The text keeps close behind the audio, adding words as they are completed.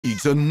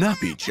needs a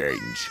nappy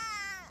change.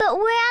 But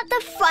we're at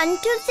the front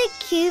of the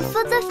queue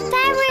for the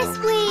Ferris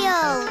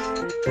wheel.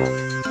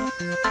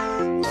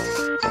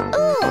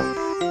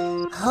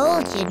 Ooh!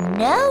 Hold your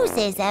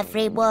noses,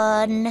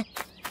 everyone.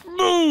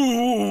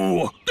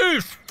 Moo!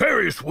 This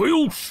Ferris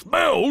wheel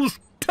smells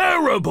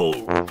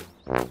terrible.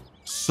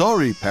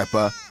 Sorry,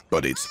 Peppa,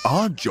 but it's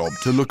our job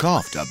to look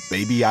after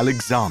baby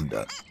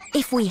Alexander.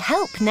 If we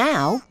help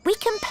now, we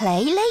can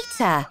play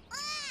later.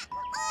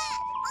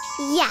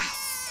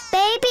 Yes,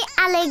 baby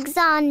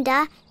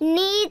Alexander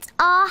needs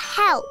our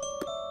help.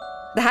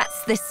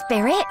 That's the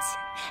spirit.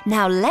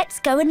 Now let's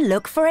go and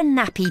look for a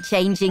nappy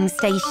changing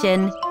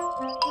station.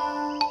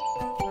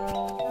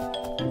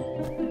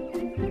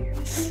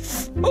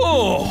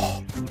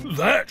 Oh,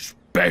 that's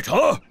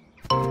better.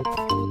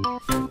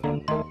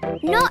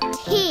 Not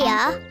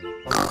here.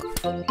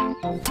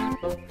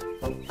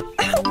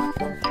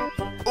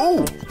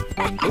 Oh!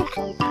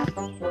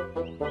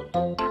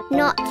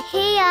 Not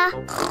here.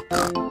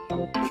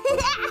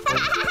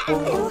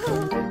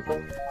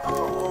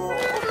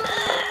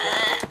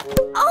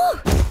 Oh!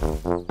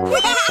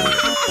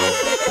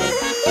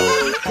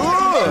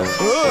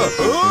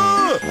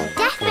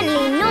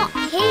 Definitely not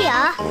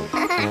here.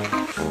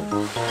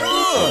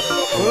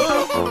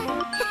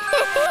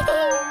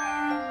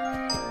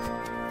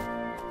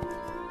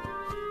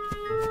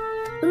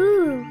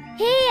 Ooh,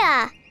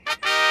 here.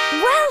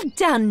 Well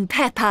done,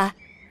 Peppa.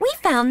 We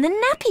found the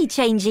nappy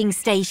changing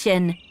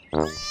station.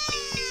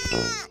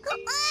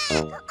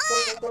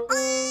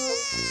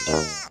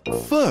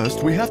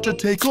 First, we have to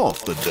take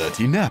off the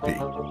dirty nappy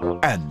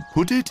and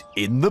put it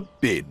in the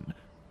bin.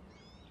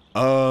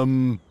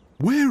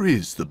 Where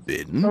is the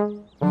bin?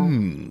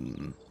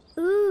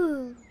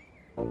 Ooh.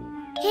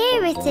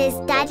 Here it is,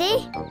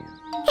 Daddy.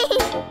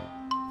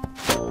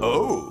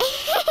 Oh.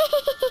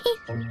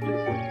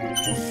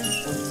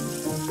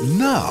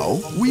 Now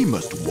we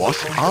must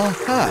wash our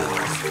hands.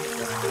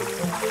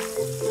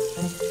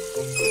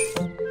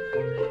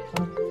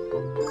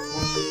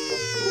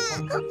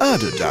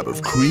 Add a dab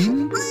of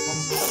cream.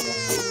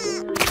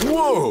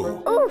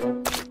 Whoa!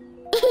 Ooh.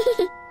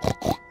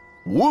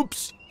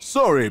 Whoops!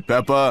 Sorry,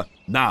 Peppa.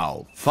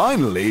 Now,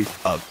 finally,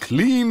 a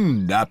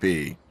clean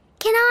nappy.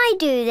 Can I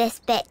do this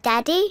bit,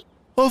 Daddy?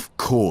 Of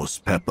course,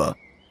 Peppa.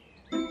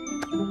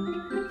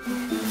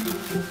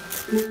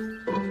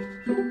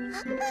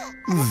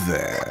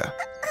 There.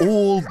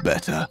 All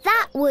better.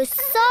 That was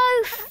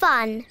so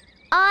fun.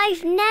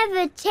 I've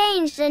never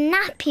changed a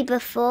nappy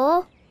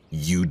before.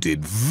 You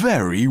did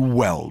very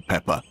well,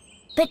 Peppa.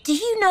 But do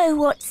you know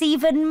what's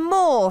even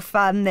more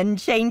fun than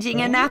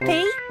changing a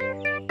nappy?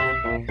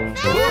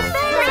 The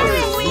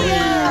Ferris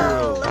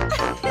wheel!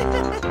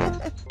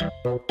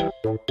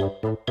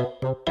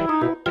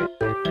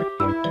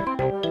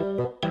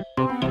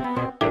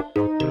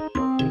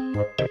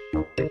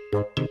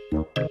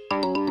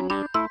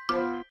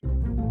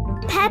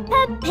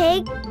 Peppa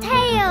Pig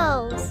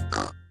Tales.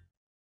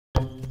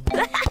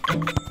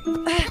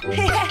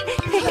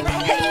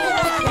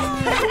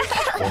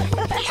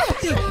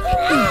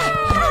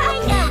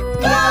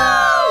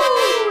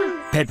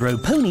 Pedro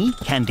Pony,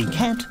 Candy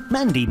Cat,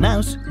 Mandy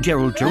Mouse,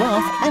 Gerald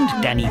Giraffe and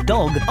Danny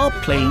Dog are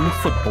playing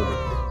football.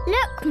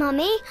 Look,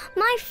 Mummy,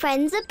 my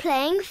friends are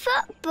playing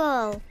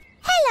football.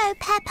 Hello,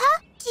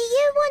 Peppa. Do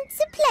you want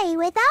to play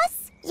with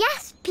us?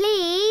 Yes,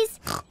 please.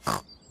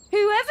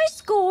 Whoever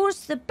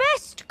scores the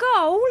best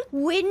goal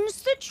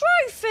wins the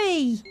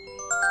trophy.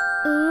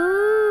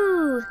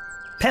 Ooh.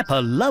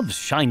 Peppa loves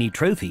shiny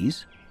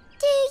trophies.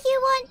 Do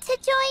you want to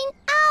join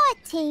our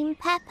team,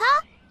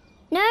 Peppa?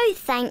 No,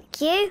 thank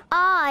you.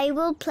 I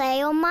will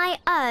play on my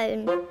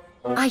own.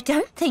 I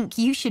don't think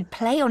you should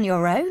play on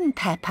your own,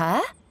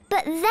 Peppa.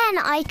 But then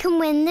I can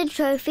win the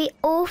trophy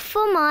all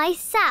for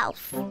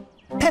myself.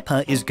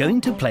 Peppa is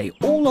going to play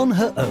all on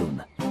her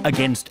own,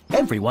 against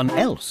everyone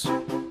else.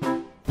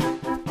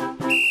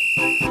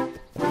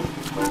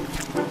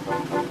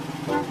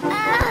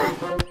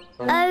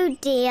 Oh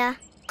dear.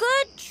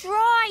 Good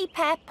try,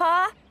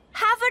 Peppa.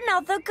 Have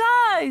another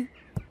go.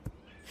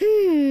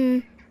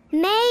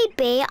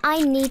 Maybe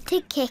I need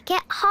to kick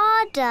it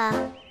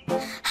harder.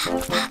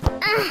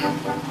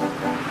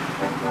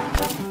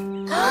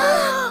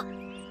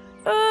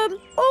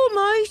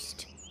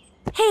 Almost.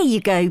 Here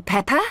you go,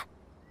 Peppa.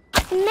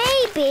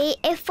 Maybe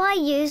if I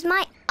use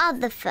my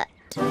other foot.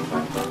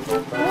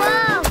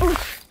 Whoa!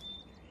 Oof.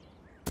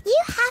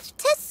 You have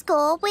to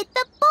score with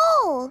the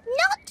ball,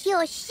 not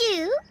your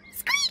shoe.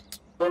 Squeak!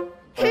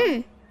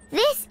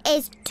 This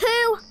is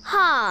too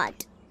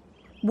hard.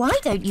 Why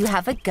don't you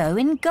have a go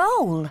in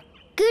goal?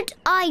 Good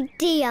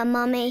idea,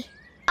 Mummy.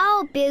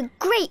 I'll be a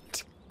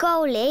great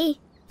goalie.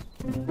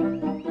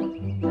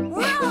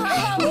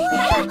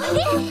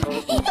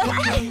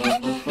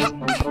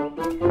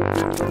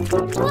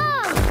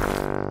 Whoa!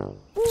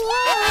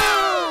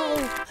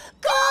 Whoa!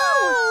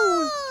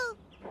 Goal!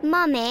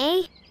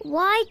 Mummy,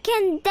 why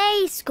can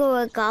they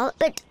score a goal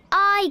but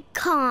I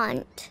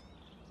can't?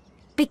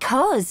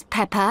 Because,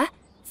 Peppa,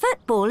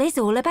 football is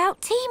all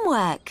about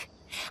teamwork.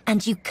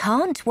 And you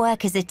can't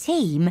work as a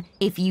team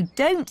if you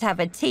don't have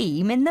a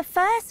team in the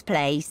first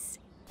place.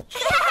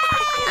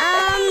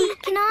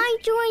 Can I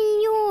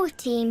join your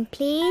team,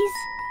 please?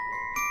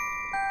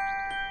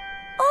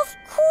 Of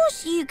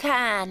course you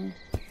can.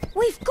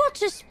 We've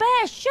got a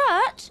spare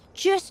shirt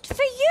just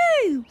for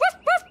you.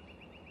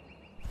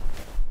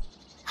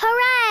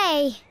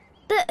 Hooray!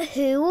 But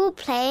who will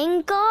play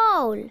in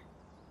goal?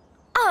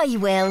 I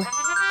will.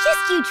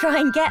 Just you try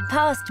and get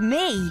past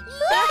me.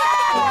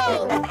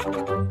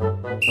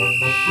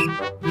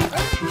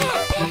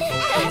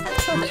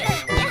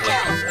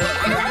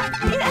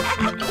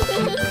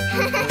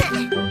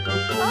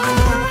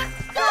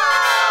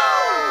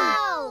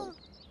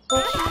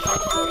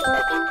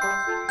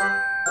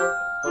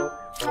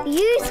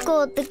 You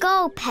scored the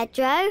goal,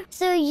 Pedro,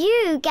 so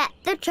you get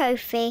the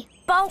trophy.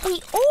 But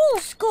we all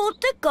scored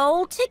the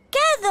goal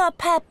together,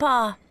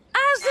 Peppa.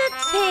 As a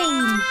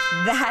team.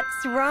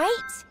 That's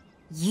right.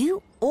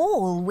 You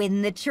all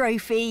win the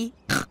trophy.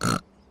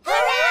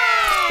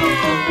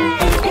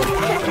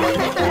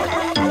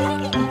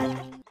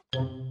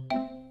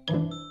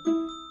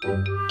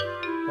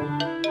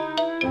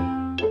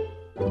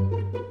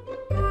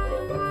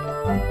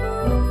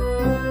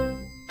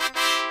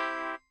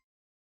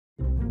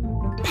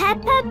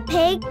 Peppa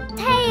Pig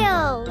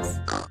Tales.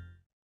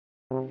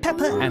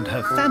 Peppa and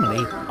her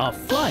family are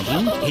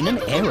flying in an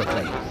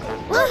aeroplane.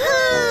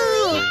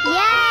 Woohoo!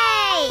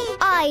 Yay!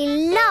 I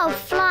love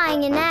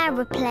flying in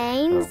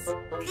aeroplanes.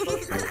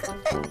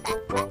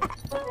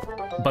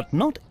 But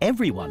not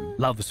everyone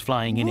loves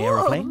flying in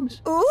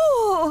aeroplanes.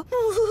 Ooh.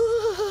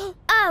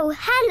 Oh,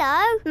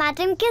 hello,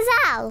 Madam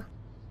Gazelle.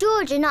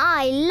 George and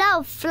I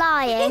love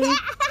flying.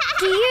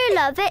 Do you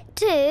love it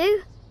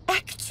too?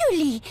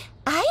 Actually,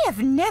 I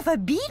have never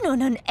been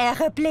on an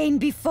aeroplane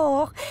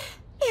before,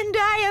 and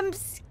I am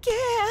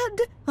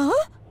scared.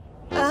 Huh?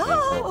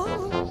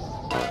 Oh!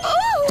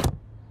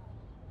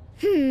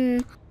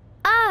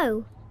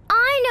 Oh,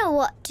 I know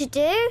what to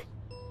do.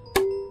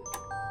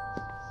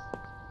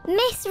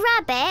 Miss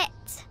Rabbit,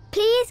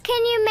 please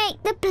can you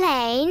make the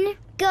plane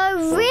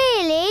go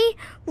really,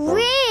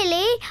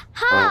 really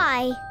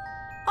high?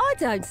 I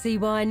don't see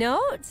why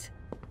not.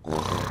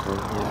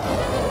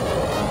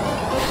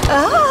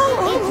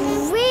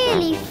 It's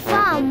really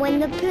fun when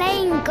the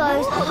plane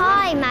goes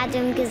high,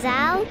 Madam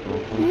Gazelle.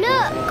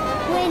 Look,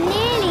 we're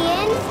nearly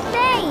in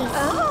space.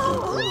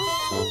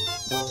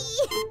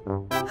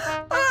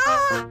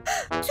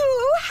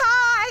 Too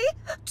high!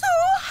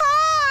 Too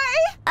high!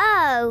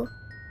 Oh.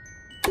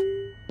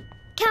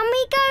 Can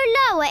we go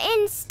lower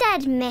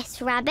instead,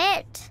 Miss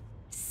Rabbit?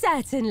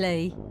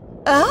 Certainly.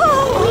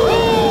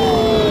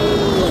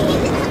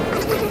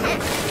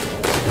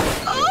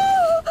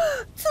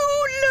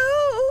 Too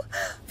low!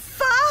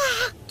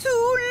 Far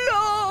too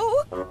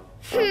low!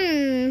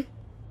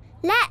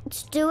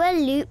 Let's do a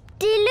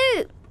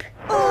loop-de-loop.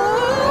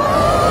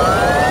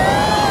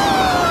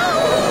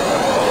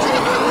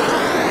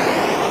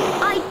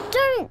 I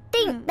don't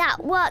think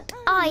that worked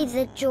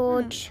either,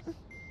 George.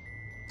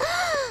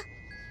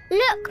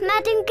 Look,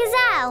 Madam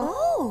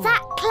Gazelle.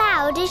 That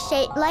cloud is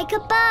shaped like a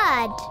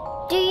bird.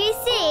 Do you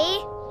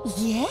see?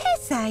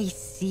 Yes, I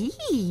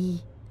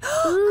see.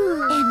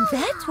 And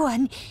that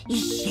one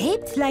is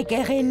shaped like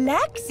a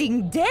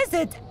relaxing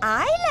desert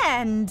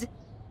island.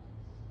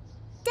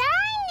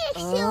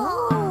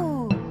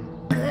 Dinosaur!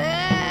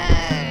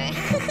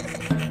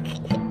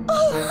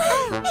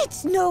 Oh,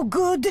 it's no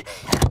good.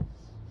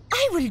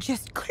 I will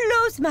just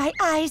close my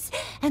eyes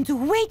and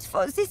wait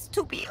for this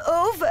to be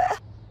over.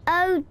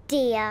 Oh,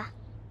 dear.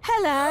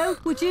 Hello,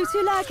 would you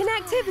two like an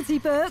activity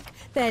book?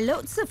 They're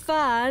lots of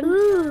fun.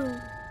 Ooh.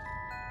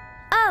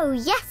 Oh,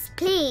 yes,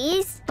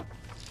 please.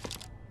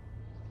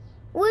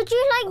 Would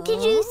you like to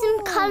do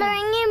some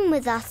colouring in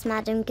with us,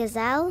 Madam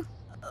Gazelle?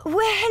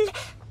 Well,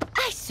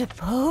 I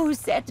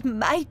suppose that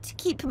might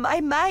keep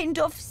my mind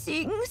off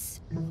things.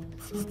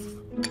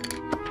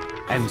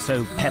 And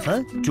so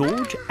Peppa,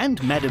 George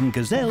and Madame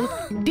Gazelle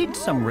did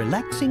some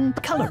relaxing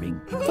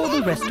colouring for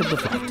the rest of the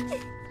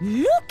flight.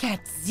 Look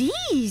at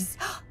these!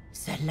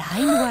 The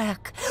line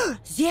work,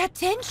 the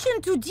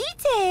attention to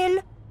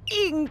detail.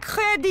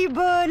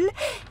 Incredible!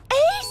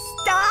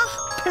 A-star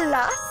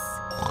plus!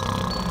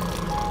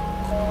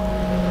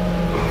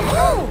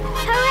 Oh,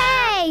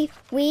 hooray!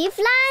 We've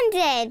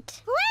landed.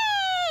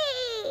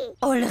 Whee!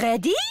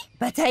 Already?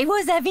 But I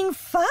was having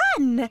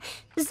fun.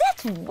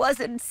 That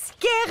wasn't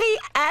scary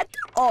at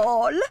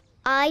all.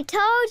 I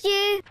told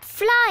you,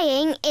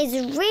 flying is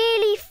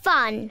really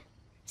fun.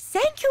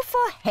 Thank you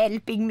for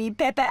helping me,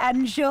 Peppa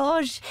and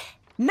George.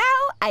 Now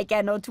I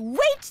cannot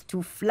wait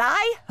to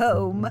fly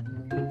home.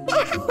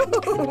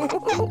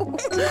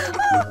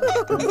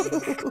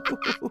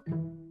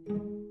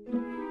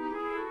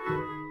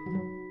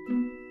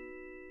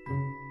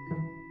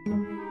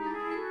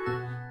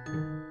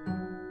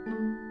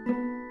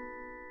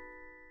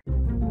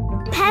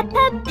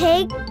 Peppa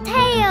Pig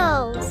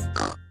Tales.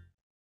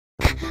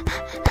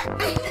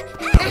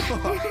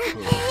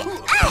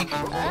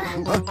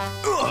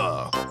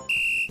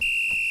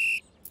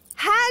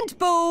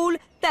 Handball!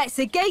 They That's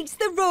against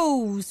the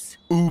rules.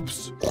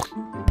 Oops.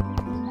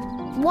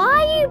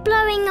 Why are you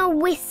blowing a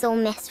whistle,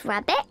 Miss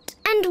Rabbit?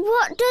 And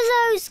what do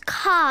those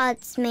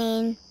cards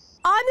mean?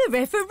 I'm the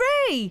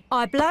referee.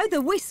 I blow the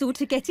whistle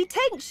to get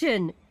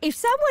attention. If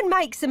someone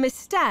makes a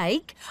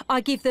mistake, I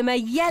give them a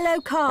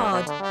yellow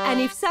card. And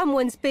if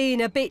someone's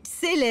being a bit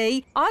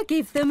silly, I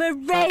give them a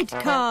red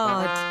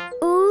card.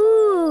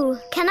 Ooh,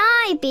 can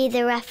I be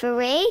the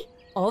referee?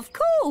 Of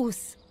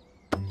course.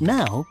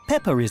 Now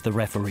Peppa is the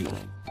referee.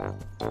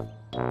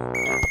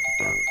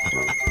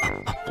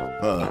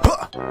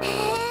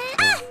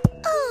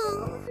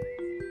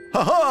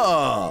 Ha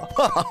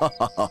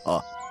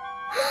ha!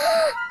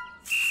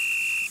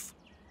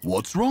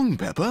 What's wrong,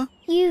 Peppa?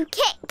 You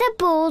kicked the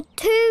ball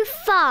too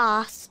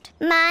fast.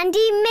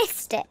 Mandy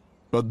missed it.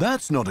 But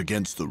that's not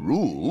against the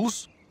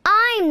rules.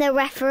 I'm the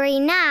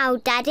referee now,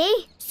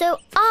 Daddy, so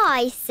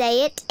I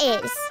say it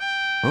is.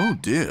 Oh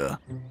dear.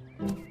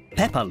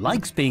 Peppa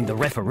likes being the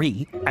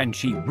referee and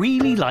she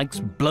really likes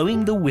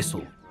blowing the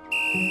whistle.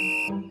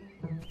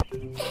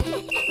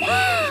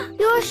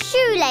 Your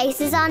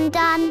shoelace is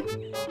undone.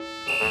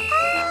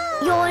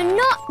 You're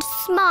not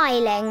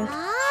smiling.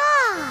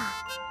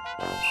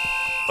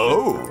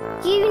 Oh.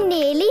 You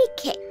nearly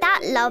kicked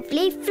that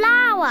lovely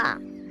flower.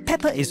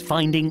 Peppa is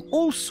finding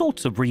all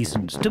sorts of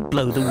reasons to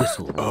blow the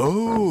whistle.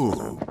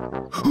 Oh.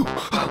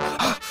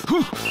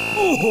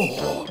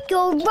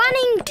 You're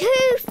running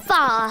too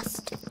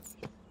fast.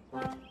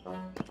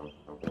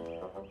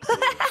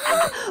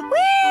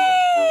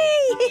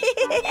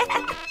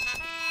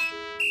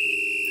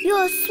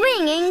 You're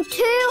swinging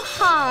too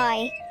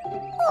high.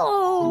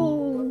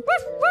 Oh.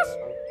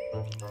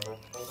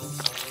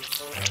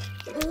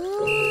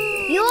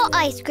 Your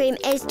ice cream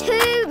is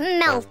too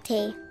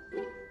melty.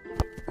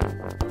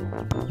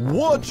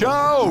 Watch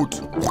out!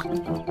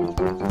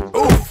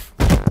 Oof!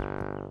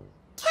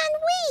 Can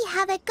we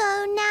have a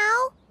go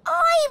now?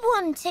 I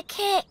want a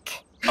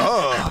kick.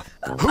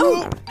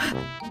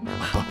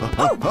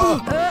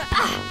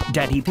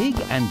 Daddy Pig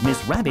and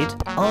Miss Rabbit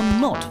are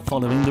not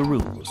following the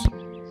rules.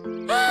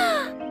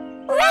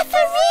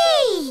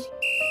 Referee!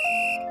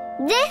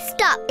 This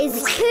duck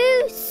is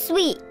too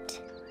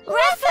sweet.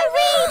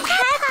 Referee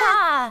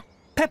Peppa!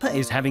 Peppa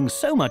is having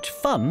so much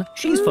fun,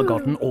 she's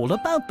forgotten all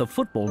about the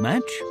football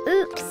match.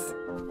 Oops.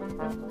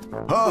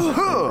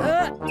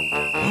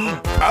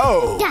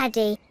 Ow!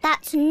 Daddy,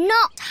 that's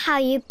not how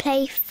you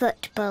play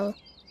football.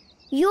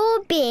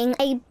 You're being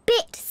a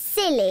bit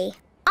silly.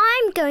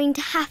 I'm going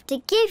to have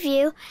to give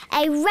you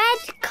a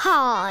red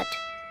card.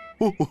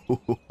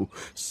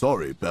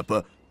 Sorry,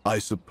 Peppa. I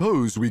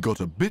suppose we got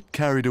a bit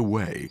carried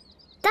away.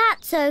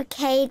 That's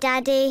okay,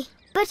 Daddy.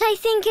 But I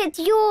think it's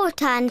your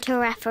turn to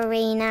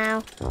referee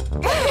now.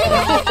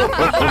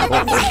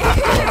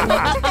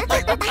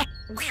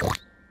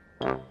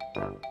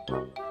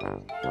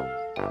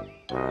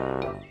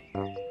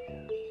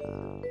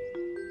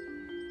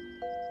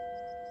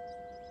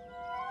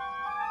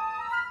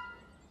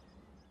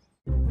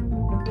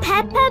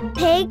 Peppa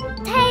Pig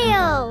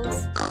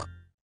Tales.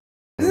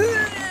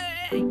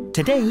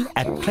 Today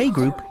at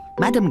Playgroup,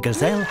 Madame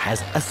Gazelle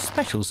has a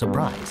special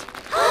surprise.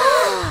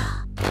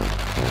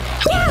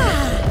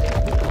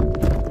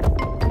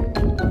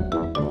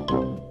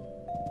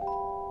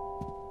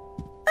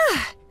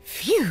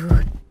 Phew.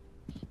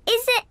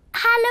 Is it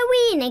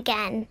Halloween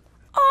again?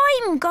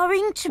 I'm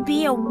going to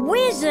be a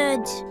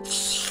wizard.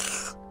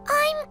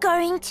 I'm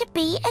going to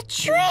be a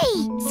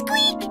tree.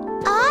 Squeak!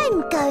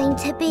 I'm going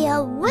to be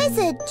a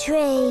wizard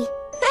tree.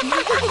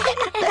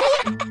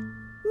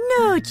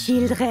 No,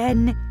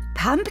 children.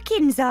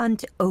 Pumpkins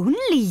aren't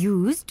only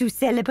used to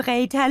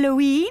celebrate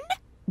Halloween.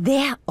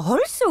 They're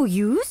also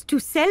used to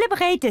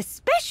celebrate a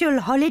special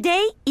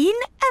holiday in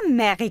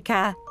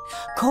America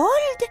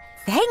called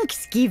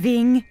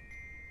Thanksgiving.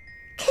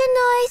 Can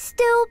I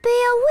still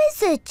be a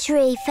wizard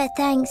tree for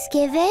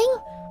Thanksgiving?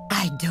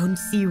 I don't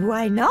see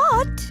why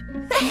not.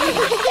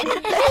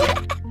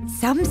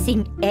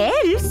 Something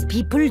else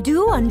people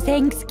do on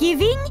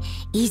Thanksgiving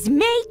is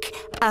make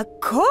a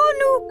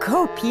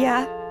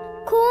cornucopia.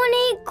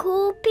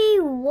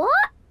 Cornucopia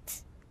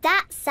what?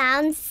 That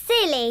sounds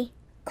silly.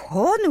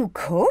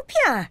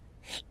 Cornucopia?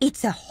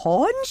 It's a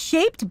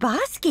horn-shaped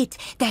basket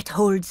that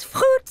holds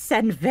fruits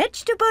and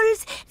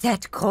vegetables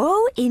that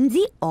grow in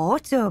the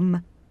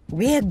autumn.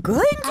 We're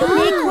going to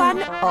make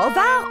one of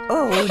our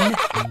own.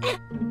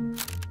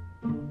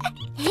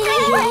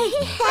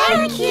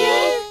 Thank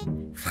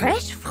you.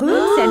 Fresh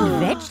fruits and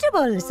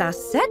vegetables are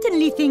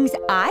certainly things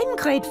I'm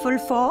grateful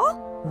for.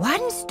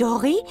 One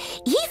story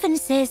even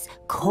says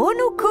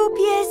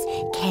cornucopias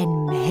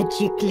can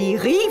magically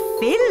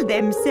refill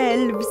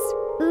themselves.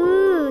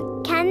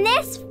 Ooh, can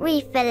this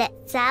refill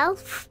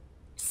itself?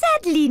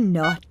 Sadly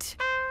not.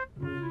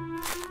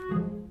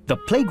 The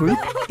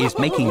Playgroup is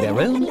making their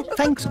own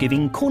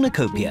Thanksgiving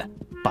cornucopia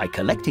by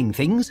collecting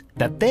things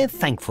that they're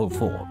thankful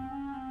for.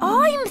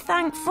 I'm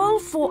thankful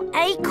for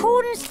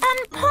acorns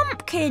and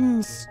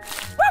pumpkins.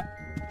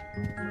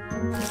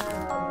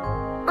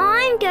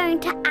 I'm going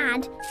to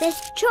add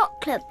this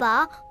chocolate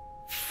bar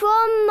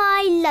from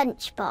my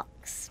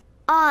lunchbox.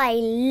 I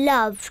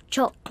love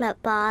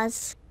chocolate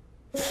bars.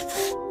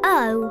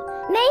 Oh,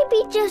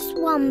 maybe just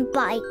one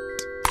bite.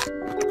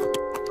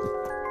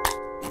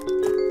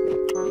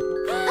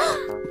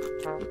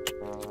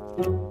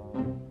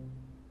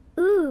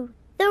 Ooh,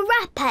 the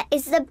wrapper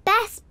is the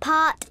best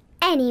part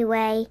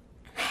anyway.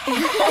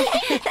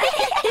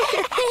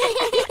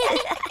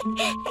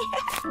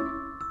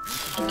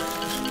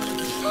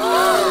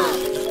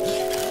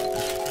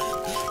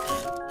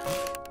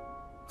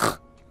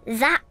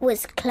 That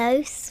was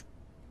close.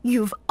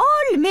 You've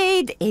all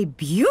made a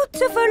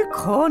beautiful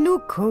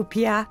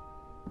cornucopia.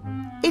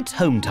 It's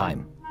home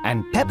time,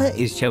 and Peppa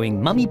is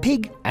showing Mummy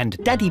Pig and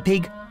Daddy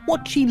Pig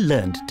what she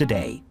learned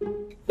today.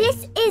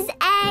 This is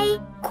a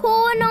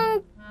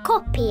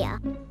cornucopia.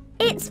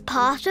 It's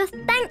part of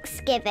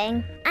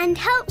Thanksgiving and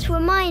helps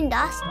remind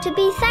us to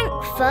be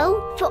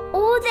thankful for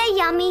all the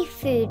yummy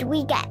food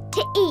we get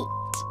to eat.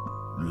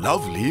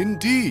 Lovely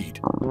indeed.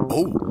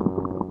 Oh,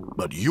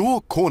 but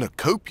your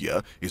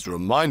cornucopia is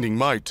reminding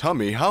my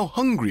tummy how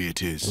hungry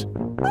it is.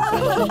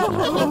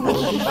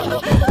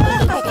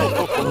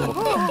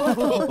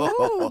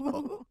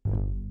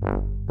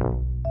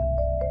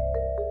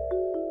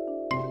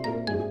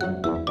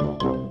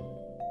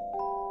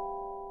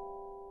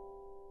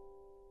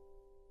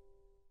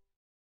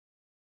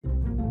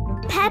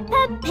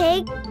 Peppa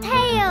Pig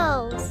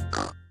Tales.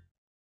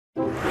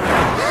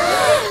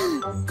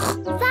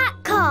 That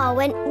car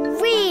went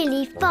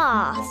really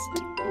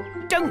fast.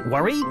 Don't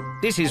worry,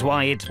 this is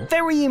why it's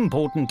very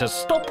important to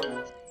stop,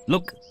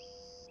 look,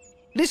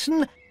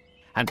 listen,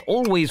 and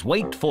always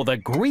wait for the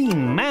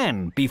green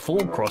man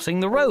before crossing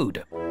the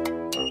road.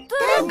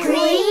 The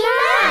Green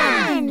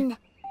Man!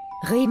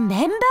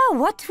 Remember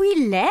what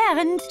we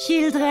learned,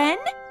 children?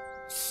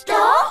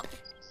 Stop,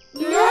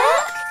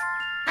 look,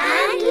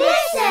 and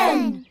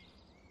listen.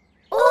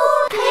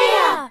 All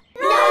clear,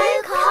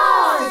 no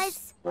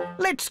cars.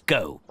 Let's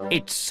go.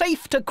 It's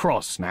safe to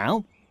cross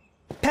now.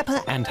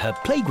 Peppa and her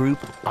playgroup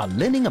are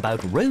learning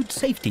about road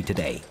safety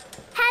today.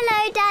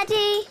 Hello,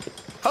 Daddy.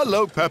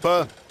 Hello,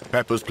 Peppa.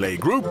 Peppa's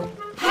playgroup.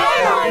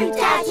 Hello,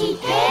 Daddy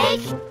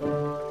Pig.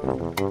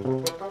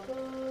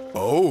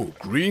 Oh,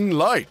 green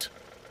light.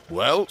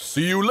 Well,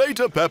 see you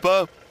later,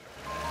 Peppa.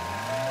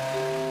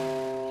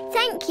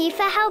 Thank you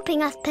for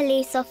helping us,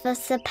 Police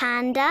Officer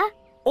Panda.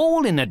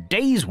 All in a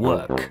day's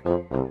work.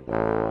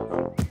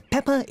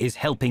 Peppa is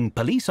helping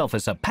Police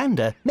Officer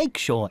Panda make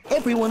sure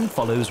everyone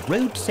follows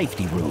road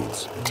safety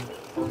rules.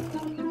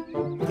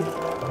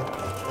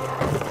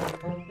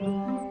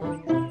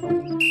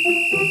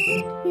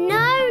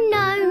 No.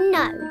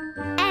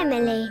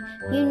 Emily,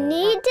 you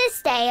need to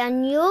stay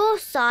on your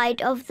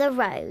side of the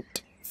road.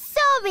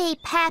 Sorry,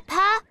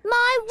 Peppa.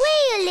 My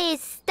wheel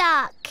is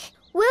stuck.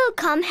 We'll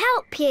come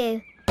help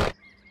you.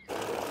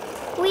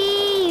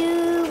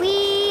 Wee-oo,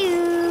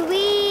 wee-oo,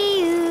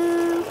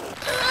 wee-oo.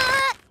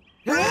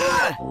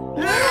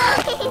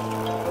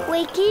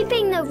 We're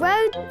keeping the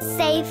road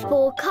safe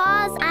for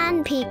cars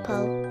and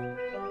people.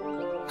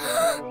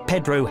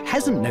 Pedro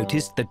hasn't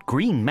noticed that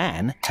Green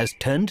Man has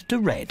turned to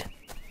red.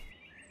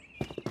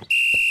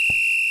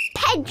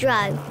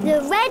 Pedro,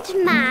 the red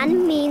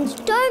man means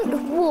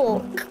don't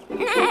walk.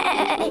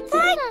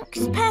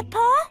 Thanks,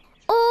 Peppa.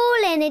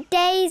 All in a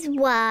day's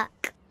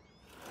work.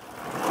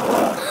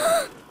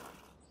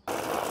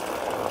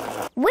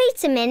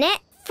 Wait a minute.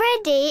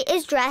 Freddy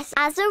is dressed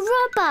as a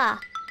robber.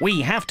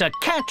 We have to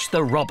catch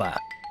the robber.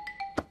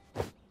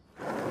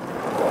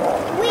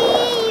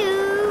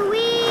 Wee-oo,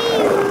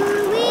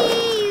 wee-oo,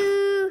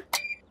 wee-oo.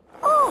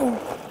 Oh,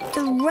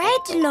 the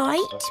red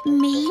light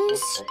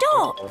means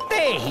stop.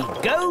 There he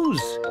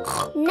goes.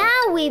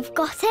 Now we've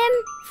got him.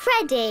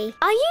 Freddy,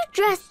 are you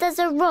dressed as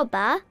a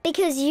robber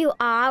because you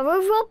are a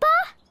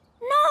robber?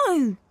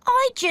 No,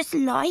 I just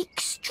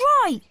like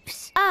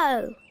stripes.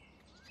 Oh,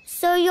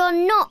 so you're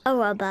not a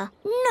robber?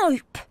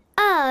 Nope.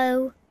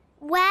 Oh,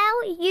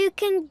 well, you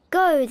can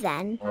go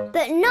then,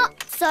 but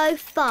not so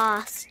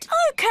fast.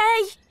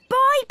 Okay,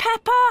 bye,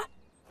 Peppa.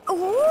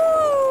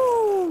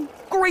 Ooh!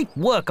 Great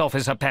work,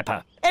 Officer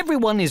Peppa.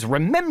 Everyone is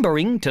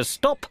remembering to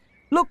stop,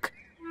 look,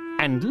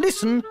 and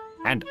listen,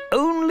 and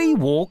only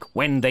walk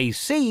when they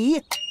see...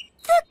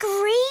 The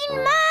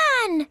Green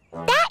Man!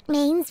 That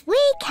means we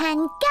can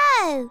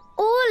go.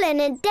 All in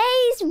a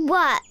day's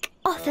work,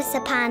 Officer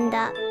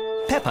Panda.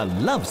 Peppa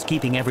loves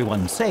keeping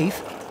everyone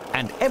safe,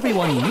 and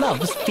everyone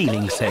loves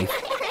feeling safe.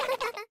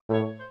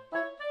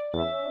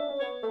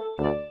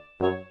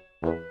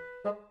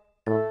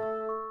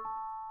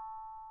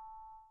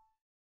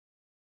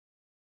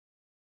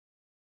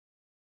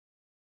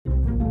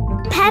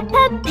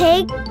 Peppa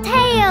Pig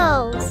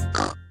Tales.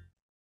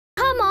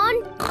 Come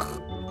on.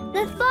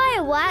 The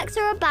fireworks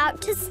are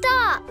about to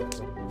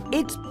start.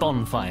 It's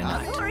bonfire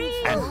night,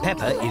 and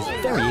Peppa is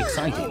very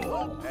excited.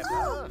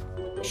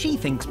 She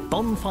thinks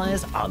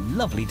bonfires are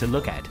lovely to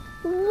look at.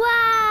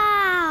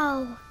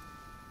 Wow!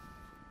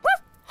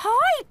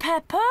 Hi,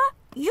 Peppa.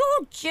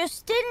 You're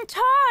just in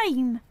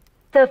time.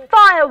 The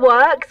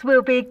fireworks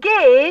will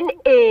begin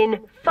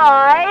in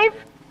 5,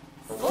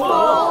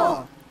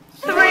 4,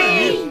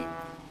 3,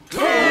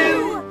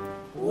 2,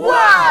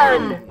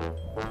 1.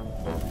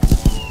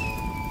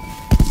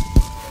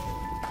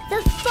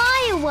 The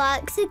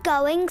fireworks are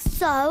going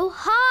so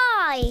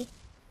high.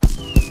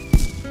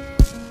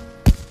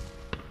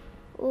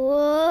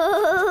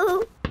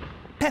 Whoa!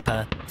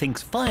 Peppa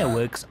thinks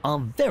fireworks are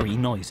very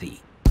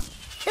noisy.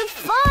 The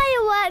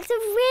fireworks are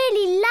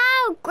really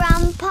loud,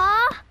 Grandpa.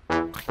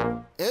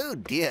 Oh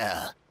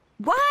dear.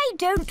 Why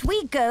don't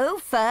we go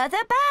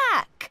further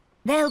back?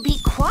 They'll be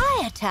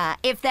quieter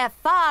if they're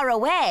far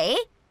away.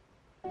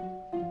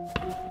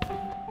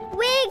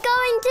 We're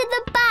going to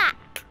the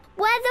back,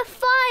 where the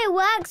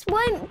fireworks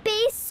won't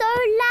be so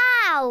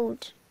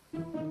loud.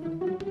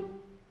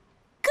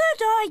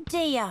 Good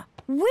idea.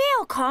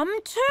 We'll come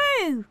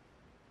too.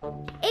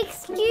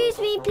 Excuse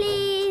me,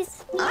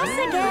 please. Us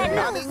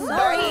again.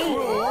 Sorry.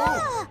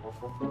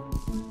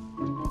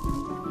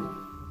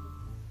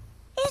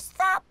 Is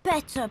that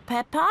better,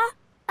 Peppa?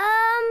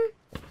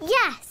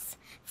 Yes.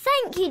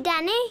 Thank you,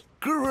 Danny.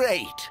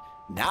 Great.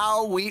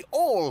 Now we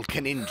all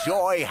can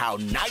enjoy how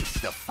nice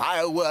the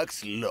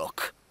fireworks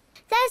look.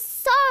 There's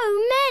so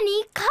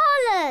many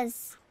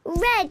colours.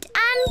 Red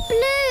and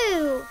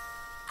blue.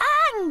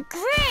 And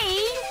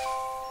green.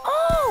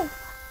 Oh,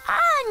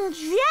 and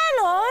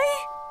yellow.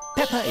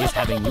 Peppa is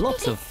having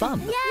lots of fun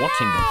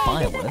watching the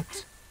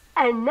fireworks.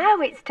 And now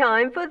it's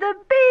time for the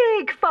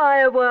big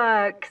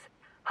fireworks.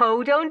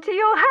 Hold on to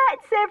your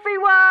hats,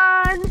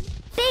 everyone.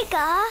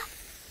 Bigger?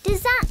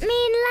 Does that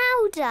mean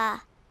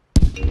louder?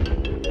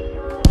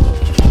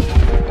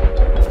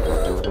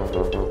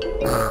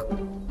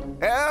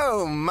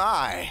 Oh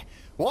my!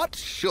 What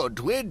should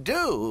we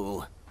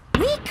do?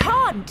 We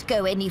can't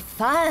go any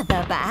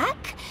further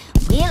back.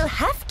 We'll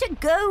have to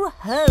go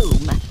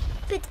home.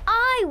 But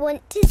I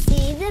want to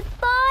see the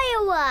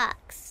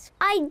fireworks.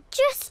 I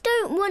just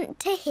don't want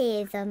to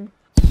hear them.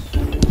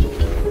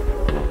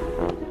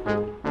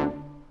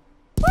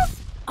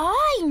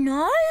 I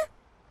know.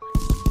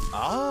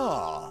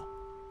 Ah.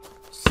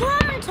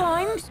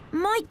 Sometimes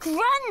my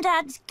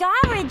granddad's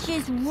garage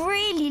is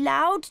really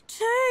loud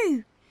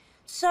too.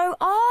 So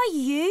I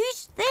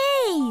use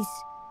these.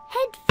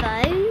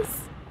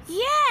 Headphones?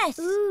 Yes.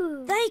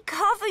 Ooh. They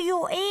cover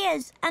your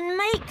ears and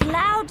make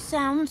loud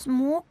sounds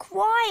more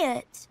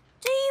quiet.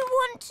 Do you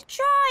want to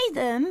try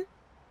them?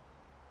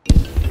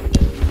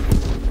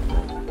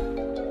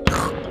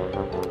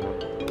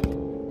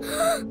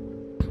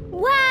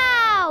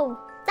 Wow!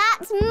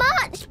 That's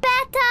much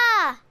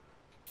better!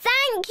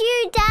 Thank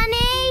you,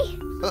 Danny!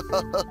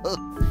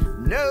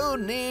 No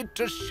need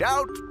to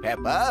shout,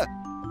 Peppa.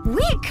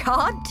 We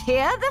can't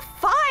hear the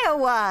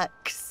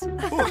fireworks.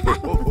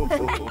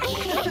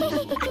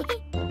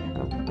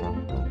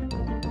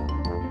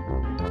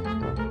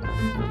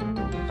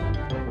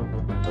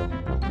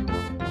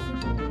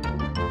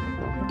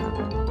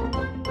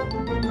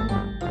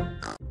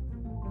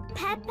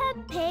 Peppa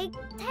Pig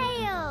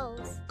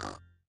Tales.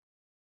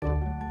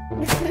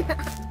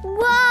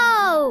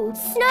 Whoa!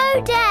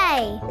 Snow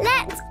day!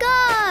 Let's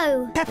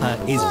go! Peppa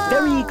is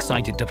very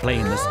excited to play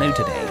in the snow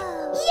today.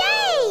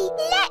 Yay!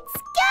 Let's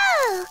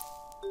go!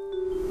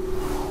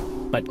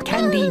 But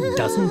Candy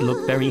doesn't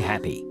look very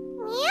happy.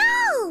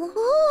 Meow!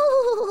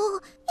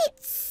 Ooh,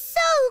 it's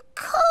so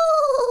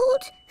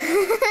cold.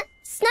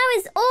 Snow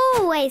is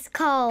always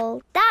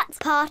cold. That's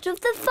part of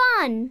the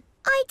fun.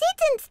 I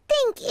didn't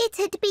think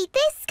it'd be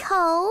this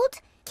cold.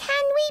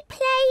 Can we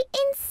play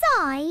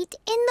inside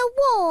in the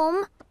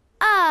warm?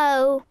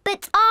 Oh,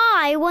 but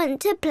I want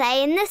to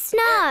play in the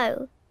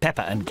snow.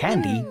 Peppa and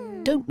Candy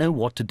don't know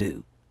what to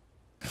do.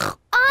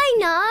 I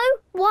know.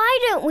 Why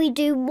don't we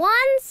do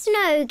one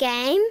snow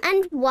game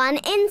and one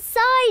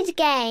inside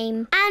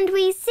game? And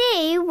we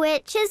see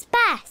which is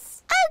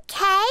best. OK,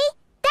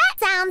 that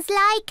sounds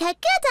like a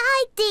good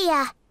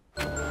idea.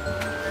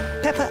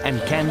 Peppa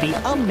and Candy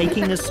are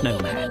making a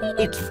snowman.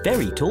 It's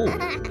very tall.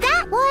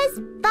 That was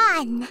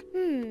fun.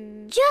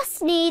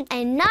 Just need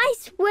a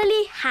nice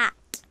woolly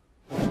hat.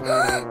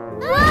 Whoa!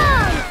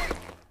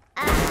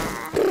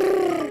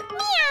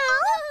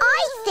 Meow!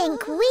 I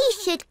think we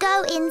should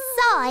go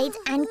inside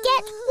and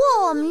get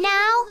warm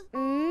now.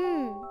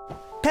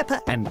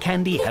 Peppa and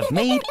Candy have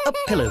made a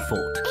pillow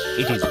fort.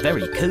 It is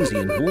very cozy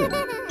and warm.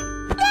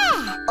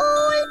 There,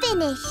 all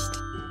finished.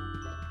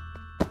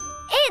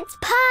 It's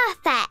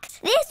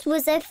perfect. This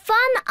was a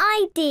fun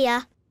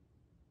idea.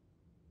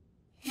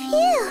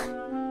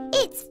 Phew!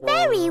 It's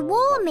very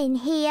warm in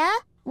here.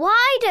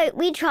 Why don't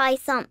we try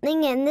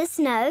something in the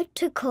snow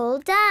to cool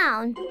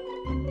down?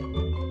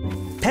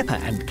 Peppa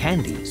and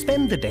Candy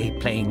spend the day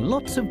playing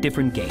lots of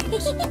different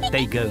games.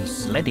 They go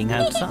sledding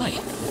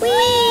outside.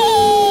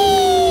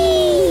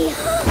 Whee!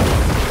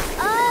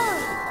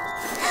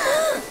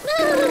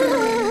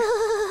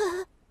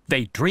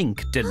 They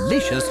drink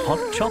delicious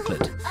hot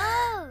chocolate.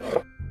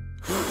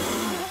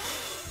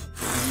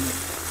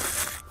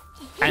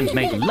 And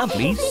make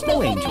lovely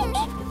snow angels.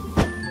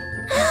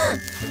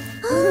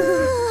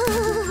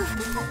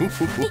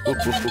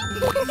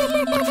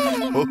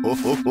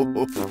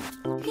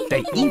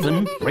 They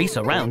even race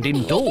around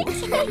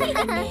indoors.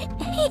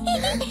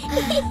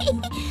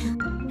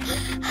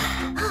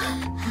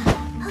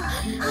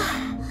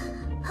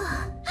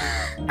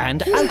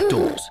 and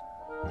outdoors,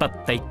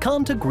 but they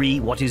can't agree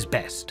what is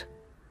best.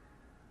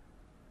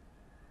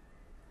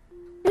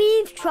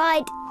 We've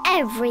tried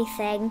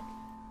everything.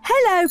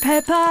 Hello,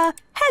 Peppa.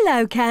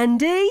 Hello,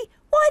 Candy.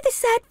 Why the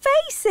sad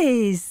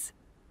faces?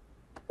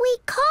 We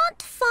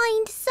can't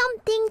find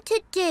something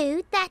to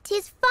do that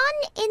is fun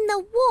in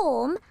the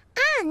warm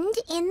and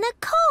in the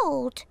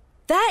cold.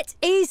 That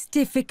is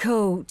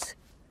difficult.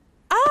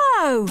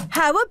 Oh,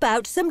 how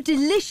about some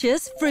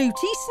delicious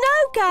fruity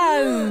snow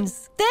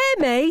cones? They're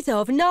made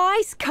of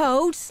nice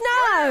cold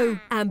snow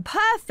and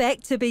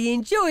perfect to be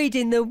enjoyed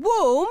in the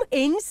warm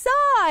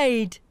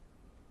inside.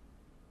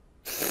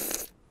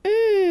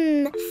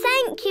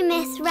 Thank you,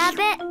 Miss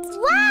Rabbit.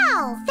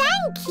 Wow,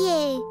 thank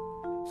you.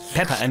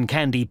 Peppa and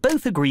Candy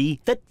both agree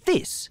that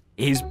this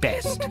is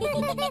best.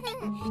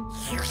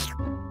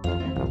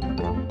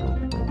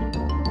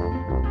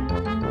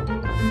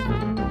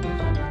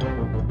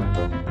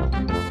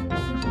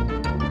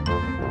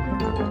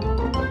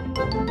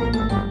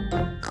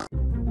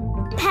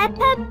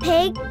 Peppa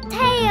Pig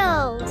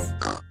Tales.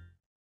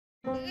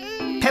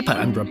 Peppa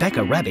and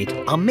Rebecca Rabbit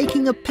are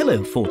making a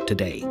pillow fort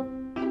today.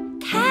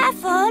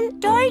 Careful,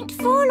 don't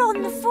fall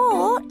on the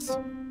fort.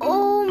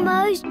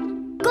 Almost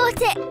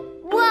got it.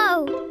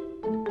 Whoa.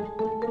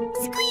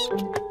 Squeak!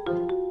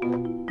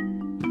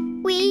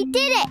 We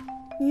did it.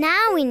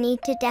 Now we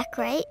need to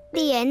decorate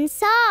the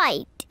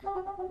inside.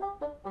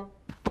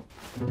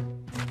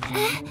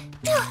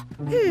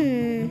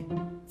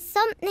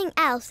 Something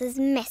else is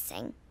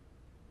missing.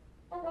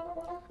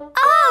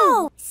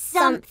 Oh,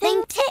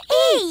 something to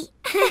eat.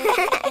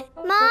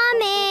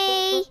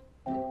 Mummy!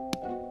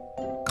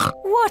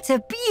 What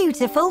a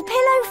beautiful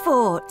pillow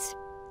fort.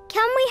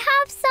 Can we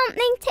have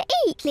something to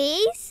eat,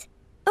 please?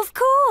 Of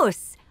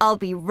course. I'll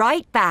be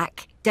right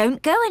back.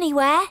 Don't go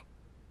anywhere.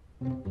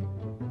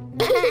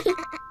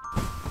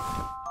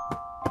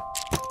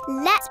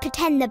 Let's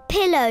pretend the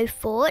pillow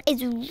fort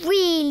is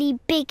really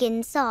big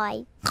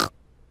inside.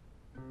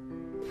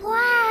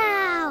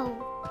 Wow!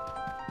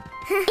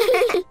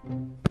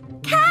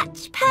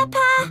 Catch,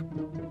 Peppa!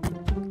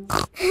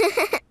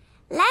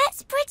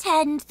 Let's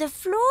pretend the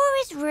floor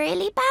is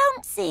really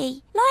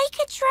bouncy, like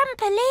a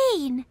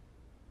trampoline.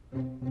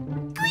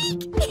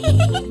 Squeak!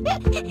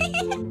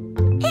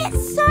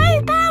 It's so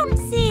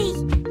bouncy!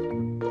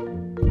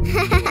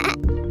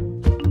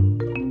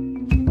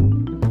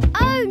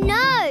 Oh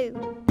no!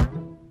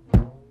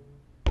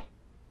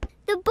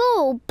 The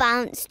ball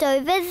bounced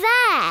over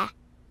there.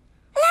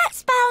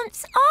 Let's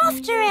bounce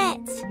after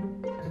it.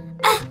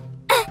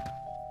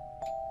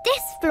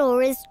 This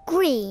floor is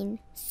green,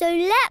 so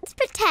let's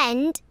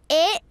pretend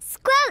it's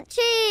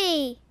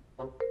squelchy.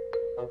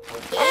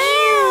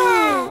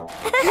 Ew!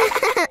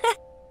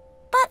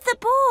 But the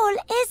ball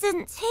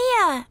isn't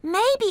here.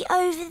 Maybe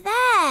over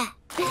there.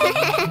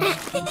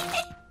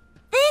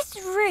 This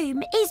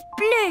room is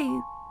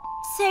blue,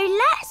 so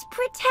let's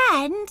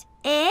pretend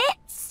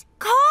it's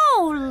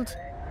cold.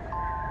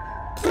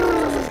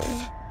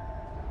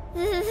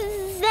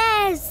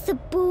 There's the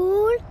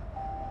ball.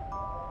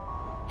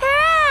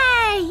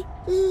 Hooray!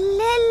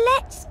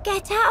 Let's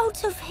get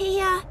out of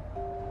here.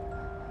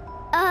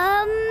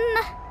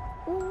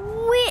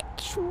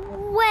 Which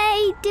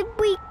way did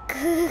we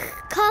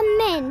come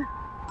in?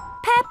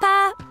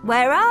 Peppa,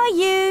 where are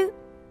you?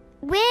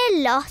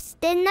 We're lost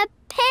in the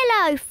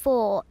pillow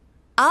fort.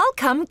 I'll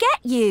come get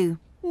you.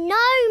 No,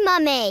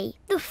 Mummy.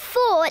 The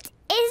fort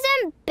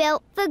isn't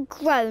built for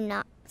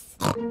grown-ups.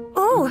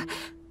 Oh,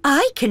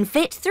 I can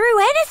fit through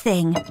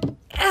anything.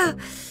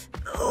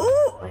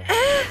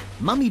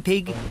 Mummy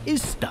Pig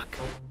is stuck.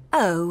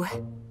 Oh.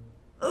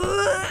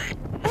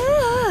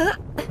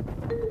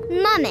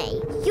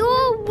 Mummy,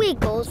 your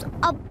wiggles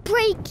are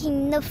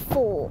breaking the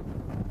fort.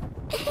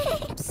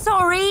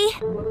 Sorry.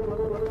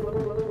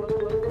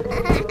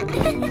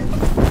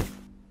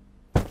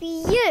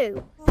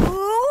 Phew.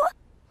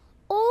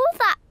 All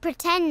that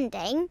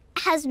pretending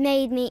has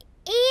made me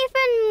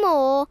even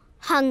more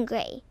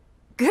hungry.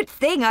 Good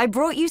thing I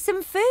brought you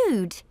some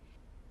food.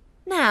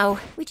 Now,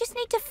 we just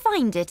need to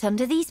find it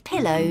under these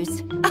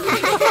pillows.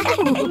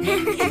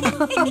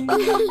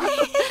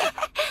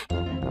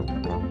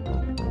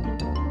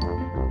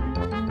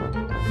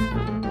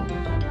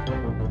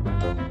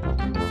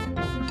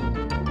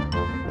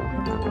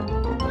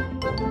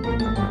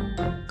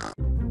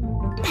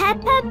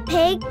 Peppa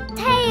Pig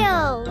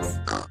Tales.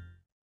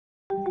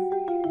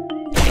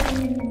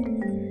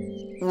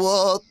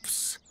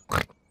 Whoops.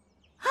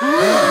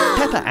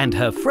 Peppa and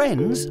her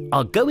friends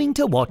are going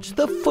to watch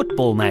the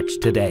football match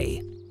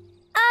today.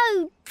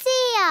 Oh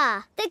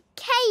dear, the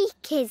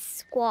cake is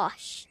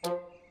squashed.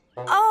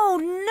 Oh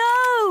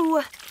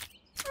no!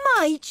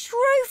 My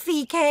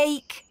trophy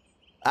cake!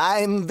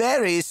 I'm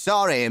very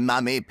sorry,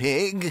 Mummy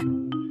Pig.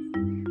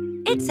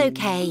 It's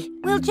okay.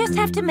 We'll just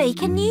have to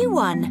make a new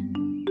one.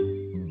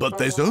 But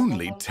there's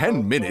only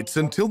 10 minutes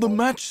until the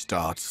match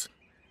starts.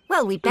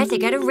 Well, we'd better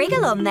get a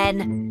wriggle on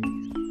then.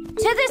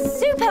 To the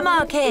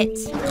supermarket!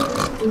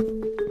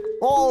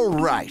 All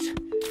right.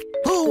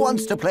 Who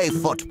wants to play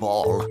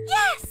football?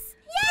 Yes!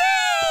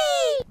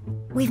 Yay!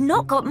 We've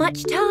not got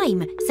much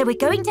time, so we're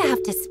going to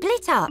have to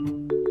split up.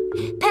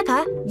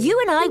 Peppa, you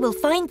and I will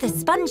find the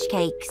sponge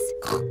cakes.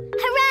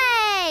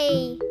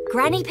 Hooray!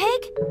 Granny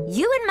Pig,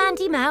 you and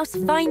Mandy Mouse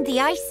find the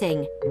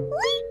icing.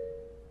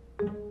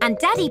 And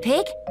Daddy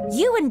Pig,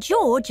 you and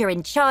George are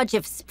in charge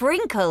of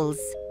sprinkles.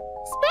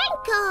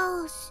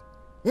 Sprinkles!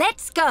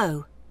 Let's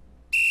go.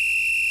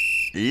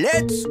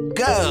 Let's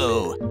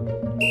go!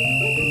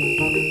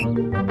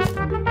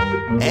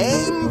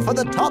 Aim for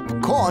the top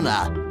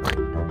corner.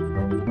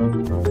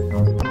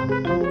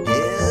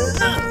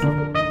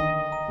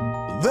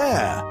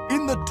 There,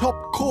 in the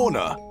top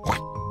corner.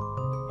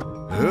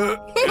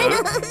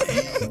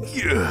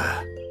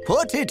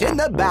 Put it in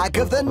the back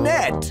of the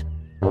net.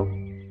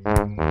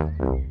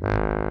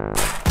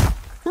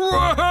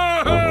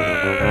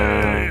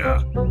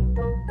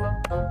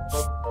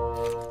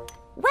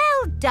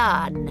 Well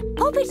done.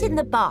 Pop it in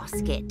the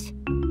basket.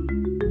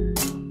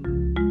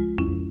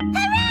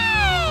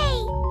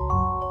 Hooray!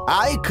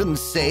 I can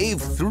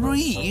save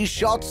 3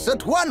 shots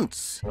at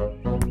once.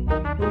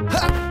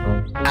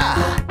 Ha!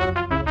 Ah!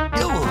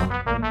 Ew.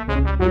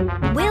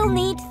 We'll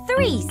need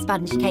 3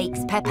 sponge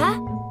cakes, Peppa.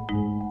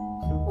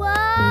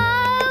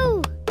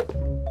 Whoa!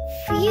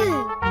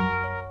 Phew!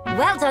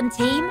 Well done,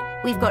 team.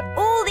 We've got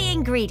all the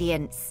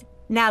ingredients.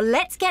 Now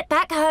let's get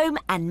back home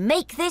and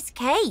make this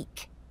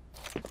cake.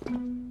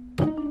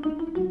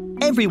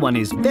 Everyone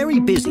is very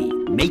busy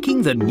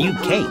making the new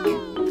cake.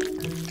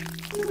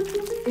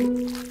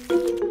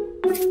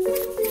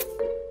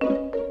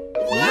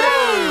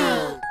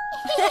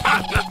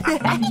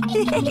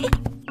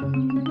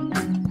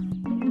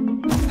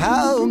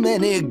 How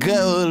many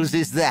goals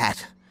is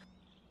that?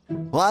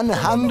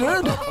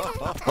 100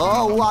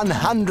 or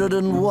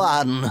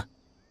 101?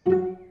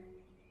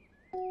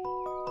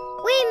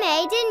 We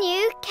made a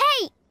new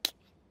cake!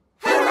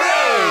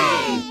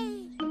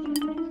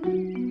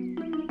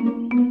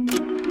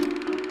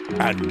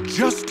 And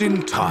just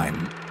in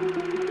time.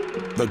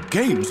 The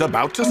game's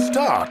about to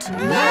start.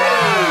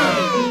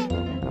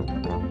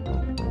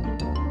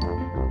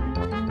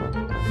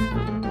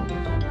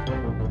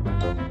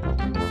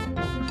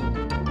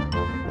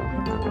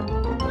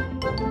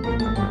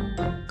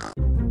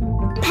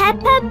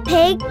 Peppa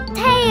Pig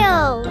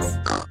Tales!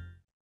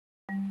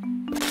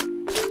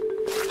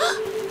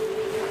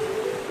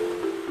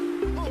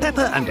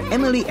 Peppa and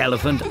Emily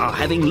Elephant are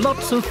having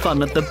lots of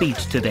fun at the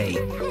beach today.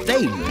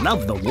 They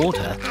love the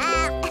water.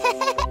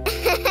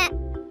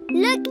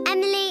 Look,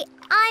 Emily,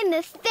 I'm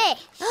a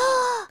fish.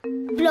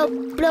 Blob,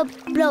 blob,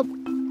 blob.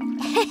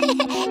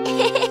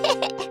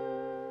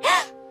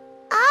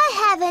 I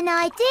have an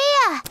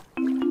idea.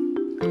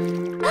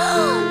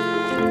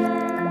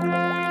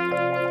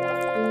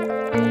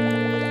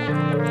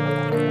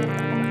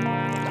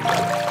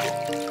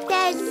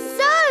 There's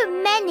so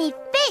many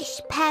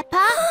fish,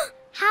 Peppa.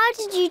 How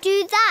did you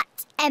do that,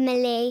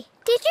 Emily?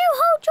 Did you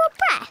hold your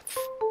breath?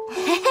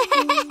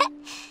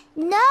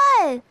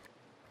 No,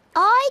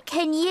 I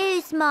can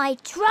use my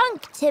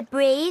trunk to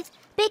breathe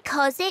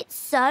because it's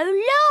so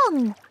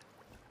long.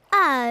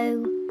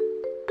 Oh.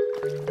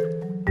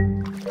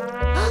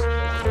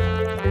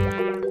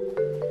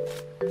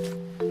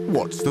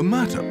 What's the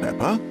matter,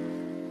 Peppa?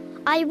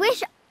 I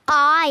wish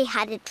I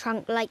had a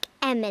trunk like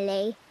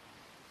Emily,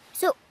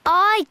 so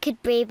I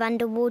could breathe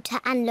underwater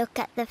and look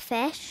at the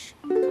fish.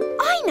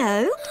 I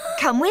know.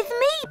 Come with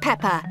me,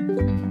 Peppa.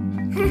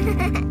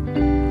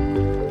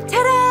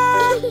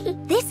 Ta-da!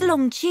 This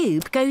long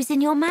tube goes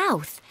in your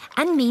mouth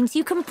and means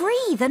you can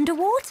breathe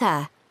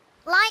underwater.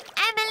 Like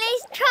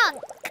Emily's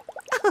trunk.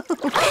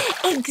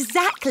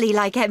 Exactly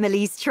like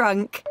Emily's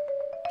trunk.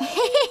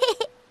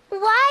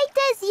 Why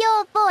does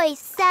your voice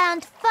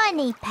sound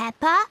funny,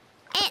 Peppa?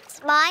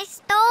 It's my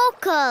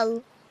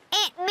snorkel.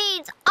 It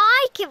means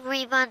I can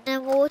breathe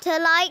underwater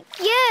like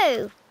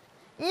you.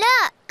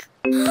 Look.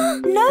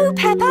 No,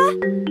 Peppa.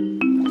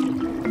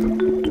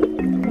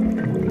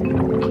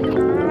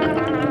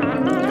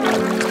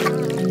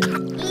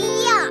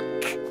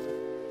 Yuck.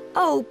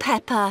 Oh,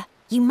 Peppa,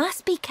 you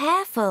must be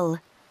careful.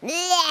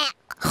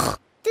 Blech.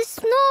 The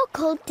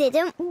snorkel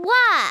didn't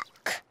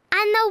work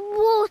and the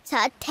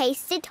water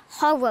tasted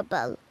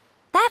horrible.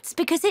 That's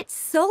because it's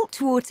salt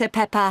water,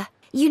 Peppa.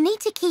 You need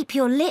to keep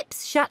your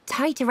lips shut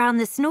tight around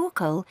the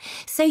snorkel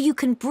so you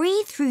can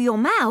breathe through your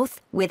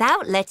mouth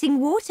without letting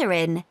water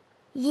in.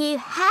 You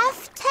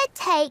have to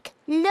take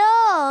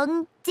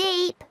long,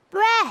 deep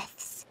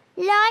breaths,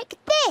 like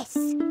this.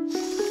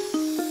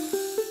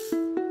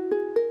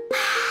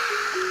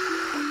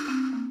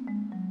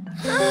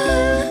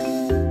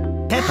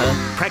 Peppa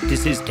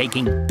practices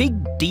taking big,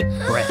 deep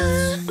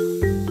breaths.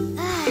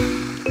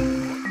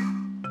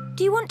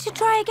 Do you want to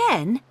try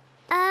again?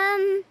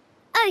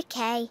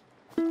 Okay.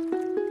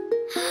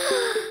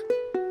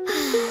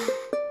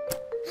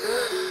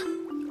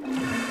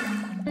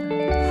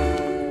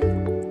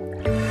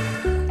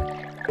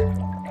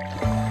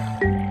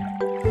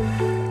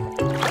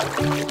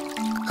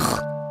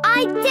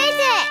 I did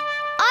it!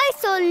 I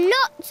saw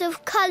lots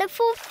of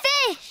colourful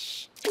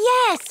fish.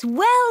 Yes,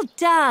 well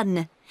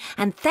done.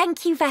 And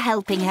thank you for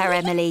helping her,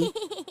 Emily.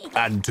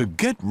 And to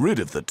get rid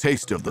of the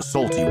taste of the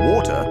salty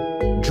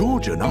water,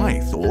 George and I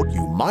thought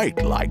you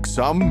might like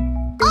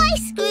some...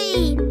 ice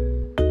cream!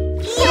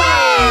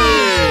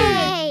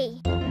 Yay!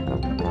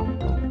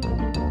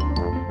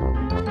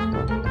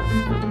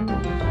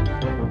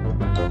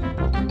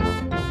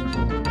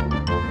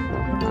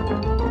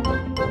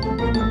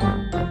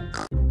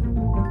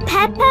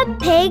 Peppa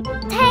Pig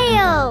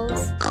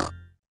Tales.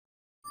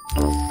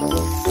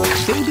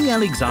 Baby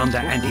Alexander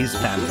and his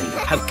family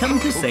have come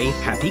to say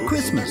Happy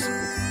Christmas.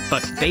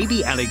 But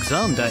Baby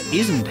Alexander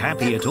isn't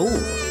happy at all.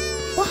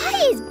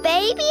 Why is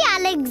Baby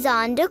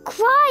Alexander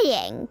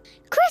crying?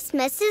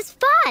 Christmas is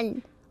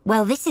fun.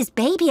 Well, this is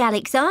Baby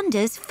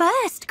Alexander's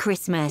first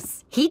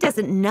Christmas. He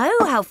doesn't know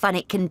how fun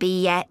it can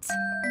be yet.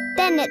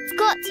 Then it's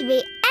got to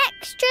be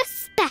extra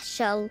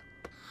special.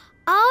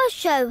 I'll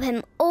show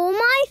him all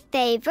my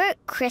favourite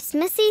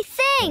Christmassy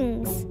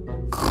things.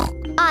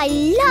 I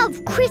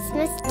love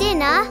Christmas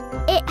dinner.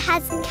 It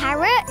has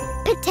carrot,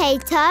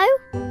 potato,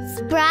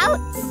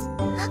 sprouts.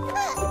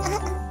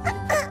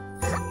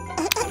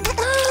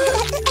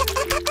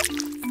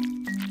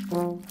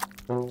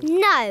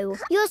 No,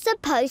 you're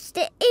supposed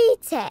to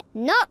eat it,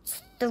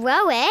 not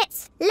throw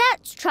it.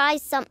 Let's try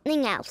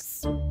something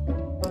else.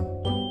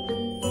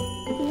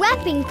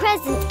 Wrapping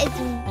presents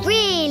is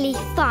really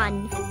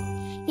fun.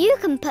 You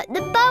can put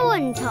the bow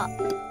on top.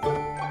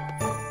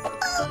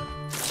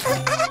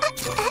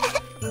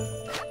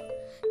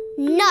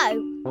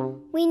 No,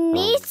 we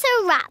need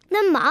to wrap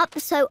them up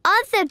so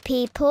other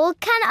people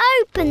can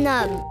open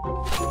them.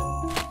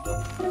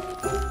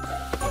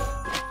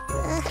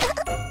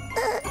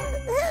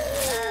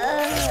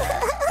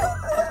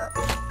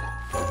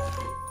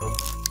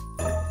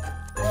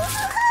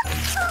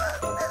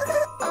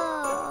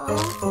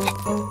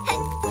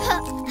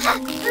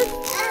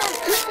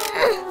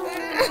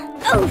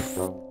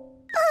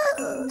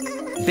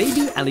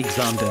 Baby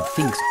Alexander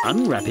thinks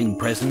unwrapping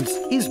presents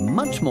is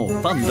much more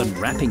fun than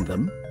wrapping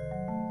them.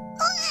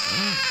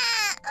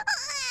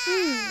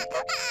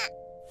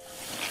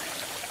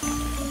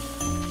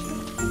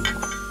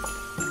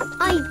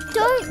 I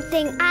don't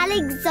think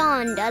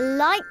Alexander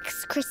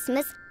likes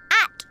Christmas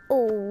at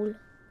all.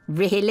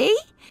 Really?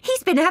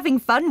 He's been having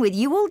fun with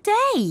you all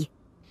day.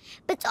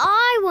 But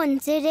I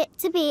wanted it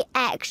to be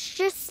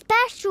extra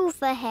special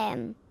for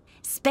him.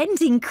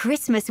 Spending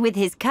Christmas with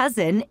his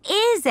cousin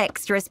is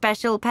extra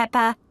special,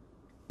 Peppa.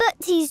 But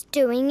he's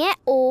doing it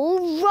all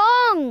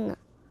wrong.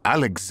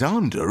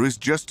 Alexander is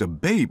just a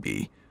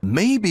baby.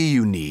 Maybe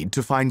you need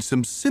to find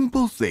some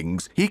simple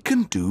things he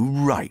can do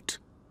right.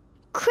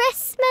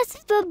 Christmas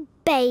for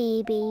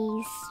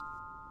babies.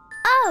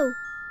 Oh,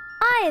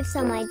 I have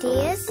some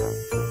ideas.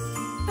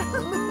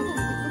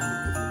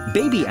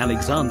 Baby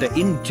Alexander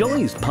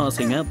enjoys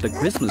passing out the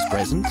Christmas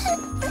presents.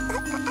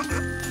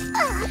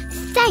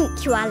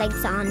 Thank you,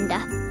 Alexander.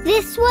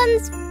 This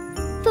one's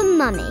for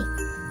Mummy.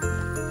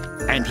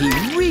 And he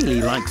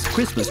really likes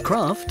Christmas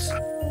crafts.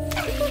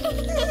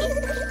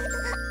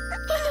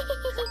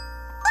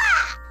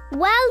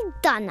 Well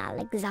done,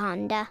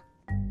 Alexander.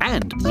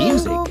 And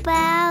music.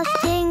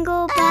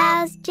 Jingle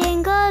bells,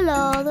 jingle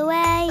all the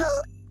way.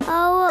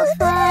 Oh, what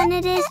fun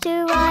it is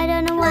to ride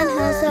on a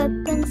one-horse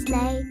open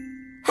sleigh.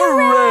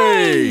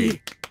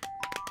 Hooray!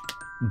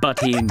 But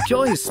he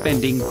enjoys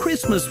spending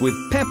Christmas with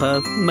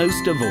Peppa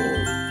most of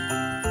all.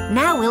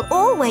 Now we'll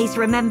always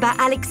remember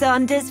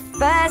Alexander's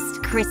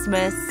first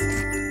Christmas.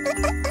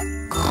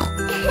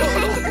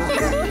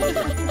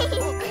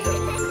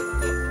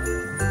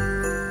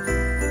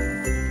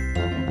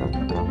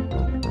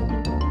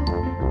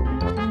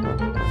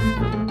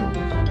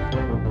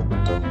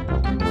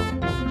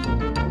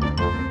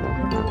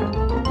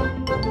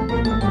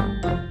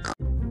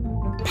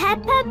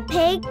 Peppa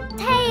Pig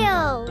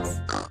Tales.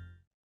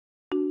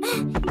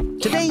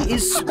 Today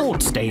is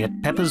Sports Day at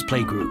Peppa's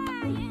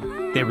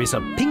Playgroup. There is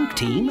a pink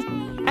team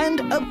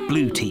and a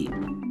blue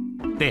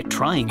team. They're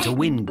trying to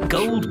win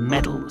gold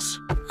medals.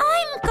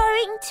 I'm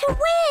going to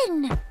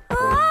win!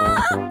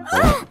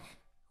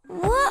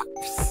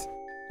 Whoops!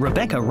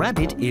 Rebecca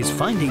Rabbit is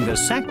finding the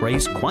sack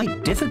race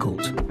quite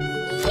difficult. Yay!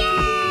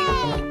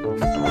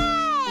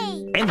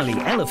 Hooray! Emily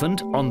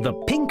Elephant on the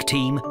pink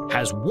team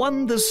has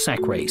won the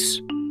sack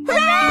race.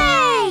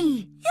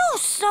 Hooray! You're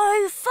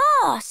so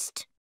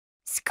fast!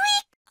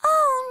 Squeak!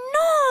 Oh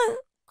no!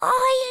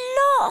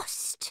 I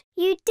lost!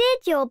 You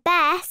did your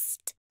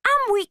best.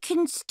 And we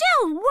can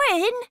still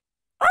win!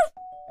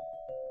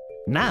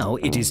 Now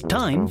it is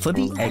time for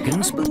the egg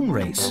and spoon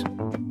race.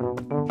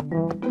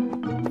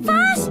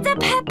 Faster,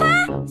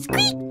 Peppa!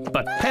 Squeak!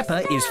 But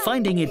Peppa is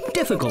finding it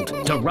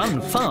difficult to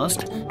run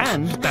fast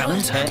and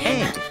balance her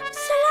egg.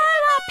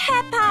 Slower,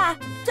 Peppa!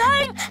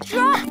 Don't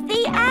drop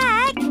the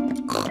egg!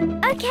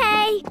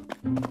 Okay.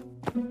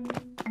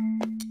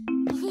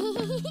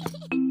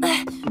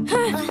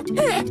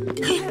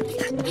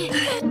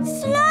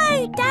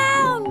 Slow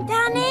down,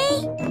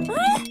 Danny.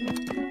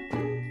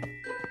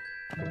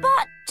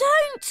 But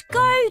don't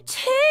go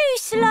too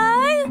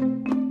slow.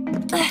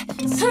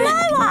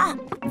 Slower!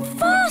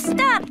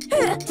 Faster!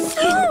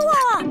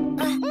 Slower!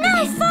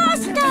 No,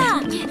 faster!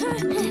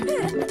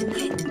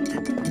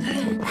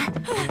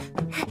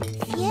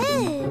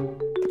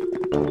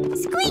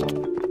 Squeak!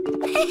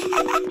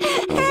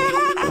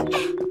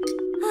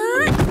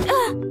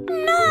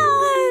 No!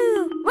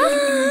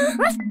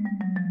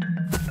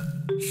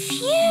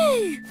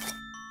 Phew!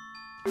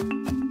 We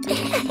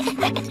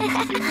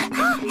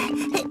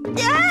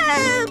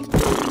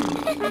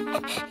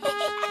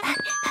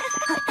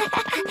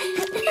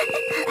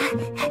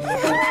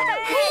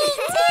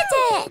did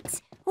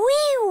it! We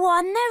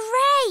won the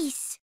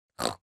race!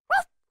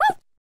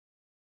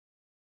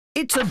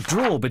 It's a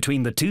draw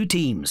between the two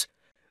teams.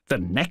 The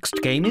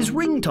next game is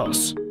ring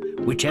toss.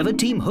 Whichever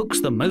team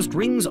hooks the most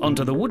rings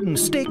onto the wooden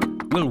stick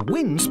will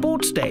win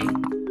Sports Day.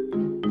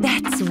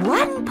 That's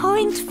 1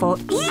 point for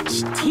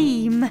each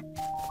team.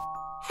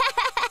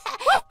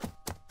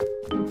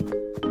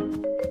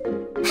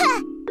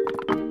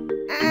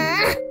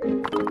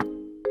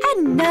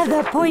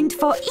 Another point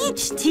for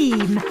each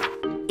team.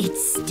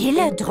 It's still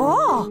a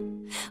draw.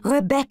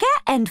 Rebecca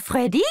and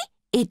Freddie,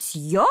 it's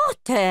your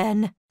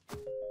turn.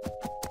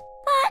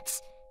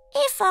 But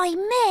if I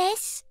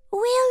miss,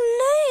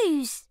 we'll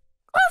lose.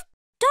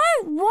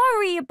 Don't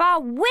worry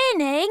about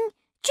winning.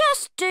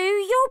 Just do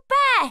your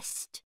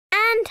best.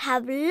 And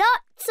have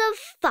lots of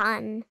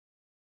fun.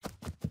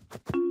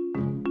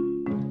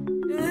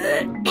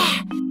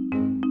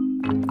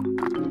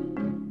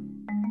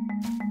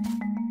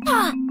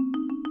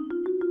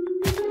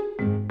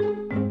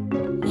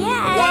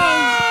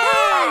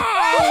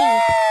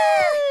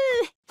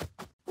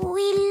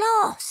 We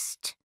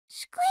lost.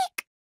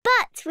 Squeak.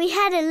 But we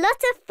had a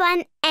lot of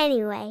fun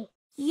anyway.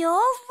 You're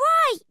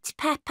right,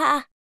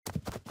 Peppa.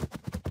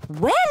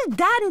 Well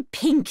done,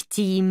 pink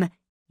team.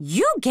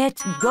 You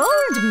get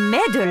gold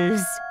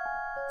medals.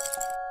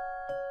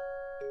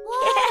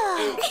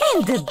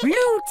 And the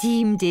blue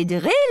team did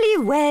really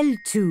well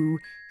too.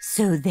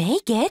 So they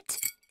get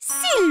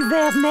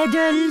silver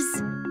medals.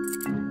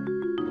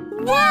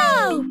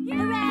 Whoa!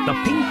 The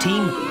pink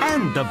team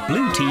and the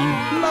blue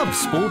team love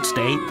Sports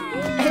Day.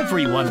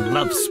 Everyone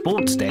loves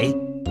Sports Day.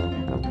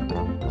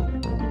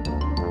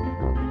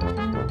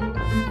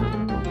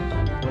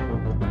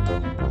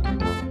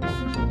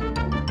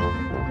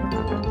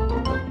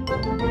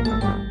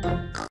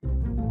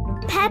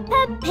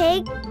 Peppa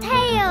Pig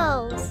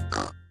Tales.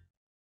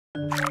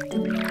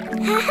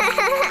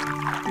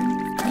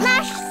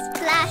 Splash,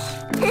 splash.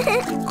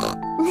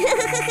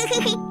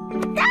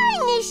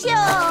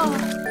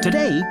 Dinosaur!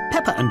 Today,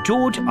 Peppa and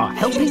George are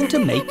helping to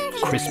make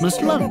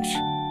Christmas lunch.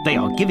 They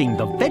are giving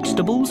the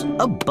vegetables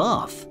a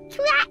bath.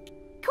 Quack,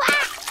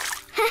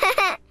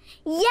 quack.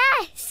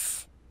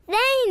 Yes,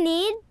 they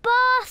need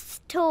bath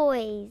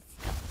toys.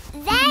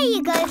 There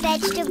you go,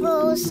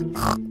 vegetables.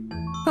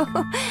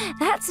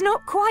 That's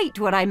not quite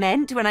what I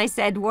meant when I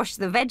said wash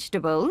the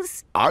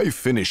vegetables. I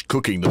finished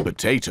cooking the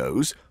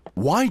potatoes.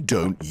 Why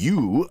don't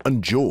you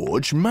and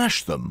George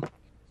mash them?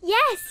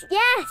 Yes,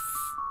 yes.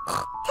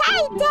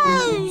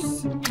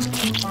 Potatoes!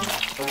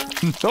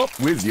 Not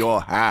with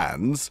your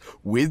hands,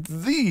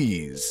 with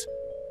these.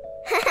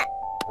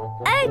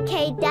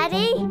 OK,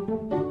 Daddy.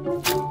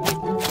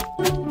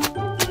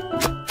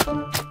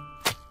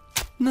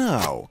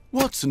 Now,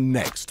 what's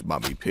next,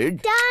 Mummy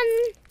Pig?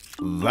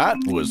 Done. That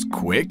was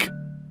quick.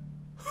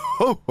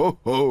 Ho, ho,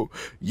 ho!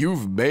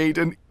 You've made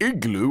an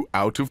igloo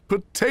out of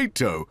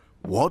potato.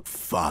 What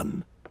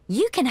fun.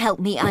 You can help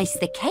me ice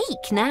the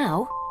cake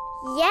now.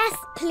 Yes,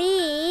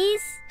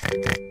 please.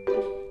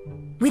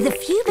 With a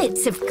few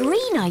bits of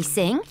green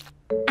icing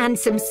and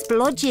some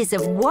splodges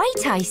of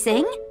white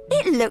icing,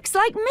 it looks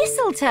like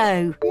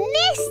mistletoe.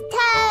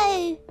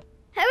 Mistletoe!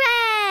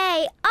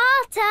 Hooray!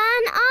 Our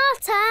turn, our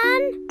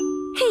turn.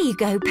 Here you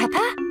go,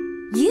 Peppa.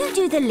 You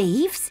do the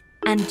leaves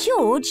and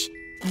George,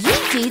 you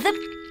do the...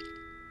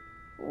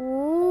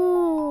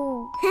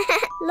 Ooh.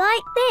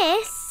 Like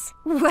this?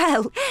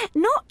 Well,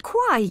 not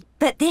quite,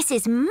 but this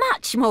is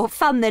much more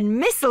fun than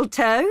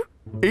mistletoe.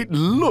 It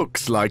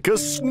looks like a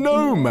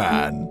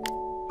snowman.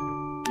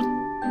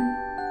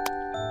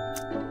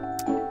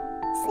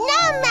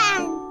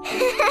 Snowman!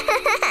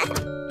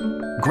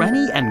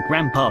 Granny and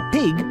Grandpa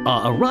Pig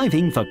are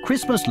arriving for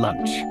Christmas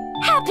lunch.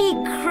 Happy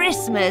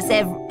Christmas,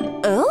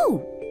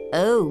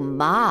 Oh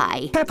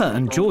my. Peppa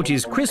and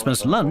George's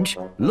Christmas lunch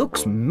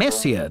looks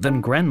messier than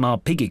Grandma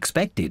Pig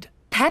expected.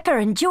 Peppa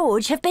and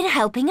George have been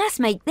helping us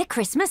make the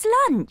Christmas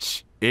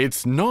lunch.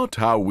 It's not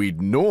how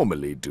we'd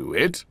normally do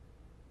it.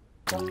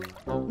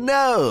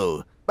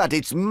 No, but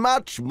it's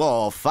much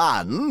more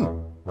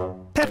fun.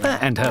 Peppa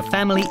and her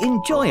family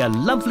enjoy a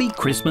lovely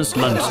Christmas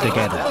lunch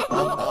together.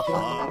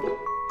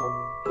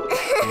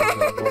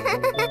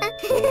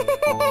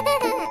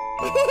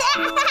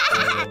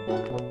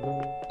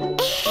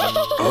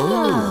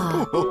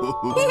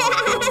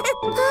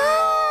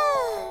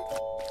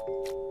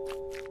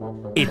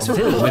 It's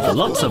filled with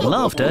lots of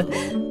laughter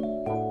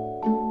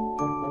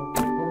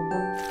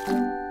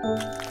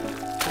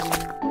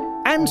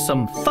and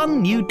some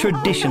fun new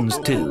traditions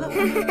too.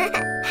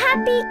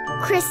 Happy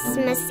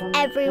Christmas,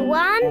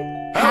 everyone.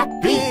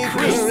 Happy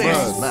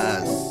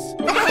Christmas!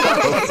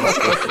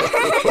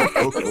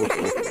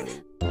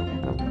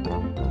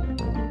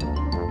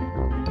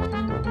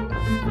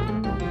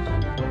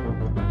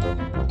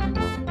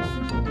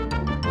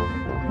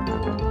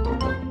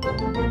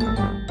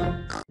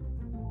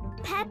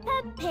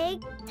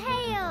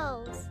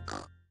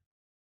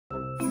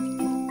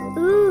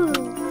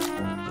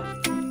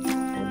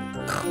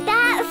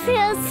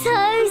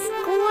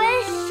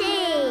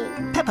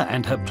 Peppa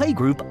and her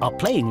playgroup are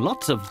playing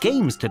lots of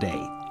games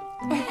today.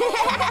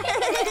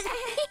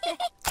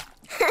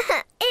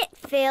 It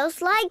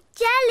feels like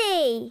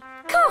jelly.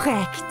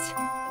 Correct.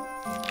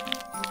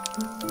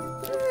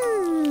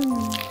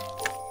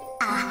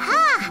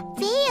 Aha!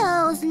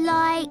 Feels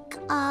like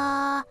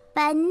a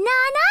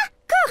banana?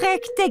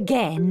 Correct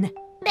again.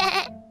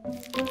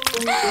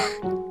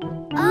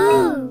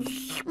 Oh.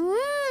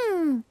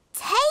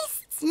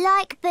 Tastes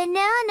like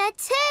banana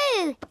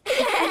too.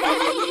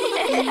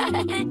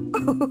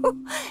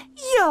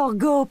 Your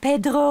go,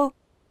 Pedro.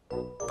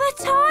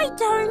 But I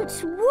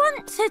don't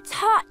want to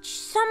touch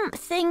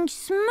something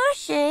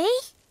smushy.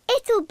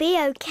 It'll be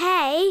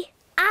okay.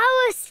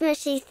 Our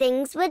smushy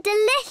things were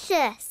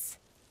delicious.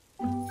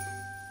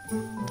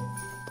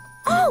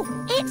 Oh,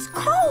 it's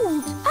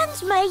cold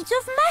and made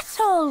of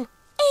metal.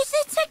 Is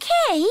it a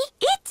key?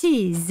 It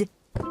is.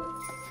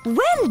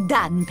 Well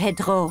done,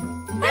 Pedro.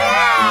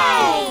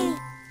 Hooray!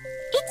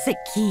 It's a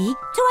key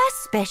to a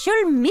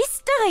special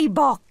mystery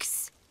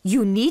box.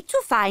 You need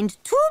to find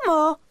 2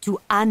 more to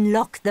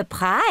unlock the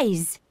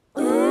prize.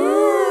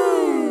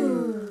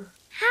 Ooh.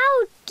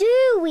 How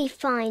do we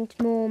find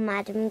more,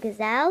 Madame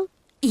Gazelle?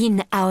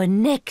 In our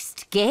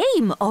next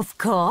game, of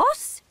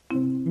course.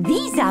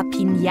 These are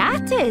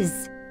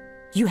piñatas.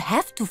 You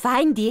have to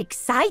find the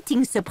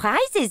exciting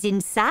surprises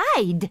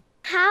inside.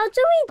 How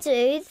do we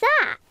do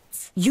that?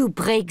 You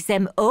break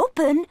them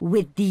open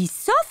with these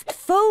soft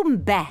foam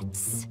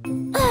bats.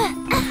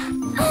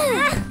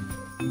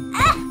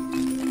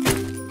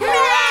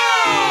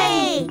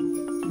 Hooray!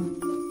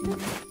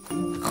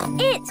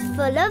 It's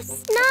full of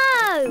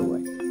snow.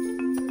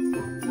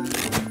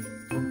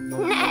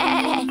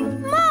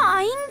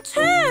 Mine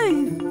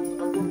too.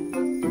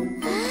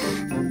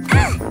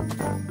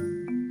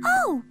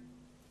 Oh.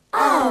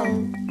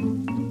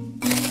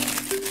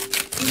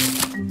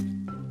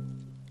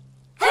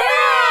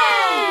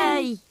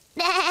 Hooray!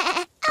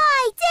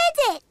 I did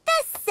it!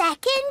 The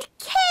second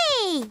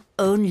key!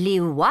 Only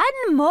 1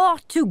 more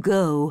to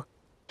go.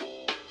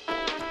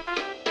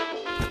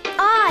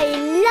 I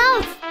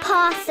love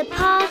Pass a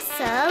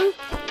Parcel.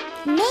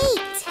 Me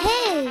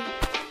too.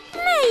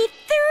 Me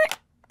too.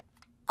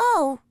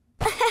 Oh.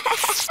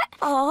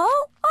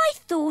 Oh, I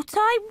thought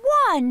I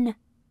won.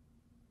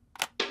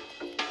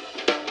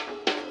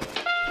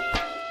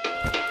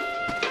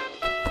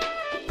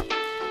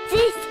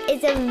 This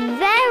is a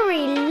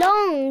very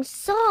long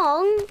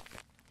song.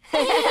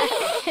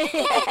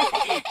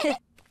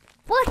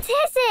 What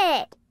is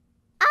it?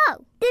 Oh,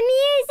 the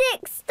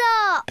music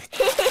stopped.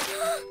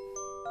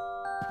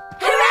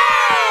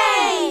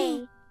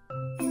 Hooray!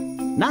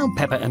 Now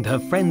Peppa and her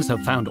friends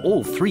have found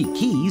all 3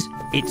 keys,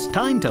 it's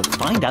time to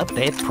find out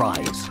their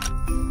prize.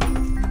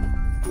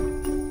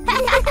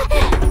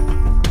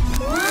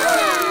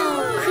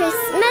 Wow!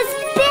 Christmas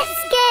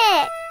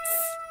biscuits!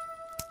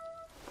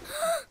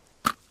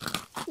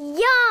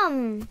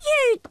 Yum!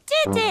 You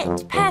did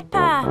it,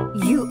 Peppa.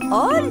 You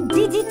all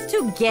did it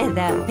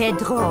together,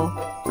 Pedro.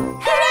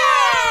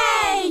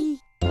 Hooray!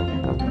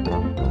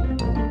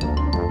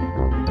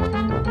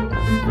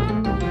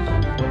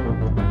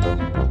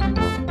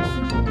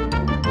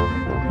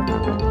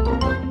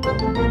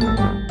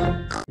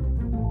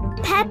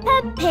 Peppa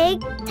Pig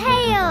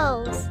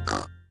Tales.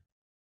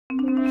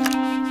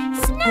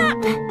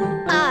 Snap!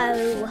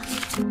 Oh.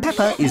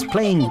 Peppa is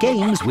playing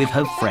games with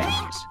her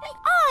friends.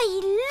 I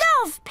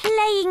love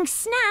playing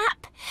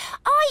Snap.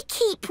 I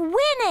keep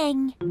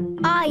winning.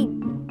 I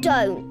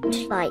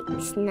don't like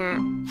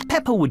Snap.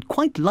 Peppa would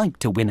quite like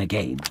to win a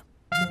game.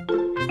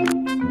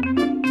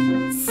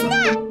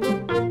 Snap!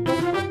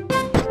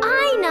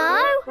 I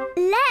know.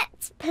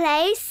 Let's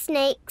play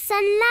Snakes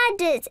and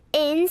Ladders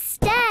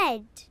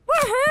instead.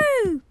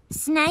 Woohoo!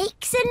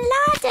 Snakes and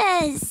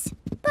ladders.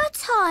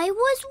 But I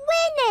was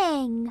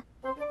winning.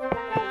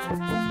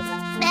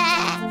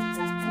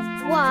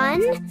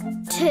 1,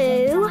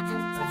 2,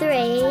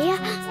 3,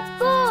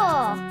 4.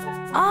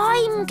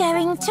 I'm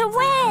going to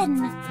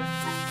win.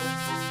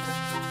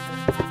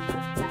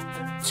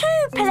 2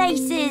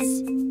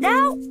 places.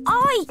 Now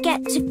I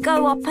get to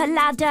go up a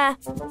ladder.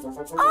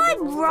 I'm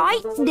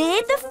right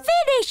near the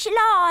finish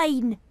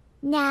line.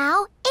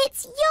 Now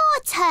it's your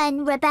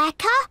turn,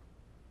 Rebecca.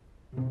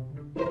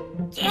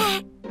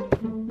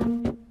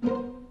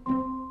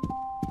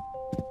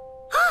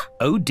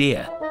 Oh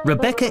dear,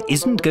 Rebecca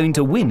isn't going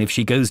to win if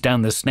she goes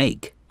down the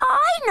snake.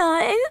 I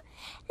know.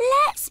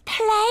 Let's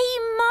play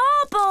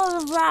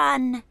Marble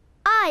Run.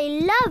 I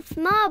love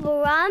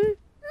Marble Run.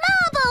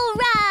 Marble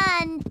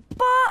Run!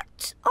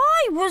 But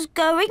I was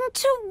going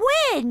to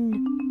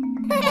win.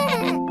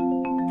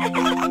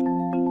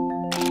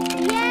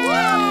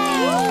 Yay!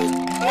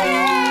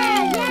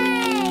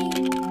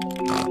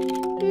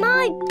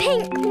 My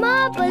pink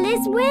marble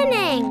is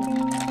winning.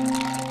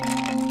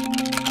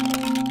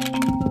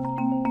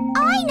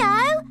 I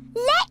know.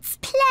 Let's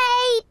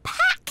play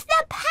Pack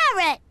the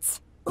Parrot.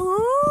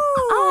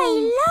 Ooh.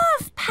 I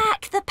love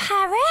Pack the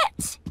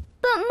Parrot.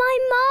 But my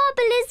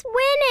marble is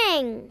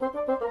winning.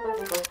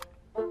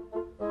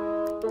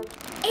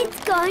 It's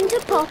going to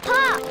pop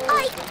up.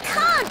 I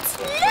can't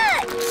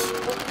look!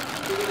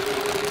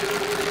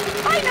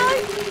 I know!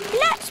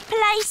 Let's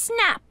play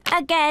Snap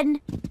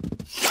again.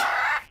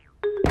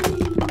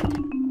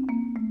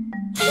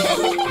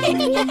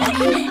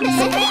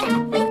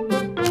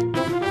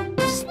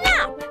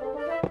 Snap!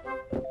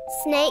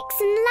 Snakes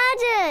and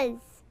ladders.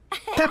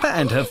 Peppa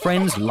and her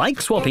friends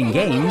like swapping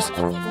games.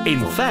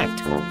 In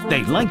fact,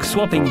 they like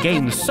swapping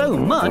games so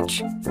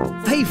much,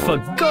 they've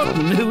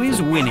forgotten who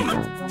is winning.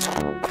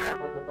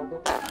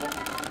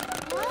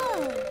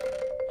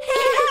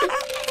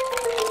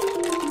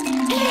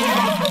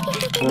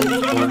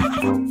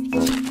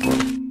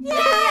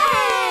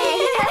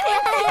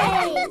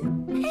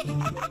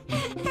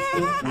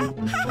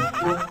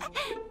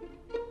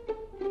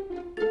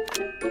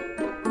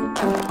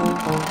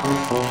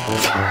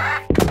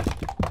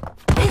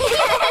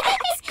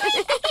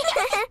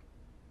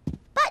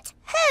 But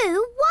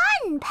who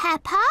won,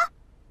 Peppa?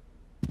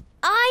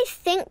 I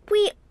think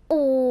we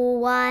all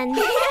won.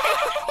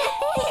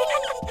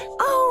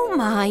 Oh,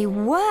 my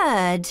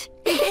word.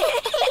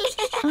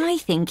 I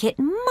think it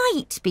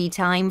might be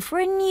time for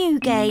a new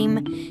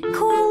game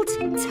called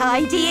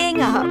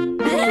Tidying Up.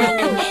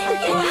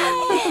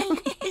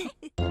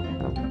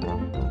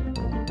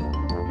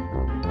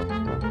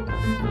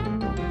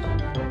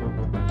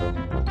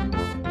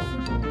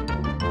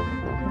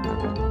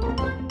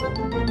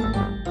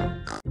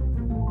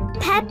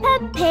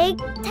 Peppa Pig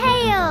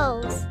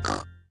Tales.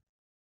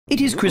 It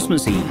is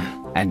Christmas Eve,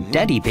 and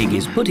Daddy Pig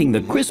is putting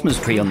the Christmas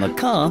tree on the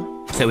car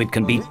so it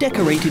can be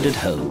decorated at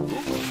home.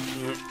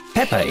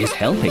 Peppa is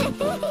helping.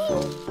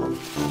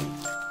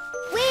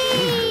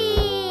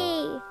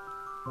 Whee!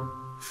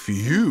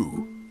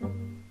 Phew.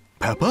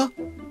 Peppa?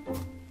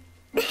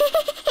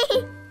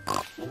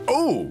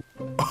 Oh!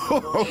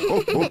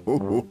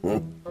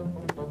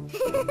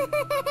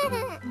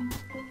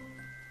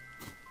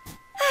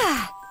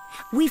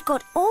 We've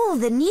got all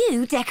the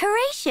new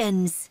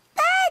decorations.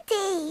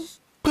 Birdie!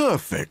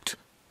 Perfect.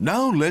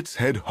 Now let's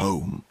head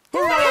home.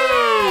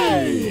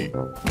 Hooray!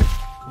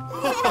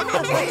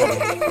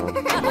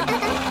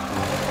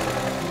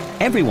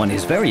 Everyone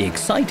is very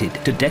excited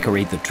to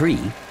decorate the tree.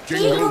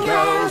 Jingle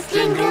bells,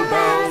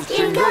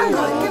 jingle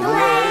all the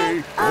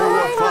way. Oh,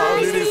 what fun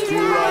it is to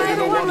ride in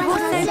a wonderful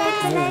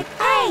sleigh.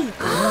 Hey!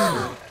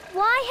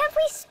 Why have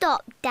we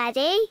stopped,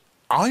 Daddy?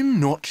 I'm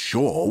not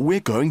sure we're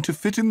going to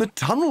fit in the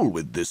tunnel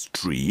with this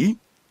tree.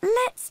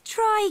 Let's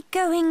try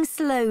going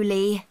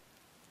slowly.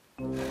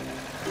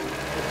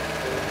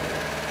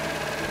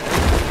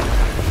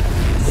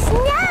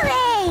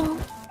 Snowing!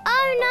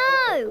 Oh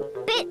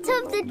no! Bits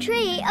of the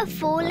tree are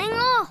falling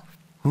off.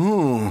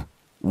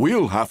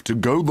 We'll have to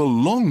go the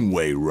long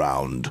way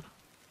round.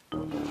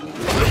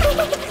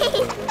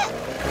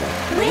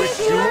 Wish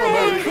you a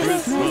Merry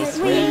Christmas,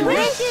 we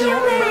wish you a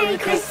Merry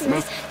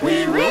Christmas,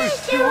 we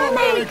wish you a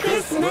Merry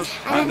Christmas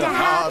and a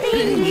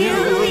Happy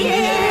New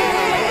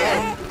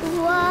Year!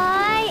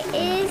 Why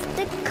is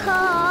the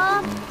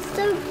car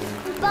so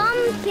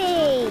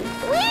bumpy?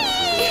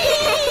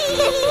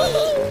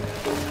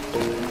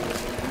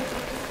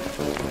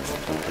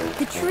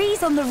 The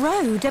trees on the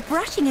road are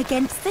brushing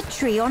against the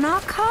tree on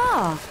our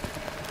car.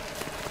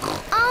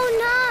 Oh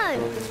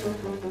no!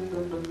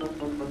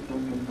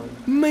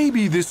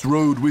 Maybe this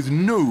road with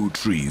no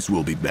trees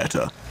will be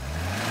better.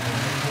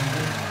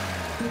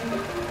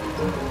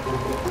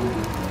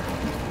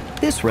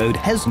 This road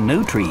has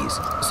no trees,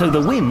 so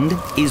the wind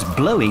is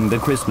blowing the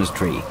Christmas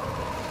tree.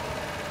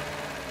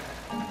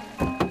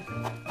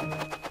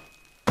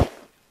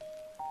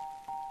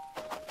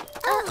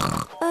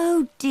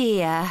 Oh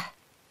dear.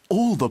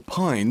 All the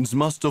pines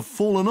must have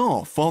fallen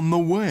off on the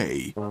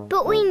way.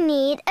 But we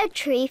need a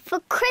tree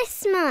for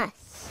Christmas.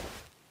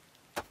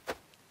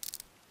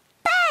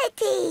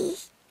 Birdie!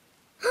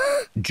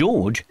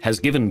 George has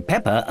given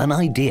Peppa an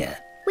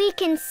idea. We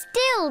can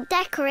still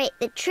decorate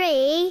the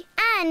tree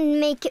and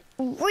make it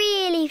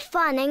really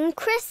fun and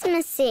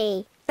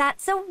Christmassy.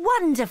 That's a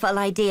wonderful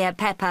idea,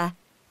 Peppa.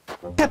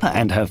 Peppa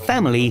and her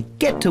family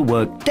get to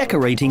work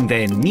decorating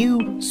their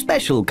new,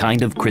 special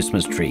kind of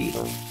Christmas tree.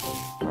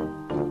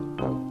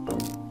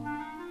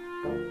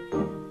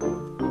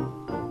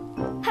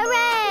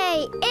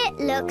 Hooray! It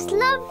looks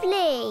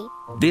lovely.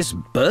 This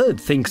bird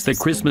thinks the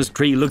Christmas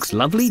tree looks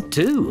lovely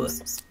too.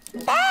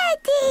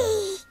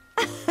 Birdie!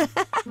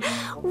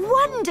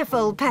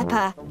 Wonderful,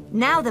 Peppa.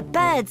 Now the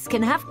birds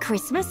can have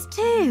Christmas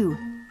too.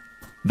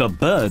 The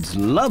birds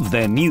love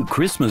their new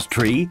Christmas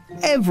tree.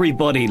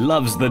 Everybody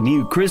loves the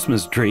new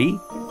Christmas tree.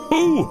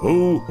 Ho,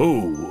 ho,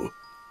 ho!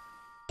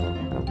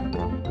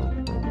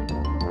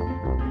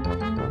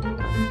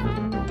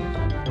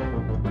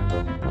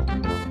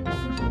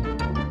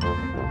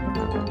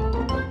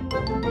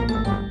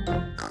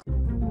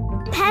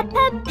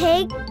 Peppa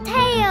Pig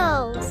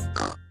Tales.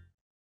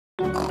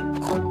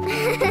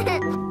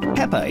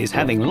 Peppa is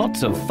having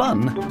lots of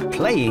fun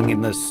playing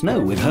in the snow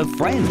with her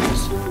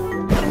friends.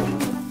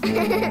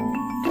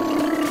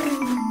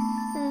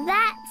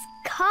 That's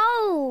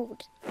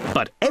cold.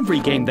 But every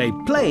game they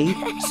play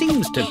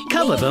seems to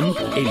cover them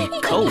in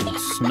cold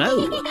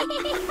snow.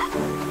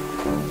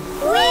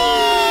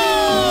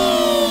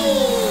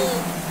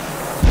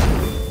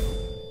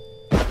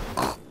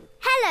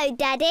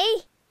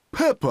 Daddy.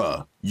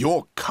 Peppa,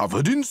 you're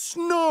covered in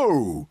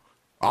snow.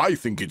 I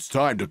think it's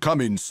time to come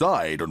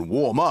inside and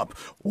warm up,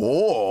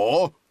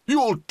 or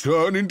you'll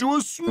turn into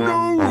a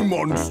snow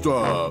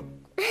monster.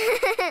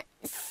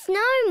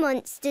 Snow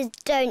monsters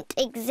don't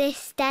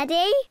exist,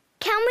 Daddy.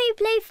 Can we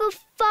play for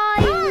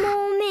 5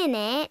 more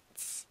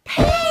minutes?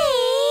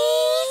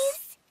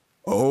 Please!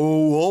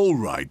 Oh, all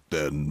right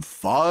then.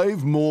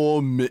 5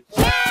 more minutes.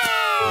 Yay!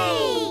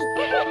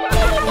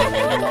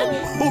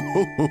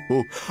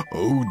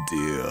 Oh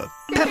dear.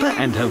 Peppa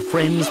and her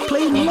friends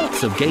play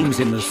lots of games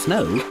in the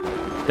snow.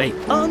 They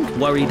aren't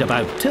worried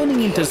about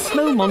turning into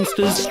snow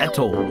monsters at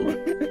all.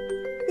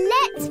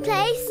 Let's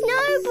play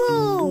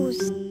snowballs!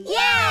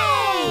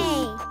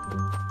 Yay!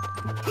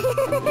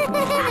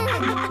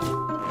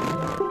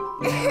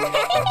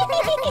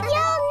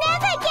 You'll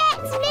never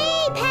get me,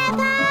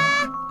 Peppa!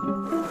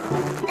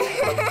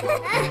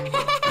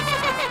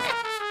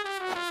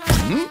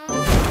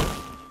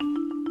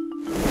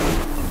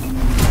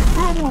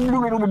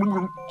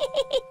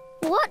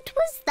 What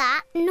was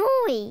that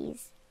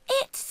noise?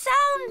 It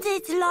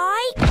sounded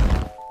like...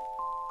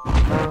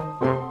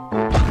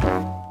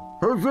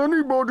 Has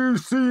anybody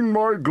seen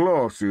my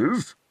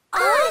glasses?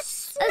 A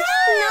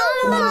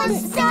snow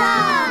monster!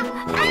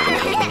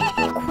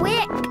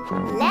 Quick,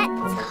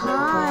 let's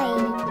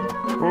hide.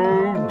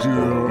 Oh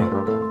dear.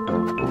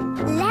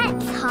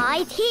 Let's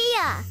hide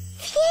here.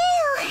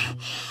 Phew!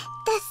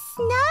 The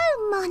snow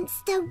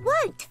monster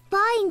won't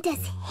find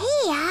us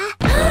here.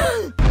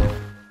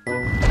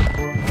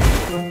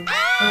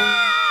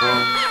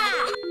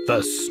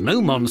 The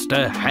snow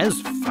monster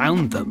has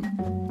found them.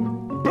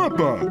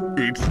 Peppa,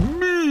 it's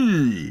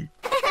me!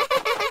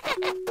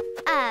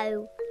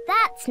 Oh,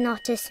 that's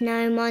not a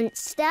snow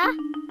monster.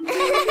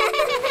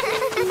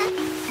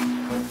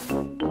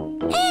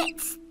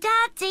 It's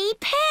Daddy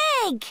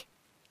Pig!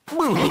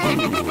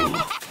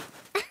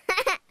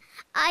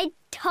 I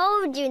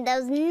told you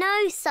there was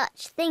no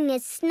such thing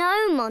as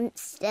snow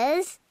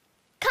monsters.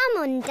 Come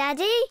on,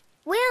 Daddy.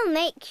 We'll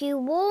make you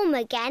warm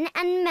again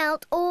and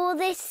melt all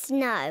this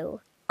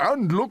snow.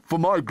 And look for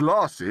my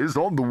glasses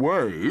on the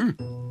way.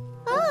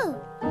 Oh!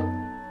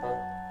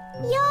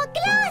 Your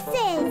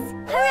glasses!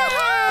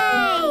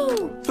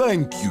 Hooray!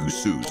 Thank you,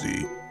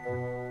 Susie.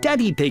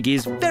 Daddy Pig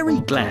is very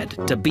glad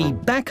to be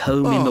back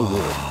home in the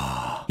world.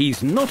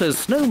 He's not a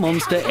snow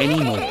monster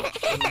anymore.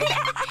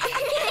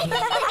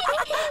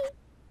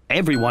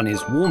 Everyone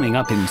is warming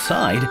up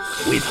inside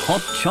with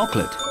hot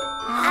chocolate.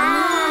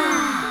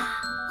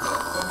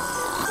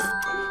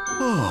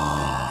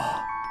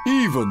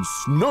 Even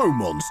snow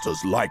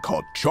monsters like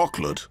hot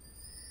chocolate.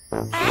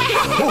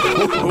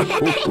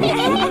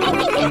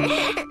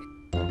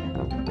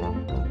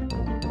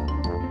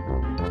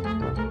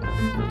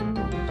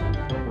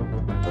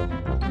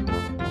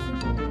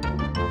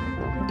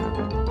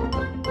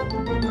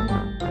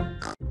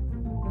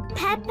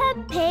 Peppa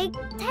Pig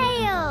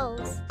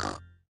Tales.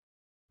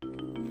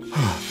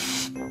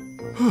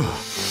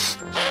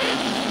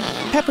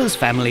 Peppa's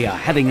family are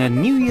having a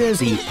New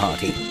Year's Eve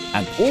party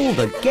and all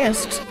the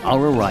guests are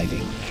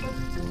arriving.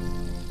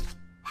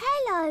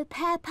 Hello,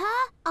 Peppa.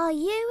 Are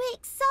you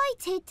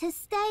excited to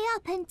stay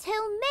up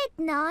until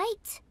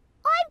midnight?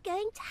 I'm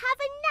going to have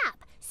a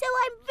nap, so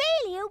I'm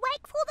really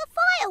awake for the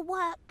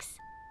fireworks.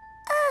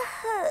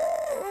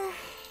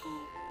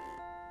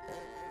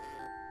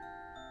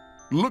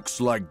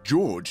 Looks like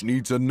George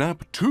needs a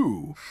nap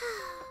too.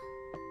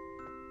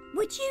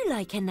 Would you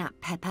like a nap,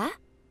 Peppa?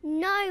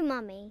 No,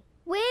 Mummy.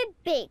 We're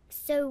big,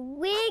 so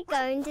we're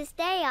going to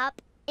stay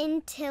up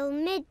until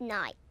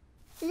midnight.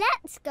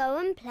 Let's go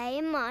and play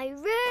in my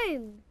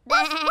room.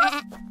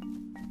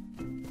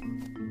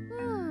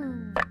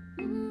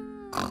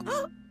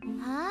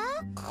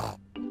 Huh?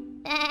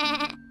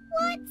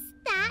 What's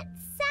that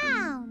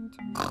sound?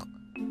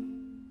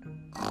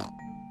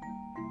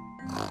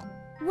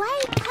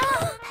 Wake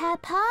up,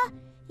 Peppa.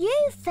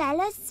 You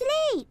fell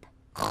asleep.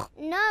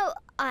 No,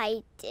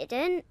 I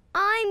didn't.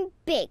 I'm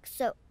big,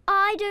 so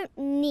I don't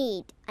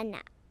need a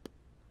nap.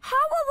 How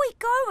are we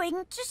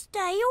going to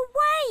stay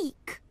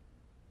awake?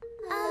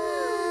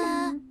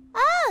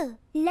 Oh,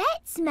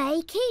 let's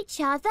make each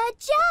other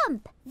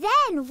jump.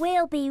 Then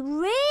we'll be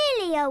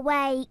really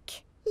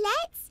awake.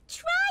 Let's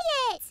try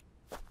it.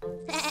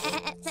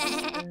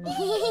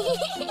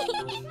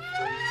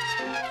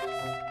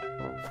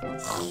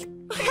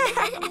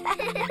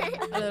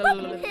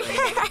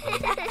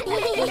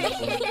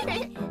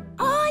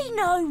 I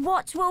know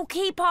what will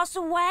keep us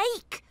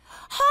awake.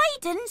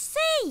 Hide and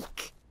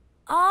seek.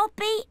 I'll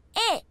be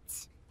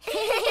it.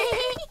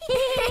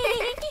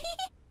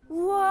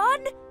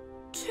 1,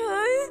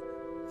 2,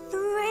 3.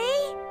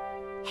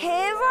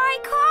 Here I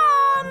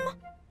come.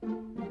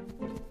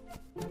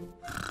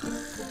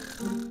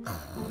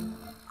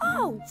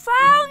 Oh,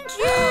 found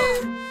you.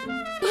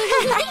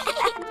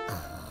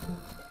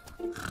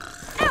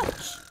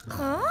 Ouch.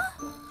 Huh?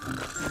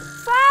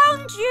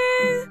 Found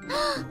you.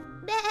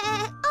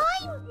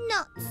 I'm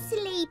not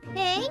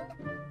sleeping.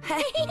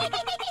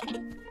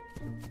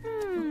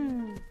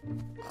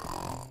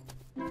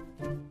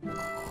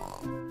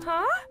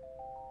 Huh?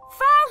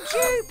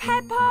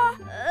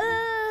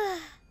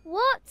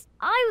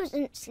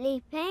 isn't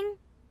sleeping.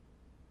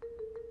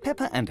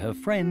 Peppa and her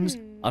friends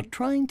are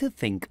trying to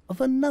think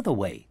of another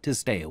way to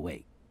stay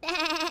awake.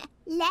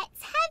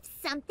 Let's have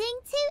something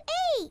to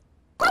eat.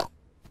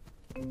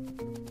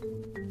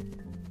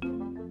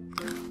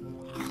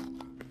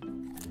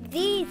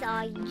 These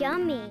are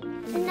yummy.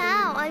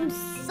 Now I'm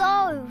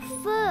so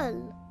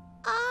full.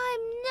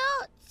 I'm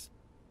not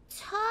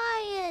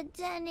tired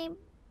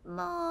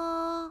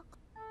anymore.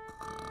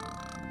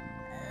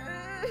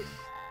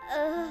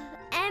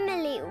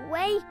 Emily,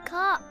 wake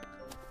up.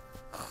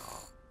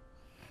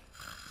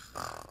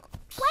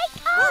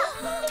 Wake up!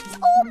 It's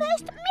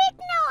almost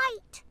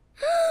midnight.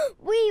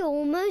 We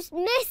almost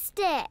missed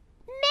it.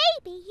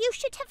 Maybe you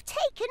should have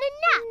taken a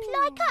nap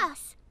like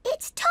us.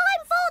 It's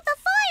time for the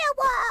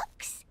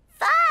fireworks.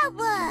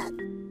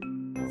 Fireworks.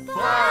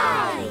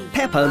 5.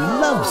 Peppa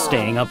loves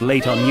staying up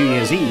late on New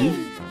Year's Eve.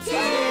 2,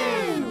 1.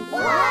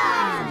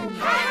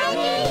 Happy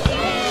New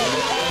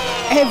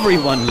Year!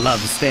 Everyone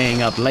loves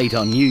staying up late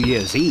on New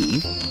Year's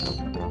Eve.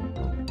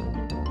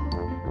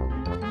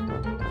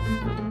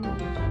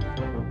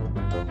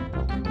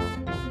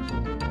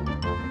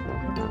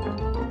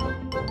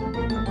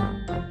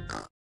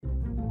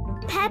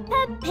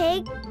 Peppa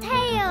Pig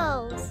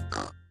Tales.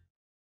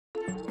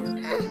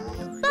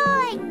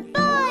 Boing,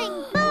 boing,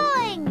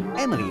 boing.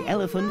 Emily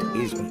Elephant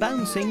is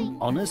bouncing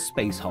on a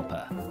space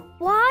hopper.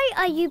 Why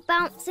are you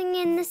bouncing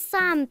in the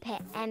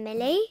sandpit,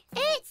 Emily?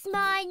 It's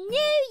my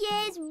New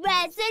Year's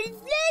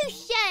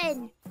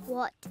resolution.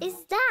 What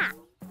is that?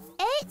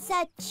 It's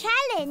a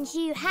challenge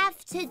you have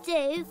to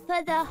do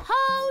for the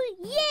whole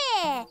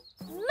year.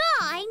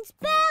 Mine's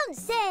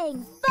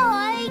bouncing.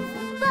 Boing,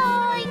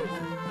 boing.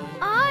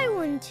 I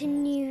want a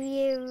New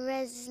Year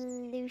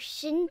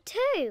resolution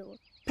too.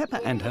 Peppa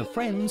and her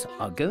friends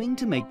are going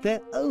to make their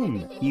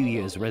own New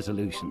Year's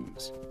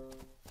resolutions.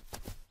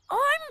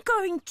 I'm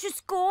going to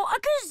score a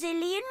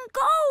gazillion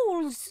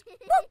goals.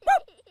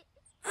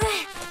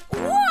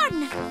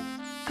 1,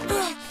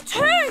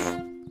 2.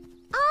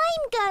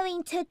 I'm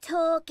going to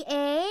talk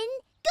in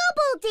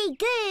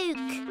gobbledygook.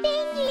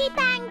 Bingly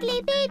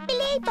bangly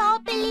bibbly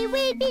bobbly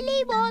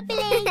wibbly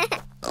wobbly.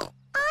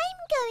 I'm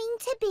going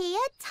to be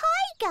a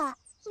tiger.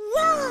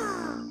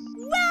 Roar!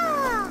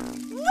 Roar!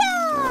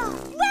 Roar!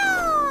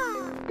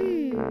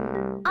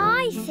 Roar!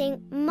 I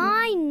think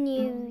my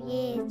New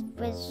Year's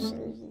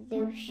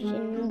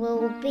resolution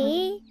will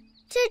be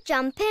to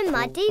jump in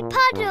muddy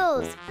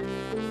puddles.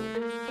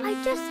 I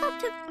just have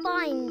to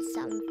find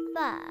some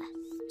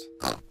first.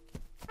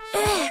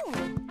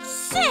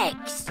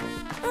 6,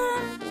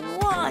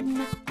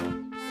 1,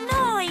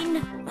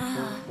 9,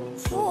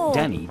 4.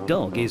 Danny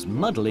Dog is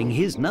muddling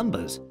his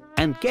numbers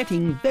and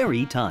getting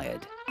very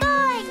tired.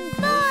 Boing,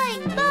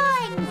 boing,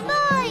 boing,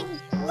 boing.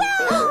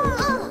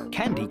 Roar!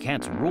 Candy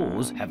Cat's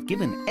roars have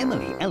given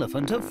Emily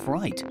Elephant a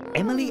fright.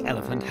 Emily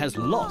Elephant has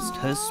lost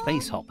her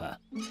space hopper.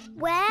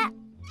 Where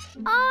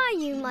are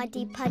you,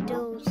 muddy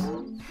puddles?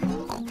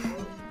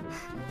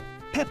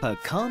 Peppa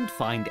can't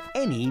find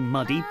any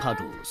muddy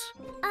puddles.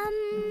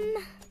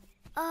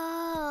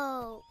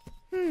 Oh.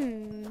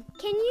 Can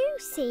you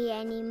see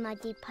any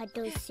muddy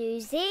puddles,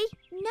 Susie?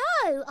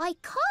 No, I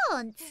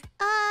can't.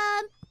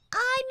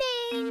 I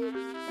mean,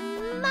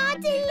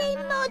 muddly,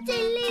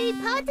 muddly,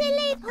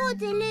 puddly,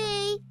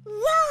 puddly.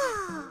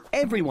 Rah!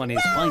 Everyone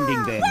is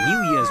finding their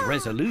New Year's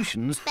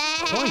resolutions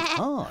quite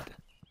hard.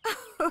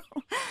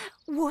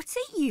 What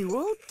are you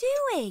all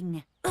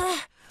doing?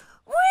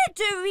 We're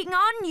doing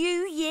our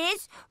New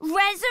Year's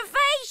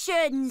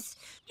reservations.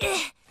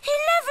 11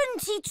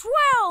 to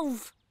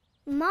 12.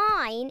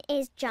 Mine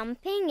is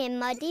jumping in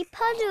muddy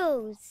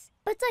puddles,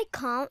 but I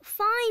can't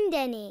find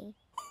any.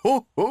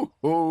 Ho, ho,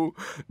 ho!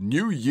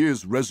 New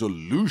Year's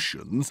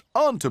resolutions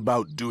aren't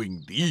about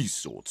doing these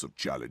sorts of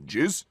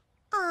challenges.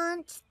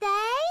 Aren't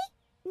they?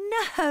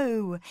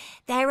 No,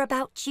 they're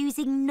about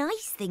choosing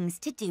nice things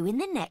to do in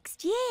the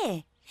next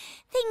year.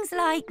 Things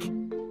like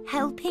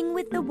helping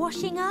with the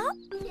washing up.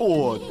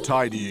 Or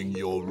tidying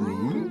your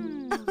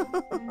room.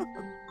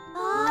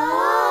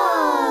 Oh!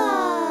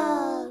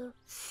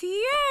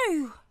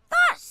 Phew!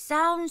 That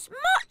sounds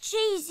much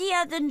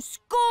easier than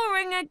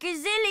scoring a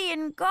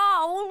gazillion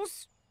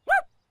goals.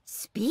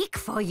 Speak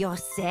for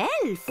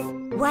yourself.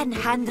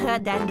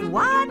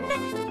 101.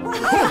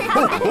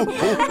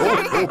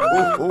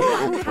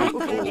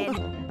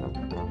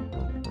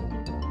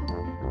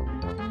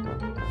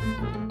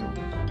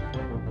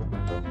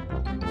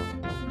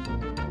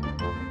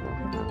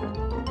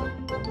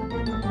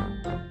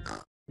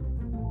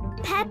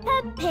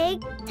 Peppa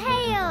Pig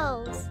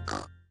Tales.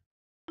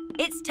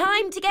 It's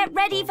time to get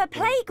ready for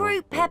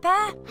playgroup,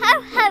 Peppa.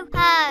 Ho, ho,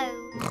 ho!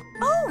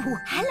 Oh,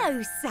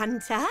 hello,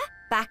 Santa.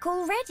 Back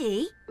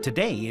already?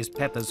 Today is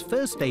Peppa's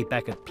first day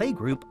back at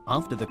playgroup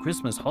after the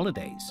Christmas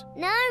holidays.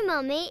 No,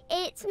 Mummy,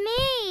 it's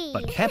me.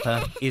 But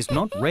Peppa is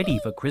not ready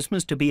for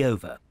Christmas to be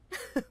over.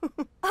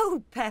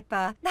 Oh,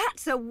 Peppa,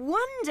 that's a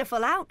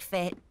wonderful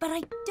outfit, but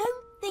I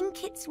don't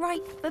think it's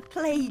right for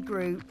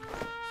playgroup.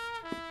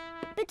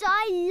 But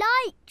I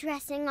like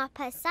dressing up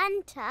as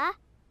Santa.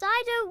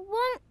 I don't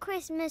want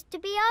Christmas to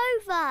be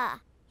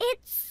over.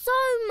 It's so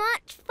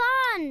much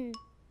fun.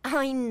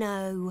 I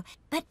know,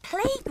 but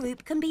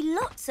playgroup can be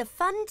lots of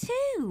fun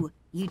too.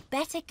 You'd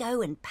better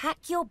go and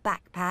pack your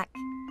backpack.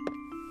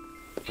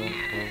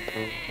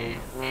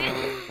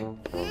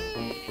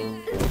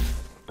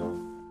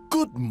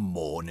 Good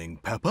morning,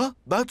 Peppa.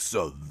 That's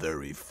a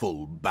very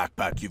full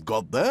backpack you've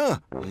got there.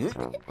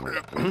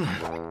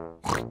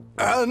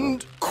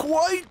 And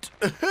quite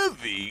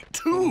heavy,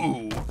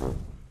 too.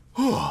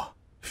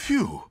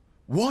 Phew.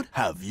 What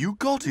have you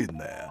got in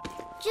there?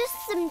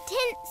 Just some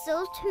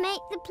tinsel to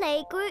make the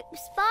playgroup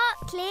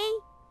sparkly.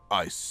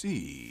 I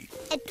see.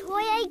 A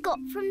toy I got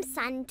from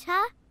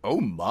Santa.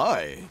 Oh,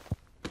 my.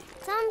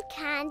 Some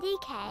candy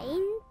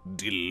cane.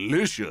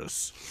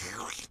 Delicious.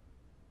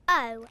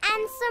 Oh,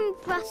 and some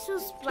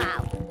Brussels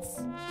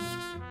sprouts.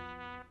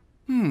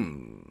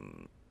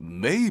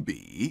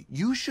 Maybe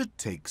you should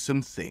take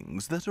some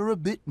things that are a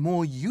bit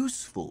more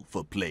useful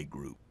for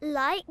playgroup.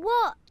 Like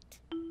what?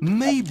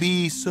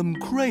 Maybe some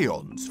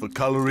crayons for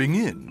colouring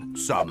in,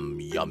 some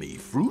yummy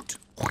fruit,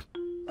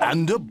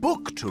 and a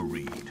book to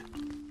read.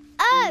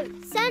 Oh,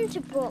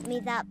 Santa brought me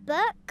that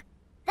book.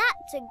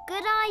 That's a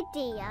good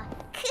idea.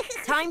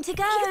 Time to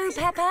go,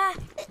 Peppa.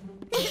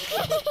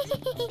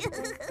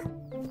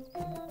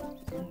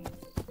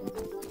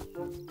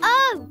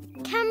 Oh,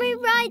 can we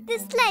ride the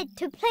sled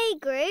to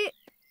playgroup?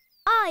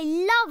 I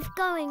love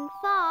going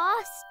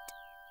fast.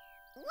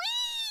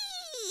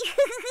 Whee!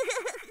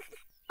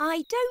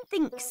 I don't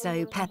think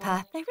so,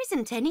 Peppa. There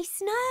isn't any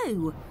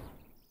snow.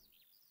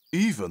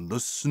 Even the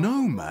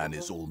snowman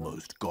is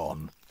almost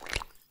gone.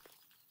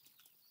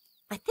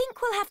 I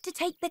think we'll have to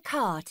take the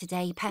car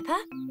today,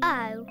 Peppa.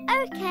 Oh,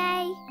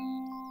 OK.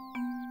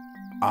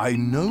 I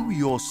know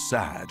you're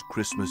sad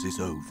Christmas is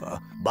over,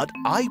 but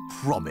I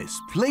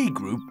promise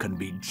playgroup can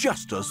be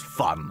just as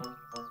fun.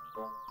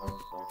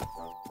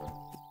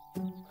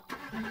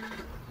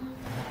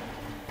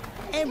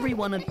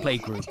 Everyone at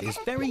playgroup is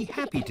very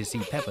happy to see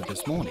Peppa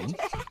this morning.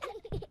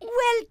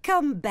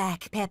 Welcome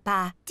back,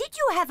 Peppa. Did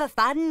you have a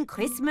fun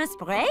Christmas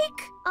break?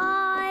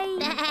 Hi,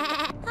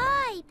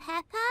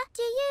 Peppa.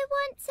 Do you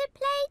want to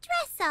play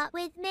dress up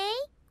with me?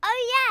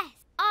 Oh, yes.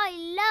 I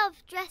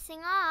love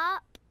dressing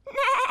up.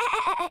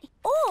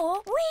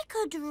 Or we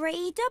could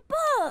read a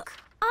book.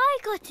 I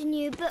got a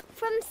new book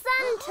from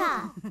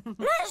Santa.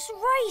 Let's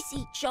race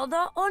each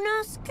other on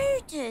our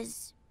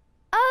scooters.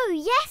 Oh,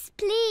 yes,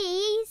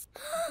 please.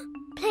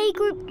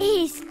 Playgroup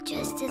is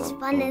just as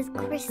fun as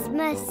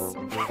Christmas.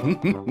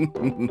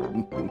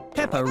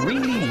 Peppa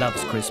really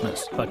loves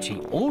Christmas, but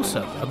she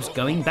also loves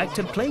going back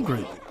to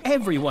playgroup.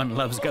 Everyone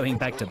loves going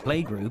back to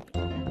playgroup.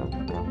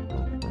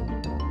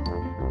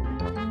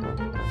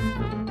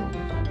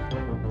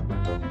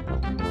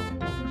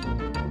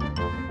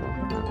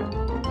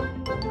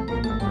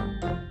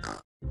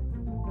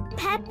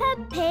 Peppa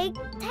Pig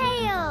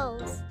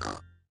Tales.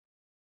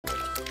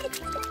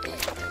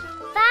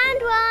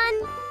 Found one.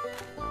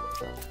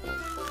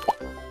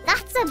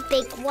 That's a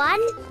big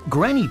one.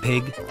 Granny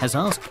Pig has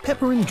asked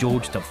Peppa and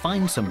George to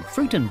find some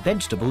fruit and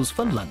vegetables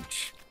for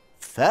lunch.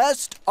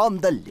 First on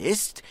the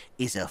list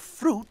is a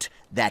fruit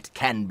that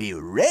can be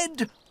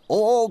red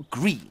or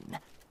green.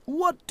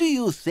 What do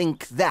you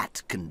think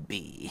that can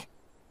be?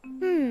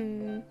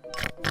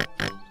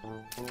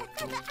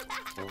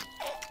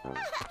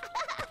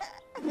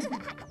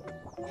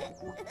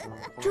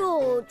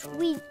 George,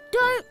 we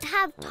don't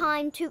have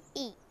time to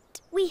eat.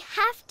 We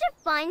have to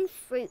find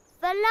fruit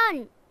for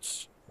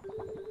lunch.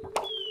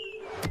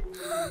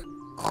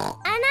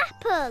 An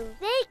apple.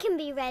 They can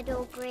be red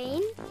or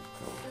green.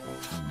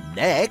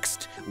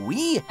 Next,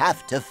 we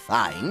have to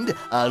find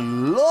a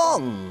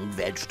long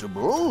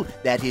vegetable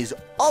that is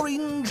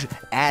orange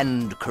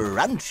and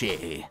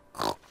crunchy.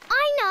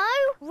 I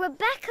know.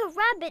 Rebecca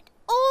Rabbit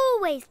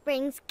always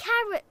brings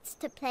carrots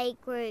to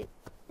playgroup.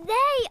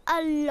 They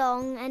are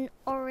long and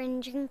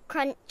orange and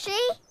crunchy.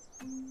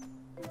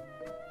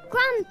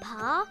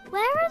 Grandpa,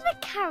 where are the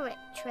carrot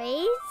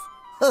trees?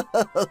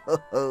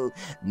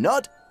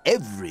 Not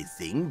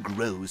everything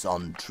grows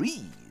on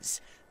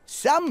trees.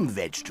 Some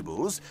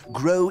vegetables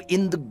grow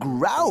in the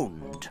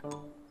ground.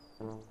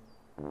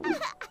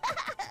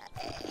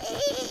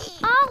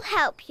 I'll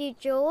help you,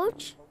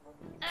 George.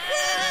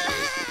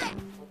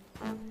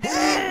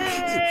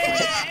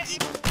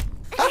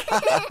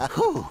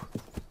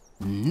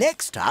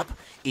 Next up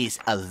is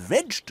a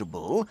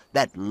vegetable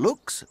that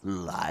looks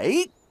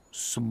like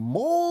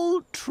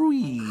small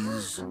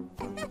trees.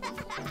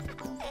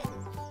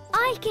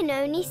 I can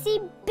only see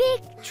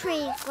big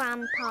trees,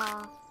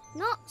 Grandpa,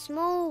 not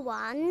small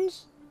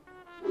ones.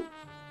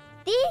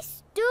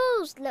 These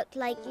stools look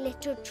like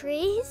little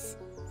trees.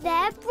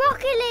 They're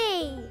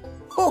broccoli.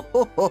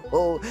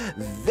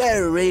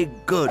 Very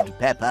good,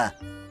 Peppa.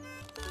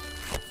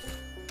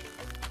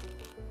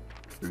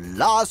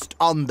 Last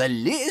on the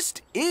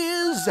list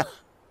is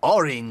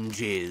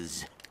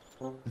oranges.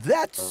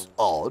 That's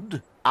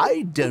odd.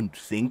 I don't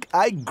think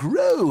I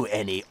grow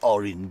any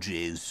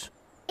oranges.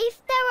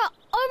 If there are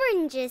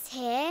oranges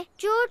here,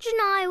 George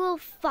and I will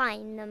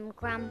find them,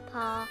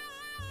 Grandpa.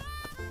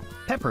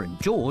 Peppa and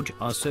George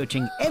are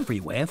searching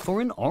everywhere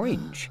for an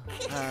orange.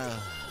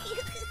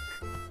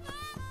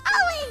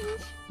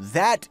 Orange!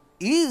 That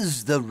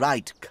is the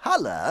right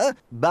colour,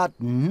 but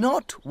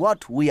not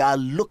what we are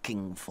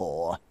looking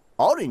for.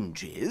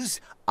 Oranges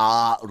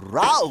are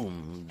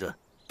round.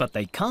 But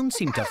they can't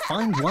seem to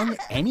find one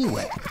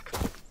anywhere.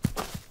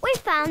 We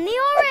found the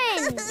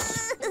orange!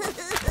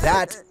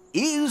 That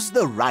is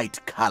the right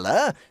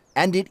colour,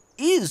 and it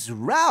is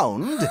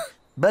round,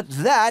 but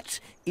that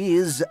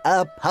is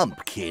a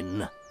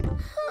pumpkin.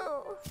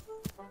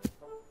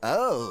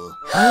 Oh.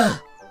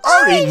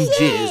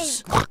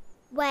 Oranges!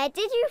 Where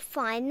did you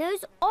find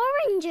those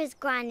oranges,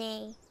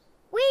 Granny?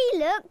 We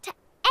looked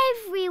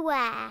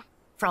everywhere.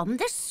 From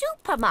the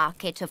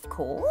supermarket, of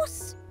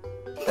course.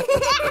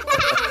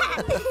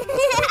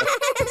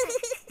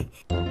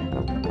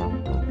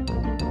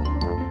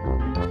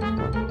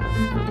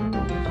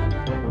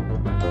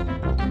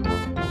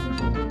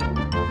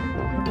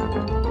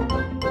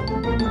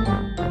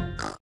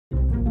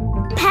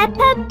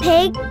 Peppa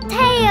Pig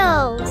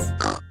Tales.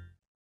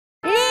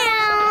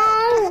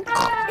 Meow.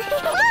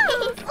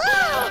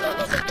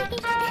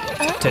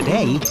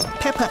 Today,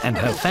 Peppa and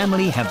her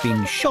family have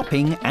been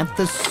shopping at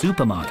the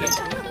supermarket.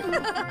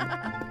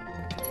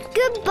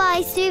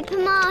 Goodbye,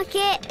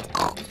 supermarket.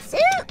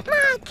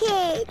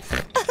 Supermarket.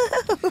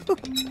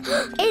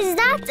 Is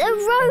that a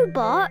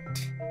robot?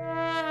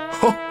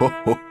 Ho, ho,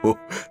 ho, ho.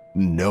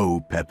 No,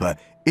 Peppa.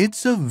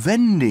 It's a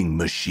vending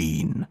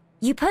machine.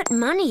 You put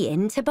money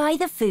in to buy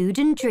the food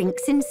and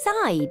drinks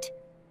inside.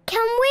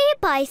 Can we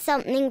buy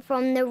something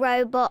from the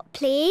robot,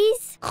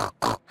 please?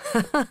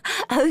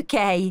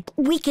 OK,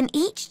 we can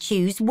each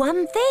choose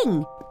one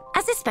thing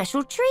as a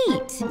special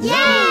treat.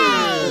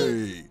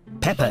 Yay!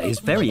 Peppa is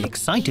very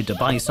excited to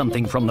buy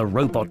something from the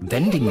robot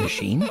vending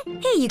machine.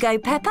 Here you go,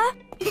 Peppa.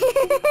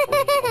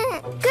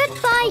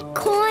 Goodbye,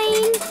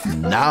 coin.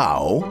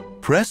 Now,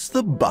 press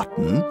the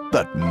button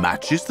that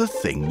matches the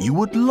thing you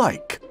would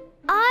like.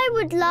 I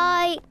would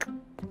like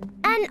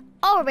an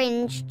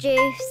orange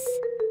juice.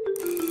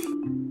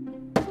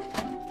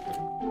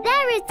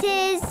 There it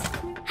is.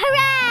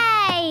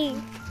 Hooray!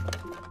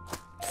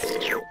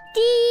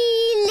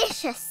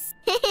 Delicious.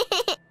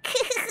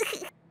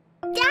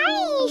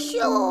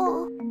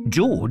 Dinosaur.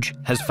 George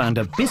has found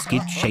a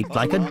biscuit shaped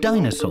like a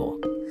dinosaur.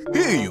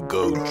 Here you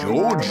go,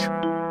 George.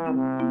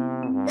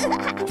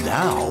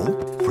 Now,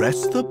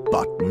 press the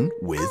button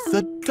with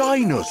the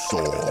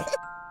dinosaur.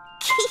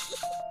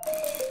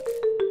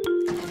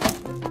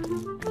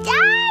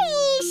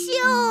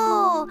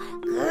 Dinosaur.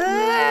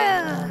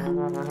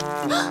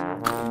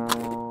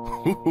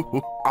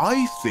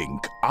 I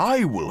think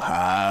I will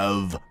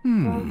have,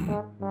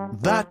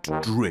 that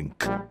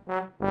drink.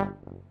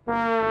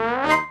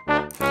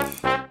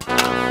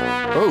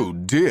 Oh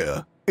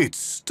dear, it's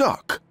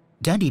stuck.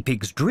 Daddy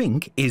Pig's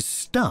drink is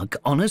stuck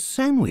on a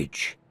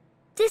sandwich.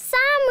 The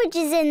sandwich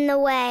is in the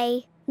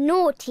way.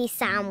 Naughty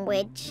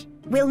sandwich.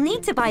 We'll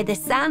need to buy the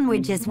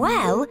sandwich as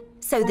well,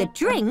 so the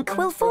drink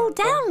will fall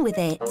down with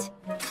it.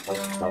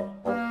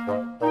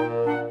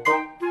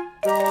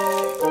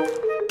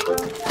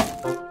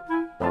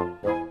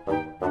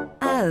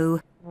 Oh,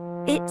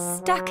 it's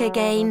stuck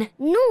again.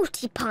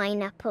 Naughty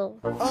pineapple.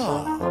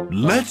 Ah,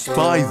 let's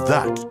buy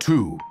that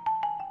too.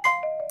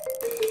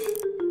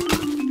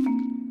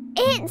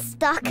 It's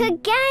stuck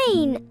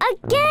again.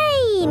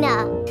 Again.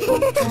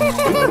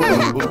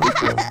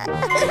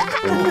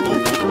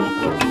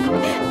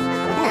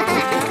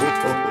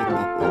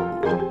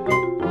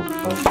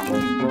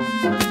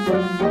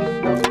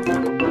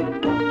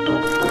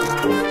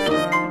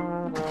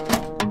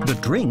 The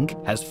drink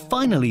has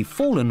finally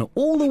fallen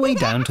all the way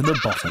down to the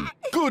bottom.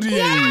 Goody!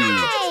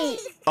 Yay!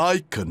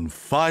 I can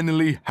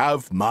finally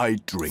have my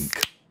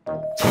drink.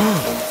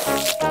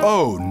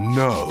 Oh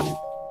no!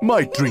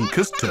 My drink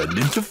has turned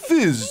into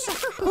fizz.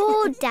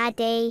 Poor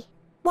Daddy.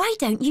 Why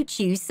don't you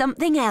choose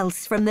something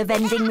else from the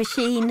vending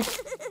machine?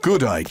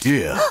 Good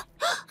idea.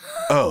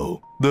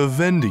 Oh, the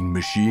vending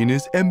machine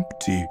is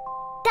empty.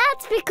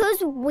 That's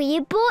because we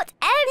bought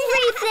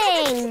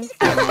everything.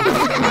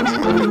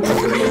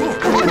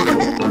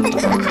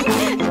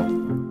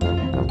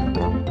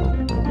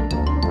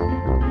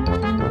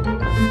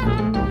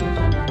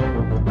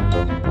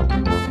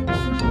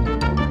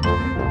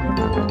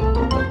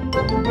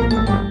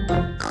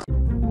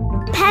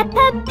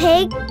 Peppa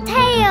Pig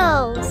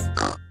Tales.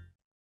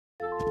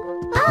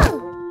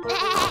 Oh.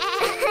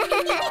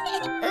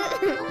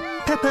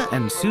 Peppa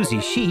and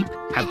Susie Sheep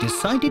have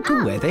decided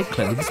to wear their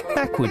clothes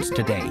backwards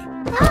today.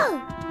 Oh.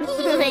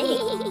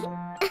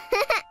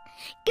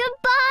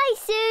 Goodbye,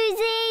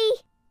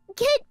 Susie.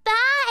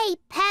 Goodbye,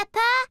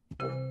 Peppa.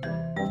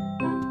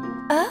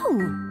 Oh.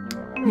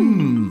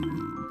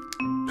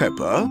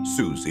 Peppa,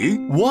 Susie,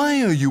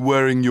 why are you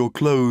wearing your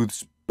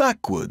clothes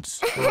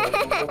backwards?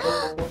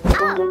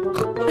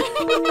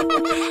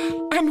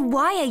 And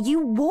why are you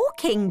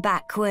walking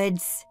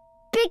backwards?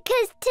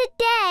 Because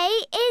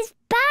today is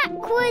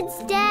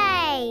backwards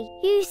day.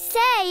 You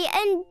say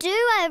and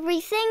do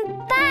everything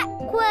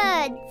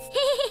backwards.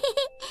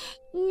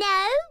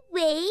 No,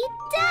 we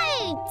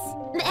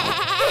don't.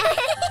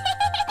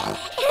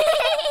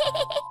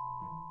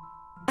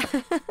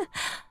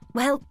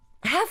 Well,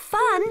 have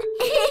fun.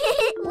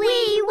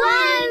 We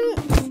won't!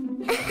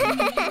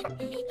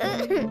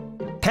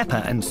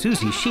 Peppa and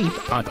Susie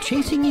Sheep are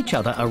chasing each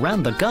other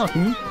around the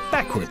garden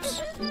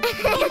backwards.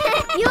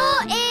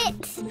 You're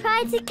it!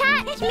 Try to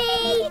catch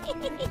me!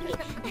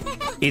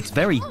 It's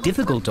very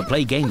difficult to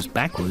play games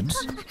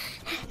backwards.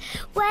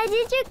 Where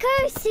did you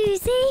go,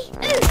 Susie?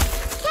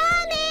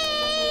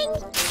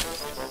 Coming!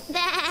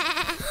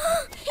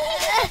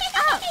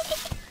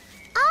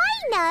 I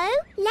know!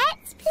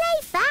 Let's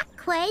play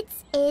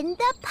backwards in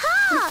the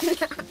park!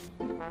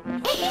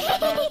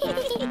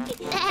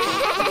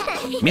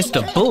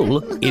 Mr.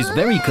 Bull is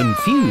very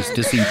confused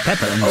to see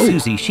Peppa and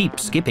Susie Sheep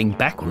skipping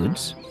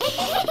backwards.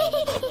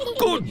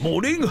 Good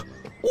morning.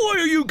 Why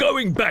are you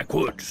going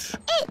backwards?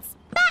 It's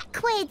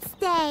backwards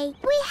day.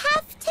 We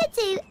have to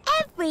do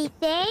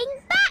everything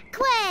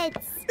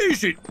backwards.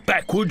 Is it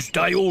backwards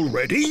day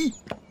already?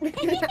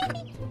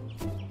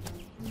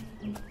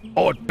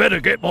 I'd better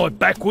get my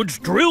backwards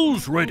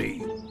drills ready.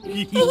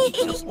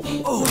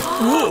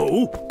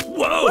 Whoa!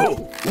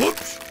 Whoa!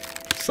 Whoops!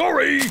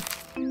 Sorry!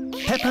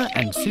 Peppa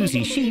and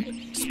Susie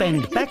Sheep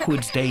spend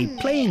backwards day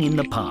playing in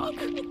the park.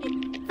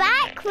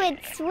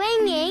 Backwards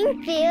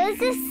swinging feels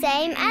the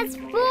same as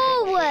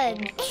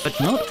forward. But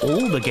not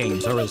all the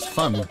games are as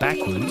fun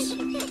backwards.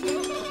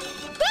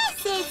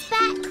 This is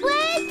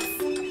backwards.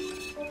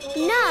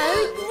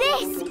 No,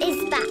 this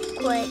is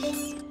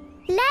backwards.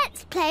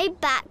 Let's play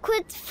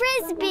backwards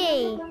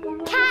frisbee.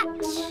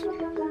 Catch.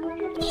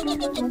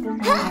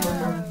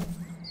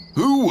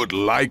 Who would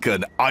like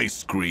an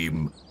ice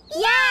cream?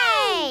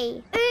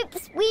 Yay!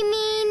 Oops, we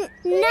mean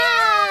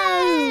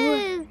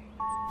no!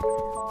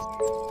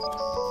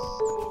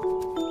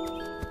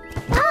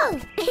 Oh!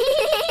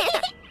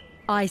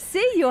 I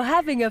see you're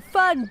having a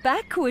fun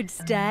backwards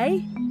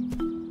day.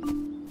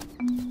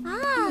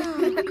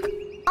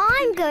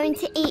 I'm going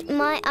to eat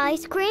my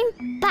ice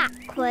cream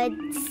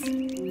backwards.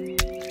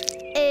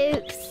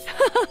 Oops.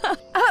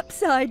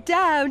 Upside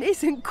down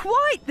isn't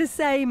quite the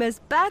same as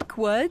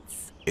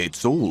backwards.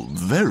 It's all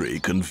very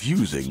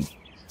confusing.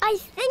 I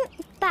think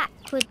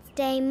backwards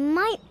day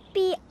might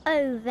be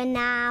over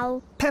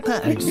now.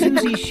 Peppa and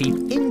Susie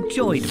Sheep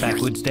enjoyed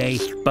backwards day,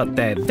 but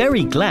they're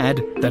very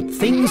glad that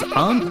things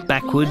aren't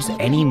backwards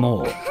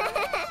anymore.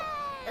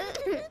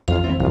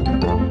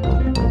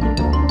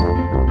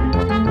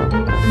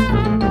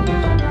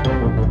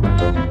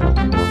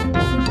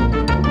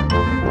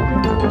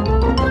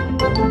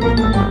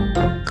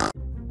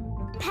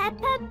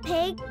 Peppa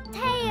Pig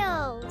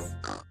Tales.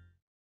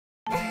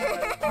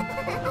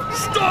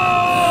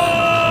 Stop!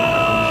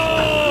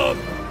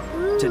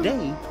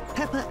 Today,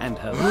 Peppa and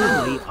her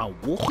family are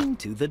walking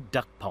to the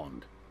duck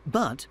pond.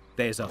 But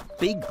there's a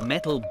big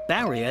metal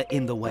barrier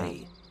in the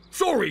way.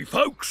 Sorry,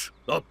 folks.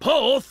 The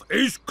path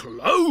is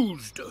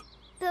closed.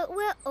 But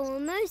we're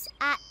almost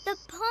at the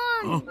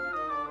pond.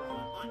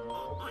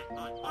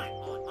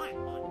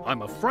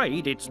 I'm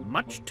afraid it's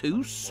much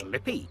too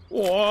slippy.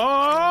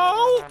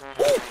 Whoa!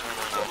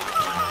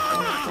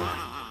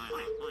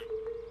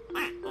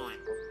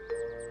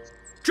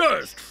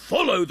 Just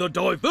follow the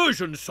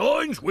diversion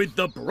signs with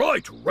the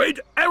bright red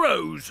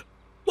arrows.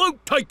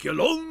 Won't take you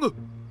long.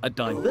 A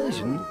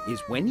diversion is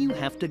when you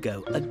have to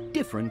go a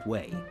different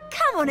way.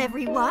 Come on,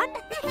 everyone.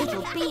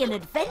 It'll be an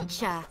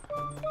adventure.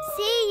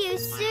 See you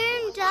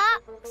soon,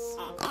 ducks.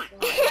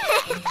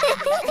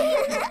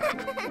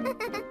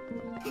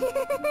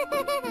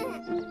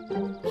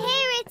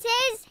 Here it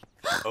is.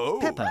 Oh.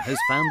 Peppa has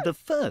found the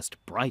first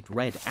bright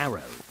red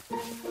arrow.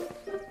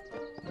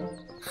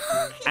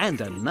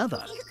 And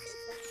another.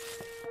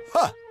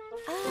 Ha!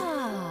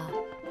 Ah.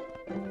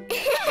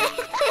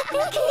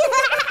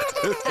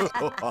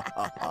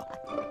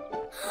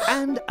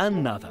 And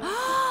another.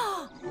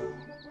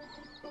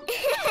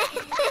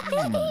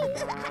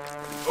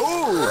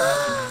 Oh!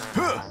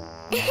 Huh.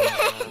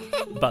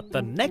 But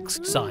the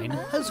next sign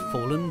has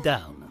fallen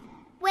down.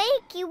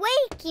 Wakey,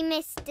 wakey,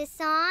 Mr.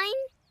 Sign.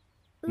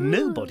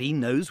 Nobody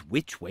knows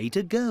which way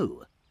to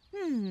go.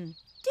 Do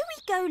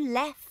we go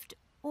left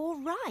or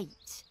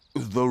right?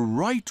 The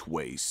right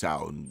way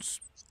sounds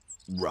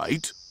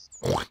right.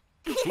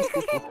 Hooray!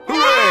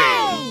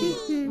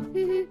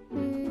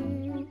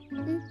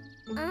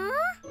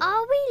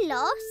 Are we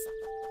lost?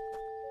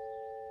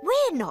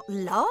 We're not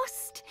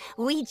lost.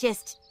 We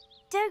just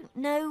don't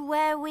know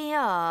where we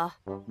are.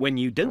 When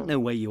you don't know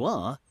where you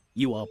are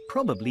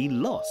probably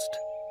lost.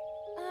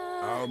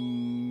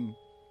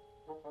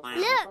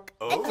 Look,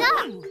 a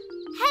duck.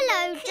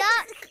 Hello,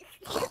 duck.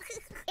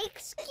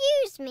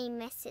 Excuse me,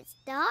 Mrs.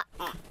 Duck.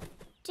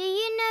 Do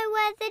you know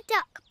where the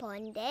duck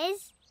pond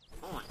is?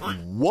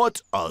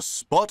 What a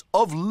spot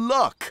of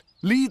luck!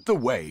 Lead the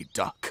way,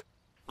 duck.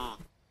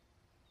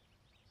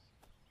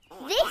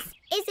 This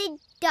is a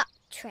duck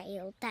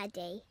trail,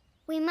 Daddy.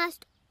 We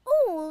must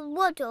all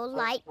waddle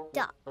like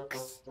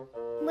ducks.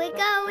 We're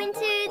going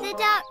to the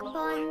duck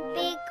pond,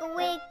 wiggle,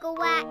 wiggle,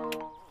 whack.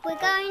 We're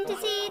going to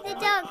see the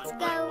ducks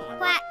go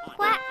quack,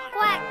 quack,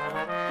 quack.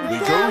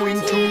 We're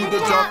going to the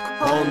duck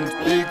pond,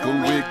 wiggle,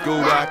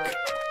 wiggle, whack.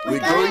 We're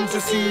going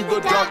to see the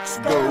ducks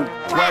go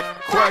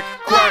quack, quack,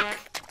 quack.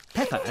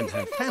 Peppa and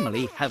her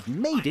family have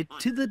made it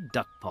to the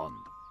duck pond.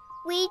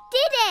 We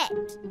did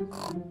it!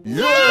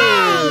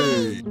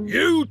 Yay!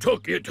 You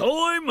took your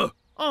time.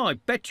 I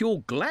bet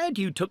you're glad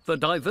you took the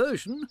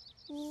diversion.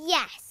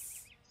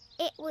 Yes,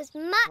 it was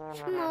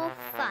much more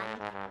fun.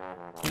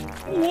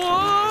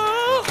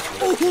 Whoa!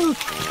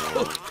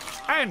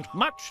 And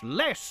much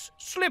less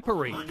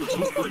slippery. Quack,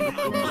 quack,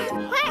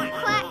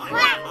 quack,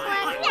 quack,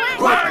 quack, quack,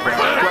 Quack, quack,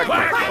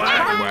 quack,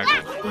 quack,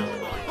 quack.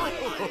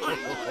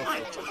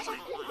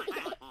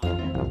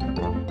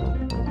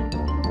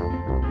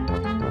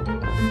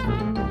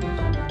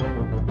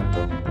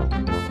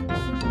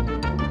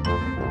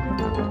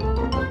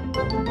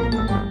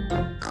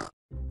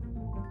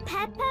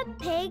 Peppa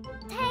Pig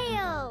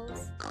Tales.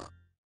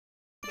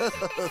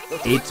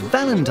 It's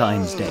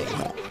Valentine's Day.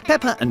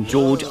 Peppa and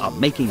George are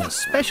making a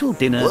special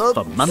dinner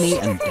for Mummy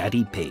and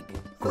Daddy Pig.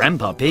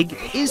 Grandpa Pig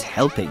is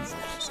helping.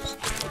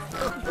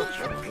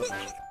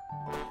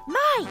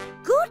 My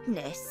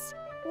goodness!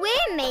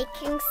 We're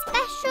making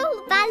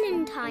special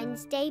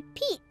Valentine's Day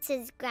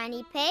pizzas,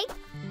 Granny Pig.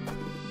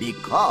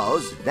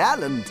 Because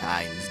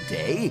Valentine's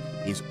Day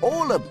is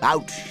all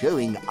about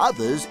showing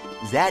others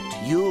that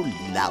you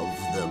love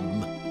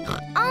them.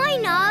 I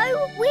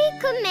know! We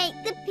can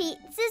make the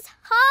pizzas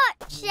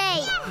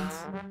heart-shaped.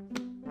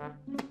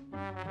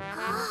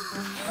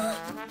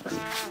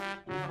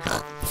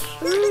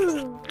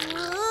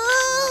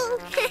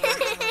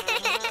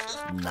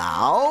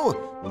 Now,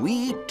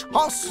 we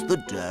toss the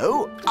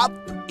dough up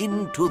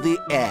into the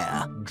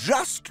air,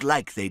 just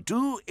like they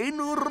do in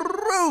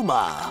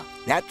Roma.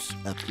 That's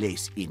a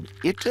place in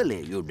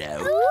Italy, you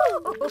know.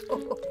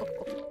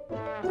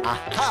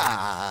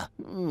 Aha!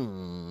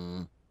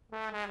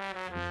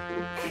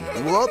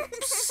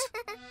 Whoops!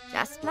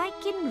 Just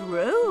like in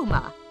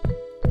Roma.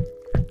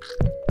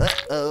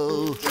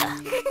 Uh-oh.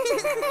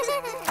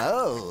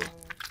 Oh.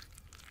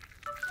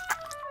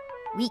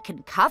 We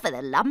can cover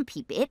the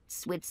lumpy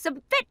bits with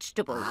some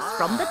vegetables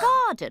from the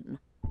garden.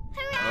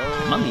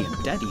 Mummy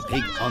and Daddy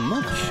Pig are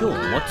not sure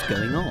what's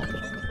going on.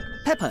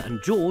 Peppa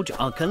and George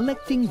are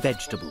collecting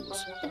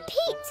vegetables. The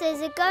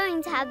pizzas are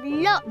going to have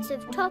lots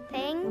of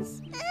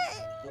toppings.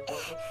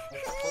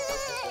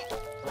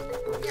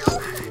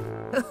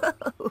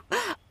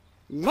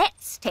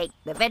 Let's take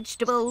the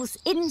vegetables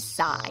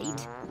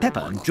inside.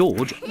 Peppa and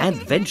George add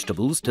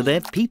vegetables to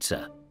their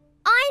pizza.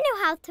 I know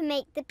how to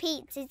make the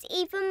pizzas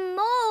even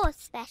more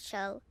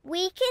special.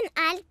 We can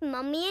add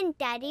Mummy and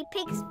Daddy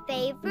Pig's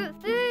favourite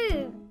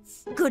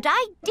foods. Good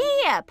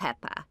idea,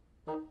 Peppa.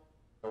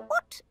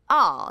 What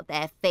are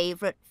their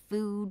favourite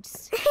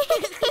foods?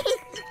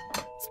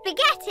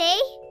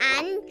 Spaghetti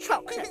and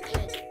chocolate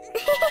cake.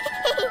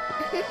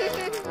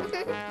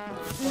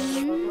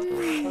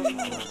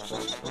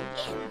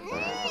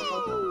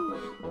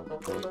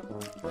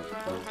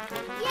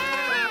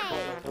 Yay!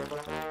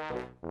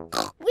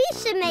 We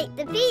should make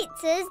the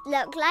pizzas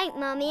look like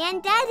Mummy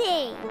and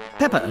Daddy.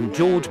 Peppa and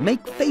George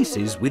make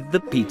faces with the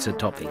pizza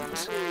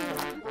toppings.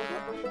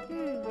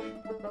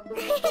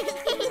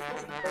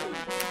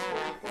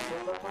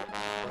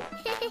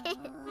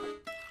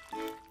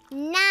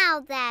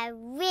 Now they're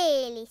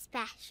really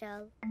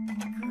special.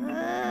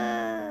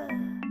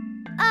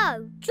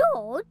 Oh,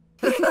 George.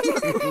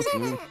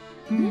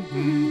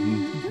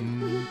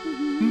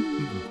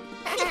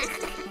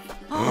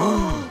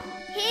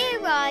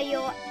 Here are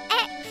your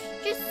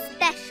extra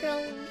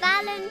special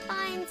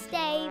Valentine's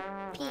Day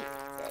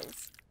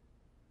pizzas.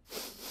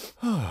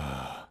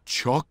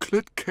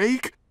 Chocolate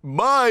cake?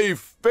 My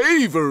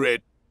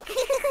favourite!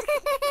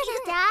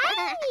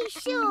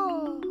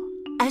 Dinosaur.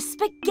 A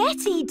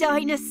spaghetti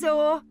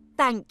dinosaur.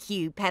 Thank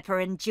you, Peppa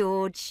and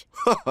George.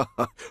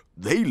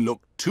 They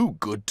look too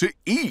good to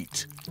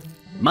eat.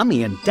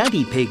 Mummy and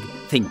Daddy Pig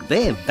think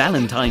their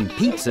Valentine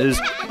pizzas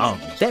are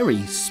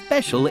very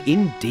special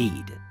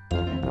indeed.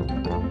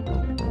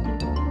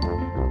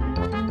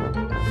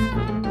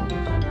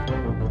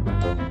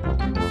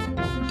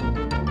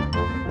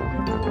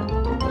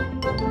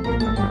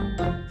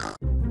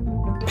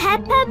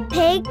 Peppa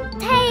Pig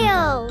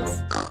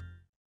Tales.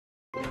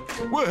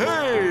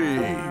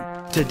 Wahey!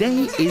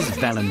 Today is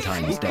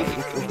Valentine's Day.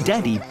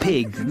 Daddy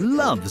Pig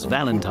loves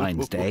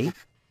Valentine's Day.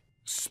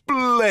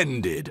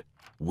 Splendid!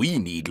 We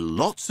need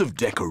lots of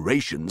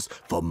decorations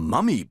for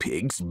Mummy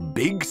Pig's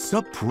big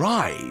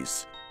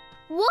surprise.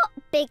 What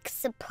big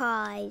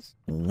surprise?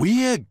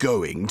 We're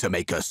going to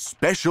make a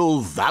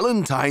special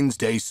Valentine's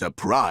Day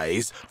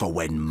surprise for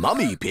when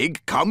Mummy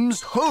Pig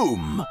comes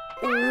home.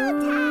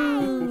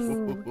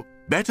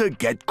 Better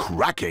get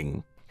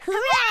cracking.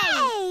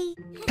 Hooray!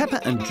 Peppa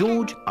and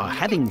George are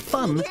having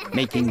fun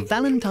making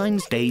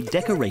Valentine's Day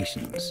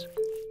decorations.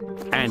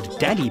 And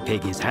Daddy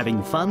Pig is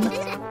having fun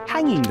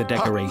hanging the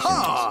decorations.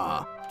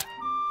 Ah!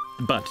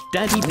 But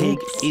Daddy Pig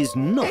is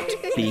not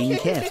being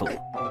careful.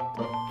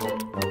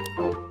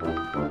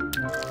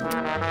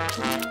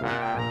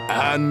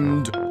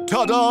 And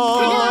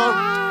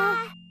ta-da!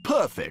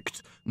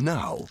 Perfect.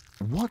 Now,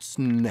 what's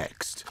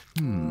next?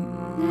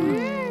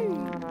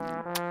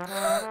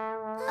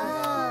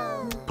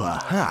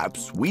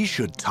 Perhaps we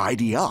should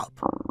tidy up.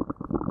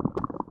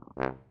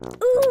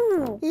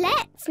 Ooh,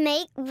 let's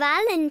make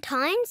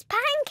Valentine's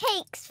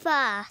pancakes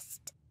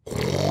first.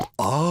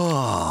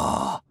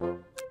 Ah!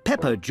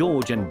 Peppa,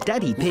 George and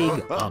Daddy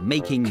Pig are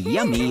making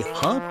yummy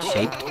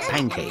heart-shaped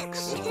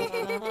pancakes.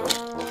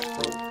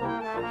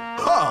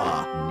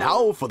 Ha!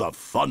 Now for the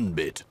fun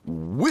bit,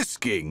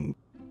 whisking.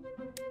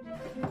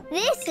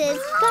 This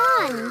is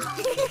fun.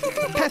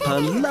 Peppa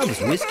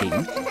loves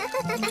whisking.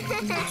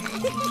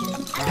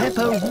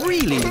 Peppa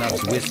really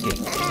loves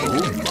whisking.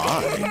 Oh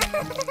my!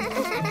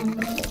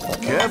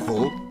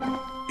 Careful.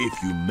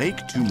 If you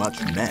make too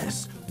much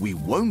mess, we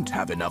won't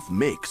have enough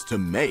mix to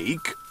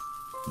make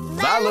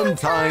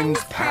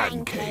Valentine's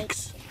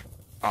pancakes.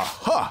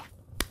 Aha!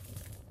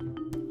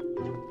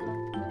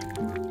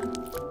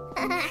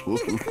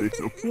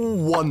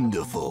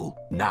 Wonderful.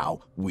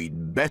 Now,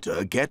 we'd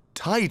better get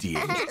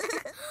tidying.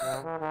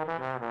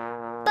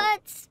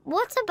 But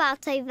what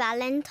about a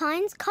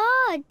Valentine's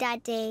card,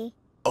 Daddy?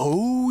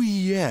 Oh,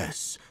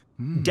 yes.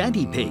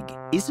 Daddy Pig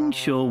isn't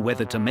sure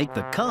whether to make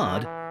the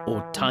card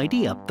or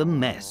tidy up the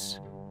mess.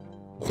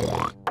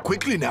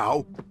 Quickly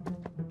now.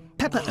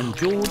 Peppa and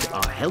George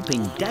are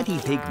helping Daddy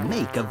Pig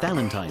make a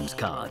Valentine's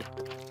card.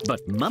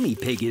 But Mummy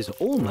Pig is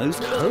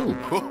almost home.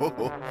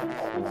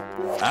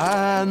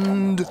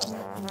 And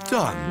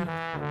done.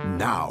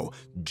 Now,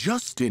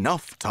 just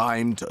enough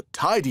time to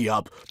tidy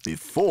up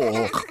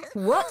before...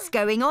 What's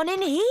going on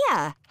in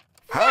here?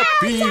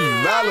 Happy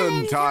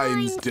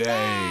Valentine's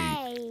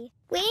Day!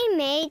 We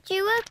made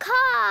you a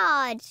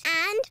card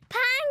and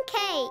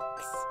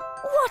pancakes.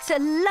 What a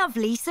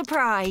lovely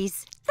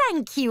surprise.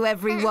 Thank you,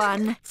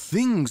 everyone.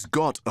 Things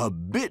got a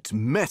bit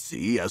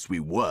messy as we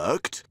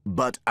worked,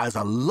 but as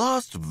a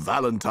last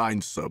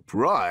Valentine's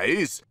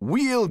surprise,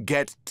 we'll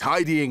get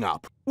tidying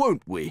up,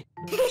 won't we?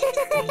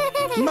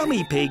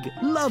 Mummy Pig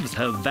loves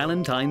her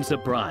Valentine's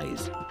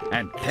surprise.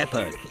 And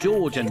Peppa,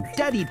 George and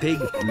Daddy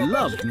Pig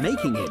loved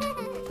making it.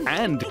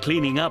 And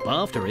cleaning up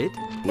after it.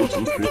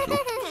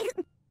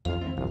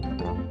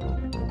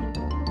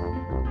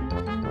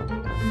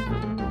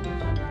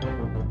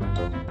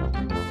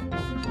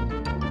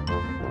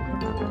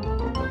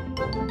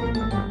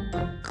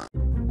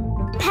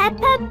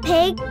 Peppa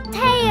Pig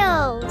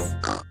Tales.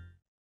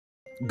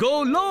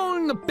 Go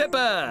long,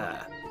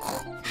 Peppa!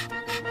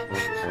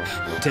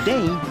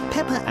 Today,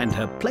 Peppa and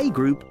her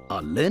playgroup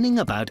are learning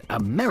about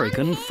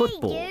American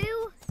football.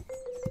 You.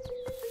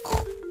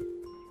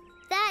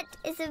 That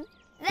is a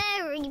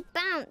very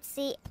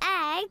bouncy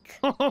egg.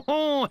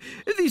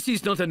 This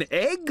is not an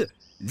egg.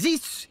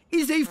 This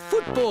is a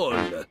football.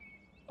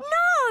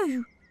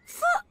 No!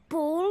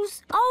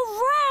 Footballs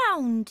are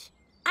round.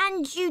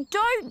 And you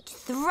don't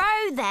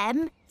throw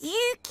them,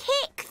 you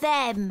kick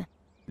them.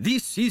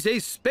 This is a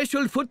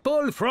special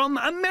football from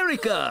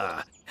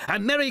America.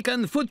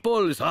 American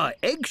footballs are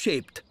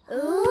egg-shaped.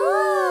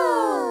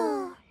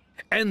 Ooh!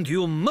 And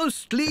you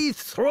mostly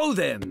throw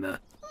them.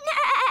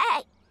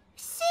 Nay!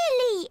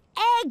 Silly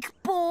egg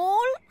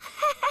ball!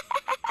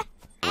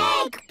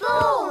 Egg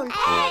ball!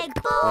 Egg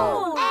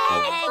ball!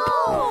 Egg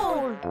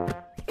ball!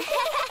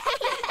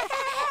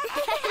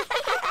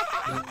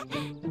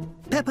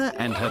 Peppa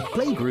and her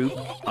playgroup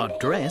are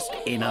dressed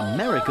in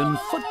American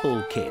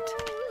football kit.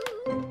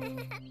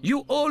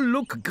 You all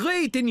look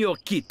great in your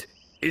kit,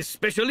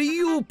 especially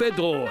you,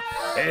 Pedro.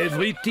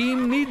 Every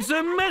team needs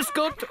a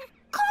mascot.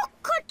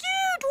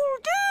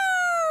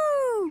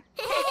 Cock-a-doodle-doo!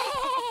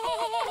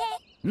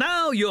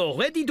 Now you're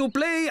ready to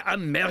play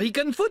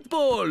American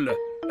football.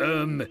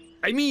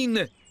 I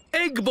mean,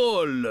 egg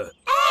ball.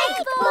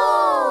 Egg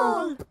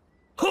ball!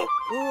 Ho!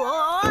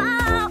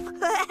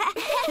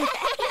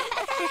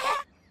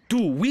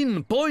 To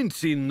win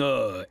points in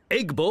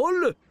egg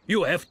ball,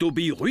 you have to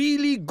be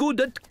really good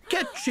at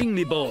catching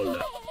the ball.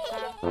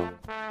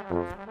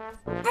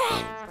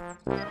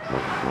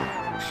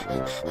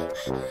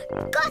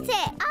 Got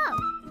it!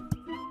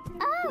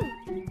 Oh!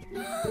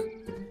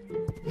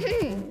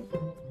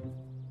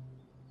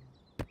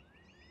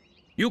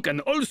 You can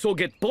also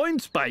get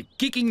points by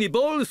kicking the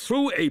ball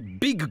through a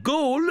big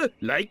goal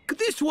like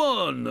this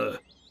one.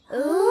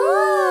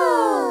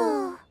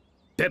 Ooh!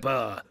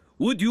 Peppa,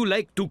 would you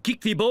like to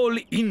kick the ball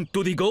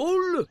into the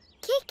goal?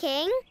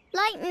 Kicking?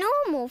 Like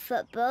normal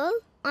football?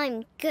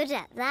 I'm good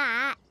at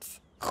that.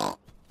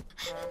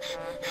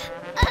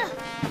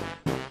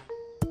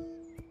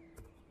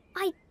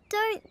 I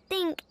don't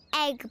think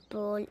egg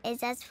ball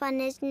is as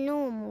fun as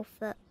normal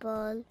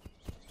football.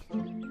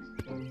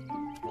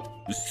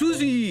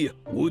 Susie,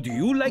 would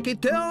you like a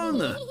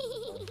turn?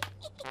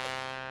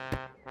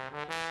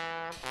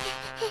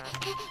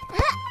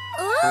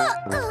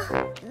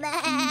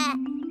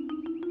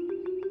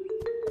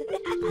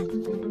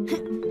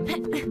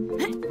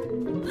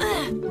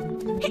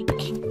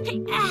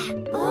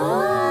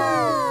 Oh!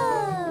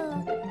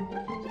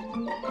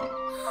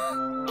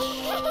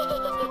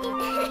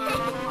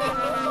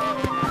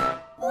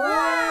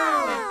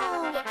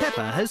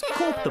 Peppa has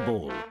caught the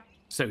ball,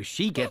 so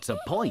she gets a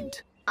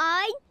point.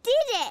 I did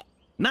it.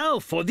 Now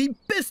for the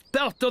best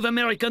part of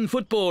American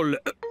football.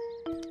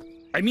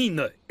 I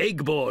mean,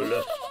 egg ball.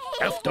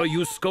 After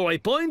you score a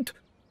point,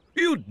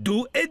 you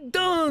do a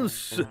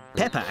dance.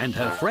 Peppa and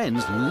her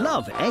friends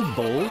love egg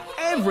ball.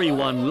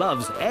 Everyone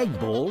loves egg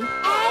ball.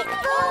 Egg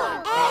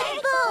ball!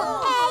 Egg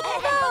ball!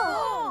 Egg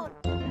ball!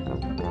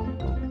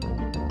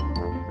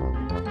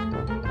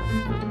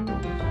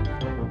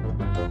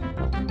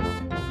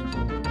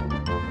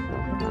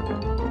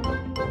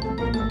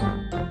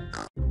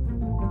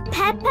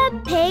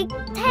 Peppa Pig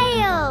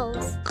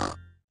Tales.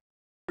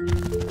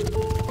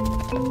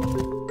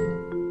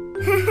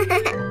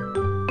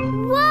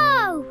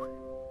 Whoa!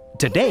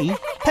 Today,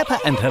 Peppa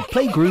and her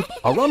playgroup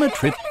are on a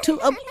trip to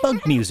a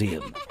bug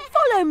museum.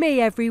 Follow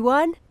me,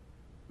 everyone.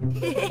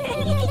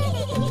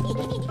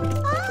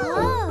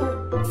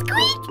 Oh.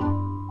 Squeak!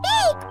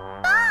 Big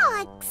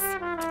bugs!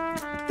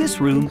 This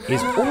room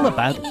is all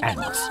about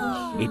ants.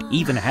 It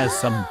even has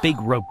some big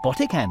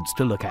robotic ants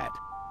to look at.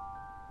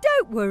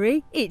 Don't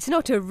worry, it's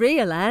not a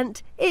real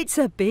ant. It's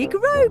a big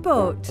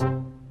robot.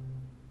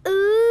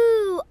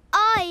 Ooh,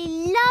 I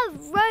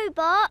love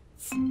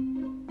robots.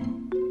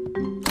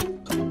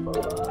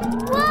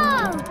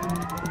 Whoa!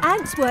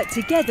 Ants work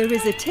together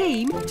as a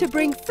team to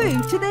bring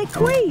food to their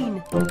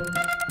queen.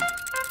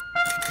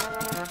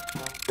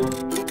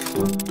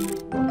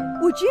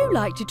 Would you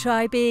like to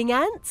try being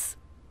ants?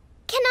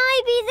 Can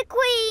I be the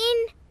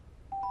queen?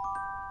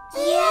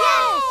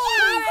 Yes!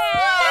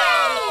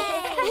 Yes!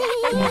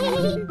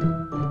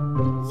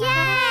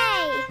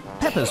 Yay!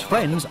 Peppa's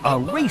friends are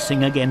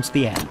racing against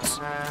the ants.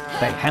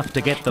 They have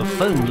to get the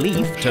foam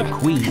leaf to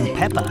Queen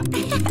Peppa.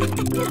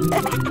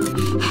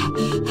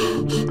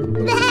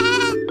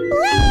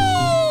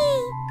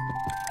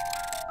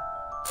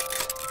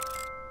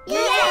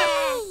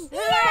 Yes!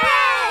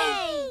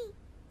 Hooray!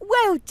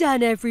 Well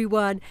done,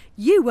 everyone.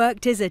 You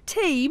worked as a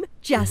team,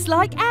 just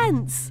like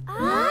ants.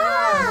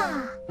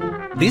 Ah!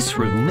 This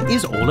room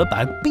is all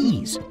about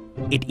bees.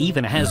 It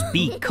even has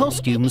bee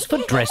costumes for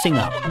dressing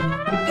up.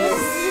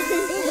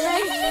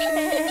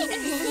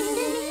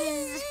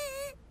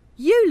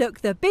 You look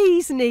the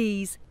bee's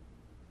knees.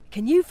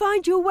 Can you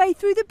find your way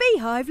through the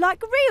beehive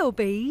like real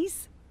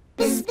bees?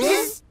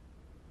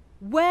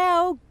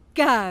 Well,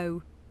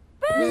 go.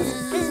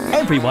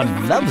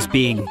 Everyone loves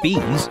being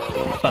bees,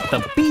 but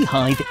the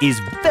beehive is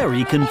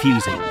very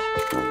confusing.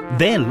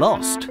 They're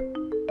lost.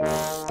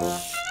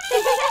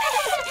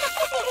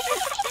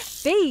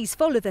 Bees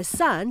follow the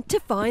sun to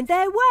find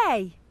their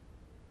way.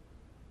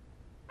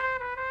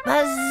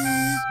 Buzz!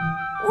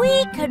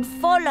 We can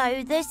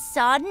follow the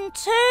sun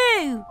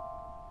too.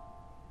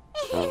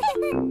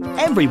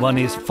 Everyone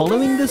is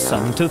following the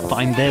sun to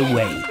find their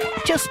way,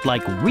 just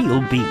like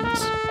real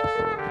bees.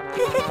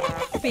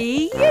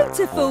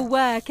 Beautiful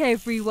work,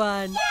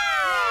 everyone.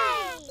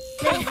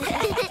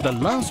 The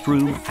last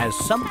room has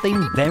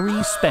something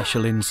very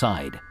special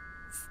inside.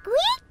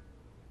 Squeak!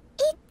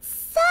 It's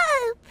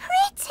so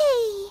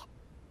pretty.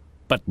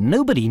 But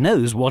nobody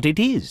knows what it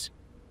is.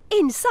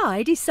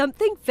 Inside is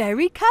something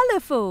very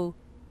colourful.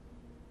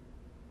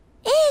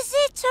 Is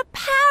it a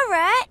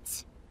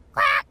parrot?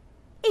 Quack!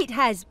 It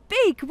has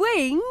big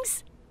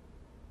wings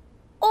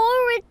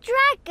Or a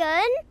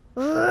dragon?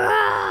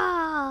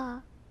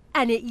 Roar!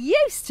 and it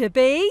used to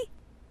be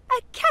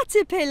a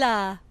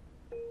caterpillar.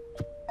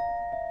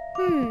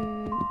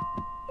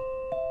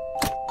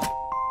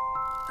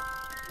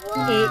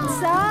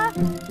 It's a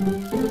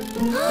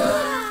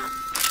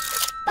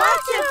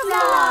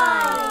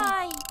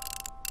Butterfly!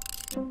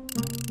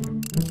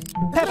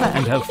 Peppa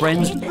and her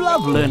friends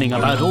love learning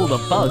about all the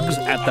bugs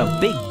at the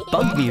Big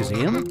Bug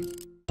Museum.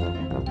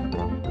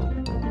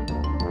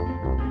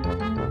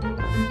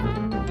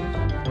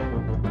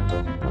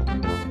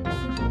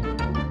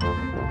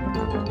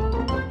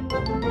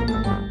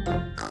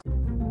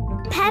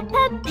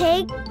 Peppa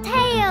Pig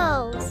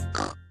Tales.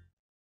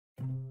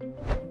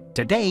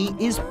 Today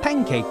is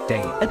Pancake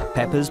Day at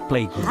Peppa's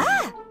playgroup.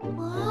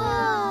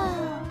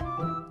 Whoa!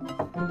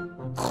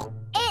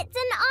 It's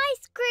an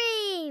ice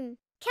cream.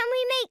 Can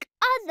we make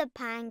other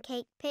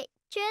pancake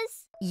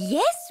pictures?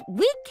 Yes,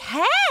 we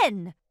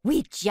can.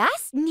 We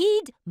just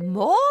need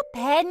more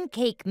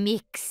pancake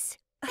mix.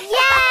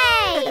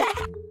 Yay!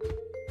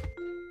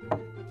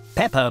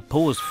 Peppa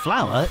pours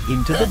flour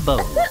into the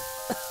bowl.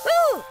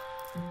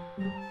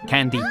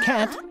 Candy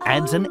Cat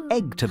adds an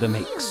egg to the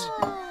mix.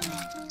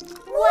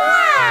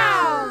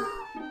 Wow!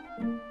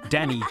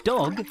 Danny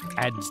Dog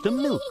adds the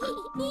milk.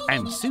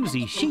 And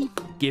Susie Sheep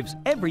gives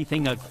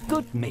everything a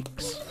good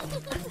mix.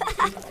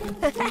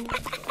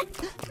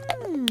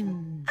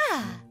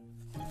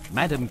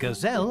 Madame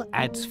Gazelle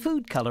adds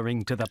food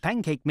colouring to the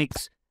pancake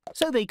mix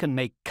so they can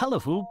make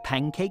colourful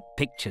pancake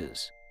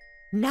pictures.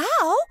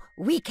 Now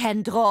we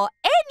can draw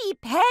any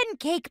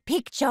pancake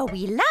picture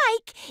we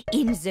like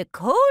in the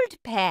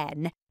cold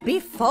pan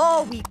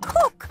before we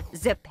cook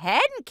the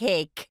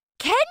pancake.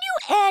 Can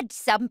you add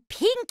some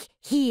pink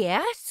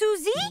here,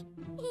 Susie?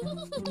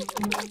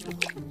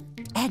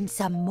 And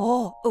some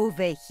more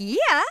over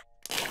here?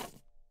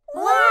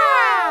 Wow!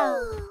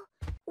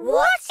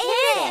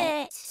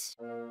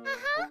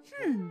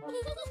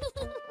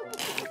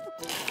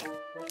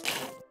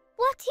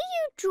 What are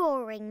you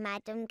drawing,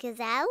 Madam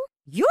Gazelle?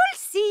 You'll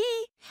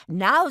see.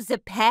 Now the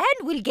pan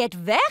will get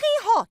very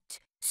hot.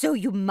 So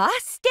you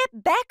must step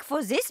back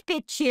for this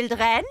bit,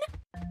 children.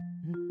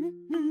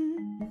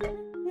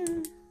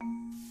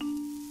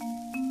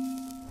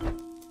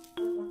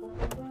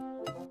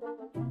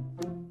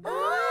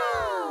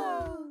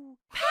 Oh!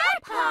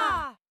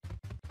 Peppa!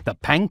 The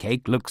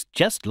pancake looks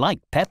just like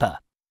Peppa.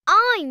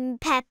 I'm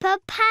Peppa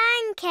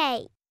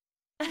Pancake.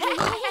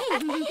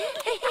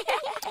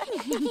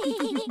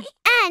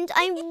 And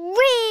I'm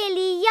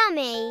really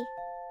yummy.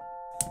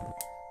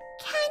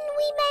 Can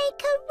we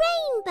make a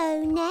rainbow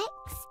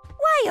next?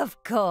 Why,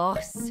 of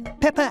course.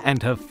 Peppa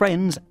and her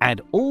friends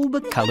add all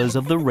the colours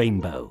of the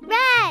rainbow.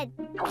 Red,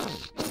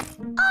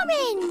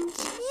 Orange,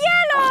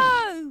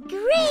 Yellow!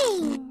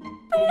 green,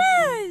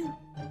 Blue!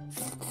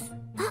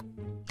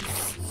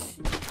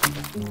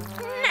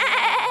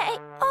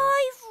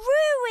 I've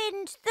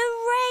ruined the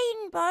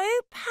rainbow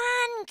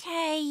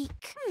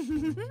pancake.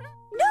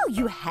 No,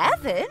 you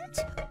haven't.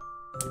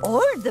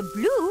 All the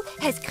blue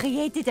has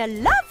created a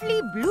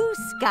lovely blue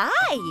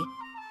sky.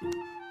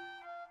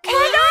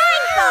 Can I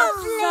have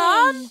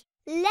some?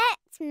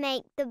 let's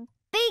make the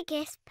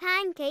biggest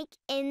pancake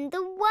in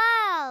the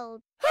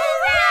world.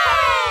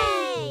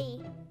 Hooray!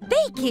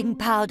 Baking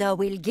powder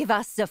will give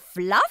us the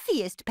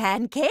fluffiest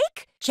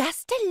pancake.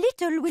 Just a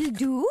little will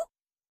do.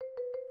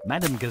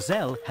 Madam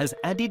Gazelle has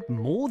added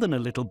more than a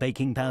little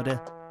baking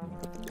powder.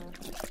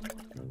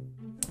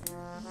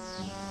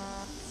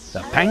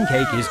 The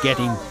pancake is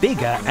getting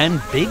bigger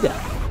and bigger.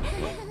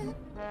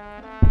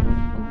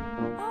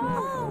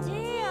 Oh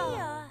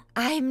dear.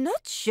 I'm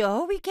not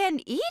sure we can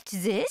eat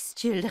this,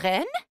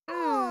 children.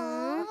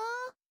 Aww.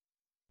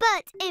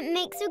 But it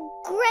makes a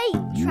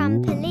great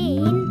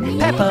trampoline.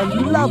 Peppa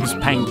loves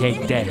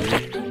Pancake Day.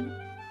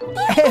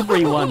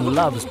 Everyone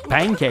loves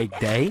Pancake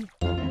Day.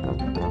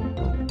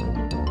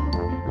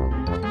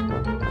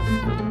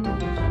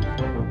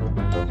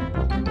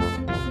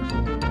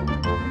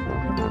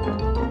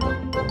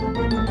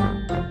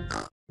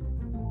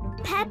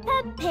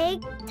 Peppa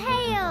Pig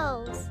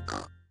Tales.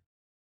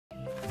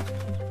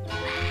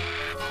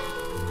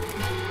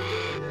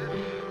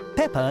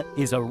 Peppa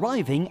is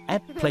arriving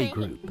at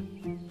playgroup.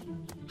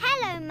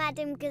 Hello,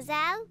 Madam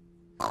Gazelle.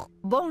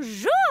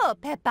 Bonjour,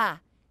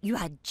 Peppa. You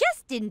are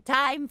just in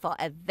time for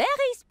a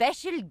very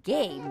special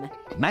game.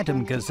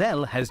 Madam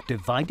Gazelle has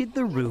divided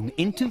the room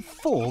into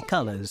 4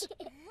 colours.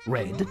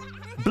 Red,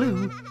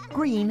 blue,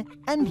 green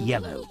and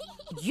yellow.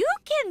 You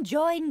can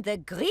join the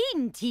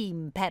green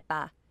team,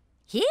 Peppa.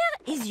 Here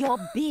is your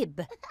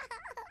bib.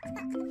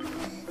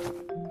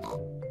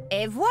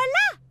 Et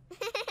voilà!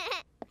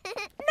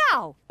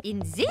 Now, in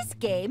this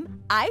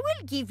game, I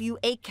will give you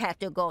a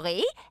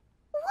category.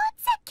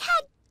 What's a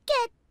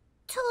category?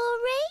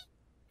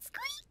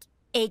 Squeak.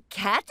 A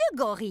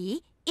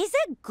category is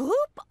a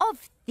group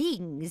of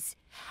things.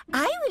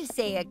 I will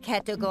say a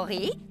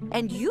category,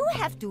 and you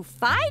have to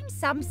find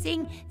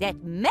something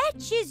that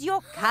matches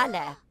your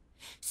color.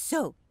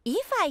 So,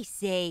 if I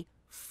say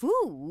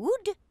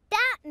food...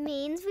 That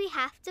means we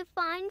have to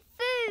find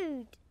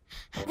food.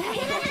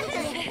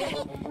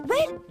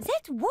 Well,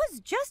 that was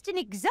just an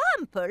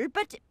example,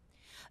 but...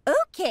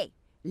 Okay,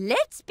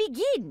 let's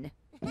begin.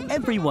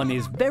 Everyone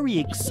is very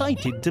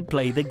excited to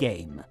play the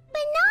game.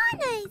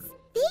 Bananas.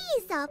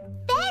 These are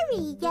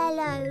very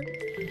yellow.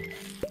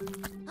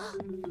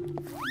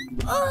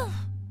 Oh.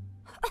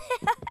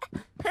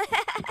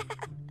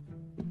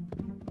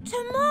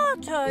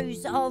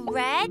 Tomatoes are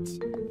red.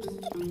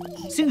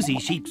 Susie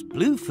Sheep's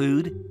blue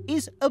food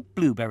is a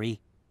blueberry.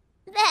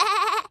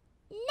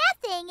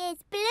 Nothing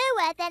is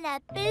bluer than a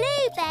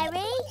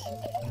blueberry.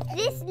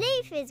 This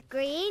leaf is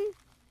green.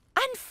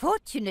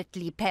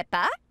 Unfortunately,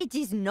 Peppa, it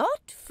is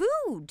not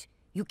food.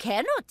 You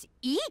cannot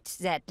eat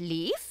that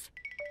leaf.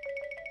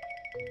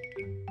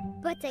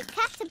 But a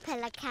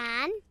caterpillar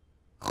can.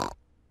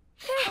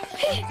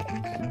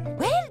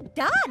 Well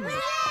done.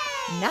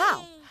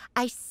 Now,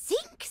 I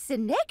think the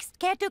next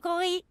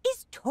category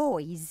is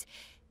toys.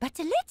 But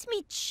let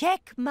me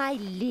check my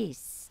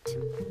list.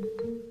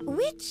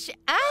 Which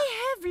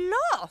I have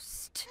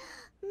lost.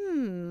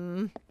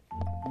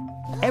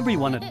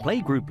 Everyone at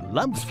playgroup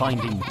loves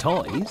finding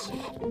toys.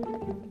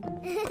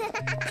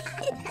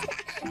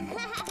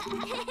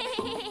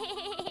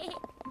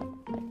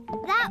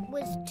 That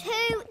was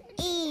too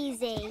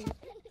easy.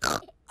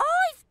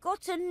 I've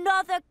got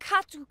another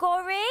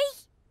category.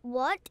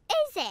 What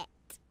is it?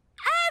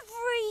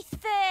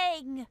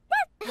 Everything.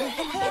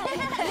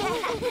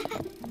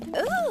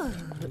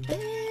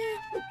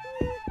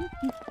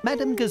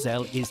 Madam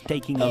Gazelle is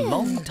taking a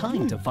long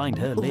time to find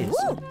her list.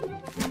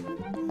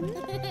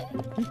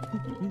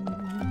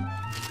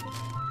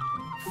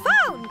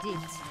 Found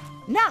it.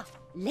 Now,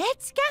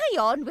 let's carry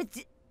on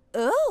with...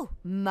 Oh,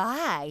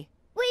 my.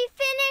 We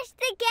finished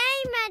the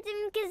game,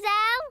 Madam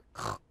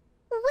Gazelle.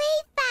 We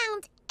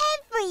found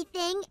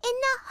everything in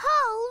the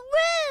whole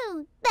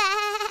room.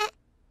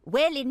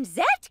 Well, in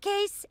that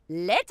case,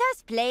 let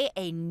us play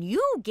a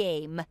new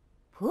game.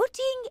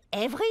 putting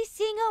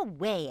everything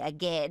away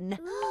again.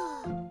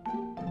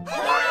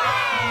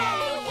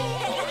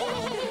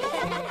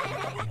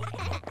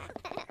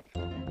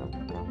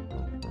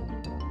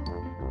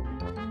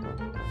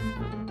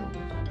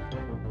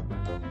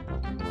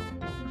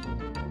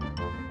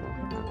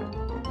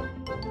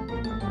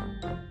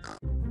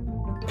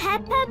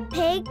 Peppa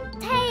Pig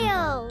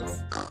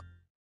Tales.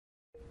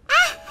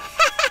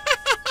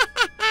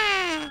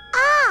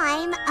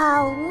 I'm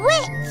a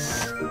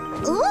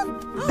witch. Ooh.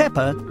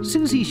 Peppa,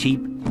 Susie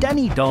Sheep,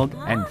 Danny Dog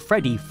and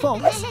Freddy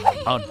Fox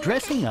are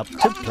dressing up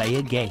to play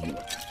a game.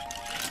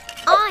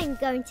 I'm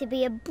going to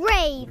be a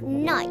brave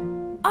knight.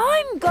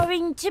 I'm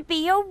going to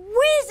be a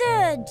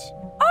wizard.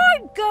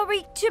 I'm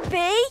going to be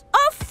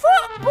a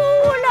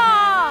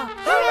footballer.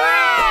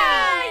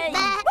 Hooray!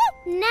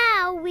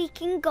 Now we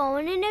can go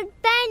on an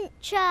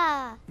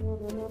adventure.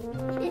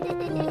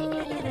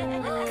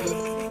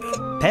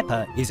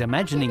 Peppa is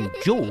imagining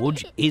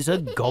George is a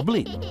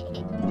goblin.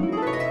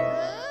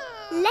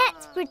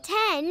 Let's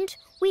pretend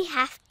we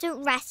have to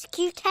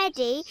rescue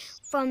Teddy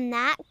from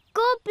that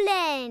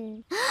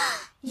goblin.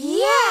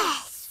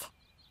 Yes!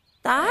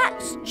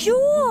 That's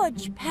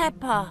George,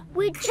 Peppa.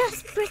 We're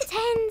just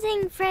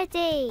pretending,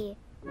 Freddy.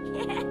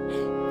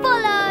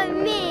 Follow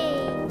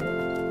me.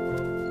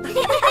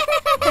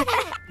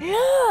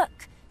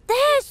 Look,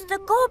 there's the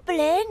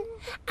goblin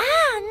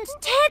and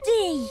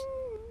Teddy.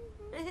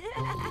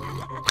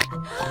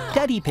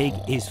 Daddy Pig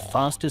is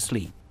fast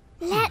asleep.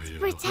 Let's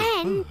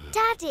pretend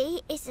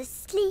Daddy is a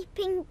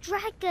sleeping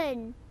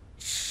dragon.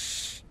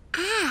 Shh.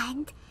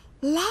 And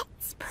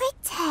let's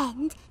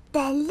pretend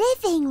the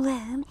living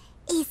room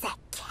is a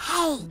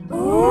cave.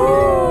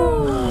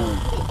 Ooh.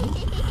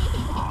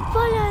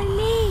 Follow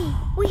me.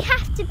 We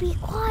have to be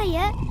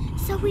quiet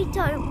so we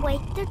don't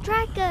wake the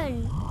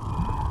dragon.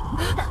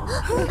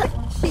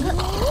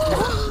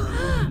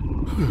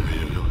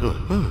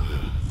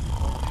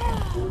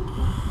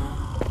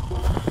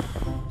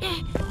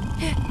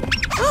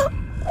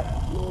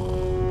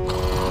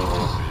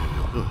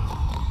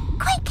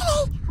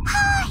 Quickly,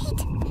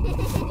 hide!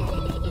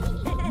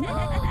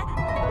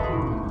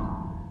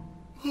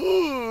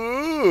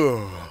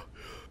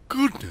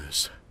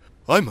 Goodness,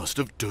 I must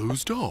have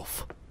dozed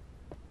off.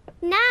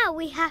 Now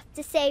we have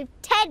to save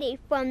Teddy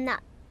from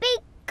that big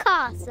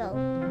castle.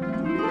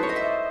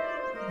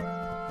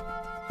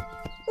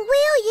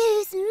 We'll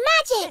use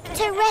magic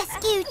to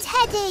rescue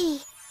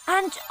Teddy.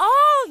 And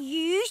I'll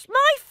use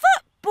my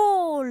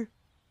football.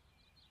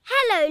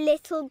 Hello,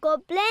 little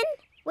goblin.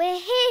 We're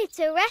here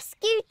to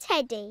rescue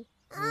Teddy.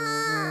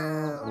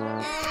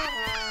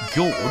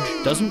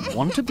 George doesn't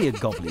want to be a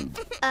goblin.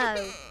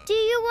 Oh, do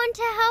you want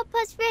to help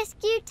us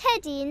rescue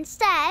Teddy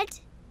instead?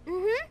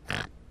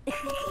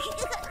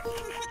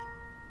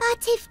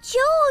 But if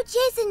George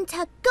isn't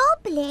a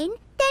goblin,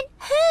 then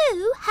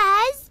who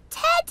has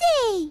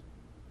Teddy?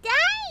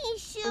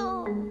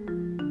 Dinosaur.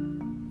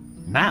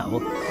 Now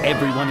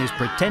everyone is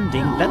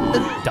pretending that the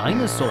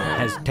dinosaur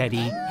has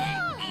Teddy.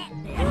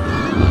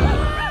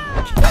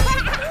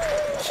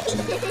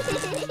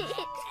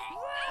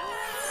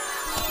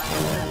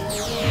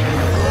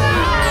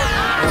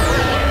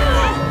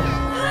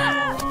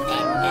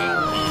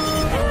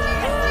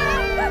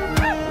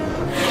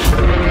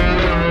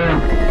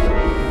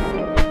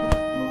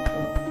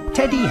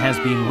 Teddy has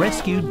been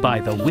rescued by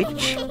the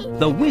witch,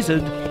 the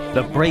wizard,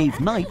 the brave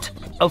knight,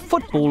 a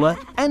footballer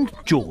and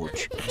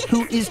George,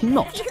 who is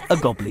not a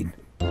goblin.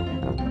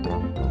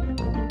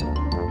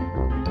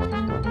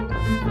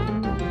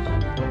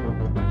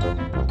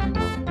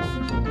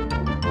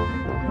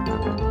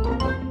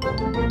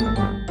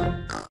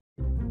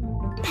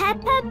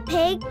 Peppa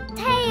Pig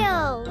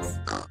Tales.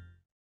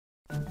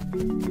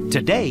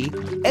 Today,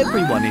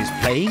 everyone is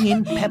playing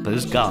in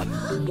Peppa's garden.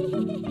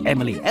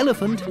 Emily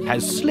Elephant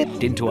has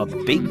slipped into a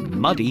big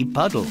muddy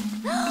puddle.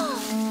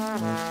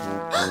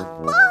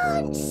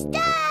 Monster!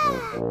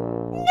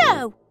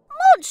 No,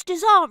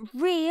 monsters aren't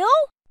real.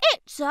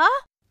 It's a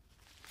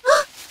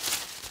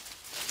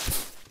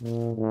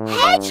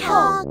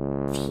hedgehog.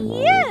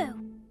 Phew!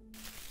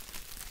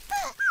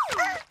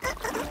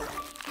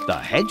 The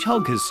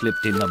hedgehog has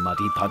slipped in the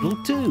muddy puddle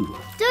too.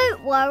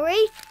 Don't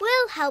worry,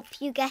 we'll help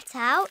you get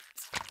out.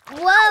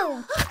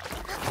 Whoa!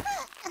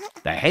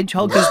 The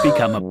hedgehog has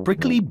become a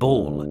prickly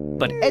ball,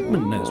 but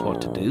Edmund knows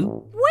what to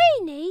do.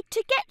 We need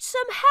to get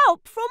some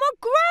help from a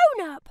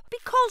grown-up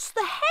because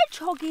the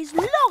hedgehog is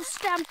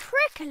lost and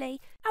prickly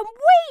and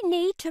we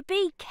need to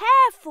be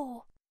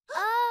careful.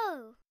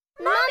 Oh!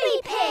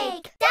 Mummy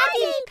Pig!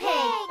 Daddy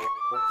Pig!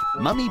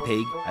 Mummy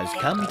Pig has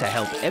come to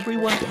help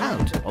everyone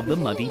out of the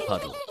muddy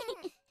puddle.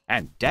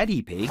 And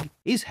Daddy Pig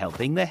is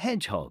helping the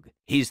hedgehog.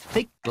 His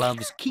thick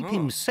gloves keep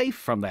him safe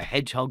from the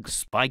hedgehog's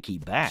spiky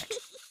back.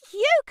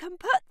 You can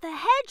put the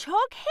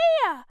hedgehog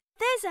here.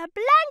 There's a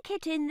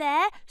blanket in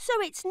there so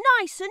it's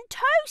nice and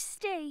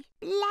toasty.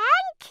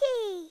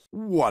 Blanky!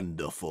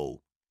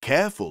 Wonderful.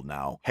 Careful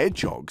now,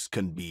 hedgehogs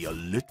can be a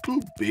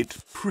little bit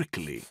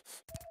prickly.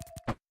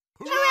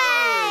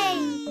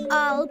 Hooray!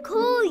 I'll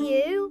call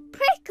you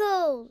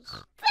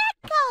Prickles.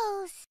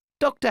 Prickles!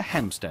 Dr.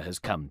 Hamster has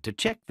come to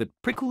check that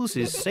Prickles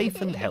is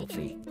safe and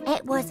healthy.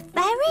 It was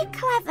very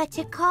clever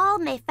to call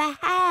me for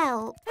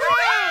help.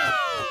 Hooray!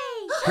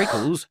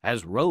 Prickles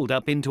has rolled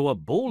up into a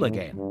ball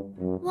again.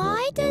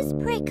 Why does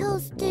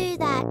Prickles do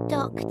that,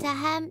 Dr.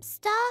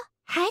 Hamster?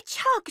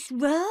 Hedgehogs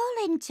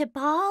roll into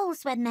balls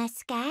when they're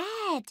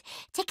scared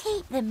to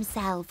keep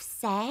themselves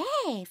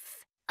safe.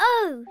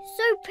 Oh,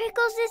 so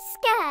Prickles is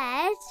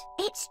scared?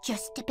 It's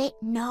just a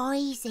bit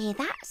noisy,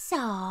 that's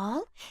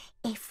all.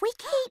 If we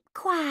keep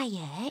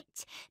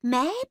quiet,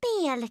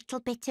 maybe a little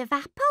bit of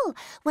apple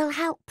will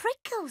help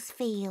Prickles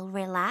feel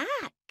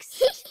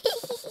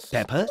relaxed.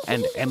 Peppa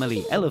and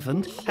Emily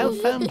Elephant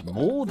have found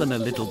more than a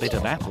little bit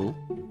of apple.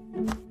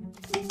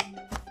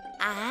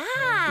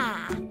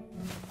 Ah!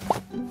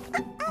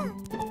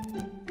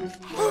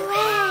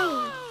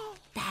 Hooray!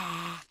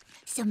 There,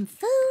 some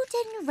food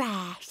and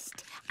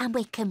rest, and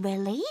we can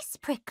release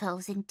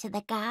Prickles into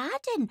the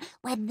garden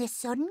when the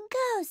sun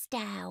goes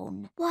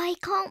down. Why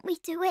can't we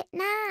do it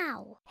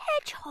now?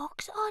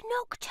 Hedgehogs are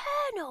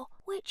nocturnal,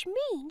 which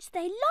means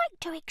they like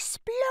to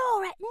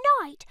explore at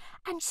night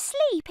and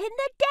sleep in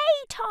the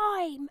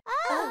daytime.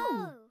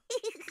 Oh!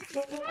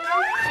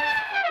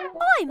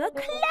 I'm a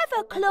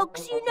clever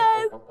clogs, you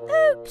know.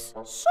 Oops,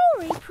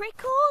 sorry,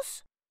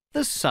 Prickles.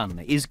 The sun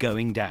is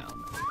going down,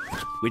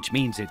 which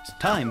means it's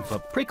time for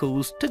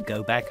Prickles to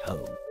go back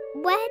home.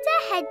 Where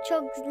do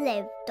hedgehogs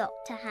live,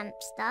 Dr.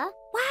 Hamster?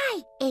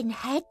 Why, in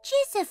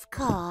hedges, of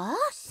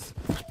course.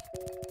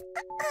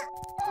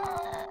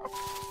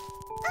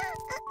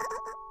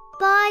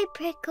 Bye,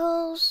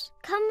 Prickles.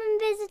 Come and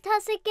visit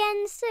us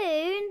again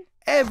soon.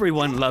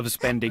 Everyone loves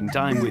spending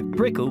time with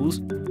Prickles,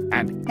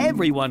 and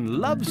everyone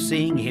loves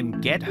seeing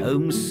him get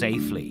home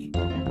safely.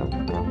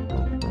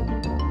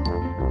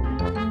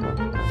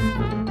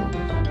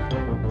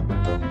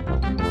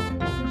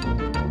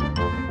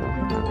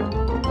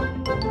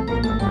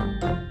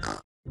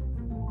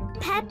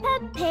 Peppa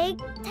Pig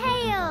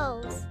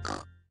Tales.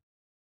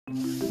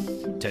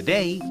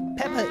 Today,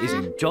 Peppa is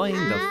enjoying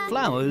the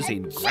flowers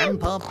in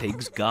Grandpa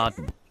Pig's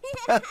garden.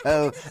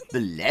 Oh,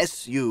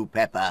 bless you,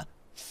 Peppa.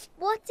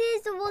 What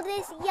is all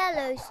this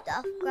yellow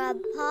stuff,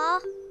 Grandpa?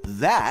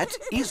 That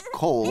is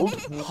called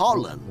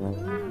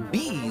pollen.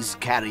 Bees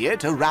carry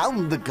it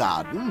around the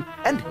garden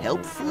and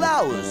help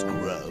flowers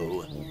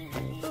grow.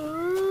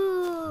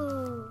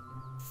 Ooh.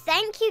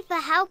 Thank you for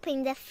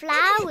helping the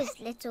flowers,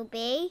 little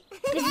bee.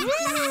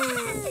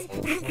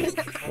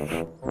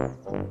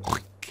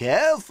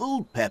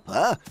 Careful,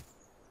 Peppa.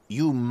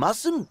 You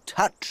mustn't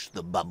touch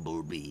the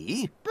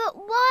bumblebee. But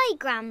why,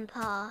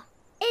 Grandpa?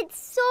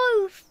 It's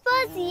so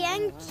fuzzy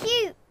and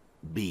cute.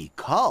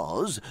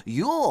 Because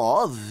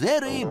you're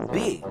very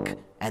big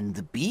and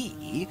the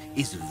bee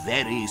is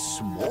very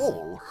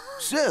small.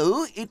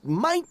 So it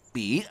might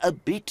be a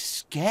bit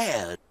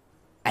scared.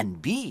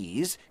 And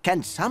bees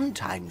can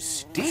sometimes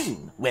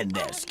sting when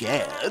they're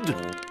scared.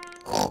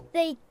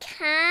 They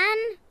can?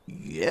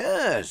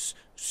 Yes.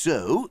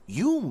 So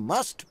you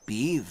must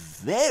be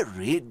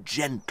very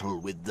gentle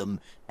with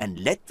them and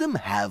let them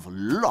have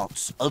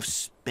lots of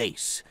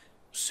space.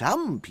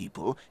 Some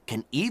people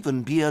can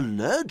even be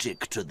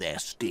allergic to their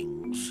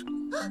stings.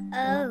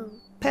 Oh.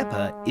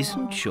 Peppa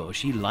isn't sure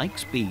she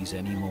likes bees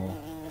anymore.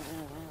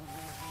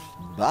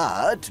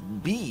 But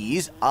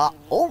bees are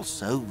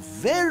also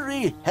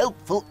very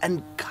helpful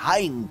and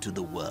kind to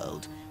the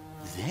world.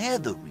 They're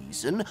the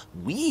reason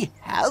we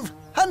have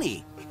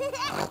honey.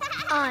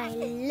 I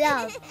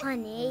love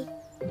honey.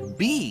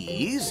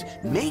 Bees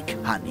make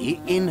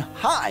honey in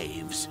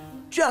hives,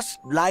 just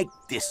like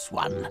this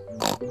one.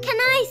 Can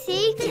I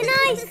see? Can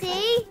I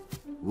see?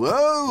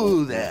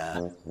 Whoa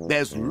there!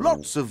 There's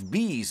lots of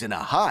bees in a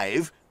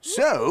hive,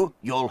 so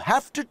you'll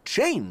have to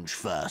change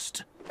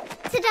first.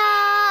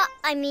 Ta-da!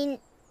 I mean,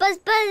 buzz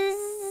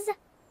buzz.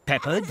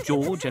 Peppa,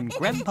 George and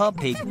Grandpa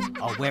Pig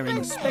are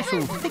wearing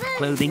special thick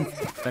clothing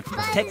that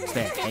protects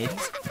their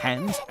heads,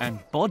 hands and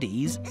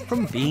bodies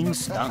from being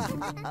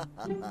stung.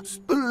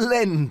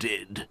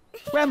 Splendid!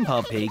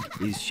 Grandpa Pig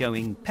is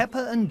showing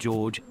Peppa and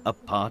George a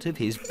part of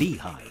his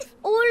beehive.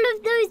 All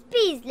of those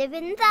bees live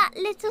in that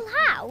little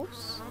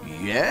house?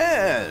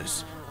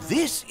 Yes,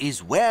 this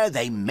is where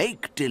they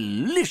make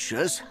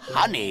delicious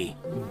honey.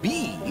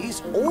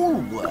 Bees all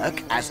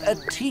work as a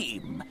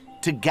team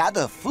to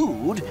gather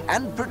food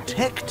and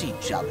protect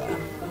each other.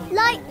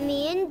 Like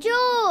me and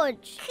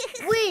George.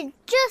 We're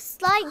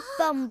just like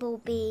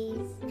bumblebees.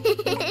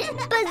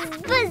 Buzz,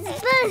 buzz,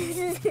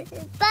 buzz,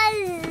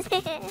 buzz.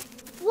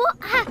 What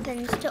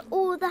happens to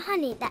all the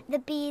honey that the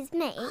bees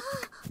make?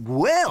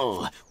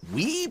 Well,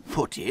 we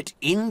put it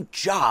in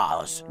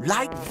jars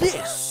like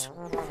this.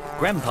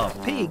 Grandpa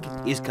Pig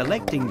is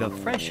collecting the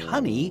fresh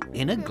honey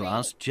in a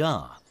glass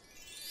jar.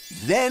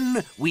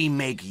 Then we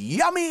make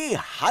yummy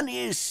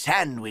honey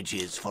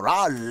sandwiches for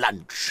our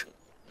lunch.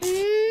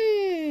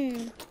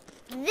 Mmm.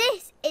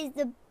 This is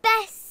the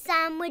best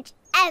sandwich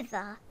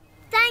ever.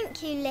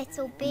 Thank you,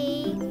 little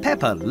bee.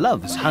 Peppa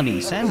loves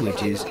honey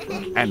sandwiches,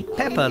 and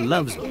Peppa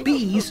loves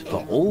bees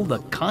for all the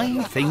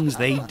kind things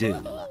they do.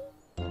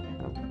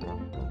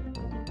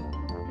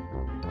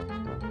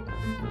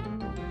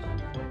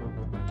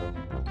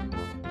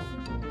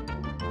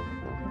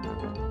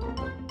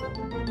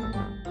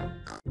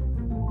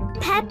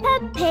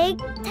 Pig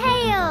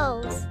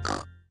tails.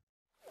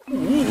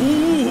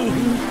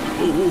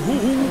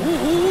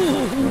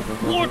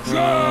 Watch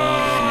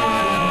out!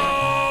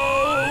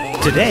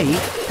 Today,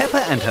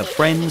 Peppa and her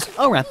friends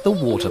are at the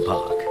water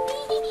park.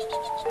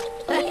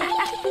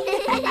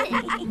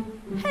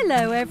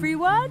 Hello,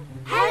 everyone.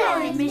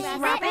 Hello, Miss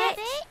Rabbit.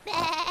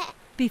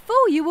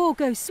 Before you all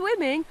go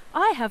swimming,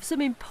 I have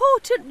some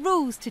important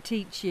rules to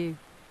teach you.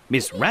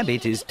 Miss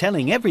Rabbit is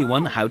telling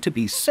everyone how to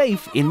be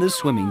safe in the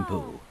swimming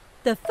pool.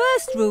 The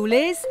first rule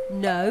is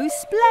no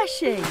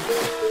splashing.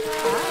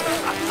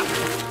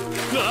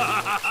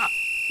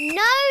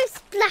 No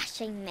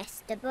splashing,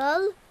 Mr.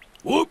 Bull.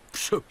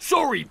 Whoops!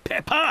 Sorry,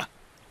 Peppa.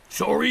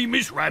 Sorry,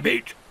 Miss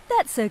Rabbit.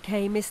 That's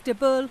okay, Mr.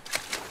 Bull.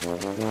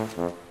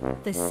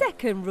 The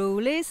second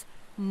rule is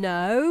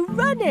no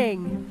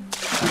running.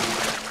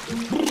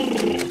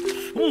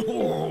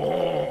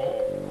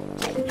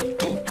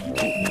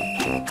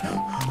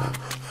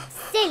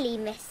 Silly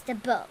Mr.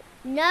 Bull.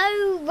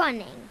 No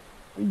running.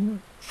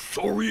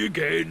 Sorry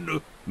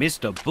again.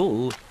 Mr.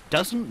 Bull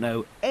doesn't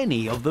know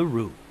any of the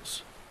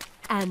rules.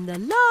 And the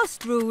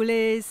last rule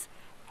is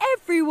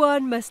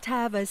everyone must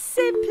have a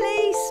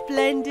simply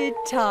splendid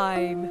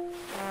time.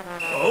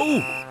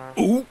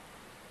 Oh!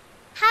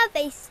 Have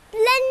a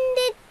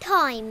splendid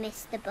time,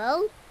 Mr.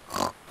 Bull.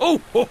 Oh,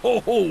 ho, ho,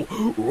 ho!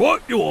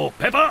 Right you are,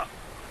 Peppa.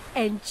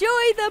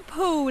 Enjoy the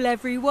pool,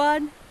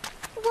 everyone.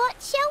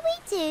 What shall we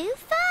do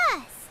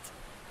first?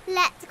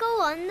 Let's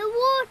go on the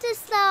water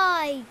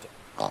slide.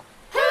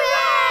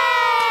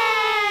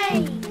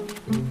 Hooray!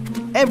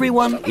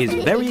 Everyone is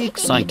very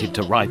excited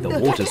to ride the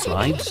water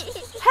slides.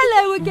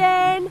 Hello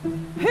again.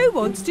 Who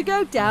wants to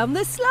go down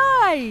the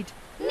slide?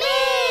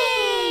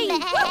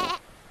 Me!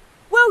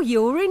 Well,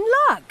 you're in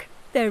luck.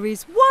 There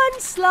is one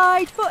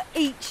slide for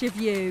each of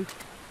you.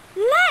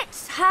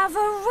 Let's have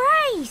a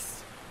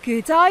race.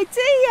 Good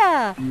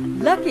idea.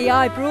 Lucky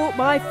I brought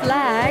my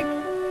flag.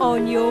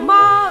 On your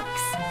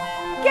marks,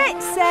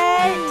 get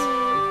set,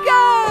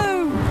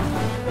 go!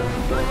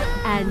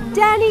 And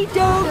Danny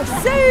Dog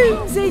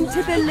zooms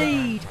into the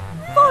lead,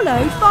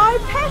 followed by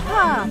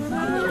Peppa.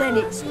 Then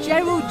it's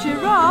Gerald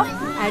Giraffe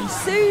and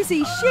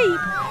Susie Sheep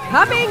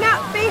coming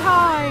up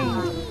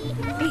behind.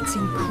 It's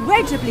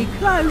incredibly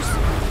close.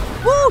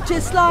 Water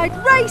slide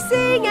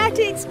racing at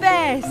its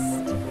best.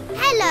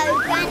 Hello,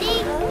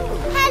 Granny.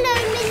 Hello,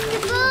 Mr.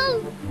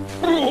 Bull.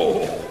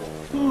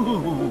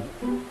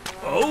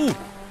 Oh!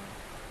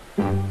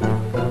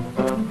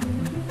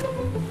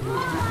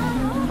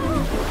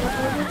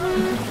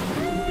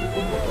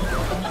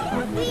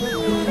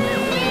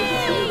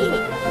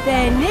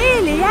 They're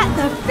nearly at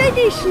the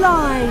finish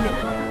line.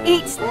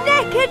 It's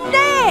neck and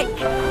neck.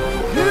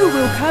 Who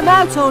will come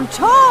out on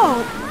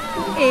top?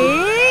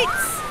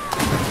 It's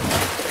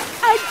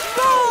a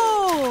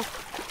draw.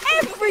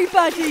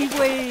 Everybody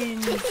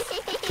wins.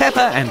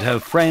 Peppa and her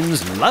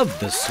friends love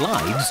the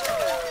slides,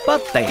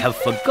 but they have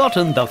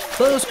forgotten the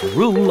first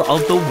rule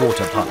of the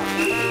water park.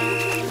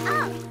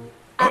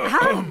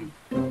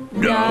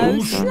 No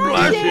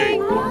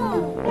splashing!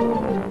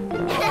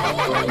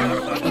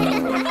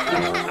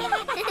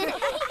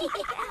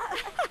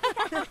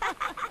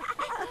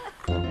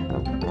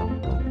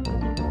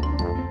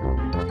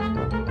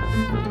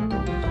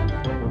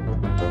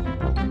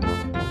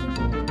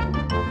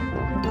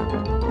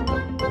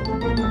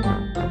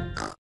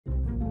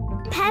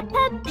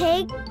 Peppa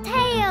Pig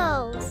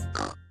tails.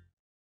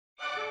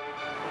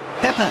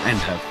 Peppa and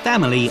her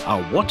family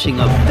are watching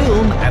a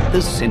film at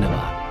the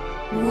cinema.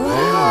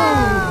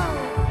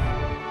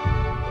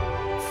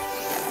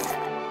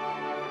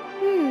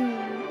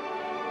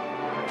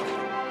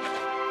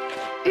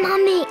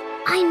 Mummy,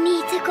 I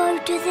need to go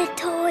to the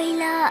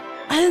toilet.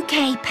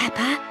 OK,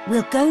 Peppa.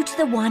 We'll go to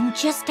the one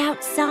just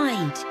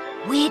outside.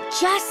 We're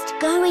just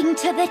going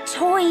to the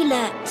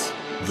toilet.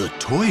 The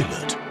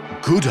toilet?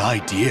 Good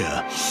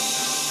idea.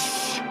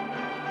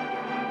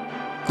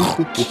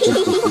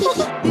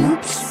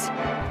 Oops.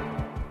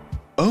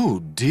 Oh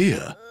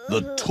dear,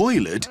 the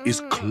toilet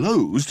is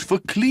closed for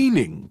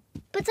cleaning.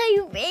 But I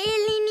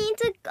really need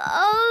to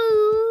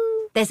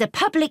go. There's a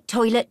public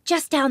toilet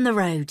just down the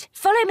road.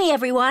 Follow me,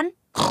 everyone.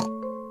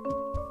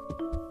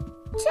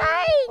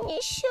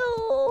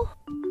 Dinosaur.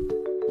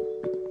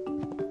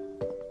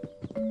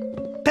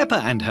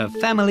 Peppa and her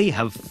family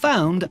have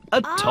found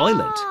a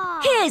toilet.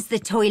 Here's the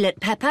toilet,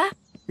 Peppa.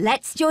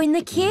 Let's join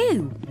the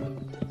queue.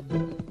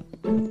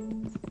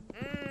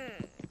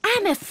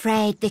 I'm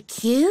afraid the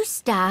queue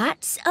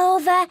starts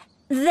over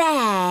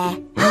there.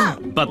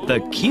 But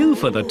the queue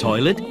for the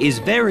toilet is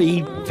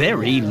very,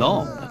 very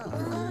long.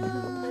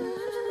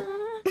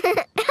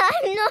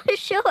 I'm not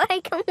sure I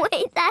can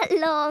wait that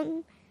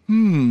long.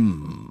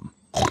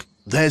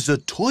 There's a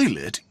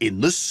toilet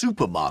in the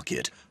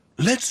supermarket.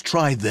 Let's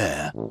try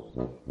there.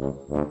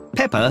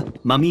 Peppa,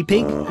 Mummy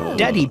Pig,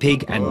 Daddy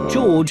Pig and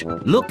George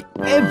look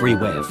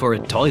everywhere for a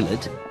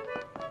toilet.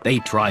 They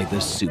try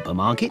the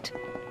supermarket.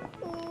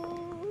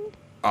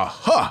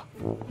 Aha!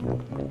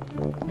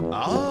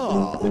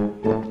 Ah!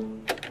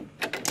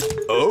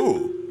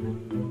 Oh!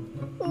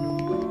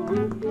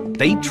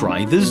 They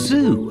try the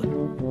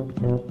zoo.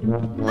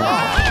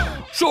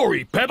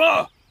 Sorry,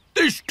 Peppa.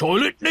 This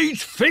toilet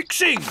needs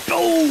fixing.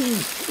 Oh!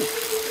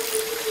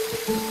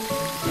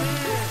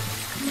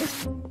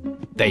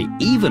 They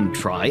even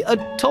try a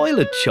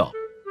toilet shop.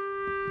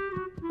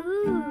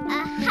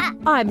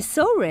 I'm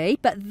sorry,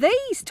 but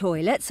these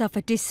toilets are for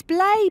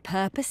display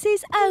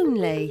purposes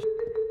only.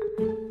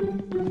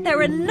 There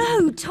are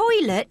no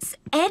toilets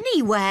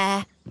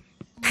anywhere.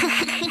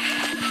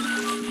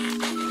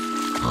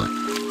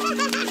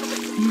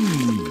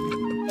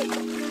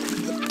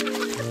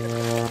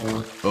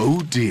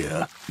 Oh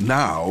dear,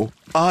 now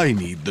I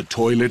need the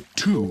toilet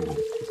too.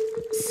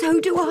 So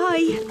do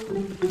I.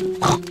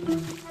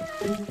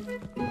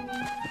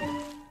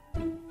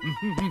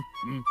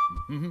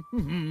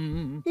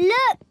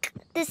 Look,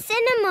 the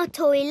cinema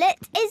toilet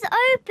is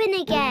open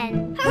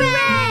again.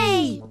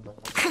 Hooray!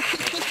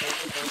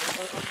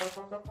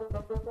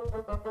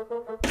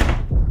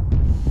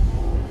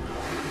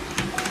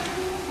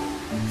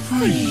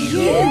 For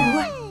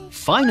you.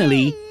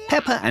 Finally,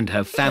 Peppa and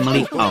her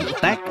family are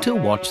back to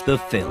watch the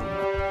film.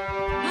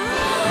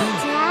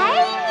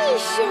 Tiny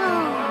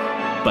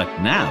show.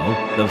 But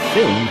now the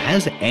film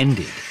has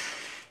ended.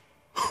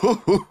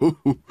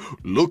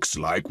 Looks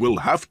like we'll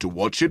have to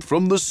watch it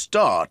from the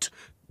start.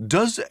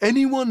 Does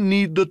anyone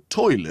need the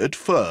toilet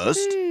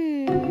first?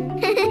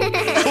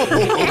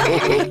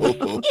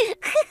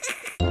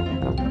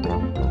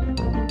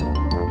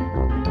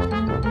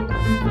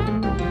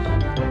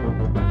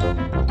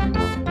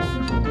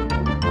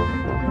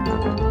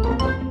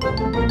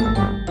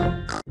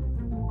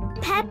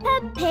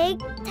 Peppa Pig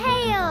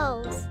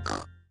Tales.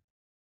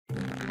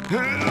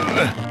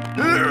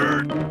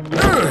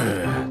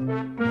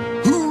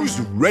 Who's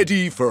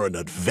ready for an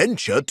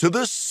adventure to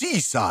the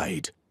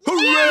seaside?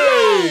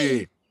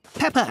 Hooray!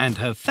 Peppa and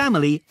her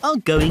family are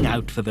going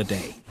out for the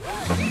day.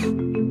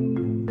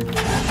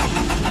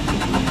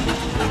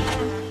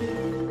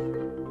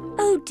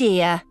 Oh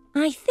dear,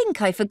 I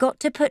think I forgot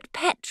to put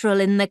petrol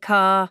in the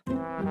car.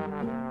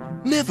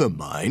 Never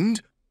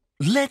mind.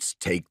 Let's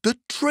take the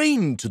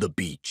train to the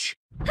beach.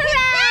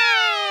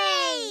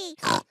 Hooray!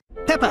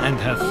 Peppa and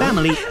her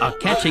family are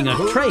catching a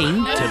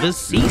train to the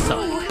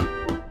seaside.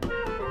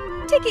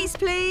 Tickets,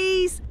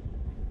 please.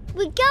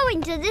 We're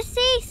going to the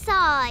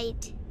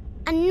seaside.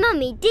 And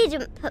Mummy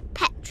didn't put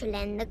petrol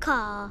in the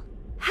car.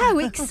 How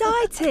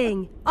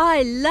exciting!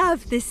 I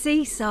love the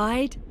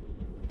seaside.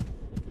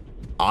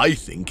 I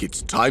think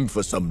it's time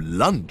for some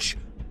lunch.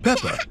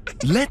 Peppa,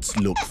 let's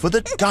look for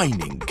the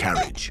dining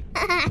carriage.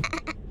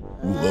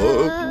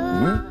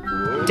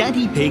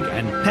 Daddy Pig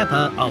and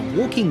Peppa are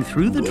walking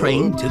through the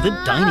train to the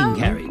dining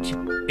carriage.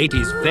 It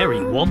is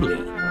very wobbly.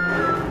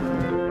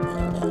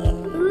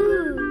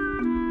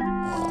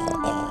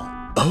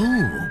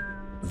 Oh,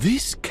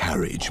 this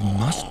carriage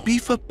must be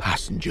for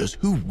passengers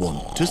who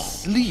want to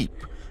sleep.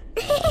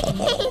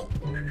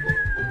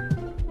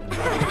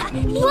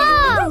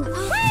 Whoa!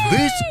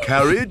 This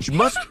carriage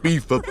must be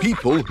for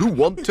people who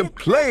want to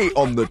play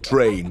on the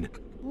train.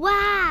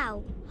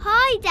 Wow!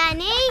 Hi,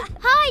 Danny.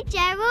 Hi,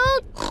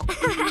 Gerald.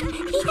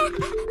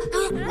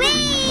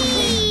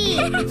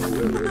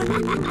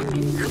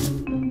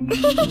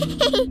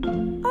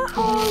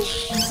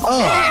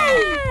 Ah!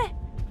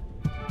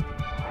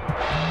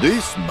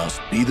 This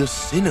must be the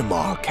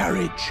cinema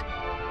carriage.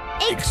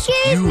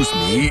 Excuse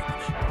me.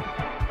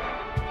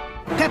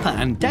 Peppa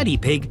and Daddy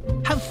Pig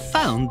have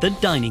found the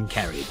dining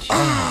carriage.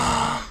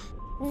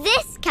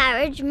 This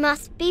carriage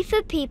must be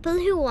for people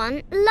who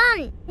want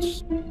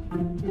lunch.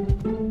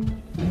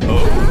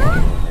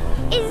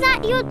 Is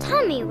that your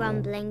tummy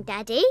rumbling,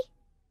 Daddy?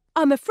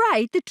 I'm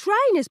afraid the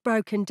train has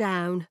broken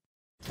down.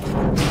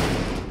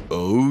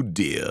 Oh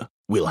dear,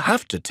 we'll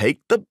have to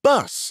take the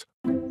bus.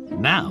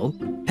 Now,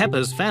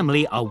 Peppa's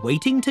family are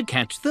waiting to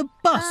catch the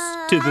bus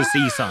to the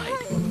seaside.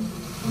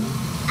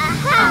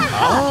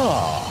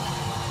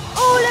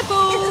 All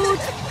aboard!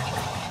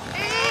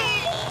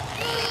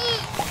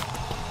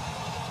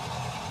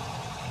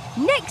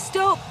 Next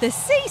stop, the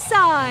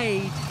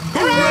seaside!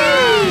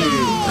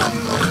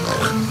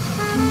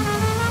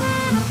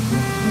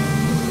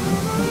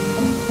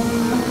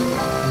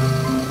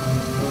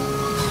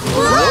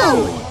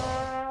 Whoa!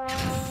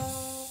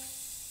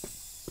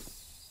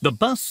 The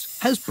bus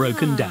has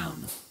broken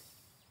down.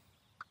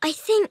 I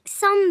think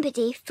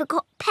somebody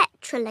forgot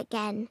petrol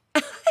again.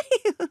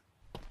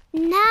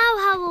 Now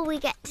how will we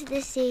get to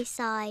the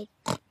seaside?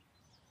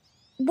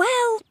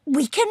 Well,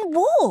 we can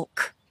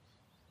walk.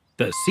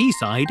 The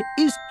seaside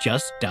is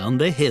just down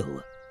the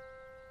hill.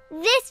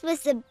 This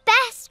was the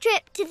best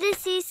trip to the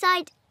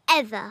seaside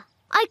ever.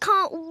 I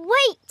can't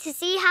wait to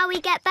see how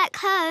we get back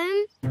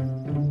home.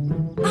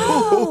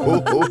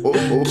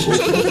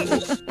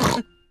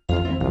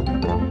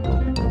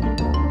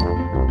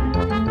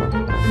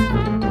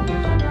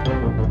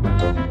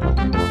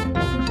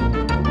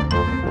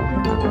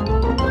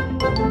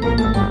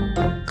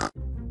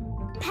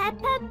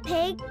 Peppa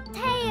Pig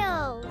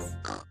Tales.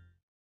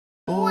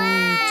 Oh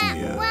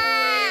dear.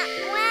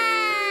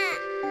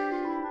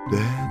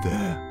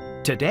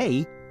 There.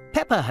 Today,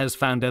 Peppa has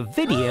found a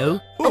video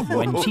of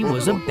when she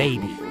was a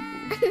baby.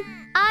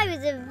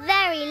 was a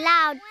very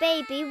loud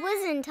baby,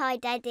 wasn't I,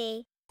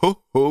 Daddy?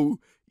 Ho ho,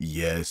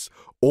 yes,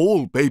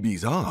 all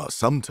babies are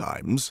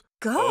sometimes.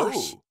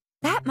 Gosh,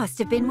 that must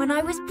have been when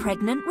I was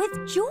pregnant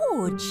with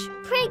George.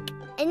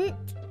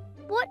 Pregnant?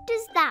 What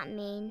does that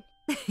mean?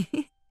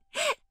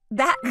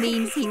 That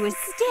means he was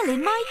still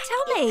in my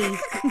tummy.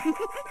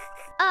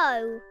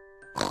 Oh,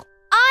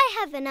 I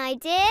have an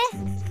idea.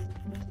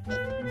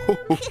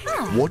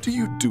 What are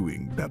you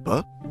doing,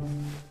 Peppa?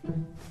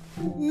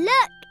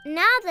 Look,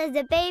 now there's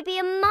a baby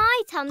in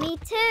my tummy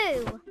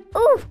too.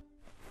 Ooh.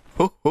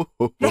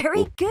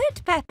 Very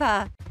good,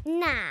 Peppa.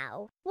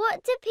 Now,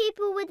 what do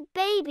people with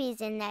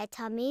babies in their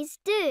tummies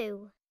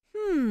do?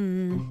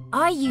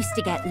 I used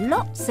to get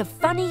lots of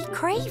funny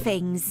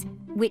cravings,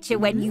 which are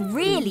when you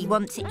really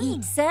want to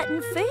eat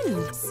certain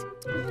foods.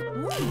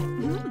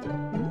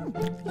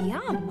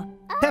 Yum.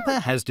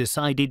 Peppa has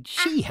decided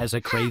she has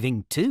a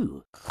craving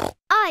too.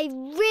 I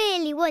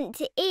really want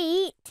to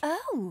eat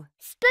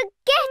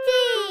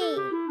spaghetti!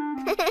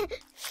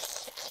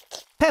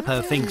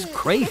 Peppa thinks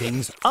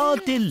cravings are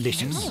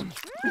delicious.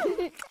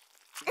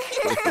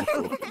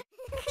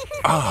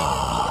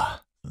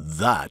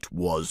 That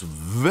was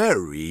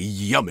very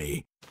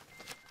yummy.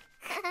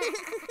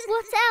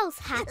 What else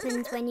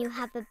happens when you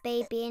have a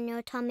baby in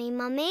your tummy,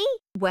 Mummy?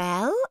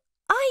 Well,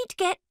 I'd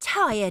get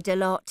tired a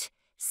lot,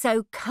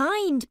 so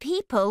kind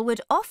people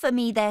would offer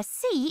me their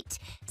seat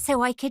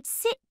so I could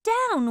sit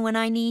down when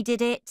I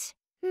needed it.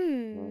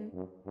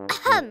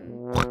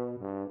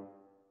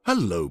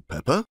 Hello,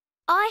 Peppa.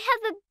 I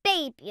have a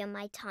baby in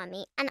my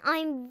tummy and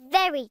I'm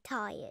very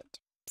tired.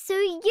 So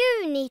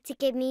you need to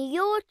give me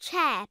your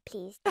chair,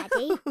 please,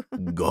 Daddy.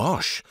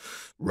 Gosh.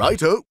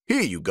 Righto,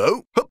 here you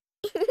go. Hup.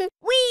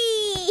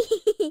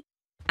 Whee!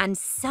 And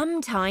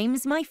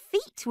sometimes my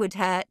feet would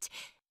hurt,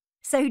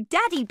 so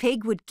Daddy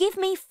Pig would give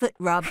me foot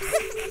rubs.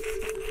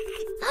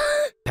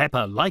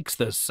 Peppa likes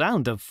the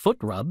sound of foot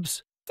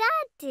rubs.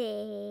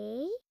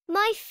 Daddy,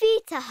 my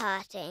feet are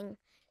hurting,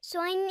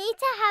 so I need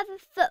to have a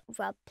foot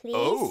rub, please.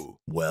 Oh,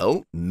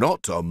 well,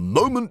 not a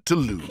moment to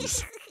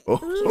lose. A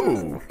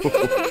little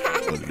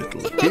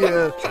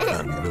here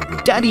and a little...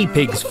 Daddy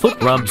Pig's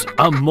foot rubs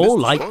are more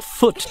like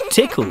foot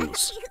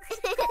tickles.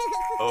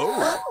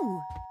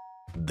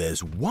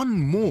 There's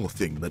one more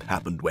thing that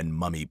happened when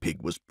Mummy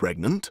Pig was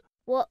pregnant.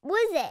 What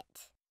was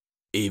it?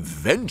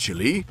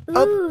 Eventually,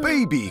 a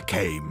baby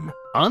came.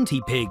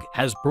 Auntie Pig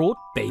has brought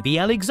baby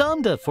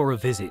Alexander for a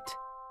visit.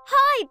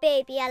 Hi,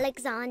 baby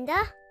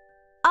Alexander.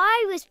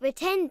 I was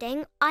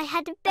pretending I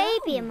had a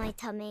baby in my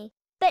tummy.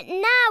 But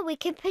now we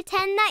can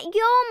pretend that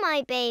you're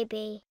my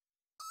baby.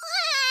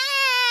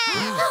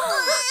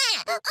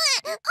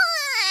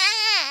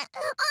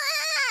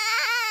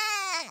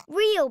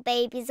 Real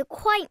babies are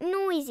quite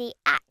noisy,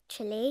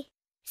 actually.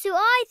 So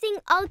I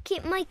think I'll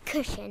keep my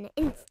cushion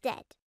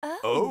instead.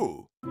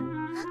 Oh.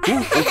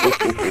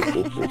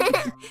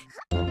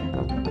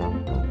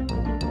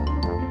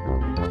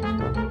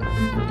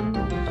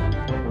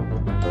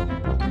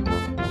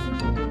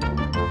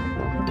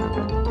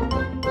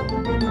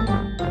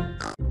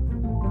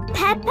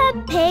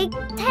 Peppa Pig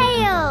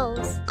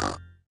Tales.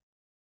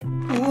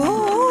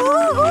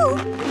 Whoa!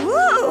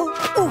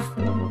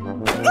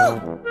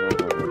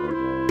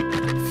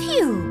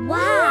 Phew!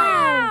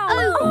 Wow!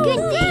 Oh,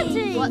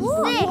 goody!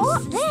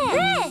 What's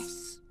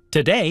this?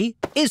 Today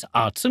is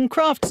Arts and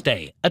Crafts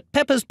Day at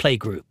Peppa's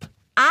Playgroup.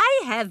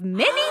 I have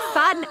many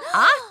fun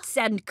arts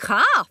and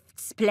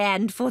crafts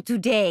planned for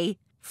today.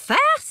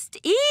 First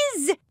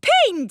is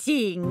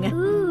painting.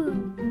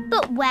 Ooh,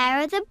 but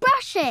where are the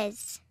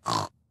brushes?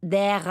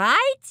 They're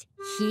right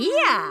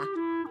here.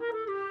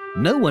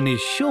 No one is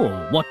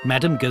sure what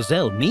Madame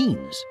Gazelle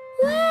means.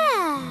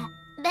 Where?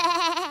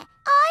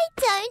 I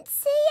don't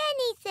see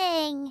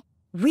anything.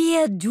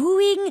 We're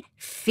doing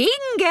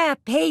finger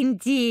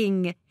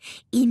painting.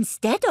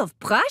 Instead of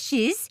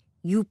brushes,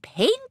 you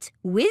paint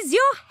with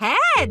your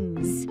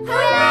hands.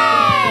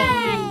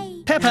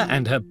 Hooray! Peppa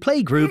and her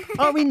playgroup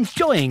are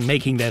enjoying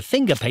making their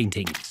finger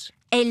paintings.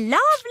 A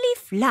lovely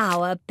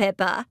flower,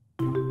 Peppa.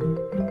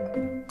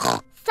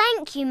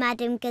 Thank you,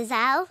 Madame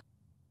Gazelle.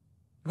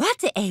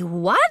 What a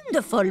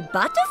wonderful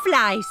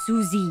butterfly,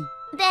 Susie.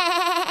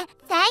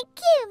 Thank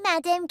you,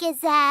 Madame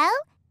Gazelle.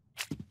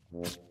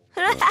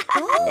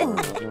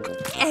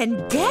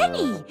 And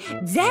Danny,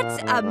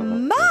 that's a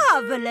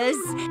marvelous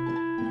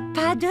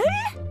paddle.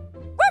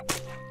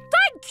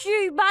 Thank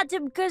you,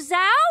 Madame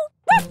Gazelle.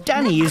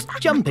 Danny is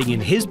jumping in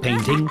his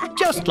painting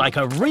just like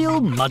a real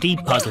muddy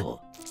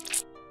puddle.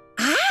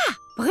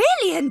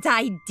 Brilliant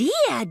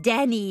idea,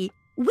 Danny.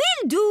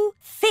 We'll do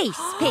face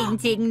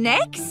painting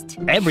next.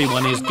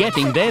 Everyone is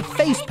getting their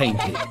face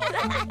painted.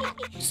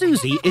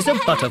 Susie is a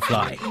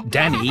butterfly.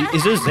 Danny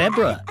is a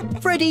zebra.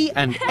 Freddie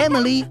and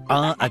Emily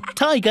are a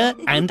tiger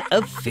and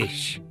a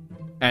fish.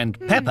 And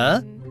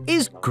Peppa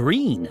is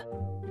green.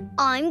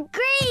 I'm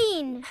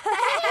green.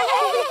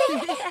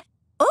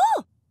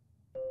 Oh!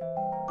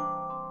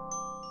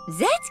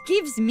 That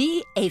gives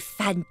me a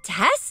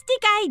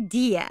fantastic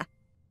idea.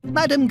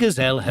 Madame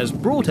Gazelle has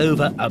brought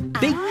over a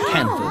big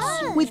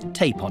canvas with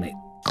tape on it.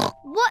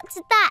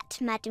 What's that,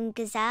 Madam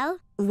Gazelle?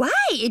 Why,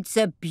 it's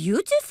a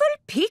beautiful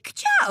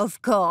picture,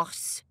 of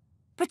course.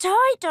 But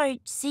I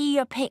don't see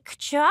a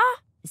picture.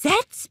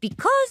 That's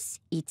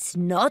because it's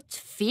not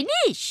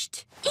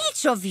finished.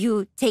 Each of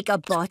you take a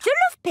bottle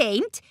of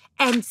paint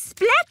and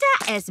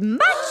splatter as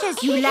much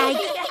as you like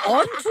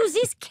onto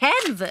this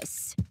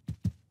canvas.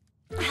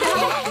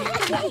 Well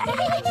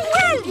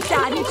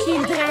done,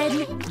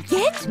 children.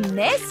 Get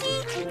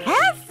messy,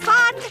 have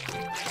fun.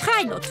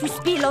 Try not to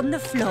spill on the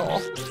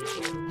floor.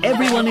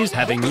 Everyone is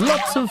having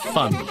lots of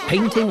fun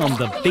painting on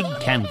the big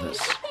canvas.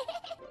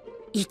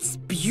 It's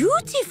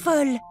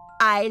beautiful.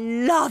 I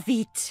love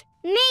it.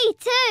 Me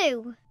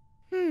too.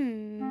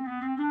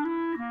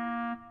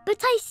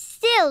 But I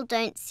still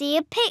don't see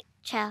a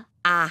picture.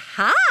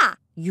 Aha!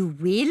 You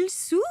will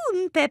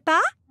soon, Peppa.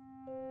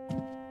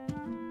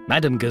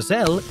 Madam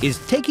Gazelle is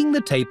taking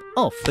the tape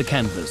off the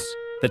canvas.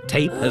 The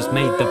tape has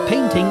made the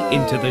painting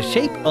into the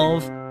shape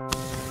of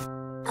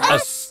a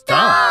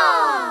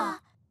star.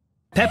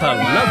 Peppa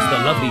loves the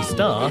lovely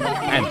star,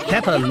 and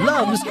Peppa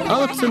loves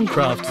Arts and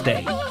Crafts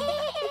Day.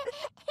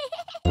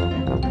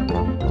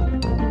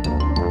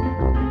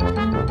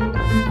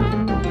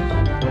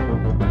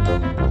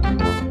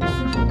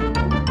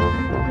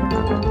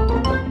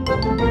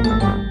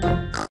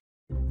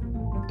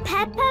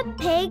 Peppa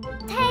Pig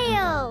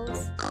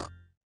Tales.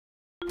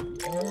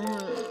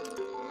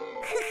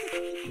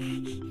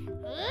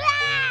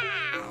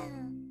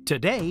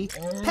 Today,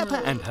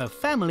 Peppa and her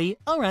family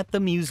are at the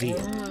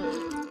museum.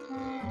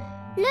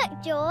 Look,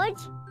 George.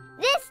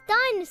 This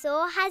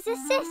dinosaur has a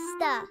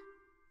sister,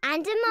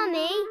 and a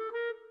mummy,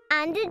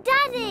 and a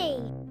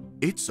daddy.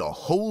 It's a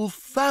whole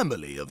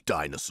family of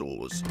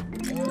dinosaurs.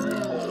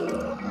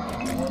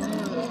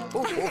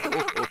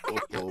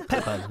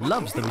 Peppa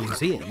loves the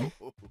museum,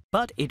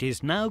 but it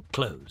is now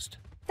closed.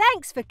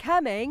 Thanks for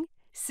coming.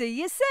 See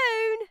you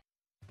soon.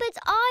 But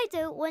I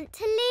don't want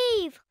to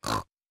leave.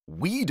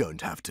 We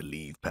don't have to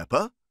leave,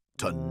 Peppa.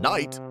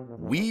 Tonight,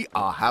 we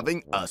are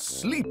having a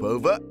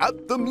sleepover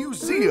at the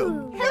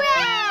museum.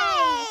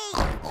 Hooray!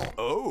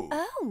 Oh.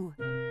 Oh,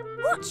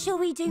 what shall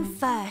we do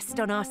first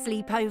on our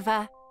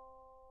sleepover?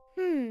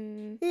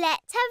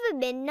 Let's have a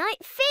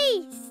midnight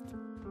feast.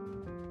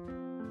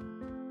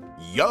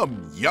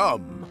 Yum,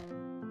 yum.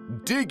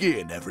 Dig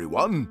in,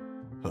 everyone.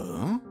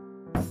 Huh?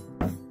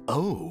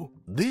 Oh,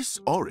 this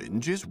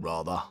orange is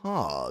rather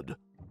hard.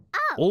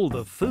 All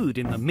the food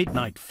in the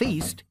midnight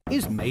feast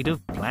is made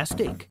of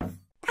plastic.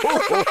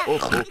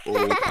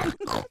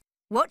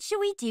 What shall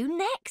we do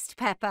next,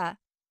 Peppa?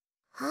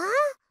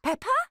 Huh?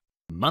 Peppa?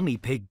 Mummy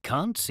Pig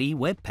can't see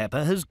where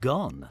Peppa has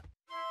gone.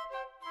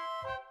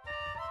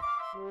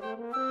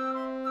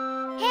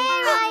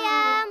 Here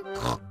I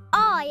am.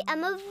 I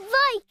am a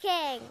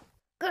Viking.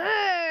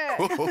 Grrr.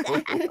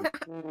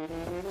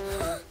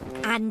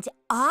 And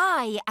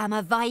I am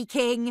a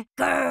Viking.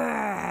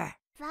 Grrr.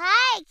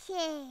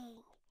 Viking.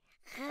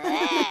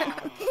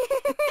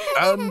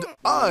 And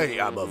I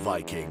am a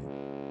Viking.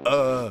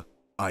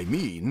 I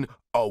mean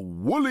a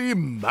woolly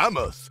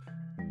mammoth.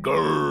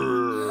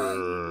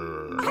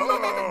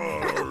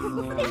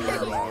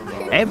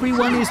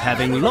 Everyone is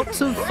having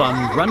lots of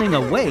fun running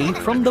away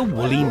from the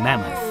woolly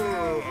mammoth.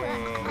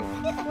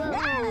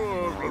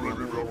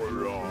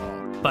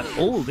 But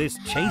all this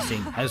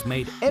chasing has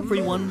made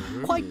everyone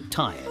quite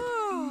tired.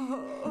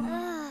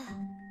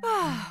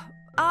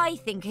 I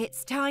think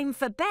it's time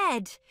for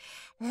bed.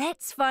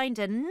 Let's find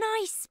a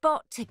nice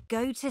spot to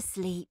go to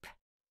sleep.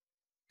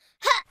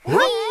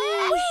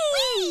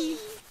 Whee!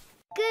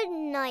 Good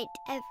night,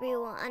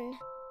 everyone.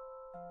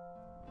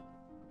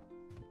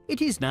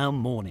 It is now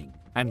morning,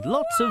 and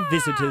lots of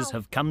visitors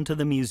have come to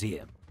the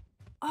museum.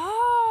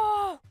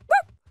 Oh,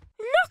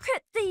 look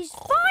at these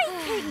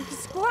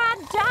Vikings,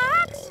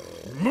 Grandad!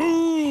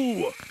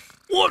 Moo!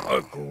 What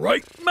a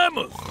great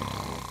mammoth!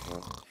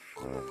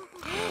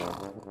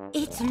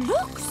 It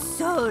looks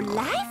so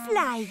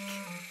lifelike.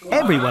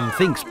 Everyone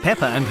thinks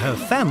Peppa and her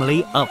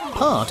family are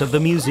part of the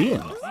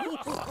museum.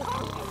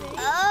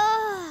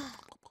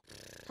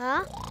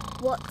 Huh?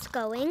 What's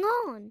going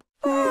on?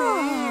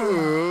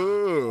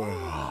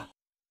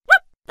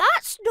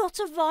 That's not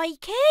a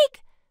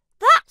Viking.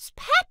 That's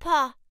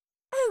Peppa.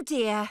 Oh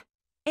dear.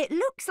 It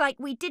looks like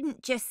we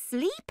didn't just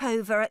sleep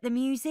over at the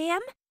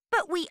museum,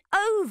 but we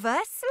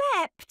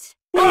overslept.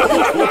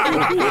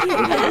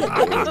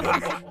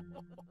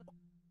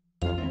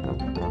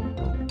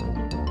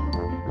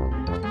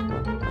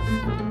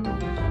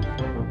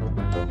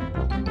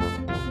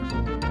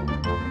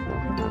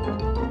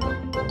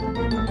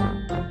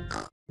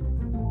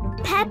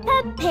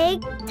 Peppa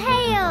Pig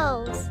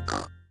Tales.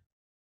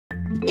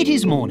 It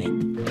is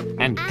morning,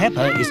 and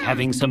Peppa is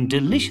having some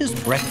delicious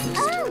breakfast.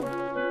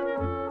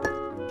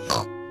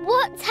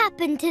 What's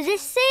happened to the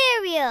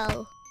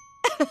cereal?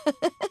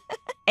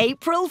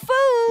 April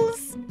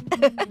Fools!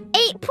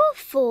 April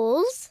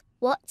Fools?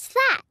 What's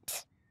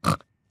that?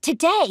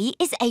 Today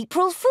is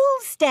April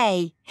Fool's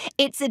Day.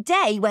 It's a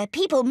day where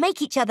people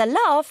make each other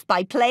laugh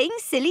by playing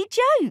silly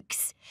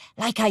jokes,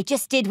 like I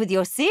just did with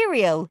your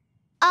cereal.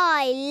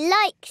 I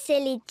like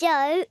silly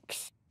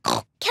jokes.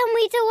 Can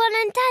we do one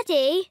on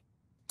Daddy?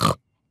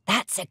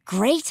 That's a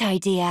great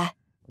idea.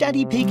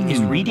 Daddy Pig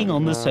is reading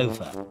on the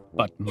sofa,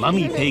 but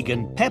Mummy Pig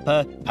and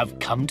Peppa have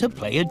come to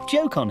play a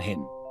joke on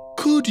him.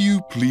 Could you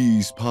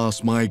please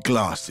pass my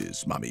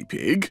glasses, Mummy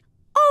Pig?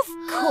 Of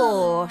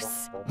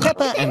course.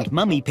 Peppa and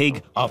Mummy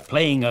Pig are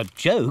playing a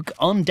joke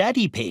on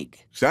Daddy Pig.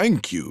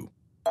 Thank you.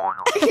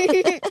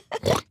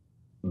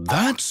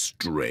 That's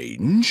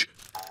strange.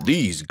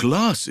 These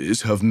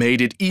glasses have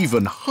made it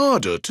even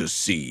harder to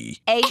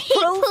see.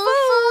 April Fools!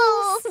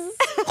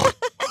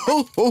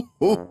 Ho, ho,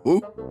 ho,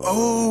 ho.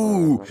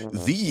 Oh,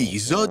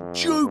 these are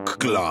joke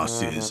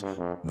glasses.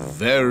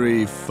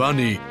 Very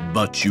funny,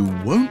 but you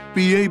won't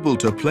be able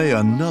to play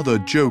another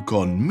joke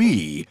on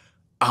me.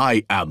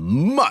 I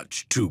am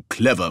much too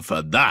clever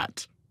for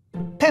that.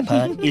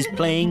 Peppa is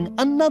playing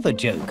another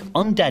joke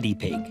on Daddy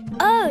Pig.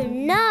 Oh,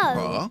 no.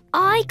 Huh?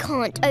 I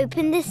can't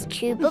open this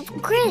tube of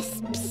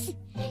crisps.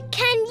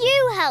 Can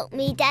you help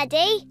me,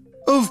 Daddy?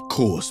 Of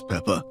course,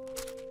 Peppa.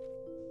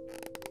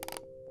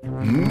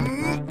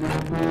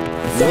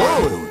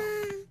 Whoa!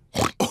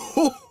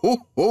 Oh, ho,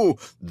 ho.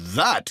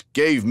 That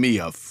gave me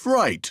a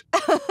fright.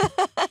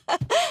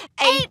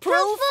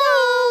 April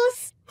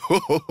Fools!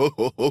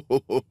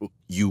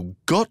 You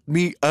got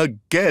me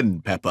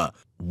again, Peppa.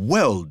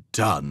 Well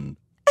done.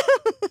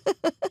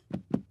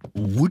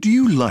 Would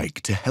you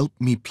like to help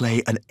me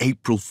play an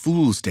April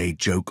Fool's Day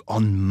joke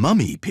on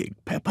Mummy Pig,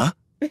 Peppa?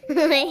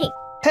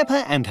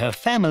 Peppa and her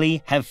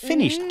family have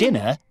finished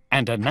dinner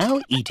and are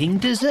now eating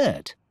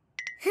dessert.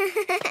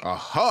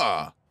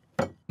 Aha!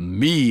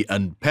 Me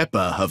and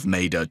Peppa have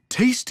made a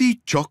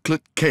tasty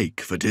chocolate cake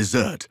for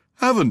dessert,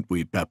 haven't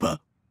we, Peppa?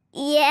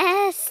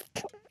 Yes.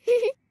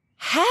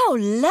 How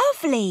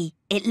lovely!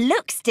 It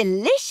looks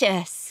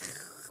delicious.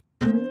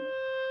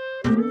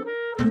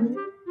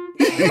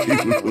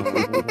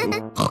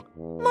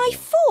 My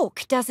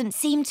fork doesn't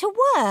seem to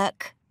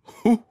work.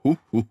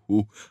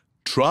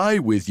 Try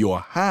with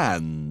your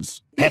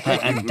hands.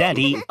 Peppa and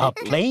Daddy are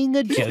playing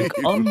a joke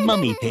on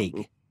Mummy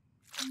Pig.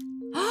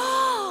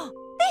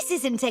 This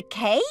isn't a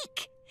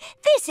cake.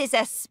 This is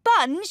a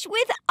sponge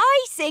with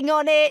icing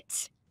on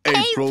it.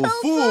 April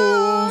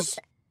Fools!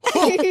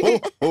 Ho, ho,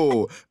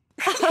 ho.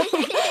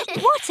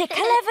 What a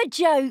clever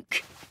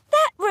joke.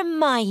 That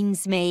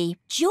reminds me,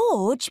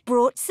 George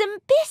brought some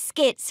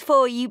biscuits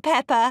for you,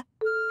 Peppa.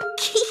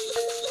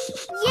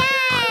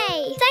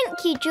 Yay!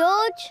 Thank you,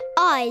 George.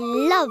 I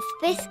love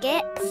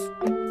biscuits.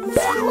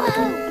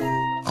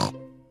 Whoa.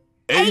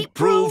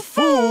 April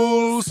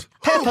Fools!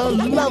 Peppa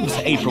loves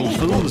April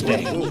Fool's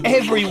Day.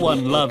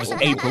 Everyone loves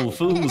April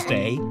Fool's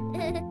Day.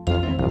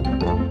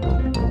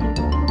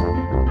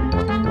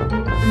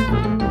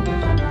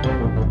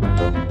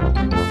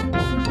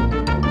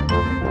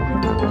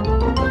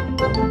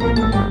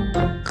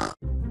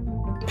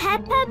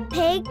 Peppa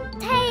Pig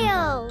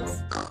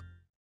Tales.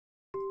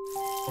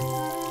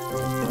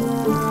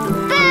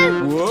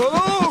 Boom!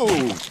 Whoa!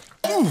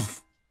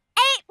 Oof.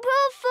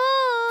 April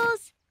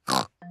Fools!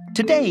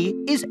 Today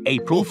is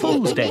April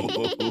Fool's Day,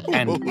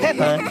 and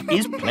Peppa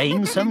is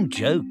playing some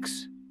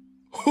jokes.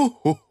 Ho,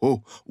 ho,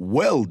 ho.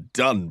 Well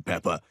done,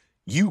 Peppa.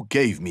 You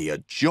gave me a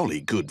jolly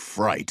good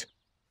fright.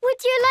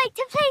 Would you like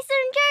to play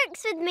some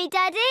jokes with me,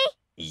 Daddy?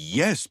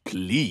 Yes,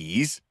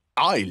 please.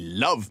 I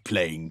love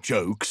playing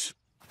jokes.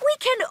 We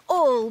can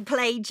all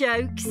play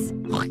jokes.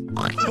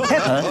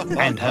 Peppa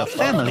and her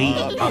family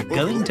are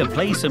going to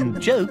play some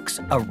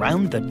jokes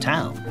around the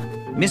town.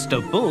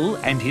 Mr. Bull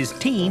and his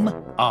team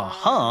are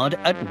hard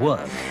at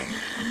work.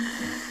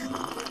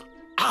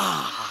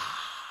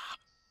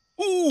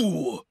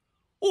 Ooh!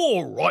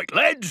 All right,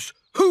 lads.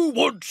 Who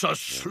wants a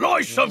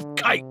slice of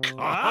cake?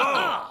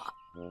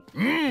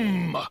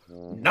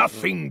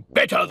 Nothing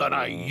better than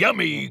a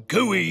yummy,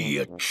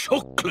 gooey,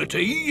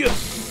 chocolatey...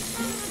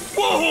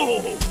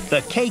 Whoa!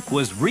 The cake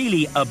was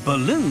really a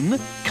balloon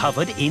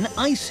covered in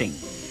icing.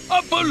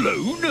 A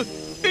balloon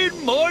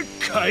in my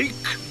cake?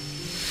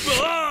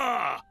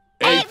 Ah!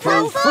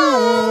 April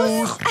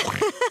Fools!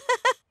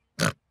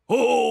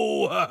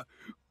 Oh,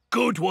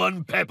 good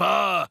one,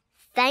 Peppa.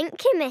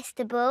 Thank you,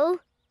 Mr. Bull.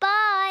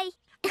 Bye.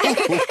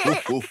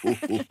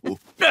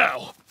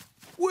 Now,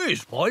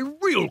 where's my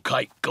real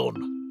cake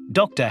gone?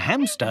 Dr.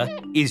 Hamster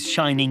is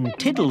shining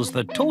Tiddles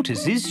the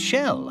tortoise's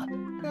shell.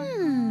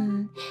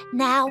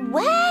 Now,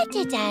 where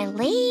did I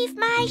leave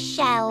my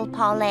shell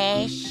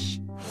polish?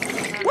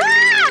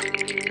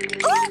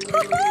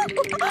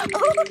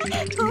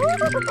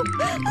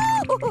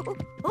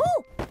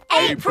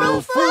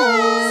 April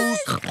Fools!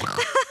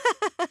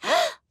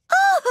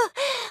 Oh,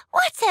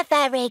 what a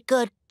very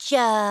good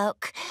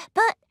joke.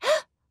 But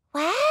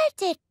where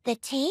did the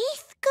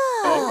teeth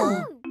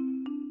go?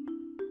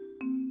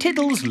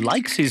 Tiddles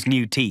likes his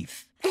new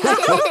teeth.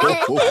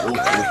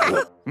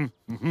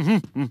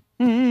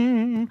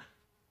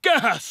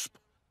 Gasp!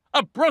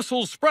 A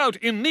Brussels sprout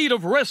in need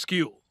of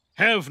rescue.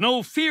 Have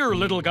no fear,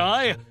 little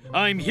guy.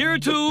 I'm here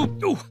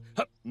to...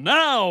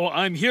 now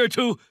I'm here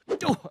to...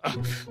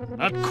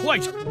 not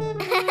quite.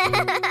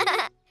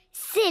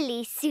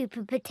 Silly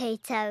Super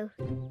Potato.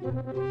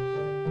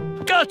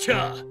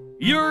 Gotcha!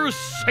 You're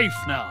safe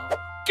now.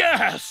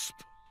 Gasp!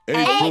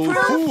 April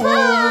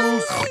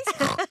Fools!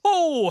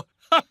 Oh,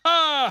 ha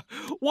ha!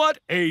 What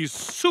a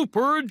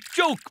super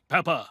joke,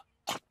 Peppa!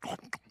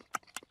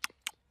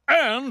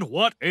 And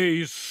what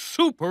a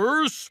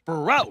super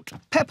sprout!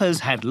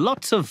 Peppa's had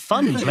lots of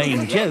fun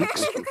playing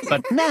jokes,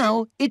 but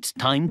now it's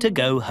time to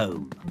go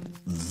home.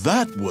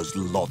 That was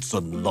lots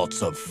and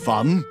lots of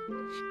fun.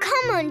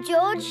 Come on,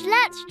 George,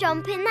 let's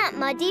jump in that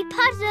muddy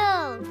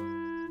puddle.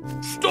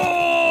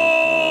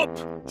 Stop!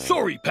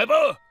 Sorry,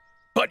 Peppa,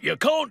 but you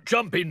can't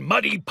jump in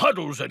muddy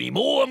puddles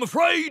anymore, I'm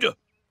afraid.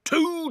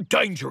 Too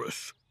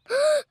dangerous.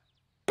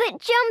 But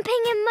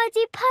jumping in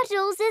muddy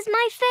puddles is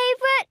my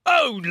favourite.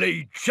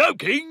 Only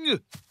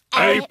joking!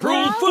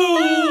 April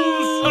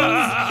Fools!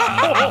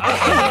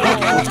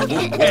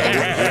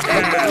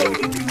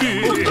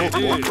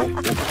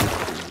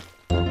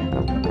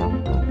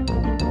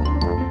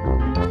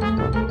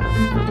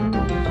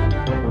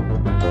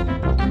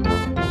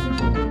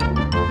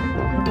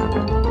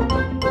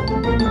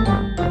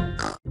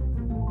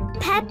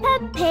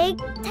 Peppa Pig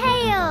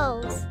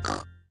Tales.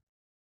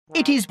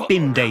 It is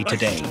bin day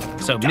today,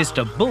 so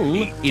Mr.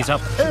 Bull is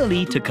up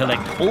early to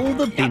collect all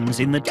the bins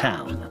in the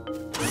town.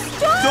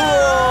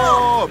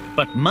 Stop!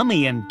 But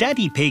Mummy and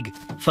Daddy Pig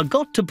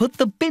forgot to put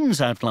the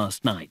bins out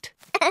last night.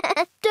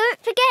 Don't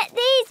forget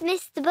these,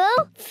 Mr.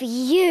 Bull, for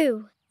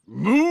you.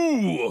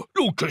 Moo!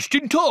 You're just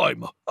in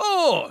time.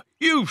 Ah,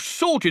 you've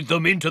sorted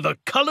them into the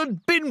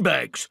coloured bin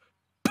bags.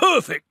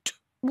 Perfect.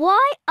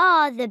 Why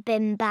are the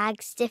bin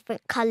bags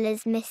different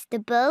colours, Mr.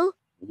 Bull?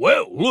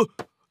 Well,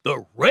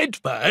 the red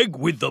bag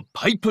with the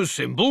paper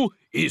symbol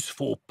is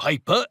for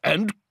paper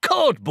and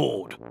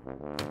cardboard.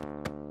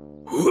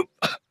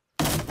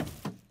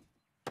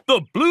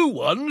 The blue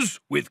ones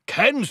with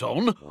cans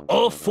on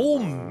are for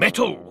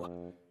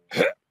metal.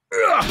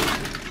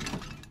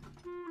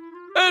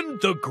 And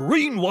the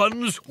green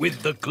ones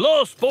with the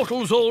glass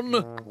bottles on...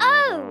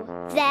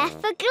 Oh, they're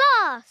for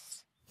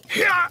glass.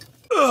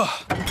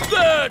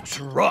 That's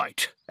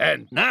right.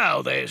 And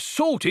now they're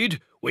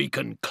sorted, we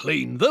can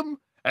clean them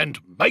and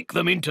make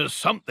them into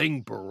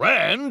something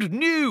brand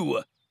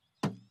new.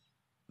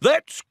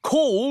 That's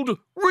called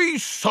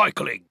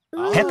recycling.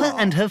 Peppa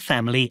and her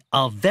family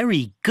are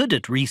very good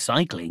at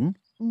recycling.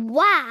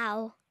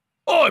 Wow.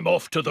 I'm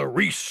off to the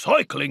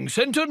recycling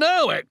centre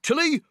now,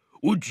 actually.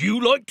 Would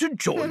you like to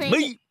join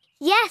me?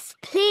 Yes,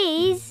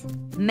 please.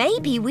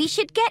 Maybe we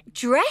should get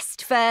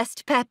dressed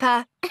first,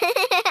 Peppa.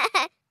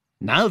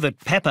 Now that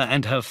Peppa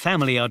and her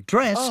family are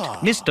dressed,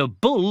 Mr.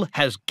 Bull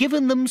has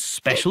given them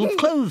special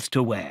clothes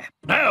to wear.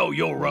 Now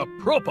you're a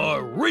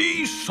proper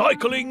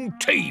recycling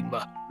team.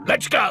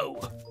 Let's go.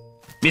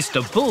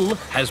 Mr. Bull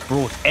has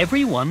brought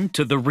everyone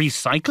to the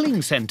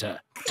recycling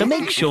centre to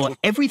make sure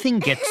everything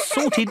gets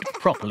sorted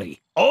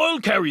properly. I'll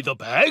carry the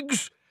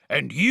bags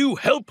and you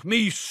help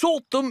me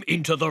sort them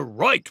into the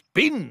right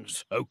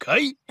bins,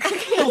 OK?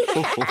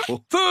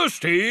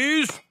 First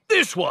is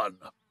this one.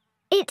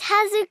 It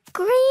has a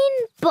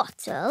green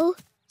bottle,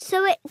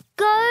 so it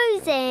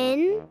goes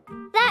in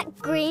that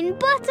green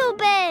bottle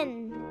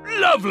bin.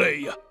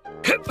 Lovely.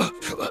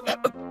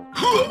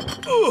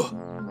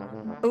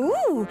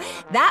 Ooh,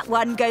 that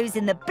one goes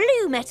in the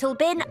blue metal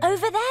bin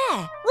over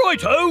there.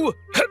 Righto.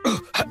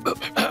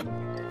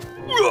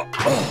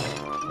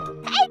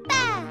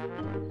 Paper!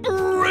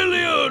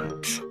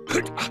 Brilliant.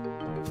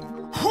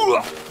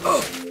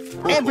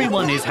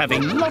 Everyone is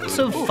having lots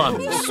of fun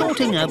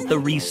sorting out the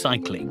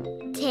recycling.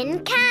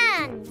 Tin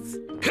cans.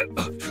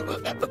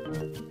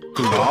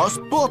 Glass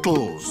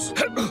bottles.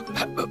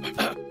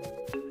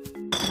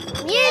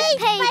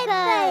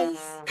 Newspapers.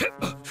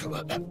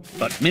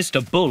 But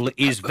Mr. Bull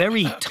is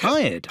very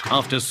tired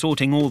after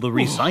sorting all the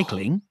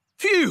recycling.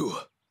 Phew.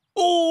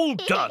 All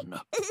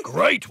done.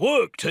 Great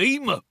work,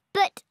 team.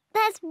 But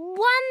there's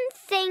one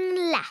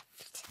thing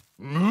left.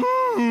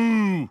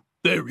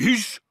 There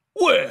is?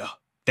 Where?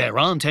 There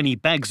aren't any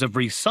bags of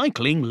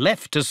recycling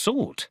left to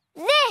sort.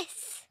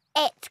 This!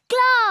 It's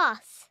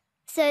glass.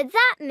 So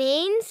that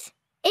means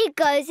it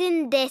goes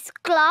in this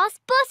glass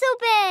bottle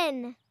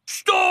bin.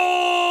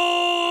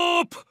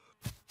 Stop!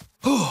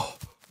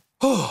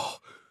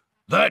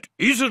 That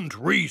isn't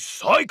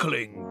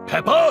recycling,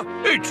 Peppa.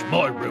 It's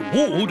my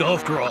reward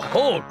after a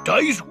hard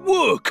day's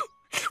work.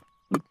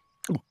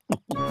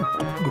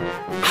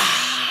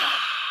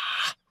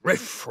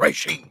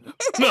 Refreshing.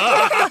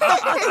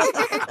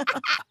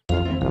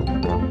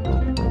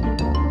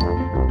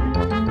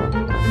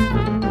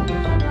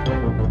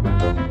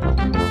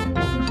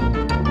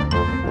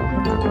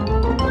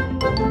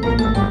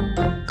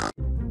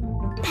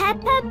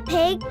 Peppa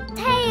Pig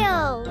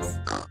Tales.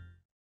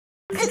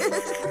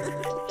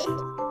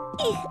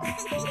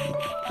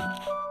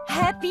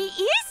 Happy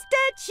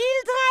Easter,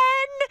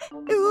 children!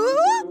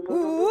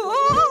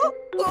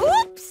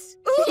 Oops!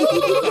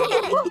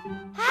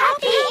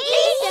 Happy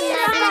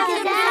Easter,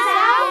 Mother.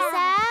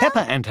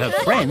 Peppa and her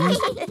friends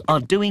are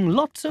doing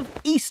lots of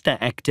Easter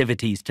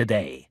activities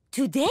today.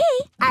 Today,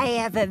 I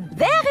have a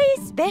very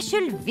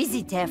special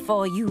visitor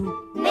for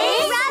you.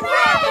 Miss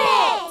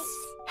Rabbit!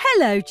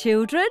 Hello,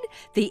 children.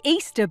 The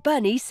Easter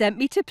Bunny sent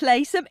me to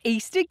play some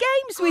Easter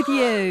games with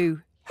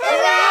you.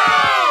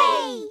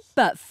 Hooray!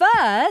 But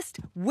first,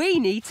 we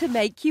need to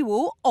make you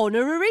all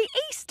honorary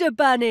Easter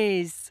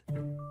bunnies.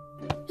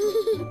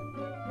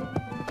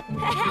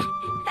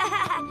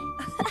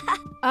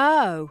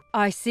 Oh,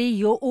 I see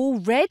you're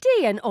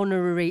already an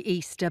honorary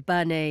Easter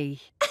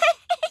bunny.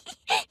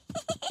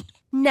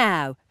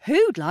 Now,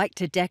 who'd like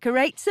to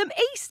decorate some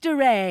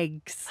Easter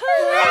eggs?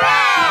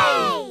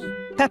 Hooray!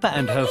 Peppa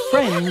and her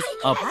friends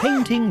are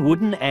painting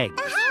wooden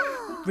eggs.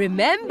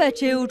 Remember,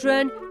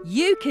 children,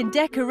 you can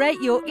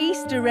decorate your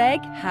Easter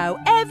egg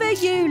however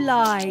you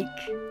like.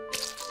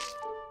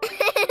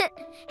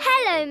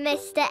 Hello,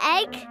 Mr.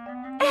 Egg.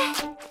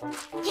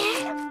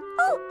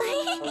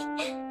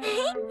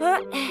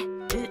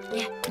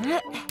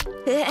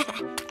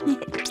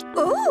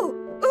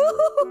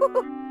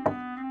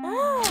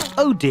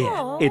 Oh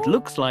dear, it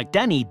looks like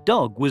Danny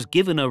Dog was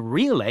given a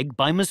real egg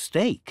by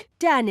mistake.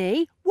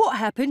 Danny, what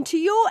happened to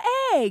your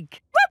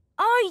egg?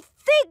 I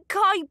think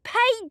I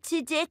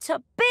painted it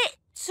a bit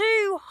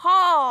too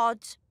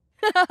hard.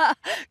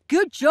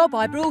 Good job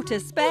I brought a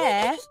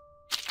spare.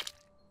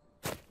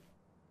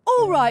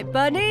 All right,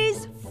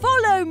 bunnies,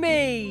 follow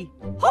me.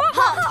 Hop,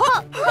 hop,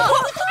 hop,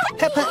 hop.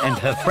 Peppa and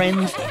her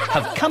friends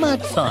have come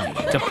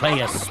outside to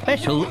play a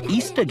special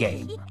Easter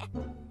game.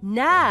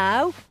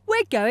 Now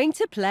we're going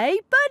to play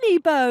bunny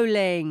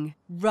bowling.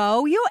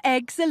 Roll your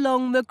eggs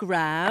along the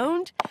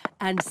ground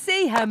and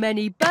see how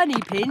many bunny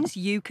pins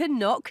you can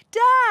knock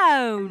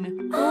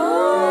down.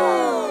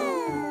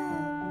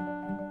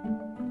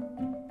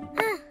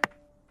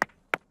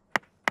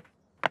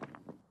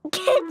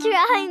 Good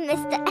try,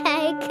 Mr.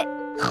 Egg.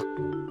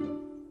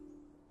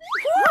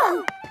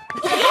 Whoa!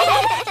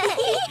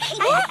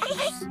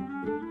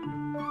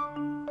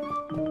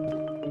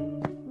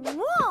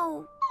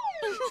 Whoa!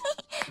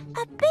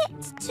 A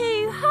bit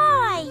too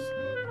high.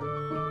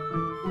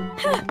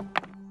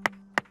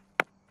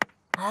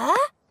 Huh?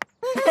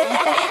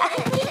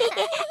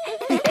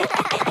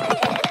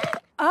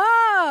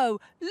 Oh,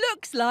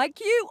 looks like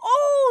you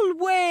all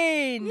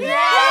win.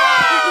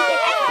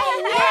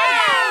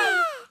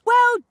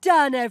 Well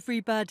done,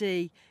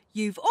 everybody.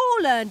 You've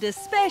all earned a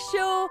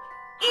special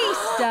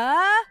Easter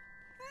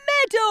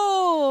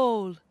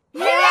medal.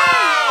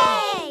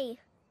 Hooray!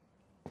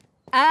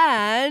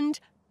 And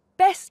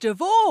best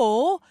of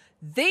all,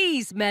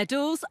 these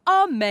medals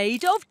are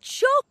made of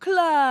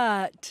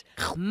chocolate.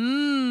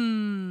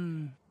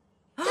 Mmm.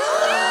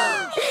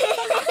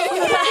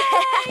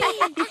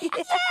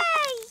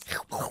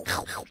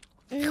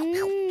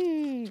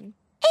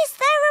 Is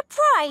there a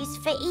prize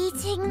for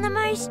eating the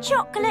most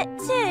chocolate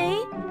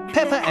too?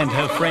 Peppa and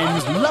her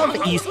friends love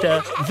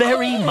Easter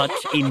very much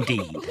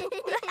indeed.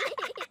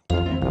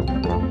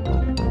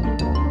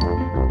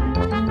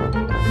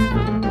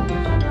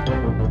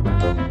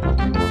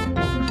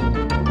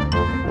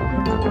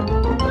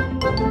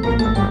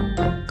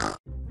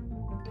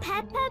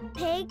 Peppa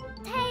Pig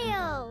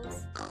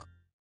Tales.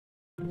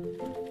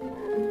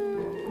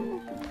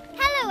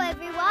 Hello,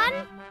 everyone.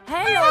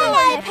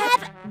 Hello,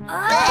 Peppa.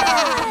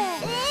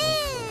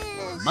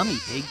 Mummy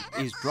Pig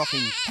is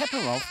dropping Peppa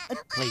off at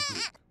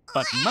playgroup.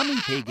 But Mummy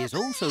Pig is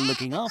also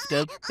looking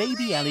after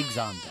baby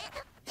Alexander.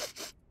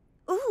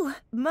 Oh,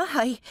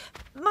 my.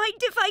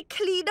 Mind if I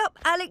clean up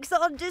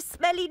Alexander's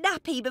smelly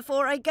nappy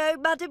before I go,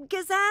 Madame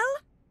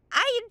Gazelle?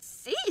 I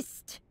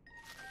insist.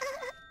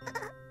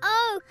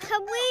 Oh,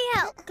 can we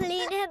help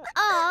clean him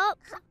up?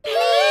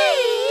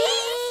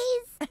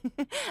 Please!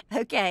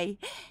 OK.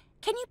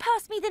 Can you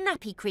pass me the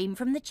nappy cream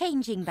from the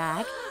changing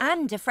bag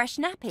and a fresh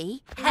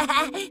nappy?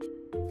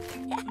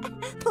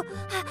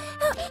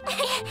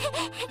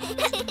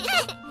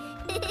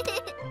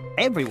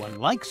 Everyone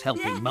likes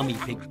helping Mummy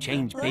Pig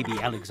change baby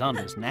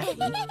Alexander's nappy.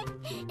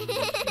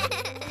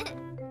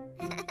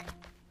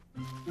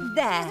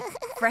 There,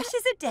 fresh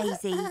as a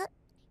daisy.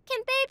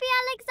 Can baby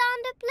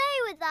Alexander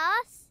play with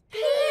us?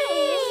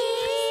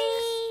 Please!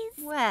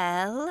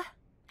 Well,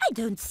 I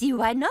don't see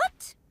why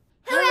not.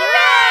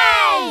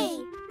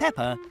 Hooray!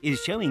 Peppa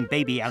is showing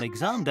baby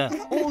Alexander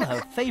all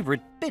her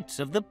favourite bits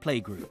of the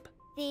playgroup.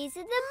 These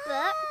are the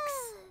books.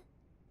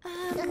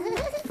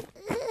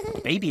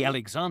 Baby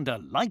Alexander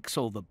likes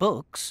all the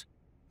books.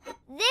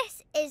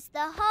 This is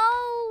the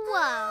whole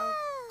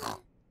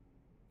world.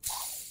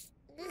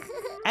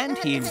 And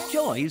he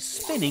enjoys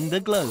spinning the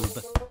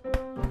globe.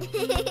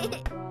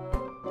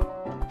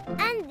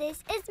 And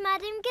this is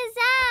Madame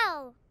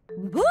Gazelle.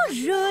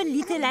 Bonjour,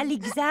 little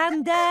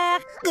Alexander.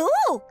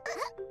 Oh!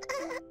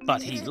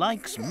 But he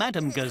likes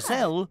Madame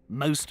Gazelle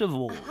most of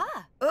all.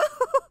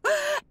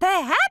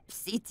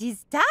 Perhaps it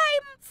is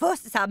time for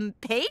some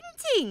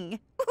painting.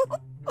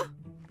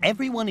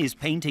 Everyone is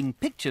painting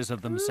pictures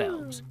of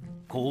themselves,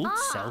 called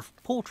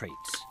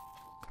self-portraits.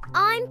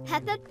 I'm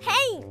Peppa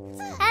Paint.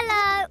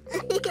 Hello.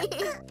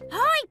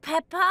 Hi,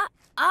 Peppa.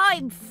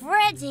 I'm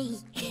Freddy.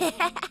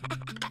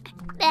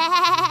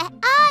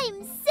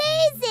 I'm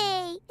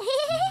Susie.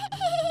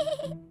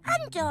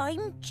 And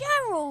I'm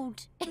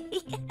Gerald.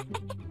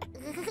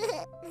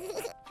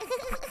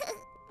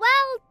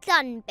 Well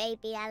done,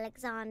 baby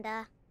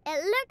Alexander.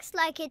 It looks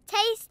like a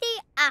tasty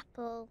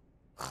apple.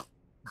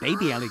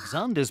 Baby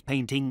Alexander's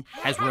painting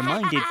has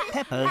reminded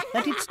Peppa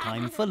that it's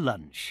time for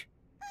lunch.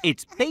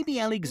 It's Baby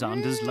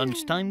Alexander's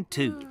lunchtime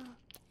too.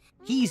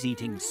 He's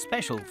eating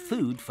special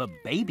food for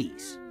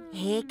babies.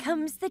 Here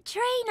comes the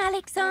train,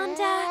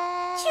 Alexander.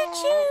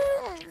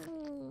 Choo-choo.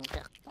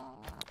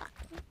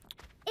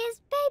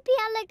 Is baby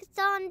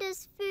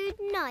Alexander's food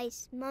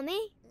nice,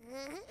 Mummy?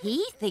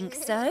 He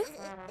thinks so.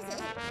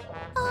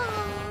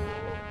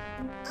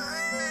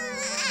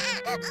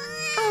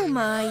 Oh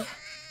my.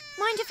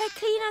 Mind if I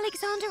clean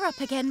Alexander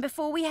up again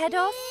before we head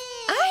off?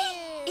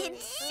 I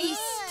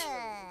insist.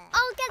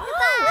 I'll get the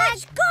bag.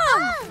 Let's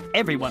go!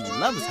 Everyone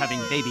loves having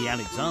Baby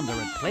Alexander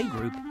at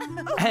playgroup,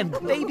 and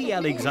Baby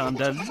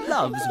Alexander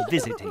loves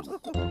visiting.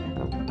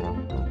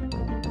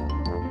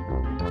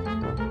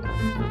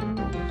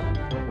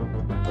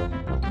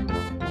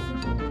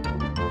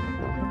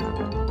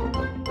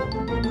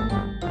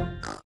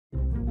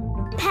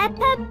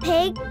 Peppa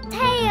Pig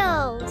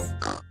Tales.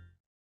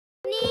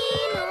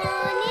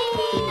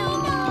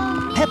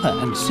 Peppa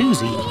and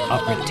Susie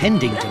are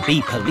pretending to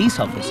be police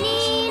officers.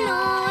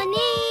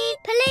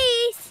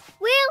 Police,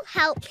 we'll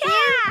help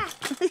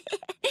you.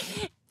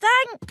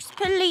 Thanks,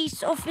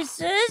 police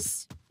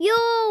officers.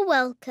 You're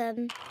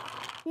welcome.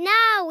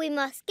 Now we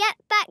must get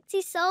back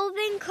to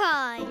solving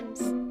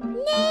crimes.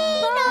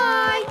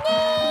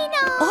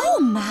 Oh,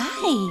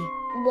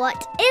 my.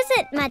 What is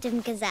it,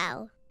 Madame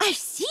Gazelle? I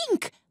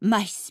think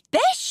my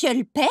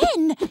special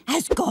pen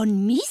has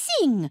gone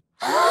missing.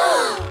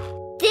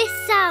 This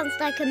sounds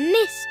like a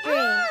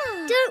mystery.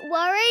 Don't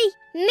worry.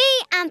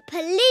 Me and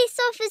Police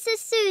Officer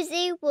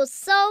Susie will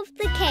solve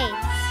the case.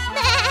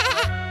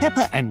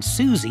 Peppa and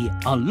Susie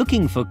are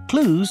looking for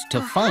clues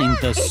to find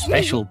the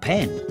special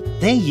pen.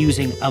 They're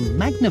using a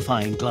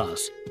magnifying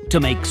glass to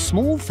make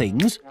small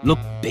things look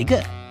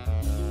bigger.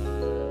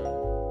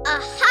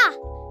 Aha!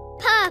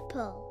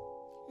 Purple.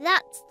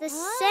 That's the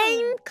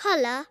same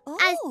colour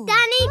as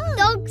Danny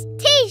Dog's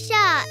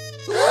T-shirt.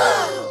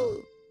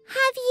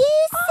 Have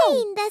you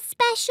seen the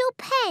special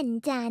pen,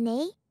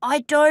 Danny? I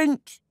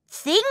don't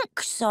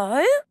think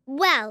so.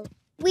 Well,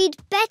 we'd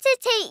better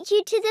take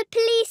you to the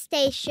police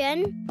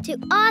station to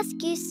ask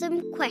you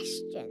some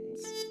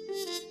questions.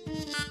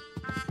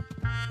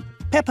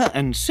 Peppa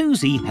and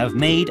Susie have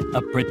made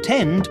a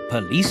pretend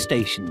police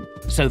station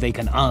so they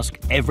can ask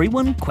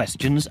everyone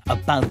questions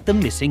about the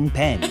missing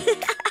pen.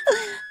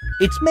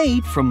 It's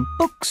made from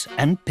books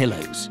and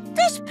pillows.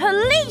 This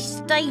police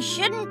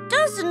station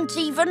doesn't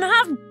even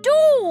have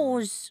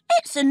doors.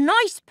 It's a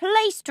nice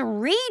place to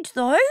read,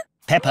 though.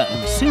 Peppa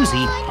and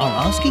Susie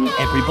are asking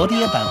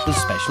everybody about the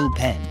special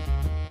pen.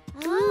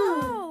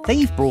 Oh.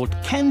 They've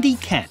brought Candy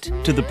Cat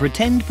to the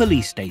pretend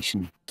police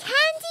station.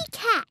 Candy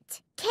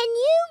Cat, can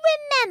you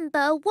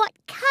remember what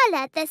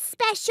colour the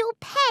special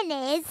pen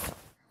is?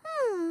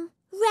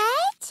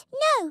 Red?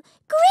 No,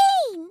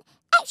 green.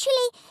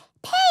 Actually,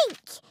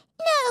 pink.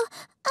 No,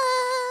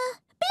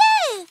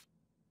 blue.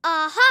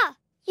 Aha!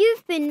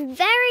 You've been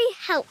very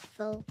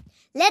helpful.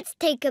 Let's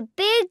take a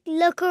big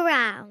look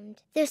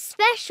around. The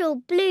special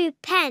blue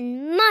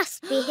pen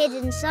must be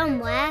hidden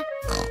somewhere.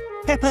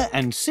 Peppa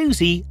and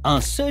Susie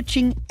are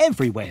searching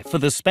everywhere for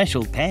the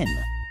special pen.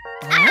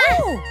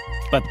 Oh!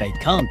 But they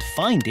can't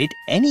find it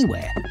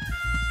anywhere.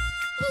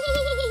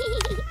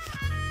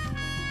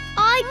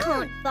 I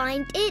can't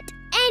find it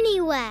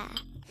anywhere.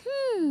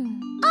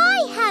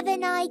 I have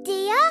an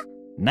idea.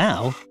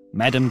 Now,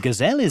 Madame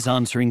Gazelle is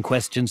answering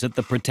questions at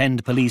the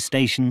pretend police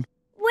station.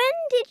 When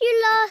did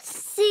you last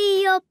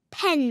see your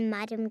pen,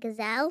 Madame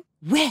Gazelle?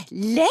 Well,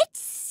 let's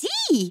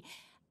see.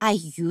 I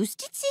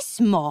used it this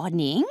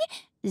morning.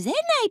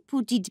 Then I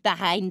put it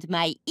behind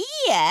my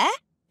ear.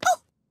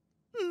 Oh,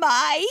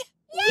 my!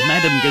 Yay!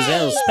 Madame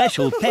Gazelle's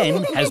special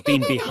pen has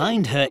been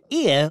behind her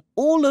ear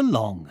all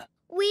along.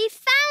 We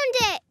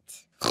found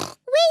it!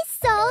 We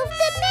solved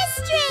the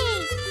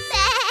mystery!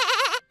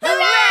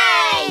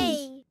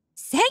 Hooray!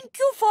 Thank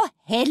you for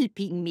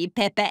helping me,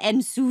 Peppa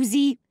and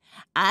Susie.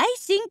 I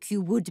think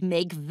you would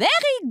make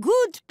very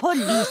good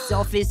police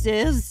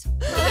officers.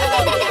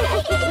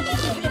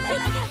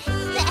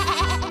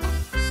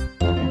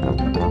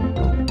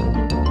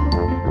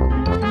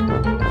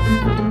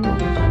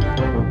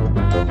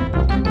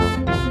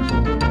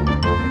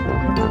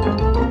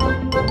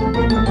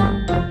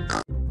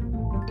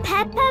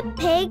 Peppa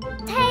Pig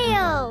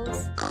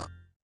Tales.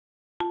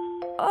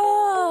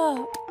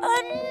 Oh,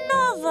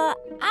 another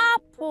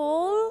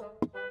apple.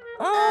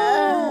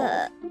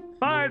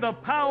 By the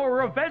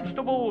power of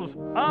vegetables,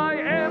 I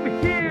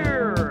am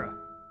here!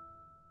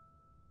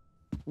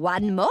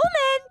 One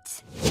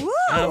moment.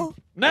 Whoa.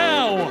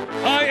 Now,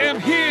 I am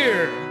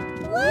here!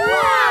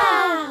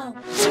 Wow!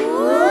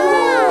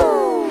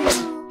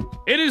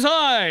 It is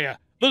I,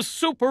 the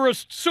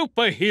superest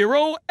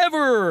superhero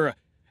ever!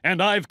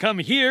 And I've come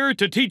here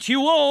to teach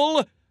you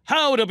all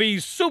how to be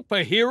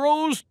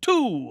superheroes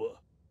too!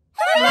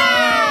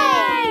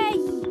 Hooray!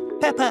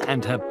 Peppa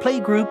and her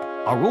playgroup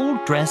are all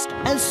dressed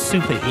as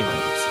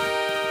superheroes.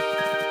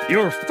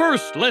 Your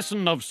first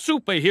lesson of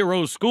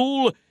superhero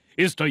school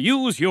is to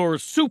use your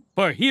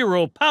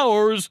superhero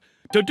powers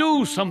to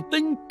do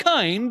something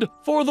kind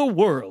for the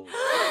world.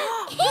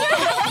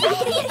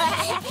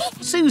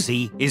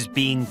 Susie is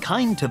being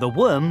kind to the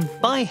worm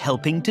by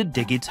helping to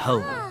dig its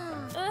hole.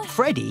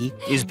 Freddy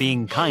is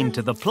being kind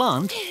to the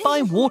plant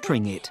by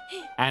watering it.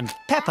 And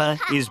Peppa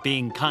is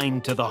being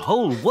kind to the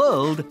whole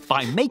world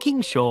by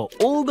making sure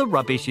all the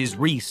rubbish is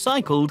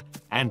recycled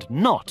and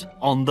not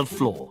on the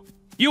floor.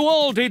 You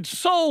all did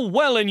so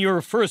well in your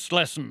first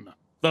lesson.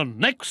 The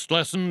next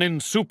lesson in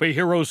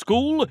superhero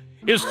school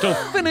is to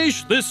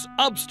finish this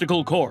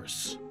obstacle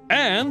course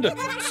and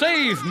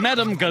save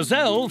Madame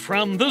Gazelle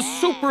from the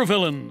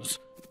supervillains.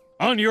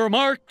 On your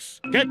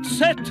marks, get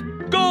set,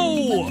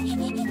 go!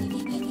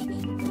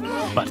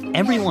 But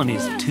everyone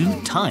is too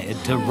tired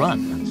to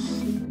run.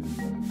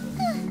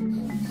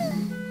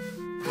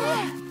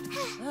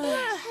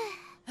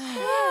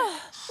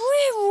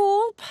 We're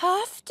all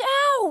puffed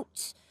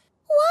out.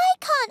 Why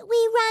can't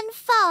we run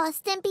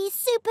fast and be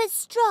super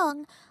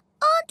strong?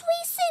 Aren't we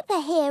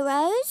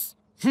superheroes?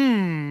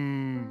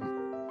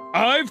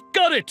 I've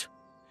got it!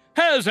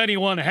 Has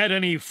anyone had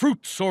any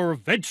fruits or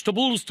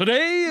vegetables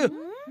today?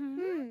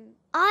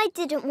 I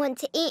didn't want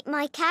to eat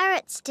my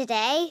carrots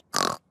today.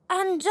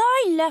 And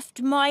I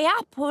left my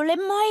apple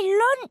in my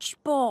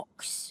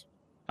lunchbox.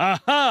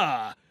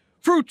 Aha!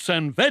 Fruits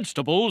and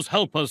vegetables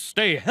help us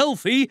stay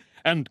healthy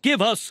and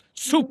give us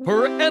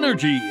super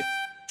energy.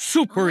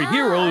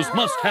 Superheroes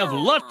must have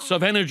lots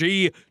of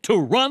energy to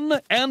run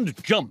and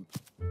jump.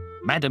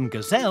 Madame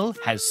Gazelle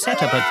has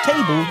set up a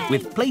table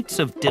with plates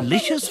of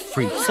delicious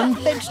fruits and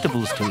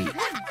vegetables to eat.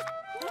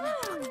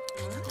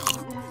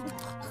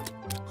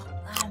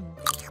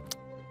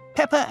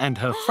 Peppa and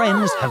her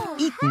friends have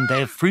eaten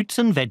their fruits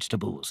and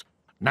vegetables.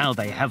 Now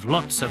they have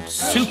lots of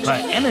super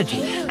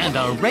energy and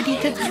are ready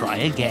to try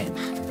again.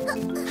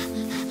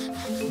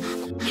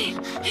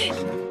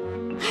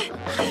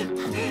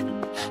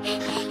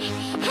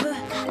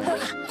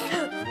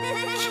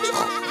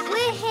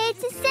 We're here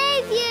to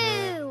save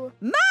you!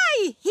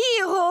 My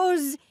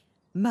heroes!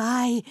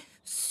 My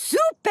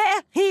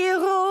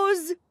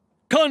superheroes!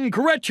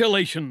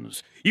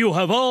 Congratulations! You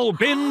have all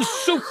been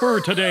super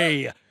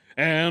today!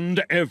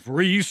 And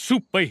every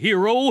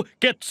superhero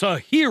gets a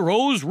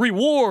hero's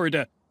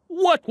reward.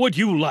 What would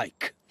you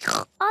like?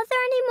 Are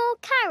there any more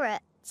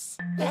carrots?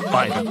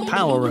 By the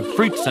power of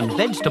fruits and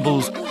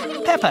vegetables,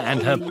 Peppa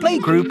and her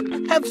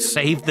playgroup have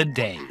saved the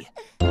day.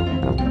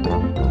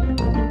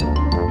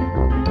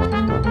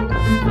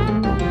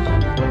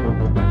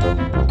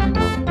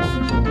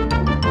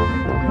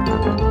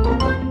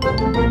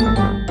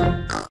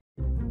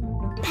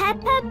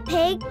 Peppa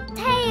Pig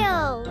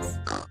Tales.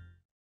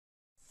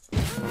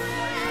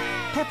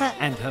 Peppa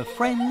and her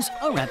friends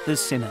are at the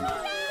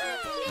cinema.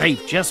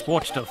 They've just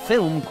watched a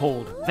film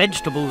called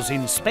Vegetables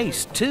in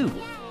Space 2.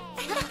 Don't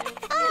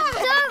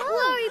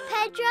worry,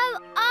 Pedro.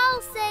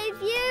 I'll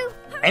save you.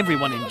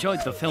 Everyone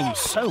enjoyed the film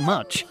so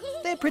much,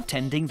 they're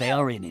pretending they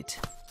are in it.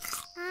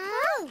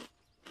 Oh.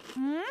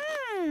 Would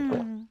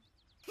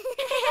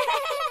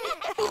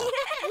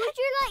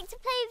you like to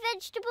play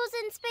Vegetables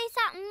in Space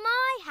at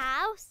my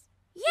house?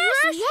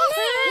 Yes,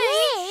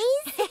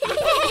 please.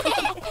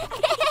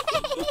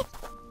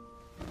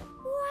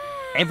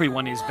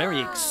 Everyone is very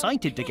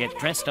excited to get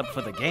dressed up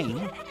for the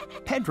game.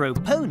 Pedro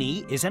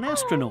Pony is an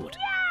astronaut.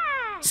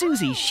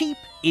 Susie Sheep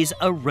is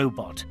a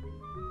robot.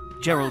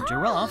 Gerald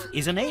Giraffe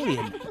is an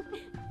alien.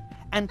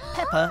 And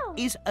Peppa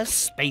is a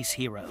space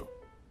hero.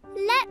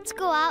 Let's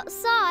go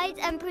outside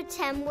and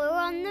pretend we're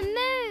on the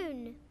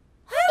moon.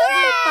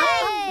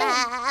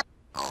 Hooray!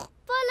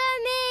 Follow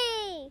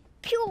me.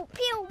 Pew,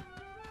 pew.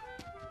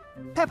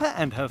 Peppa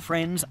and her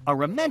friends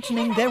are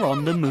imagining they're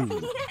on the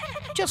moon,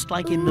 just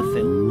like in the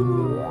film.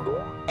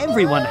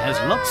 Everyone has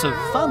lots of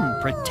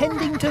fun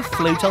pretending to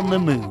float on the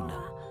moon.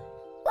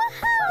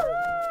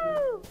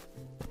 Woohoo!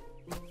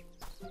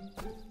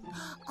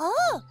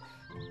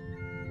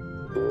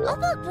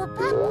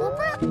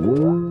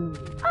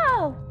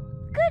 Oh,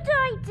 good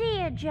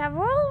idea,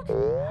 Gerald.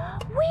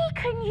 We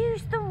can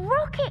use the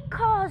rocket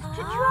cars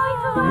to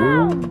drive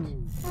around.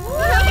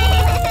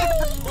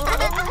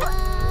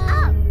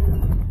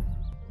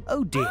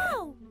 Oh dear,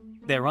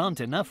 there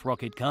aren't enough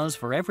rocket cars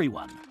for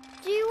everyone.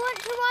 Do you want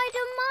to ride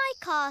on my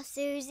car,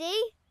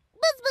 Susie?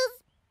 Buzz, buzz.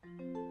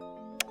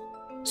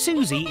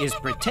 Susie is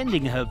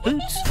pretending her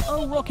boots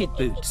are rocket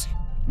boots.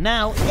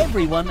 Now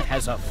everyone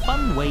has a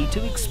fun way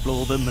to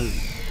explore the moon.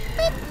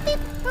 Beep, beep,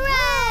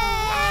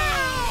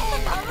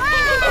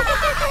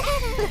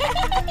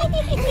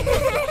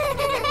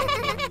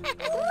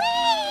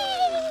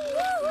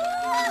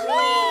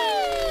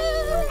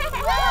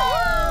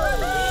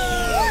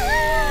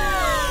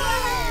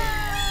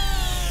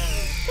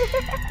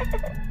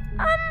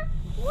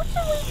 What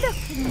are we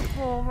looking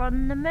for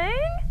on the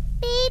moon?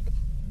 Beep.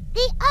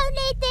 The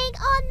only thing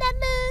on the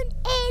moon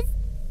is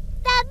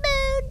the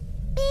moon.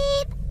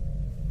 Beep.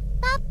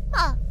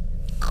 Papa.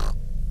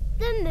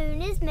 The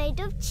moon is made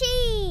of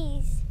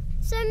cheese.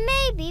 So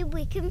maybe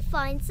we can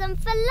find some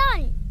for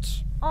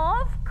lunch.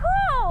 Of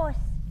course.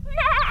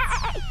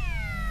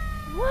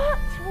 What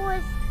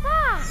was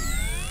that?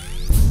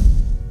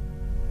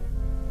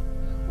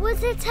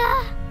 Was it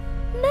a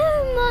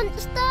moon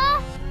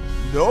monster?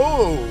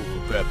 No,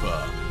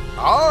 Peppa.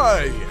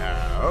 I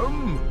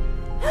am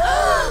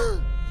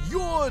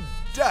your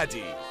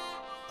daddy.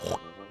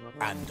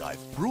 And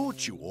I've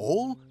brought you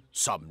all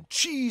some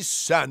cheese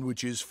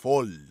sandwiches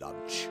for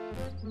lunch.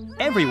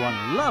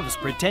 Everyone loves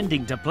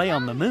pretending to play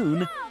on the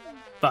moon,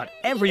 but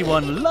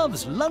everyone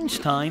loves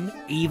lunchtime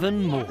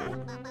even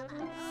more.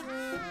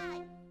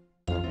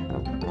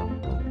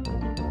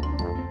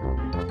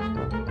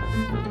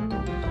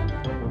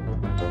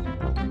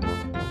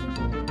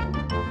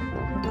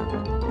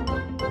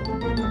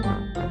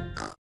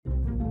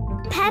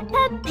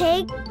 Peppa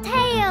Pig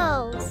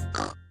Tales.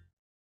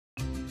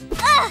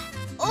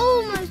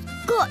 Almost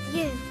got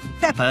you.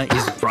 Peppa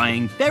is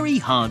trying very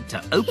hard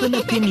to open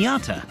a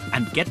piñata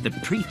and get the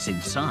treats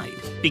inside.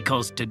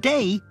 Because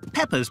today,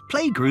 Peppa's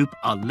playgroup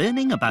are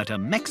learning about a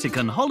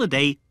Mexican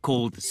holiday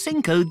called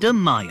Cinco de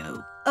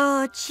Mayo.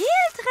 Oh,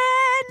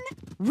 children!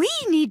 We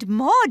need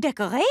more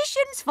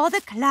decorations for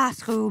the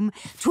classroom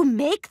to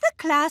make the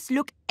class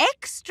look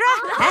extra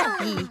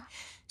happy.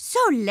 So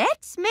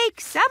let's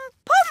make some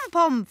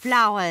pom-pom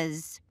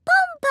flowers.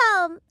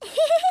 Pom-pom.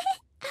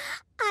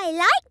 I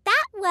like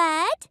that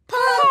word.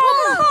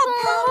 Pom-pom.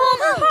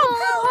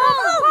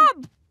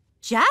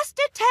 Just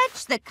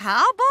attach the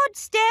cardboard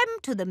stem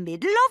to the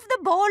middle of the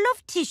ball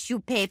of tissue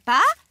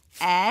paper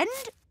and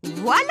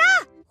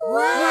voila!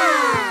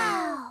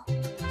 Wow!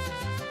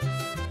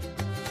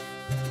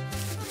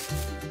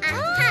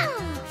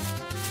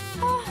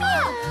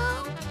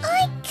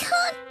 I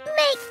can't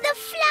make the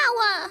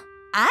flower.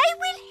 I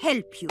will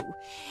help you.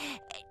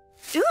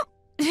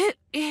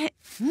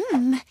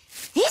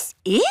 This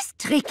is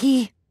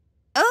tricky.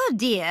 Oh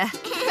dear.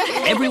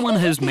 Everyone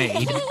has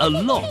made a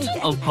lot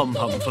of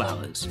pom-pom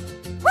flowers.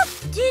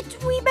 Did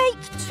we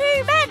make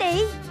too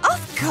many?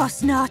 Of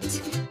course not.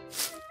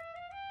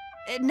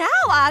 Now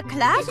our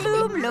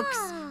classroom looks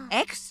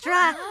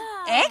extra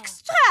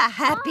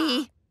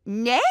happy.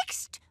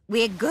 Next,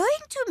 we're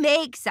going to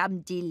make some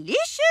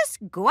delicious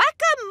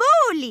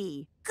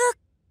guacamole.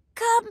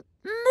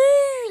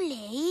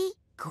 Guacamole?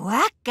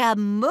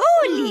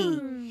 Guacamole!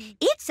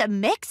 It's a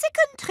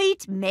Mexican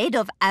treat made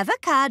of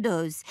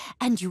avocados,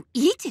 and you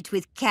eat it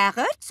with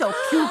carrots or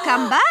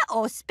cucumber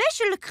or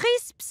special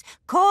crisps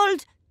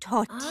called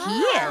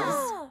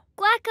tortillas.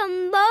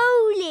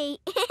 Guacamole.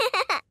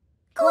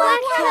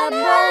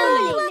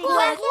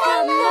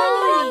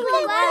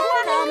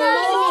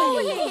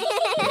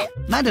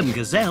 Madame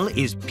Gazelle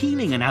is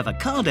peeling an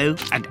avocado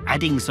and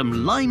adding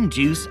some lime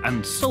juice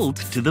and salt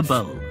to the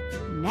bowl.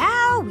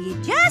 Now we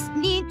just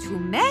need to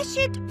mash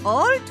it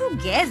all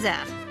together.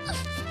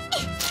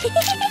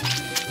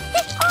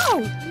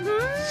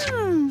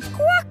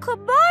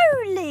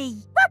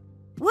 Guacamole!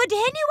 Would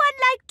anyone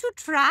like to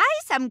try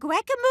some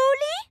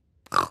guacamole?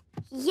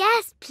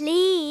 Yes,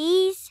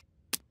 please.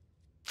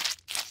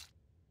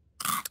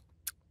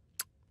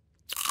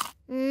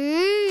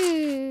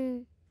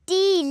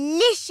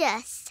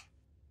 Delicious.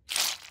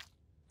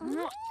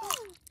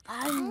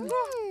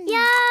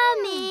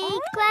 Yummy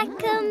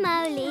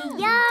guacamole,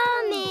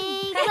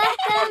 yummy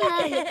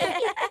guacamole.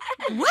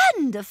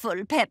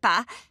 Wonderful,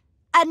 Peppa.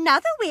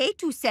 Another way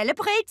to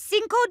celebrate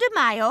Cinco de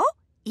Mayo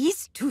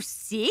is to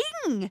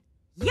sing.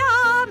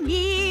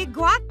 Yummy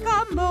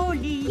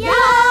guacamole,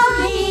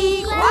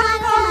 Yummy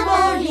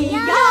guacamole,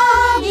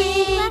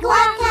 yummy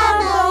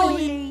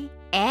guacamole.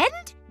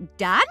 And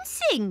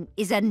dancing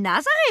is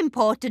another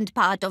important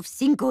part of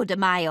Cinco de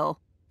Mayo.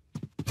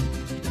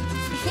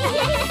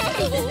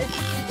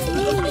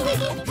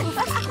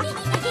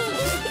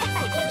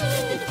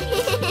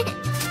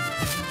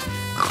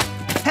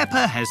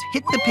 Peppa has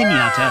hit the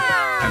piñata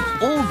and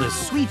all the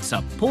sweets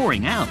are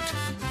pouring out.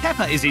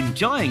 Peppa is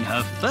enjoying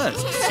her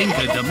first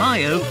Cinco de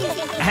Mayo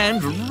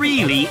and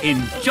really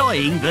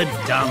enjoying the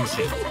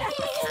dancing.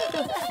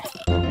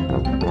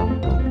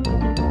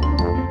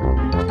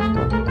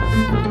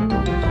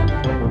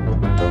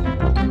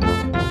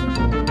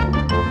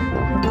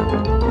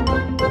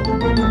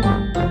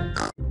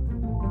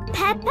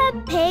 Peppa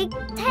Pig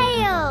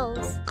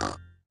Tales.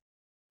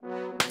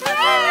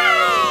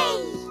 Hooray!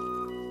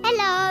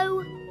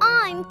 Hello,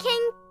 I'm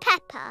King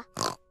Peppa.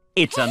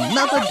 It's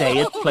another day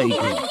at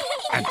playgroup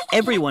and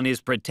everyone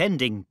is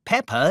pretending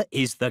Peppa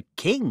is the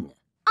king.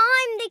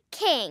 I'm the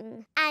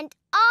king, and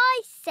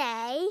I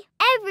say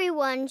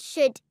everyone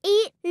should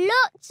eat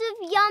lots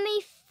of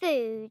yummy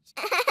food.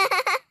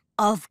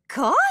 Of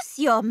course,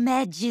 Your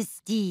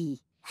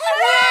Majesty.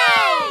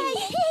 Hooray!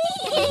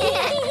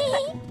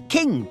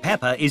 King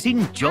Peppa is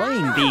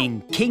enjoying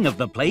being king of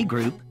the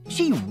playgroup.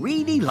 She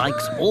really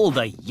likes all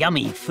the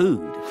yummy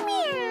food.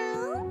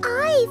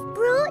 I've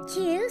brought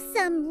you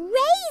some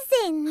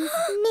raisins,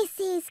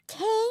 Mrs.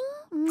 King.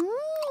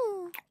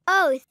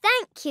 Oh,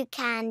 thank you,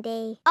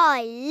 Candy.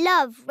 I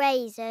love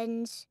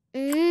raisins.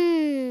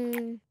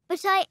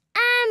 But I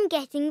am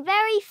getting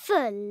very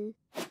full.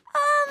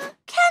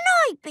 Can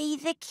I be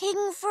the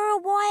king for a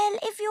while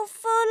if you're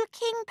full,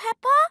 King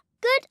Peppa?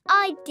 Good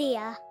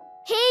idea.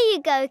 Here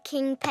you go,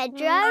 King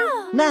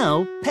Pedro.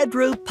 Now,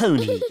 Pedro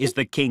Pony is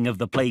the king of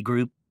the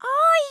playgroup.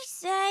 I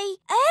say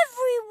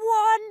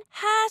everyone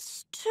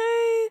has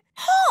to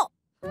hop.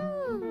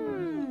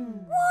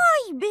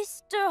 Why,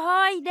 Mr.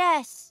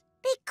 Highness?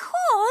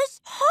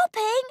 Because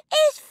hopping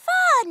is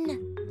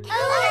fun.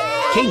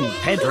 King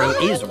Pedro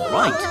is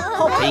right.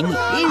 Hopping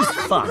is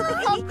fun.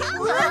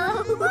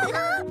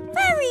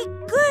 Very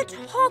good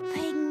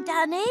hopping,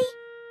 Danny.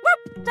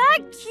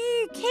 Thank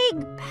you,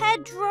 King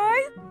Pedro.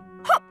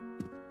 Hop,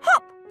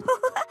 hop.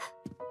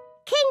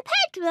 King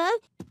Pedro,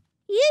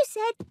 you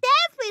said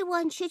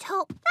everyone should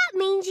hop. That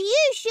means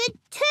you should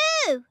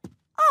too.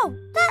 Oh,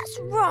 that's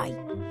right.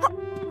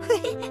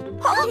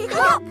 Hop,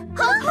 hop,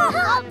 hop, hop,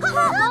 hop,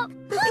 hop, hop.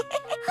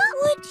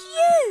 Would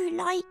you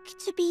like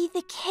to be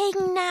the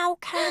king now,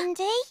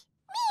 Candy?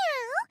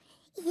 Meow.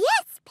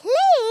 Yes,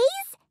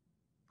 please.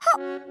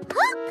 Hop,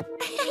 hop.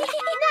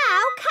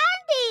 Now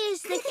Candy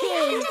is the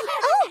king.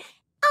 Oh,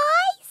 I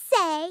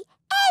say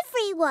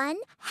everyone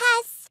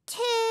has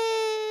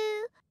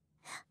to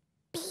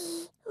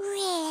be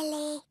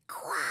really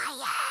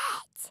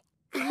quiet.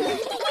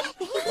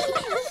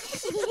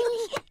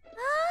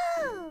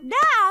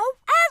 Now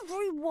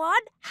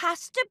everyone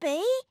has to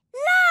be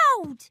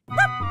loud.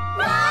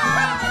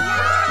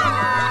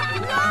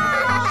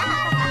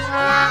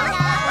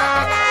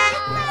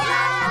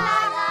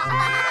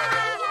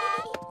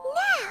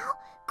 Now,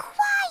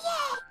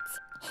 quiet.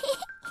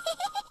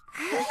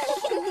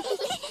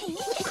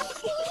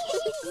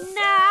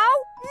 Now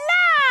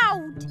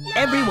loud.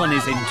 Everyone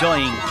is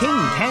enjoying King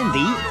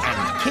Candy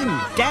and King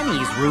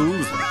Danny's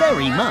rules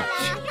very much.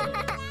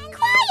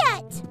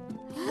 Quiet.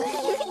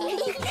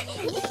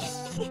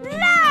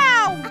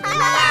 Loud.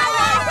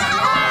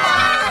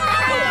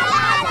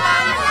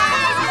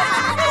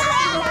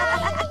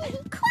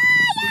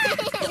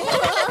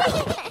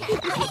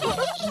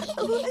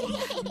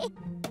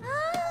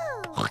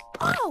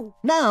 Oh.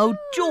 Now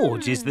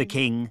George is the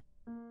king.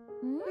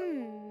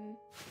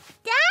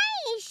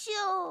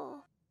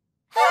 Dinosaur.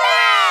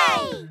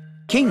 Hooray!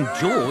 King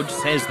George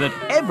says that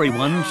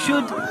everyone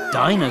should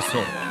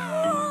dinosaur.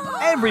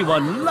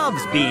 Everyone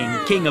loves being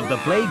king of the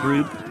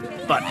playgroup,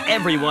 but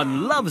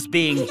everyone loves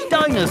being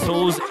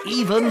dinosaurs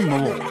even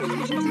more.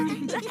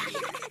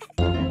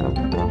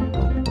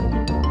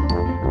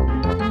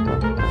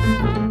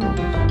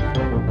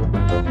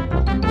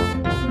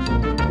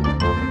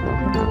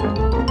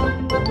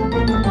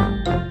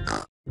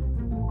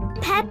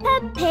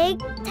 Peppa Pig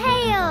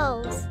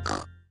Tales.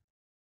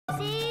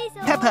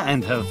 Peppa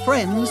and her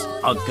friends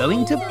are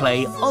going to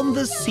play on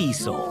the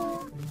seesaw.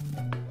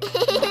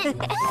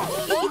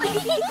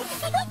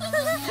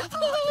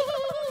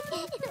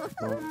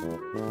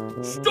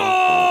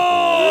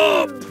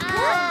 Stop!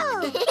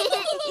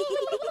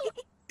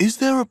 Is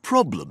there a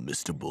problem,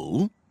 Mr.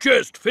 Bull?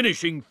 Just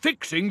finishing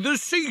fixing the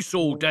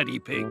seesaw, Daddy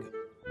Pig.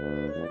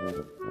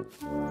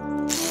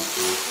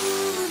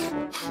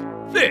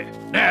 There,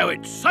 now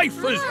it's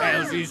safe as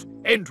houses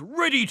and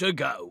ready to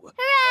go.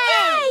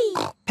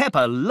 Hooray!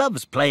 Peppa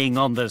loves playing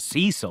on the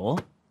seesaw.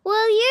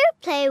 Will you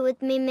play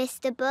with me,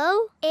 Mr.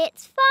 Bull?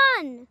 It's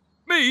fun.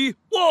 Me?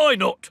 Why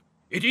not?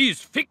 It is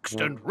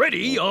fixed and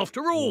ready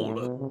after all.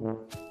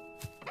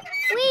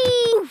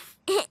 Whee!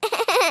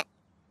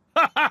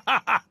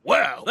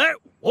 Well, that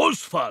was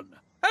fun.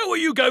 How are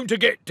you going to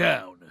get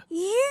down?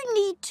 You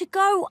need to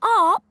go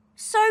up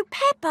so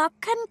Peppa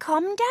can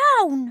come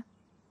down.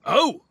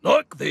 Oh,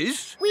 like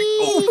this?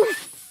 Whee!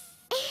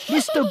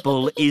 Mr.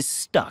 Bull is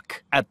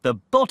stuck at the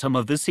bottom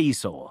of the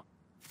seesaw.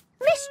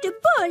 Mr.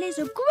 Bull is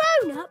a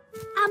grown-up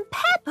and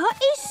Peppa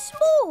is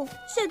small,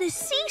 so the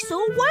seesaw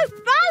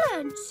won't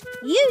balance.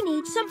 You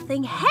need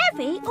something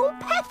heavy on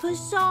Peppa's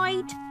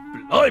side.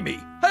 Blimey,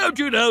 how'd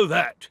you know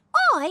that?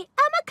 I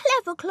am a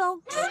clever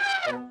clogs.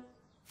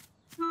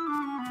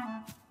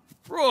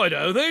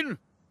 Righto then.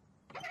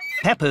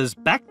 Peppa's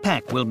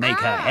backpack will make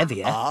her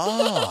heavier.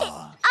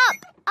 Ah! Up,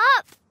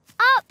 up,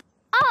 up,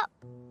 up.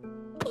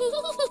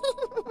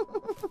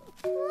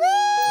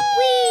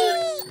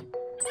 Whee!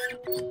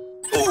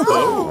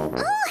 Oh!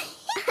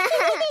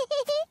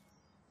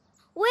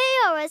 We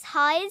are as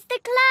high as the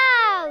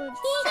clouds.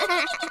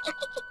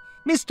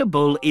 Mr.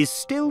 Bull is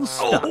still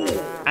stuck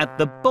at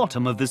the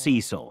bottom of the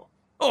seesaw.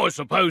 I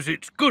suppose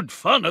it's good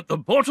fun at the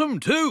bottom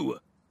too.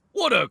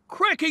 What a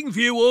cracking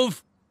view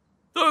of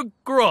the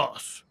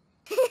grass.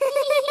 We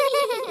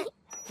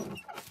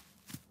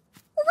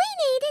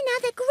need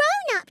another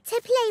grown-up to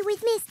play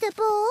with, Mr.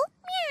 Bull.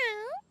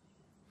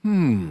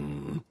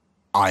 Meow.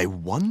 I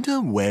wonder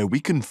where we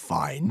can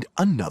find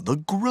another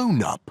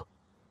grown-up.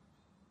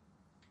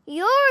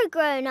 You're a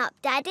grown-up,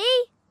 Daddy.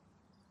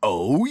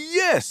 Oh,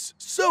 yes,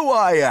 so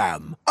I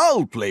am.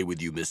 I'll play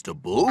with you, Mr.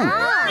 Bull.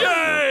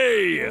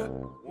 Yay!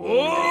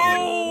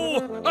 Whoa!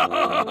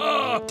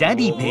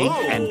 Daddy Pig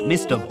and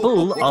Mr.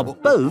 Bull are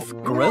both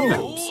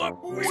grown-ups.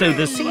 So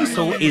the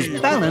seesaw is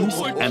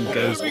balanced and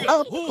goes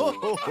up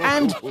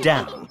and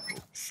down.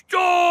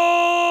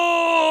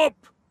 Stop!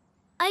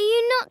 Are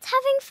you not not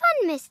having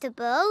fun, Mr.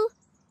 Bull?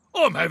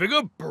 I'm having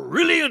a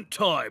brilliant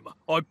time.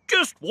 I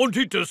just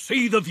wanted to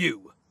see the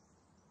view.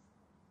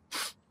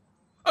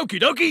 Okie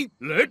dokie,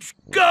 let's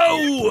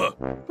go!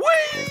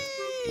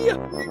 Whee!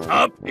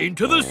 Up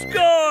into the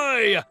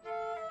sky!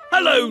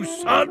 Hello,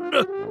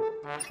 sun!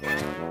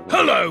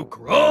 Hello,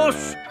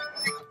 grass!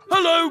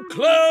 Hello,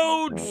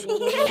 clouds!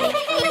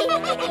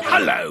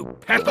 Hello,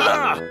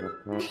 Peppa!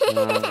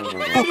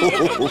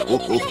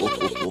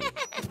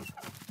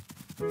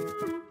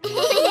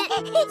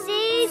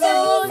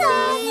 Seesaw,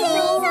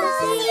 seesaw,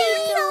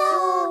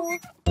 seesaw.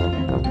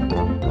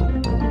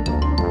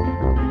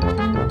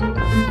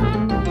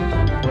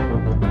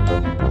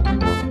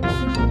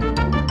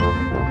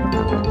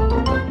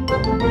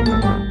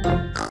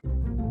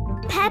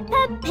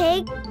 Peppa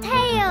Pig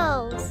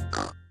Tales.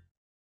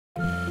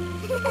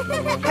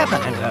 Peppa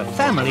and her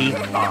family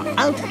are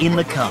out in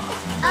the car,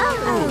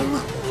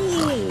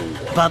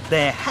 Oh. but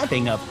they're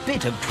having a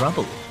bit of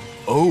trouble.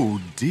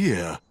 Oh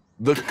dear,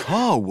 the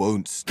car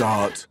won't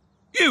start.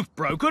 You've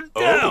broken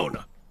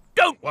down.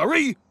 Don't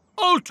worry,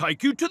 I'll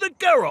take you to the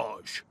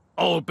garage.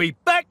 I'll be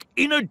back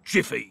in a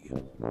jiffy.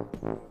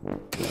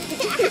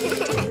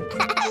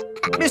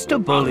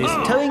 Mr. Bull is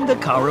towing the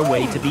car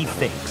away to be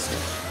fixed.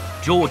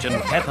 George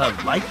and Peppa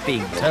like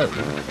being towed.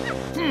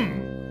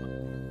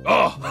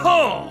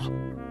 Aha!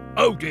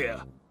 Oh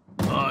dear,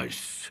 I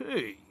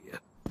see.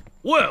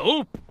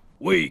 Well,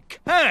 we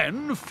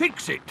can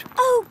fix it.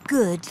 Oh,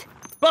 good.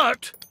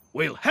 But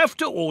we'll have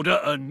to order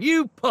a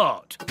new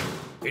part.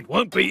 It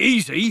won't be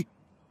easy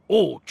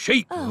or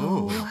cheap.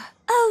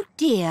 Oh,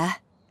 dear.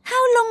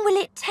 How long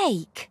will it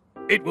take?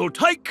 It will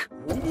take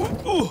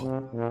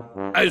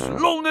as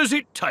long as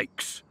it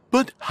takes.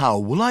 But how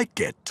will I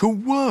get to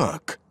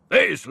work?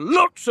 There's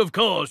lots of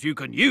cars you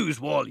can use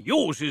while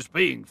yours is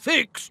being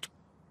fixed.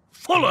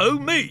 Follow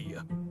me.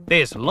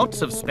 There's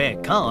lots of spare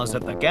cars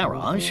at the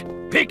garage.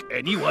 Pick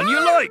any one you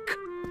like.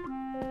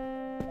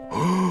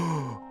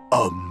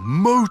 A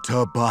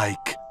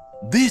motorbike.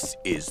 This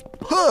is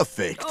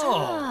perfect.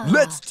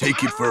 Let's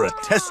take it for a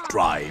test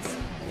drive.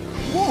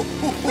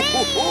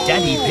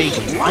 Daddy Pig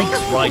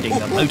likes riding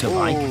the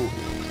motorbike.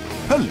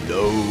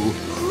 Hello.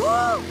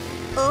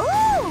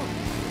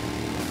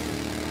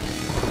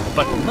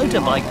 But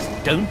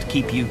motorbikes don't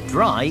keep you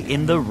dry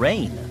in the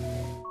rain.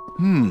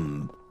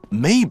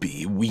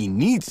 Maybe we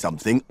need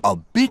something a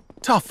bit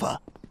tougher.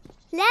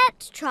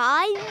 Let's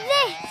try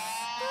this.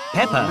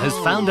 Peppa has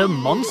found a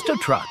monster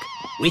truck,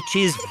 which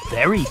is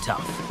very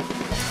tough.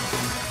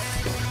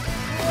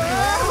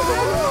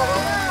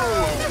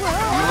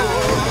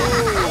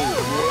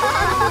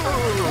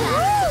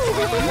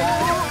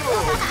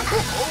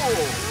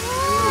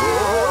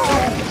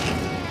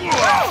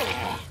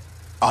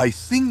 I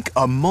think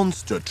a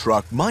monster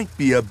truck might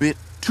be a bit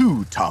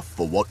too tough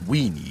for what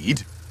we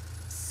need.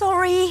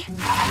 Sorry.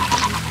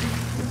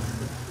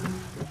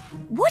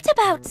 What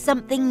about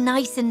something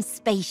nice and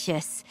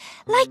spacious,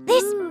 like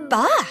this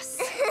bus?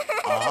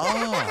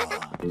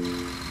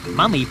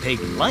 Mummy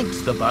Pig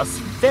likes the bus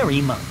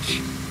very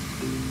much.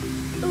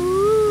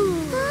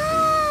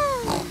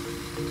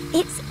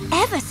 It's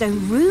ever so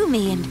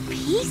roomy and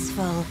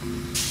peaceful.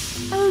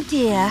 Oh,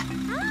 dear.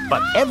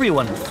 But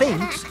everyone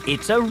thinks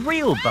it's a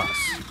real bus.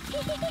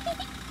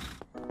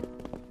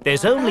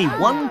 There's only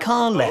one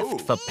car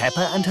left for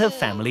Peppa and her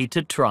family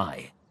to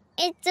try.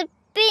 It's a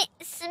bit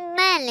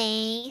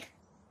smelly.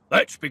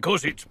 That's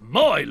because it's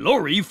my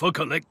lorry for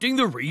collecting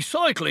the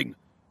recycling.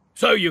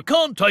 So you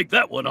can't take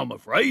that one, I'm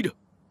afraid.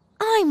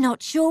 I'm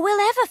not sure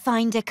we'll ever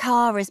find a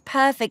car as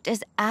perfect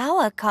as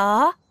our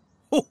car.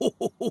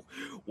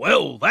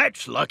 Well,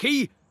 that's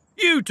lucky.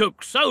 You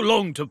took so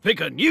long to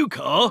pick a new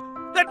car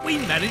that we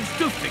managed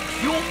to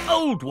fix your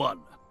old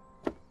one.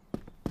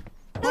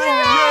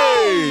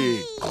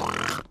 Hooray!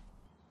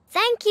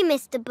 Thank you,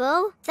 Mr.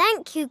 Bull.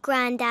 Thank you,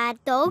 Grandad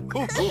Dog.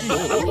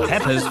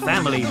 Peppa's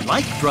family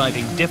like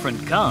driving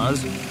different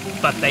cars,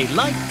 but they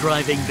like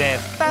driving their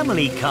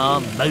family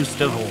car most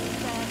of all.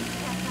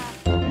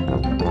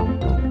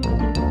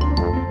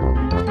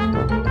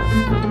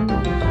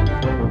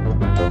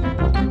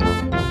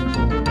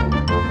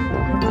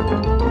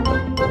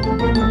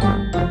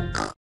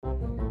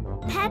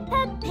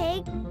 Peppa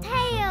Pig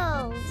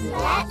Tales.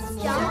 Let's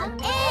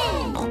jump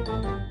in.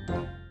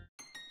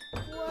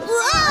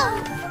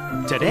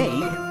 Whoa! Today,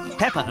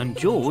 Peppa and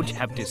George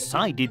have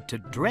decided to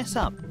dress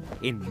up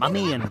in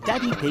Mummy and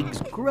Daddy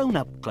Pig's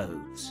grown-up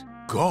clothes.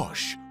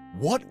 Gosh,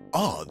 what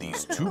are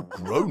these two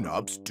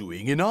grown-ups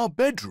doing in our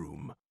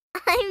bedroom?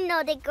 I'm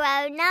not a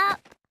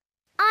grown-up.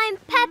 I'm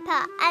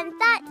Peppa, and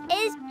that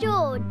is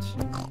George.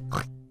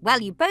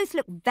 Well, you both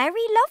look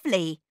very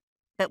lovely.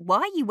 But why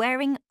are you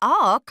wearing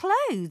our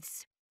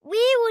clothes? We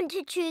want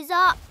to choose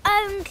our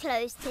own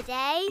clothes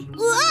today.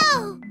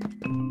 Whoa!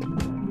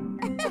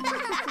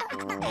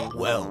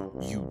 Well,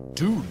 you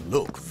do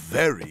look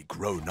very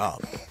grown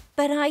up.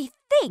 But I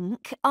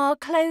think our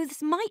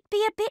clothes might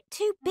be a bit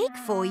too big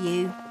for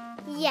you.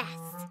 Yes,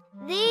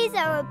 these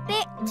are a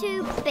bit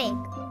too big.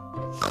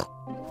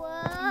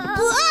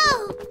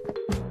 Whoa!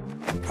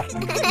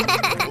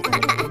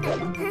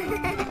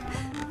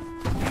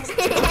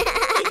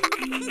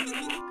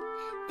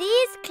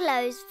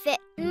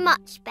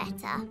 much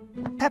better.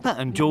 Peppa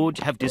and George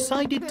have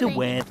decided to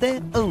wear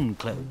their own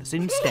clothes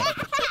instead.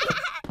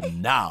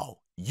 Now,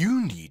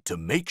 you need to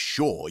make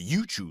sure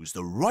you choose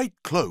the right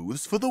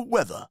clothes for the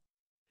weather.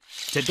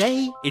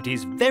 Today, it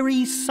is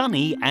very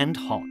sunny and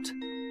hot.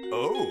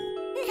 Oh.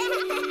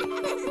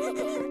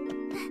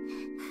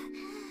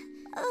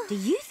 Do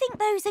you think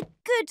those are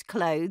good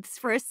clothes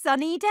for a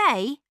sunny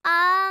day?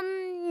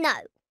 No.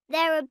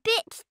 They're a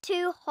bit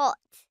too hot.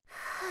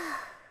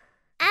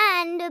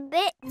 And a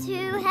bit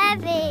too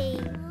heavy.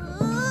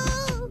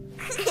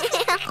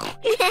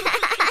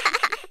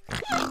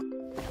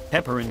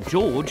 Peppa and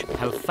George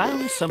have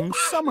found some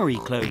summery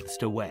clothes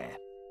to wear.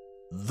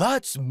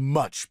 That's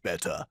much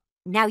better.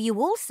 Now you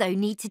also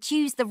need to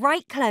choose the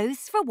right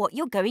clothes for what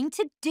you're going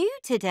to do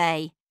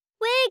today.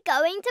 We're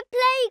going to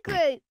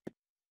playgroup.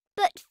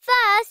 But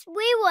first,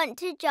 we want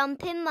to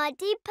jump in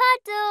muddy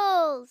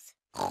puddles.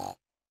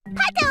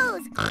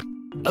 Puddles!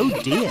 Oh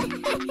dear,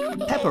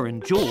 Peppa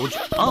and George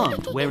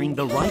aren't wearing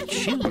the right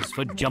shoes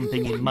for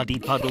jumping in muddy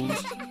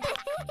puddles.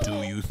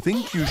 Do you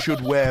think you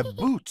should wear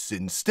boots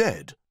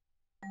instead?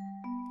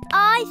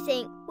 I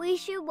think we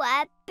should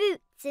wear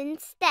boots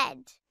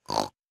instead.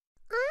 Ho,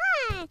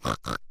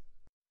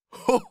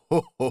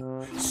 ho,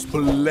 ho.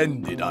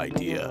 Splendid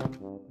idea.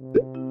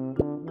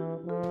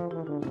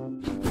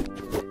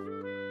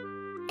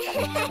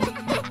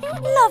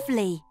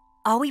 Lovely.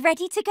 Are we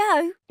ready to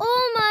go?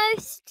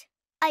 Almost.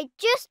 I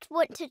just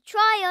want to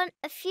try on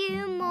a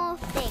few more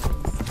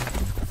things.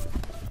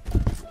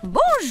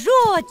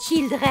 Bonjour,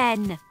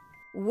 children.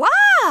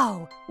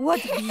 Wow!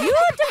 What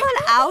beautiful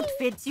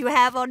outfits you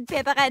have on,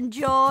 Peppa and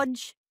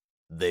George.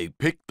 They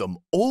picked them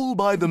all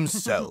by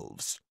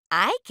themselves.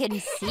 I can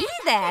see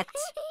that.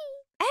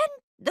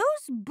 And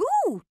those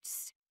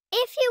boots.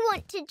 If you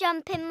want to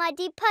jump in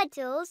muddy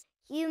puddles,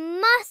 you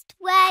must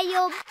wear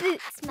your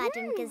boots,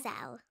 Madam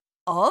Gazelle.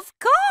 Of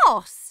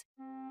course.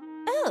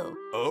 Oh.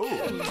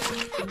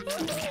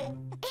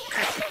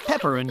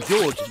 Peppa and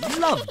George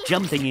love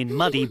jumping in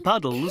muddy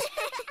puddles.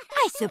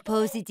 I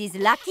suppose it is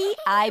lucky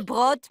I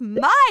brought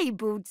my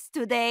boots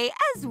today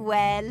as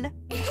well.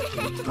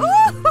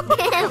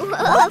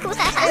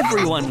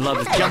 Everyone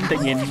loves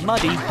jumping in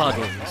muddy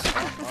puddles.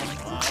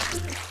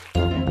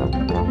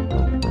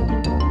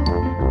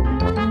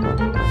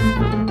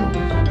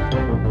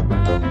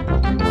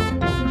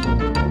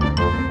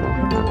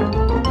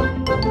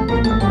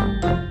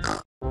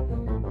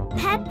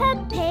 Peppa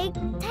Pig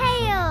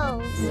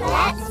Tales.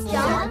 Let's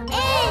jump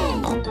in.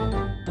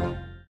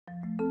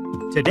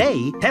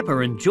 Today, Peppa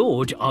and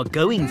George are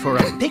going for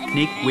a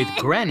picnic with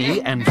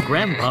Granny and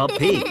Grandpa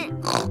Pig.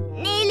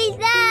 Nearly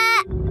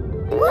there.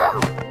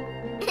 Woo!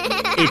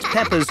 It's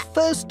Peppa's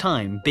first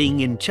time being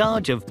in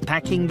charge of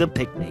packing the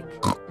picnic.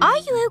 Are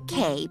you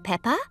okay,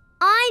 Peppa?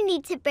 I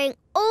need to bring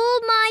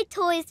all my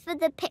toys for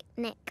the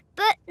picnic,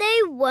 but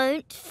they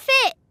won't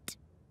fit.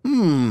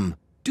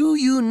 Do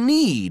you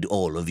need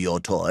all of your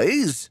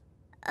toys?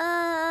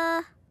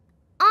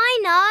 I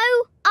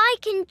know. I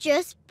can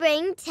just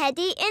bring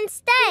Teddy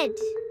instead.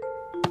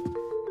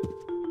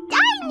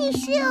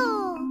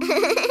 Dinosaur!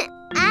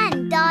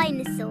 And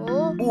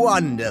dinosaur.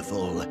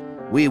 Wonderful.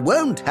 We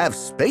won't have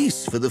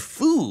space for the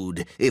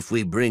food if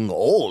we bring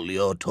all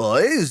your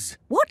toys.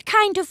 What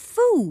kind of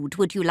food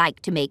would you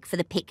like to make for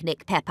the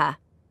picnic, Peppa?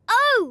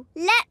 Oh,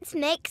 let's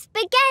make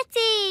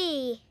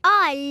spaghetti.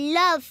 I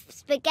love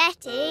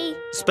spaghetti.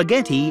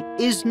 Spaghetti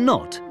is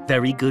not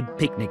very good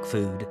picnic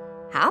food.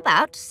 How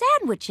about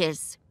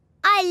sandwiches?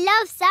 I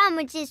love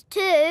sandwiches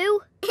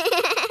too.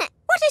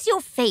 What is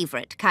your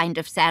favourite kind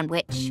of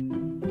sandwich?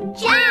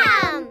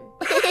 Jam!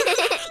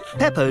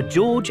 Peppa,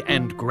 George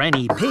and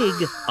Granny Pig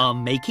are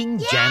making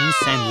jam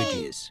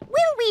sandwiches.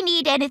 Will we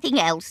need anything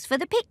else for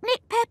the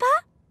picnic,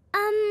 Peppa?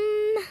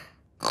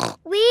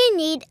 We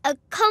need a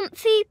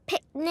comfy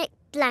picnic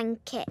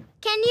blanket.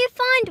 Can you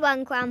find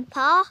one,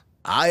 Grandpa?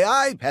 Aye,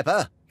 aye,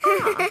 Peppa.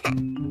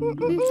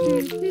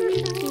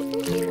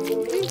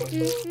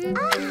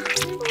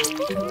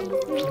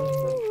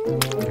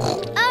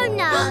 Oh,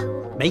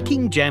 no.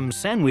 Making jam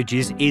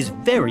sandwiches is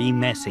very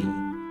messy.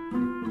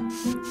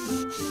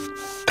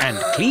 And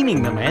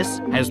cleaning the mess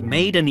has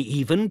made an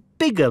even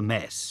bigger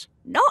mess.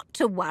 Not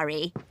to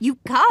worry. You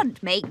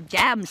can't make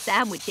jam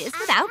sandwiches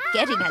without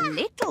getting a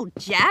little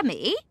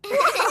jammy.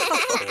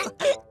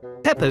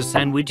 Peppa's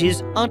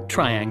sandwiches are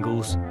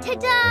triangles.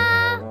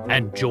 Ta-da!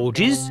 And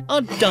George's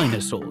are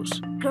dinosaurs.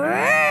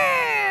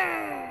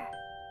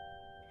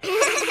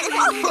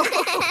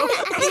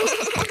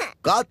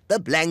 Got the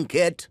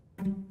blanket.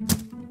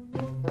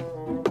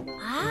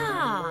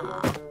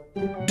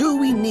 Do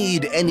we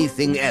need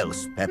anything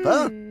else,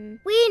 Peppa?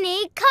 We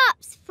need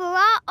cups for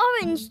our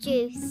orange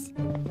juice.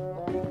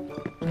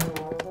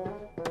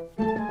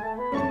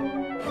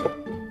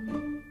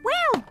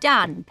 Well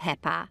done,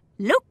 Peppa.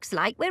 Looks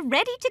like we're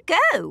ready to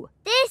go.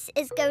 This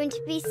is going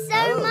to be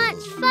so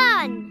much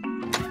fun.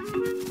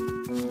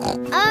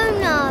 Oh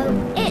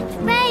no, it's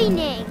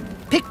raining.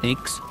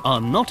 Picnics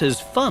are not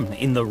as fun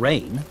in the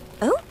rain.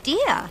 Oh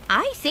dear,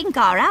 I think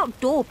our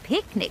outdoor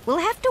picnic will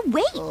have to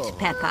wait,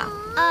 Peppa.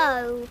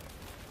 Oh.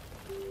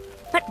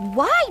 But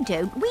why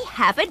don't we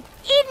have an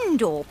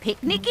indoor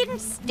picnic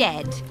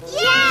instead?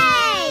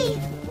 Yay!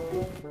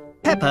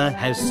 Peppa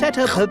has set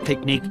up her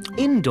picnic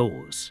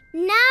indoors.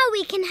 Now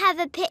we can have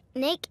a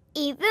picnic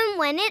even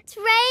when it's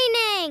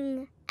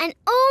raining. And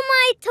all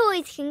my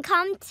toys can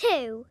come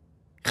too.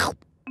 Picnic!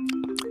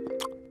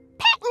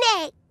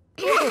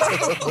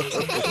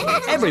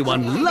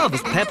 Everyone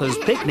loves Peppa's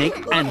picnic,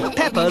 and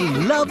Peppa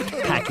loved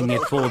packing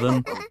it for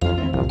them.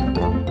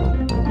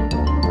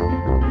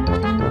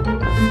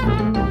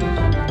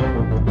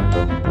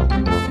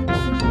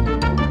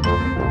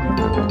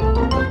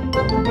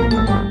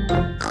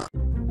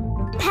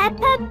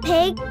 Peppa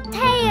Pig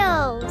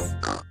Tales.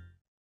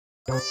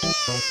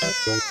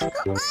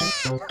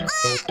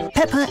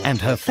 Peppa and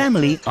her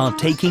family are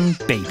taking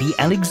baby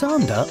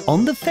Alexander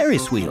on the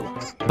Ferris wheel,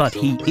 but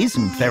he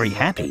isn't very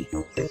happy.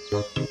 What's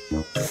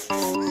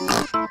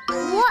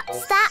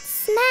that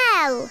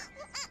smell?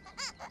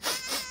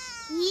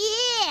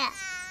 Yeah!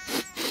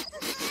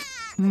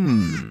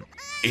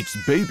 It's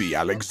baby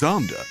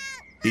Alexander.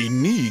 He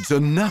needs a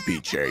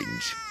nappy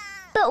change.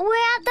 But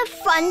we're at the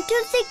front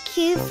of the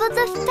queue for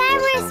the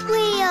Ferris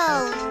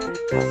wheel.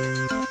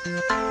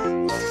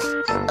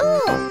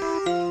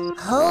 Ooh!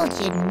 Hold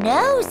your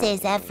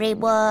noses,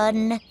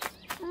 everyone.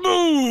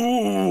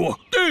 Moo!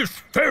 This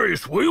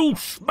Ferris wheel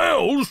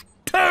smells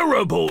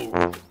terrible.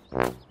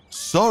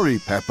 Sorry,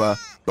 Peppa,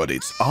 but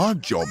it's our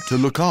job to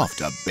look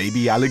after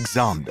baby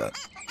Alexander.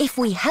 If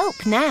we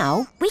help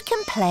now, we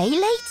can play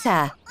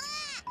later.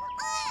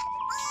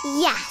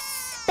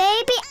 Yes,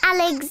 baby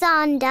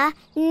Alexander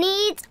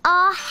needs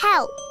our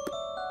help.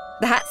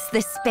 That's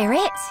the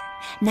spirit.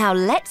 Now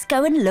let's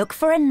go and look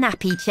for a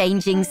nappy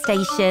changing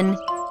station.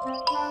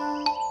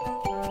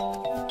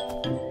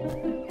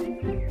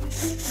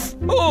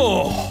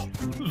 Oh,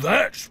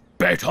 that's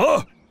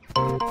better.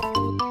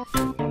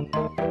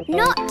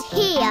 Not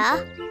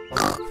here.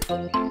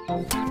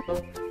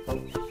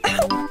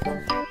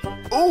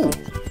 Oh!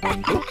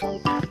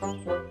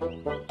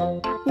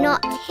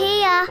 Not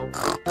here.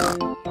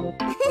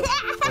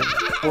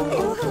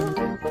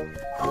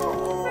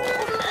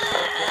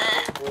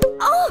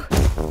 Oh!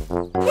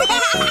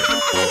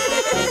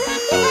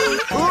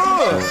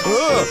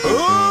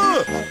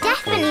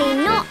 Definitely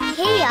not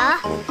here.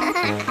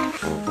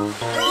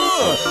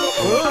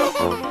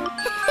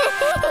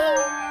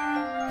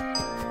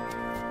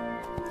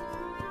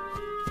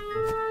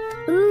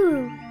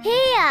 Ooh,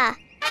 here.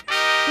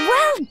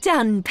 Well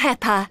done,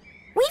 Peppa.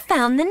 We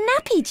found the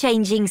nappy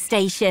changing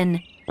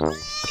station.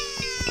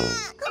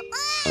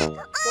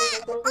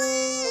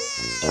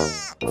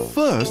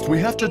 First, we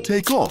have to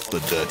take off the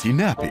dirty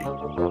nappy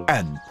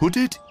and put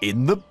it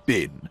in the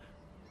bin.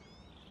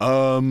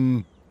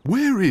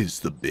 Where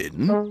is the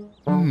bin?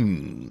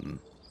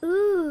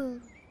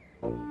 Ooh.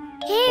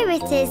 Here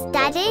it is,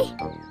 Daddy.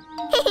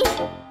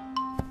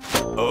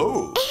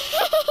 Oh.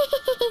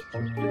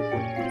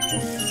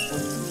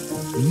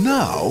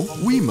 Now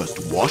we must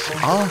wash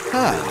our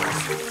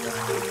hands.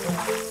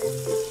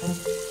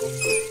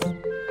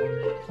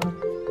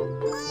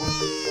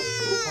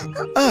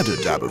 Add a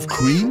dab of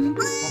cream.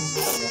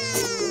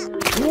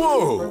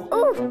 Whoa!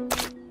 Ooh.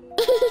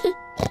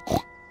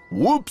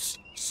 Whoops!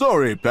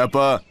 Sorry,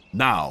 Peppa.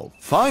 Now,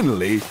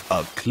 finally,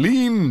 a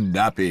clean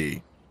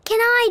nappy. Can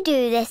I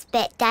do this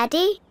bit,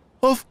 Daddy?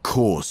 Of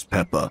course,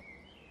 Peppa.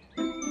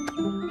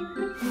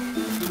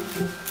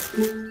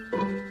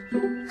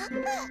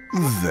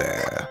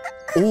 There.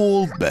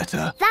 All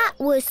better. That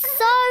was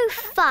so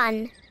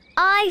fun.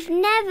 I've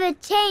never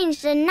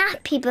changed a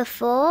nappy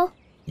before.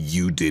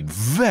 You did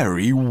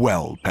very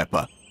well,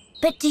 Peppa.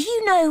 But do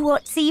you know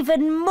what's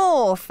even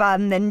more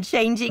fun than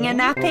changing a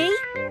nappy?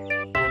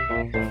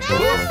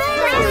 The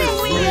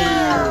Ferris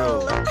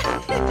wheel!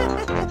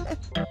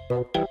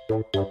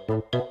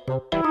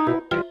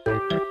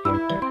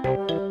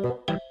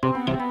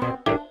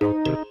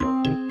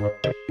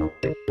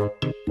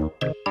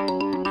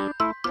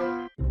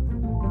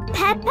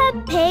 Peppa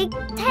Pig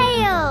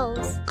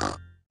Tales.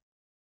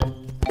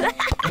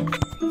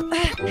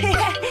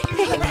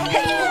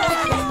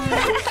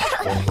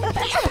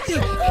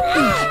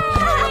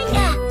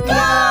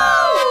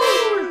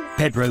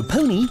 Pedro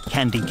Pony,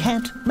 Candy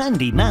Cat,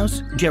 Mandy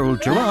Mouse,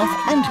 Gerald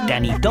Giraffe and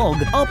Danny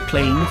Dog are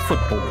playing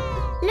football.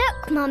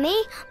 Look,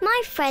 Mummy,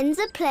 my friends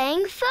are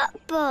playing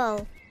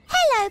football.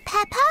 Hello,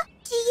 Peppa.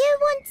 Do you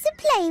want to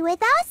play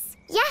with us?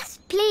 Yes,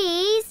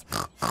 please.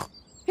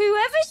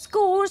 Whoever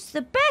scores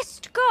the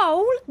best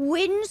goal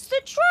wins the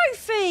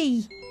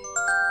trophy.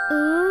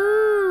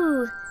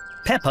 Ooh.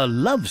 Peppa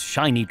loves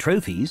shiny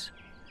trophies.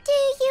 Do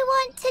you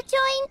want to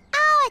join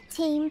our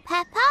team,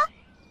 Peppa?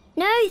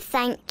 No,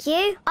 thank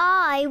you.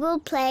 I will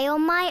play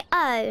on my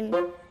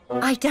own.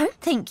 I don't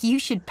think you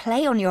should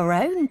play on your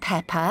own,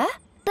 Peppa.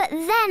 But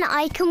then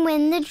I can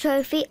win the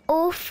trophy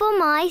all for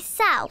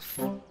myself.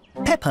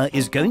 Peppa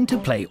is going to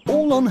play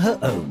all on her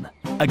own,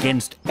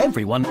 against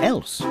everyone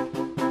else.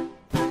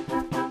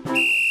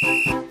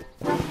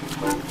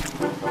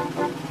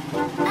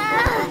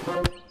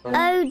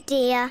 Oh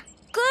dear.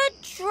 Good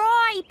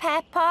try,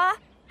 Peppa.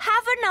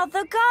 Have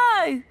another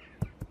go.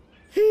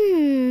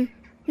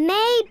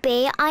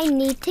 Maybe I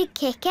need to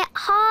kick it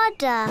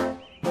harder.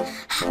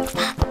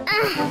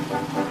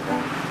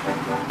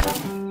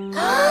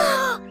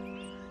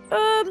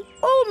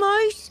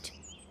 Almost.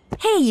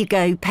 Here you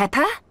go,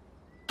 Peppa.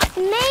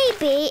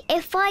 Maybe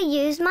if I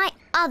use my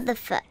other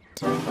foot.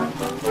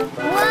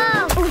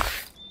 Whoa!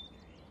 Oof.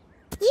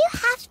 You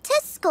have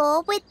to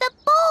score with the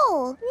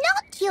ball,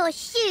 not your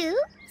shoe.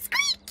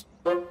 Squeak!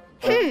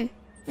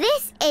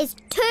 This is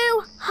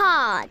too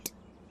hard.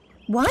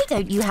 Why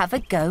don't you have a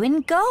go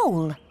in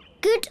goal?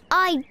 Good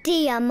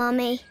idea,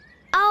 Mummy.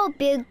 I'll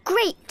be a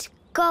great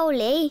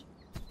goalie.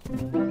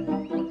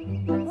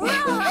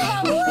 Whoa!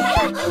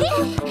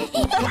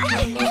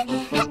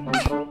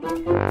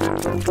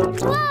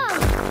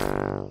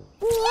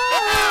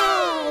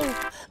 Whoa!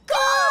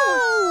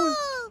 Goal!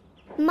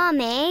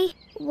 Mummy,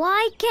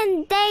 why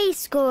can they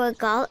score a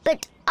goal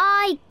but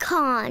I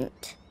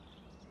can't?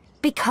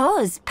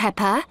 Because,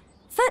 Peppa,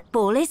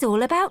 football is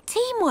all about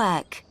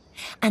teamwork.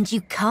 And you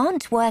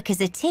can't work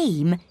as a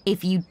team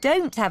if you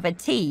don't have a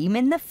team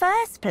in the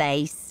first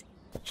place.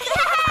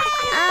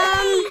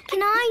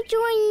 Can I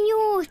join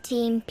your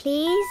team,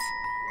 please?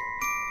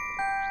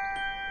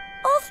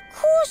 Of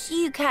course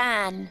you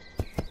can.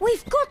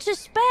 We've got a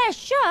spare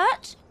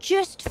shirt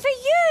just for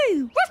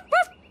you.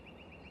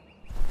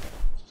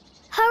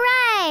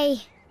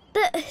 Hooray!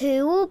 But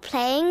who will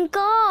play in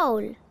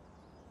goal?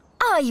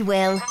 I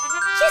will.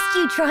 Just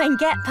you try and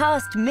get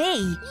past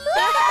me.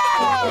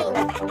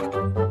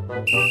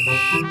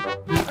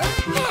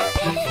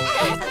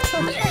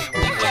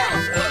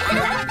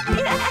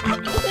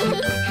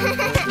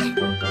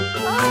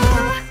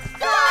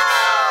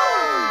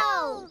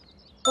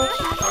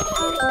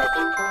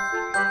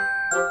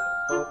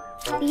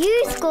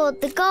 You scored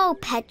the goal,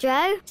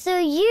 Pedro, so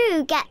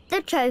you get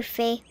the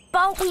trophy.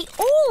 But we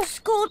all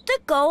scored the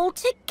goal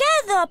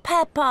together,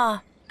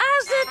 Peppa.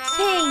 As a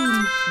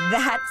team.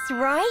 That's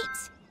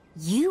right.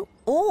 You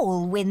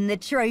all win the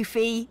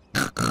trophy.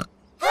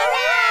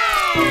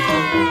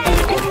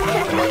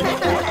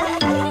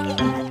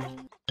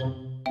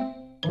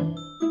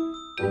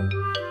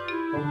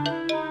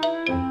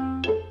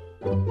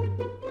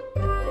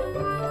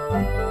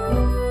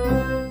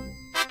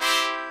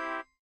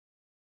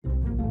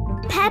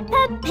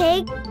 Peppa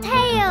Pig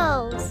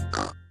Tales.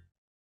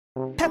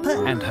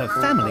 Peppa and her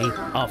family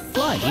are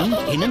flying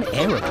in an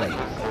aeroplane.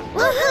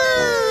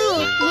 Woohoo!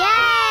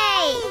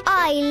 Yay!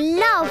 I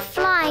love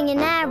flying in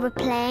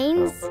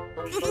aeroplanes.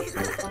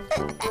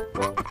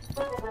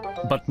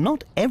 But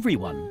not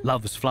everyone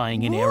loves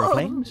flying in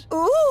aeroplanes.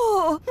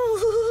 Oh,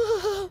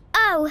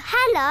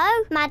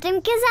 hello, Madam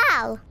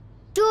Gazelle.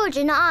 George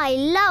and I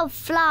love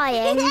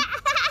flying.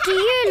 Do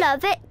you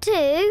love it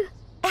too?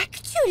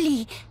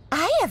 Actually,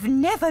 I have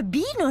never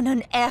been on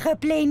an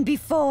aeroplane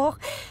before,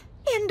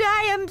 and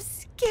I am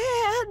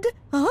scared.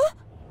 Huh?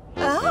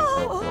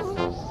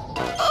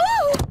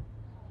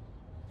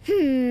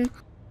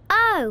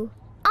 Oh,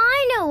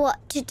 I know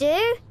what to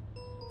do.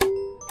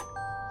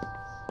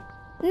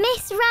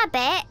 Miss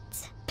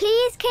Rabbit,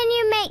 please can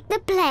you make the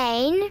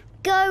plane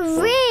go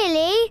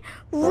really,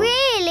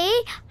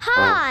 really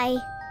high?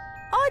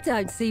 I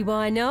don't see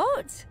why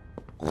not.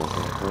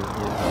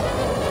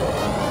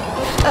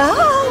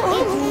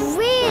 It's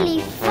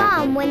really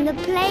fun when the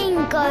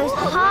plane goes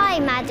high,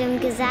 Madam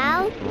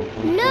Gazelle.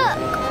 Look,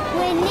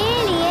 we're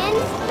nearly in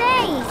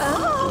space.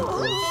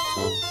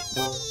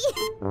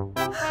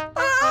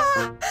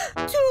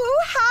 Too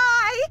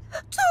high!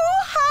 Too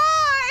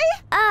high!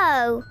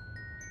 Oh.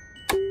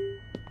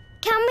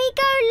 Can we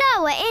go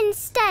lower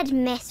instead,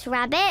 Miss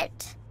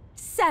Rabbit?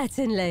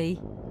 Certainly.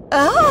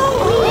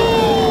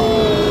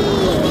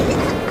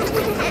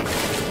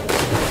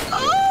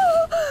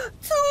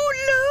 Too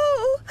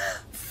low!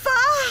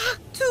 Far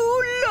too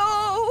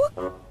low!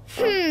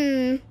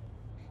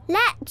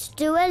 Let's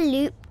do a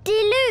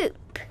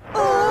loop-de-loop.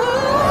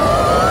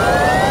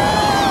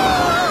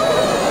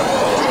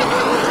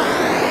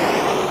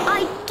 I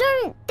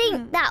don't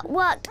think that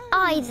worked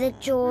either,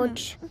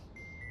 George.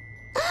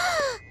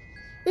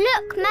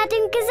 Look,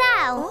 Madam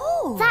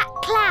Gazelle. That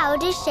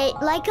cloud is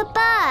shaped like a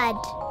bird.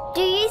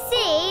 Do you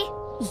see?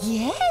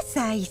 Yes,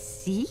 I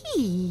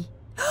see.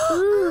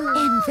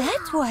 And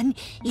that one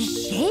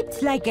is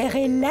shaped like a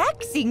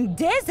relaxing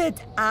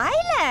desert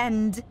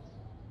island.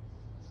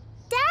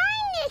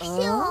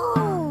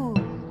 Dinosaur!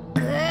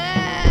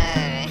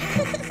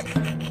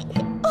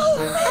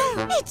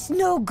 It's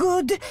no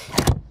good.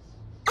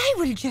 I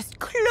will just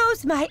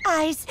close my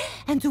eyes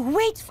and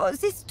wait for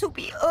this to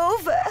be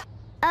over.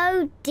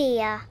 Oh,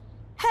 dear.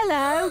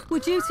 Hello,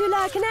 would you two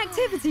like an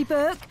activity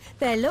book?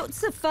 They're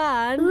lots of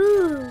fun.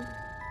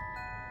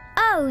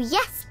 Oh,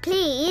 yes,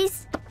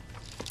 please.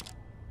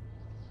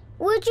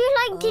 Would you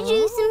like to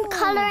do some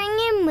colouring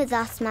in with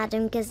us,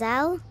 Madam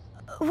Gazelle?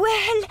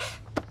 Well,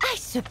 I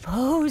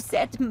suppose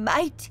that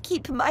might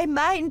keep my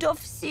mind off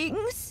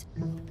things.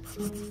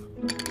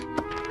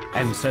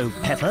 And so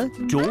Peppa,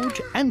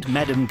 George and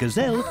Madame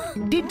Gazelle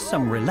did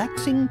some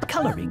relaxing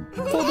colouring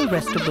for the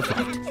rest of the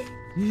flight.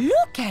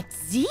 Look at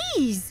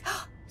these.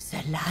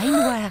 The line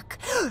work.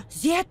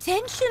 The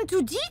attention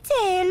to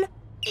detail.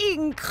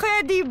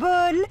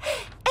 Incredible.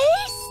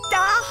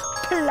 A-star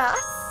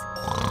plus.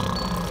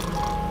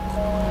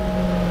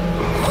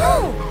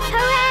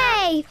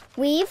 Hooray!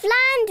 We've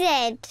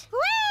landed.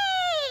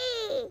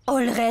 Whee!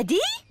 Already?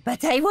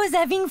 But I was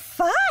having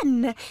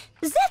fun.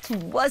 That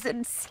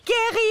wasn't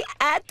scary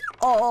at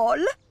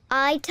all.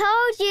 I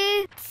told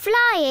you,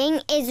 flying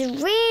is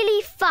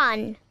really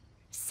fun.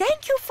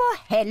 Thank you for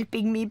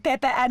helping me,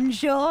 Peppa and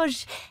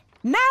George.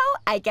 Now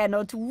I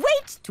cannot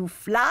wait to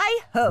fly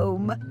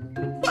home.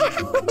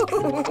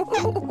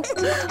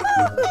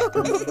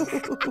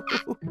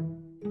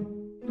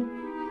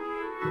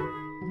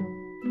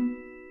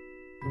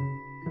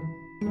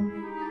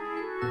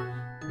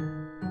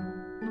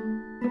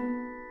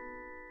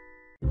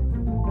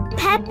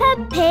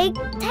 Peppa Pig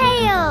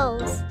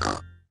Tales.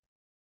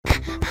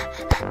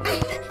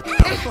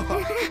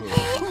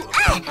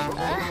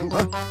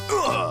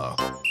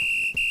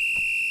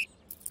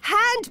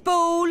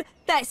 Handball!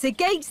 That's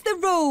against the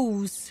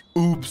rules.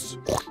 Oops.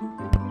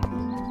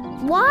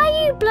 Why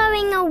are you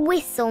blowing a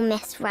whistle,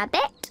 Miss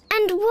Rabbit?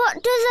 And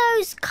what do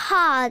those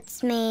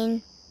cards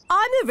mean?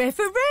 I'm the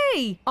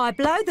referee. I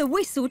blow the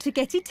whistle to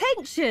get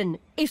attention.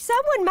 If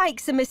someone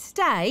makes a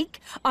mistake,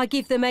 I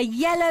give them a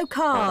yellow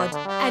card.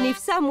 And if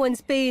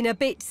someone's being a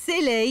bit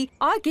silly,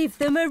 I give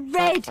them a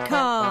red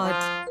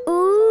card.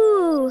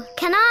 Ooh,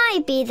 can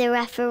I be the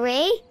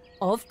referee?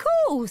 Of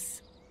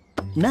course.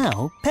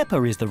 Now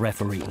Peppa is the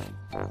referee.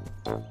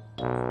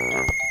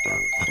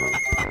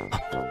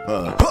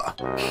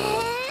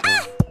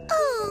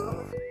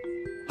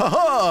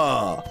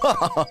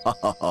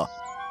 Ha-ha!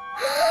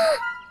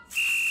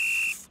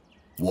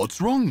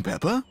 What's wrong,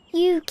 Peppa?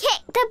 You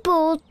kicked the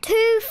ball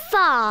too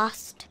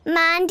fast.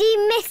 Mandy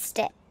missed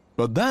it.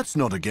 But that's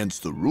not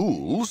against the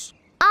rules.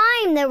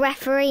 I'm the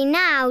referee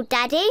now,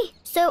 Daddy,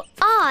 so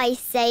I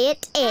say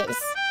it is.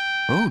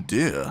 Oh,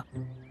 dear.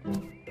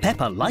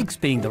 Peppa likes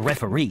being the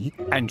referee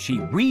and she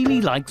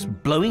really likes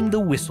blowing the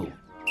whistle.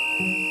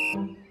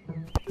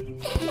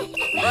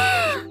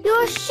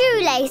 Your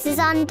shoelace is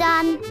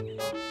undone.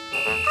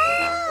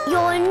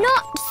 You're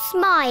not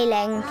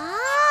smiling.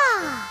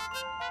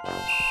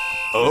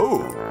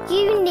 Oh.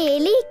 You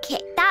nearly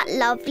kicked that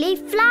lovely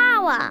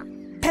flower.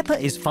 Peppa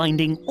is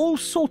finding all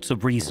sorts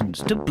of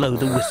reasons to blow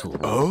the whistle.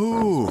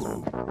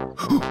 Oh.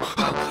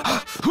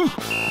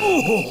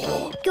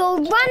 You're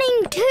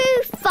running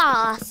too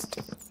fast.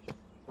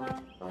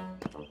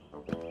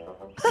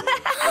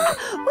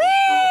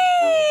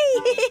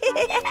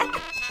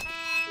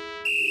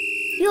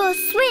 You're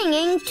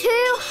swinging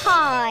too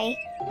high.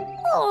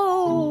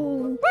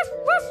 Oh.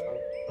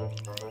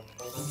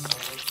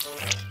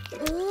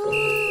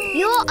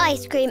 Your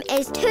ice cream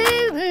is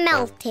too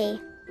melty.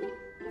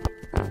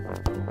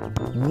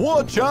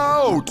 Watch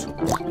out!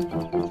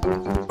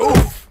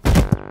 Oof!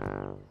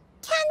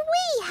 Can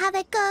we have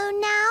a go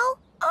now?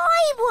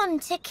 I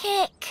want to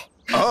kick.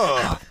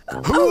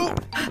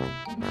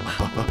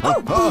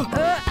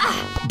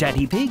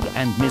 Daddy Pig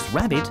and Miss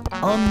Rabbit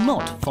are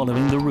not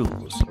following the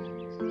rules.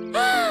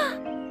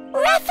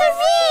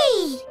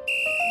 Referee!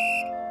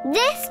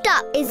 This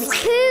duck is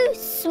too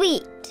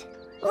sweet.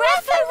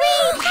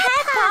 Referee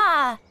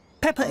Peppa!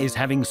 Peppa is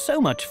having so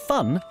much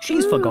fun,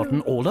 she's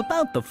forgotten all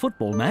about the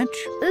football match.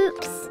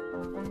 Oops.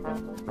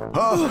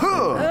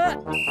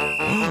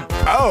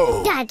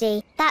 Oh!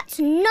 Daddy, that's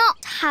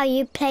not how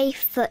you play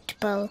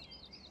football.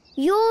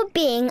 You're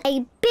being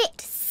a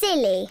bit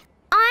silly.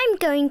 I'm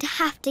going to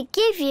have to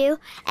give you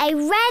a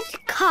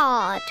red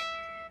card.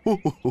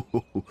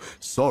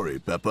 Sorry,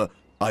 Peppa.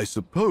 I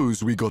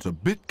suppose we got a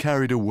bit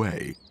carried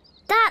away.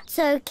 That's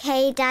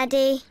okay,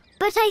 Daddy.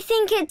 But I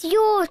think it's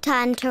your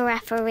turn to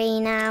referee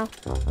now.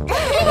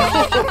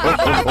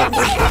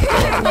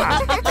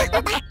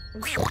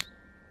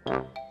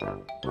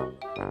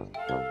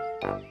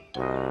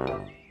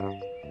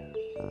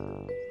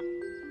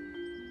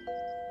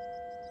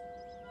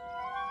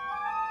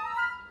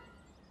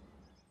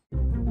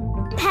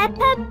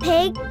 Peppa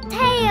Pig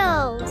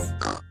Tales.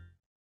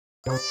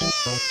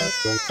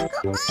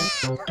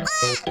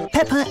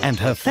 Peppa and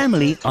her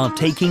family are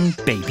taking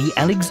baby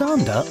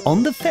Alexander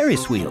on the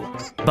Ferris wheel,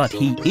 but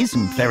he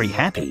isn't very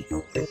happy.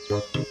 What's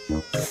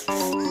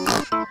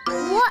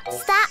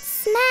that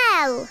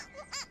smell?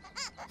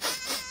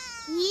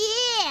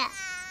 Yeah.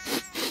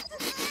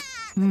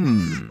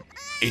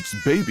 It's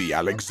baby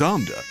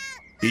Alexander.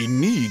 He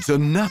needs a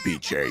nappy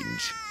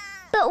change.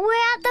 But we're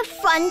at the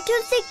front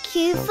of the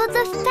queue for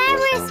the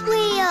Ferris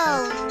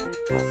wheel.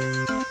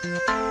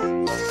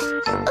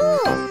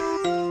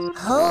 Ooh.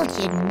 Hold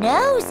your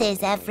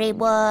noses,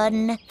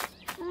 everyone.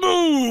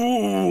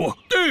 Moo!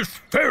 This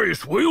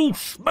Ferris wheel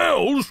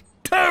smells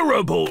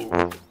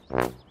terrible.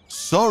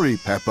 Sorry,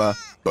 Peppa,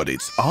 but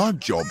it's our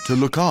job to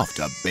look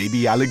after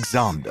baby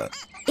Alexander.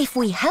 If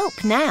we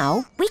help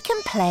now, we can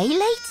play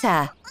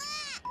later.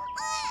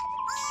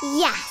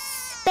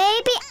 Yes,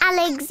 baby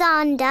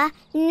Alexander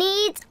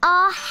needs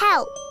our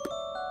help.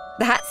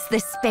 That's the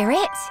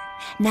spirit.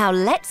 Now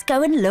let's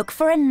go and look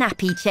for a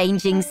nappy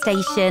changing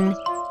station.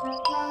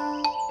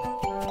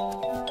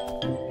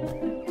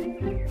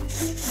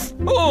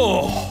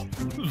 Oh,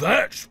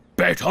 that's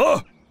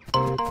better.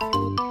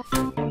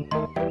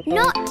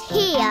 Not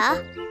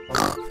here.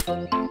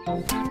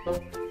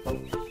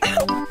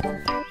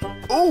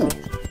 Oh!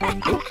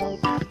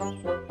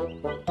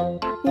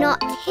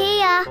 Not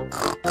here.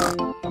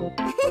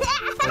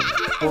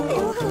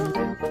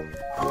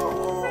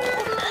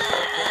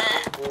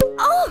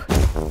 Oh!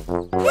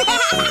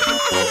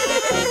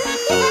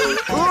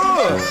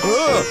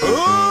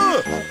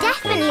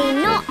 Definitely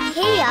not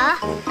here.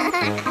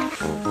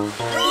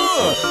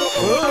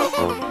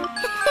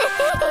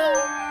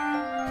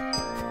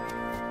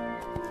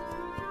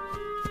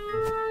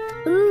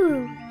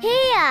 Ooh,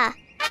 here.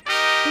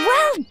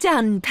 Well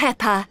done,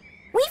 Peppa.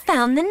 We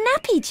found the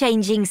nappy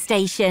changing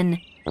station.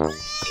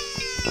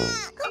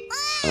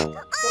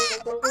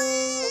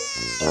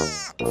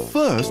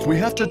 First, we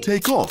have to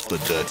take off the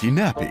dirty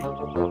nappy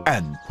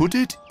and put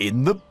it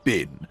in the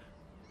bin.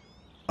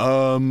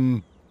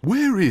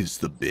 Where is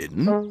the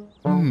bin?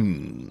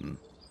 Ooh.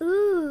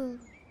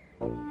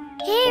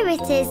 Here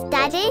it is,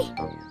 Daddy.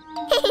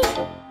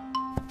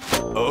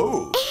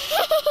 Oh.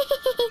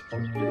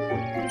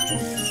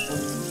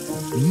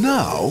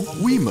 Now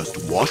we must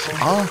wash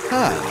our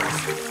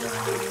hands.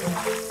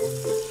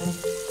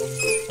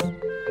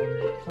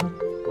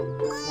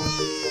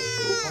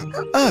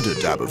 Add a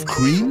dab of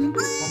cream.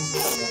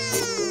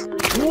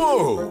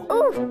 Whoa!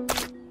 Ooh.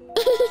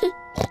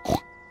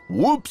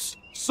 Whoops!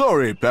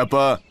 Sorry,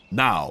 Peppa.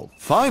 Now,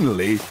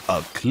 finally,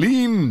 a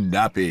clean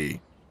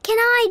nappy. Can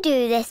I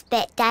do this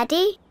bit,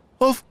 Daddy?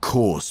 Of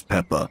course,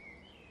 Peppa.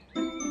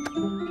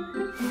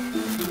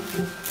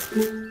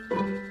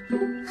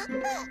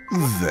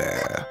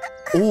 There.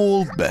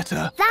 All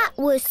better. That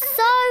was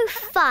so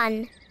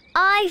fun.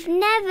 I've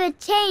never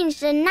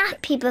changed a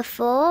nappy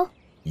before.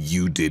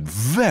 You did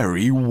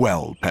very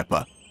well,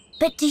 Peppa.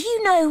 But do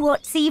you know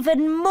what's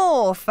even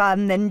more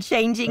fun than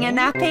changing a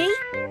nappy?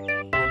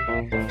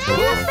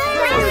 The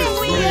Ferris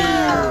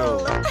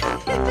wheel!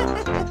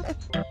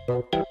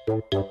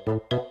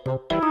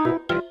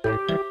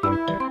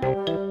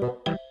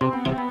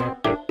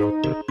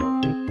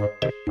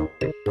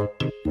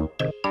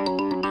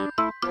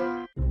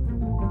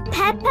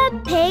 Peppa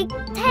Pig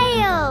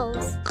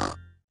Tales.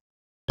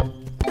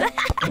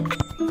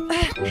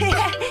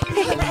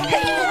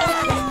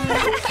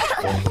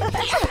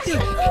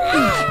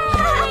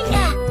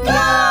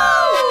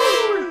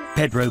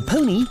 Pedro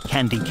Pony,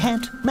 Candy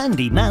Cat,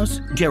 Mandy Mouse,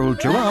 Gerald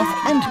Giraffe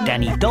and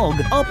Danny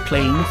Dog are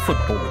playing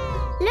football.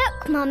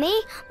 Look,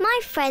 Mummy,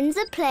 my friends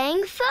are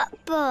playing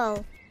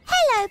football.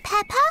 Hello,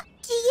 Peppa.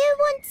 Do you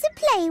want to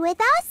play with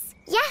us?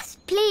 Yes,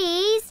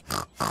 please.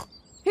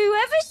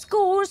 Whoever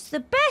scores the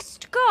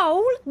best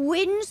goal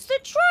wins the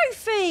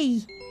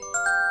trophy.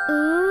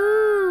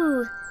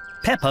 Ooh.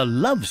 Peppa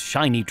loves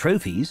shiny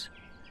trophies.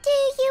 Do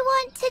you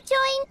want to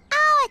join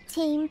our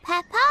team,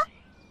 Peppa?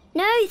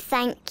 No,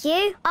 thank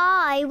you.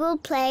 I will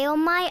play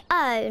on my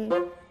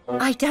own.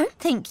 I don't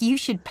think you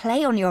should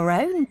play on your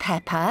own,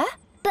 Peppa.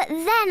 But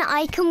then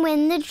I can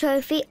win the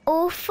trophy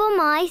all for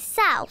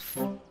myself.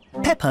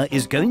 Peppa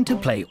is going to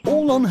play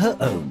all on her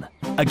own,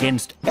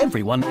 against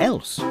everyone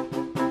else.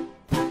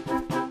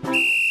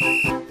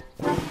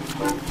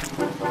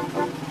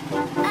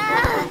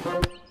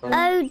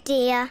 Oh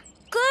dear.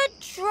 Good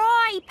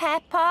try,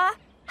 Peppa.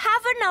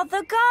 Have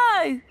another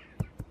go.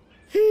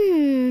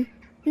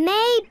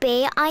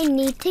 Maybe I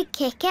need to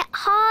kick it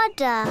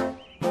harder.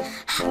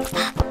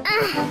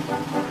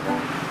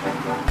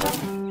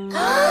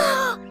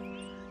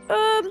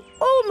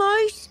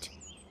 Almost.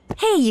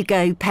 Here you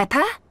go,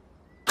 Peppa.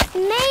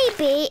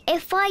 Maybe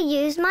if I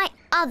use my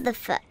other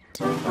foot.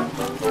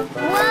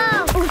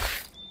 Whoa!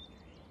 Oof.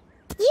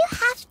 You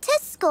have to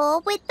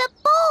score with the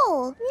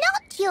ball,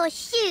 not your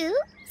shoe.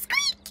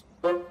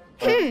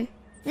 Squeak!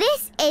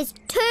 This is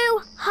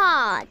too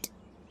hard.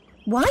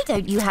 Why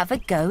don't you have a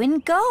go in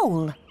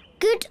goal?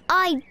 Good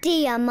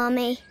idea,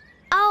 Mummy.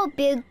 I'll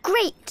be a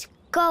great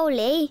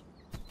goalie.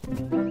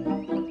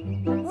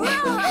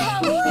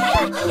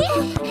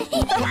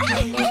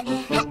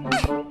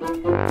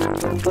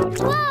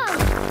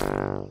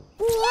 Whoa!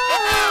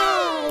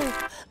 Whoa!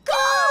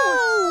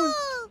 Goal!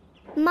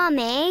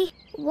 Mummy,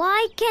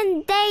 why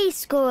can they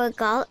score a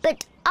goal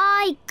but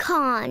I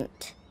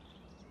can't?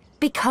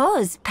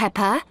 Because,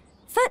 Peppa,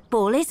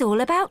 football is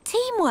all about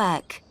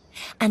teamwork.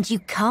 And you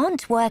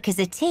can't work as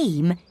a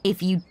team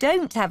if you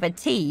don't have a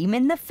team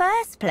in the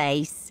first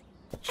place.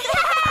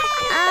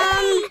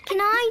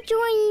 Can I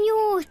join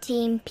your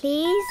team,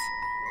 please?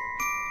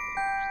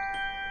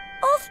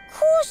 Of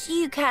course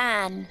you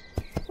can.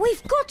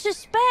 We've got a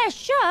spare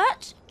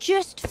shirt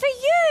just for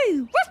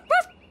you.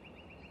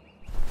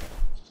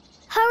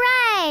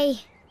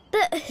 Hooray!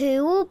 But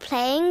who will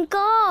play in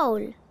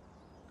goal?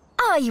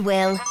 I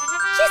will.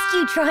 Just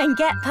you try and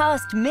get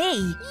past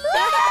me.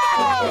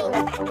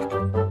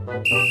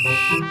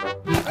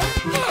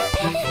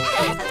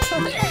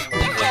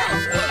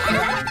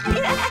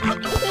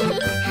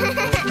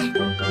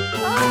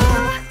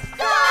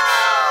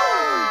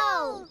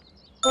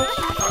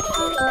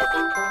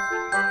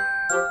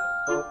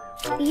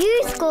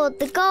 You scored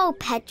the goal,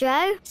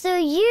 Pedro, so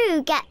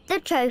you get the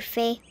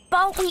trophy.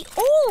 But we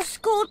all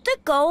scored the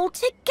goal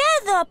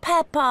together,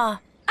 Peppa.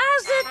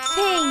 As a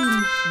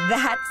team.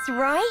 That's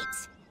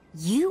right.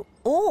 You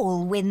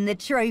all win the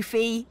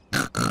trophy.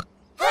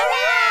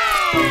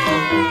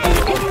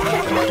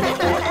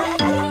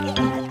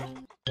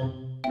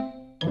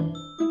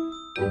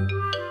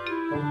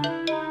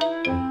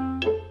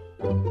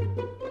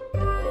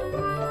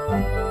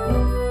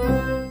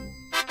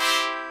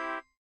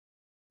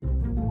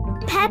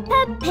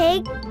 Peppa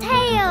Pig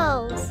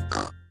Tales.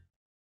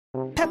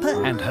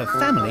 Peppa and her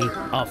family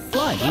are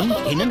flying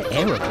in an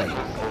aeroplane.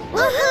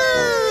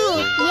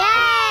 Woohoo!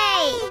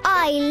 Yay!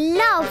 I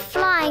love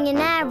flying in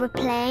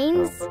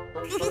aeroplanes.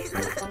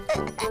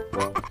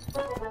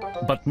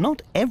 But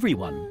not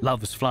everyone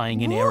loves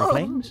flying in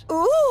aeroplanes.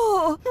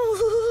 Ooh.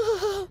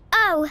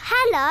 Oh,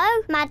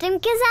 hello, Madam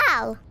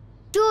Gazelle.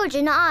 George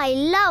and I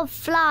love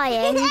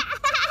flying.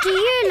 Do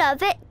you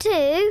love it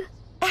too?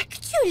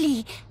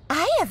 Actually,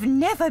 I have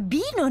never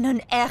been on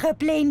an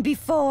aeroplane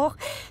before,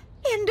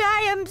 and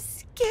I am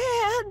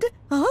scared.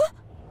 Huh?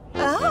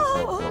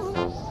 Oh.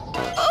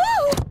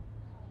 Oh.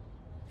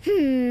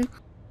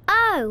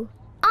 Oh,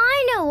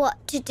 I know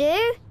what to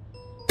do.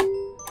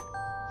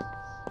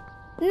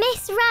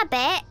 Miss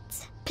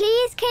Rabbit,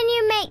 please can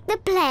you make the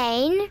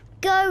plane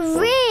go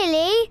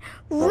really,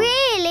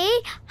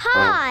 really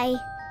high?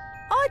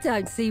 I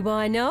don't see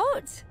why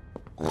not.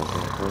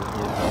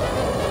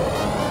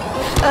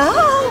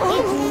 Oh.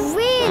 It's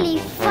really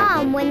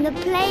fun when the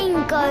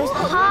plane goes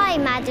high,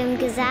 Madam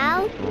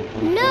Gazelle.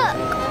 Look,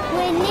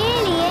 we're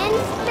nearly in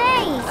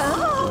space.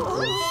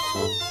 Oh.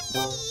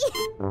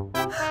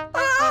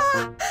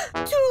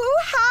 Too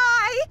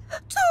high!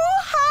 Too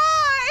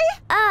high!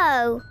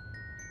 Oh.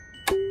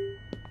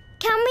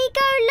 Can we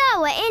go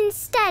lower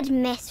instead,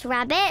 Miss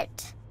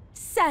Rabbit?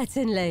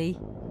 Certainly.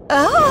 Oh!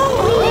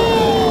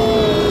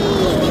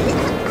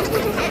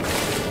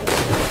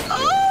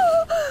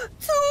 Oh!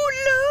 Too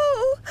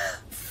low!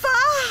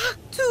 Far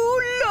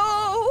too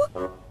low!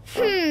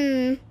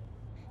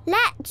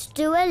 Let's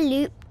do a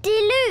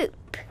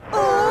loop-de-loop.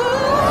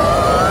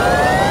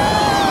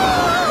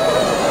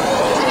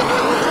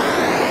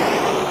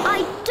 I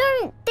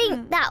don't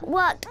think that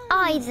worked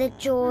either,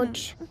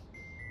 George.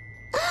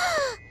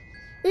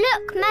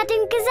 Look,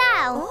 Madam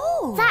Gazelle.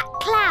 Oh. That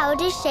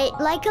cloud is shaped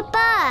like a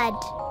bird.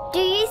 Do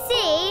you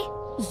see?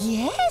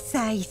 Yes,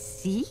 I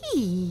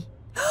see.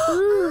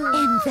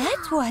 And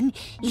that one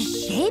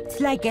is shaped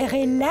like a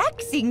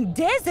relaxing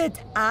desert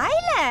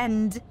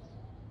island.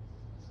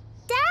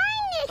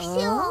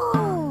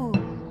 Dinosaur.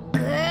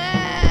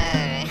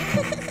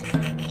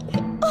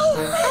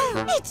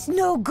 Oh, it's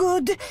no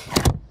good.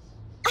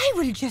 I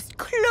will just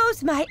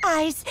close my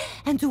eyes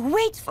and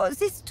wait for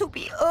this to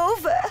be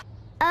over.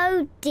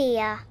 Oh,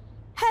 dear.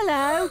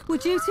 Hello,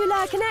 would you two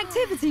like an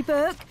activity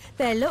book?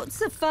 They're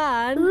lots of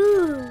fun.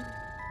 Ooh.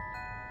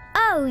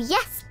 Oh,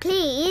 yes,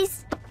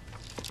 please.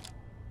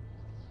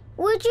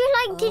 Would you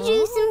like to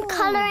do some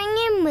colouring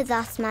in with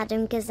us,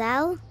 Madam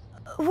Gazelle?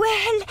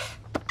 Well,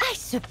 I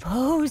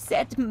suppose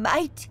that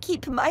might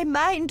keep my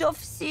mind off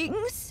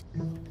things.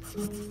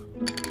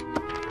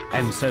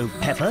 And so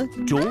Peppa,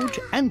 George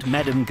and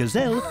Madame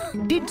Gazelle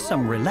did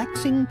some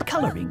relaxing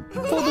colouring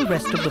for the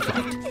rest of the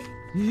flight.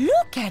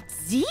 Look at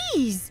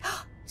these!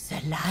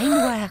 The line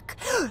work,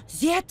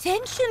 the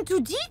attention to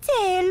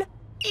detail.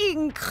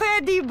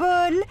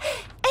 Incredible!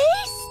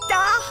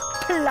 A-star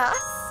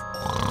plus!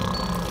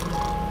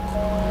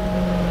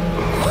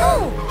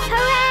 Oh,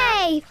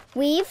 hooray!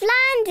 We've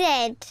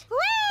landed!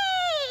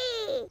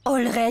 Whee!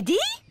 Already?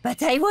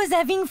 But I was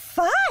having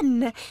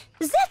fun.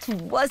 That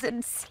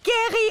wasn't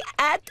scary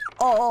at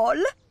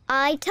all.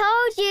 I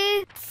told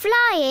you,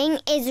 flying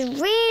is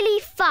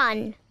really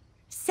fun.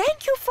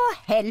 Thank you for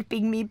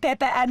helping me,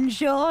 Peppa and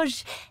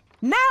George.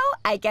 Now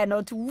I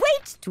cannot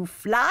wait to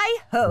fly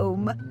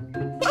home.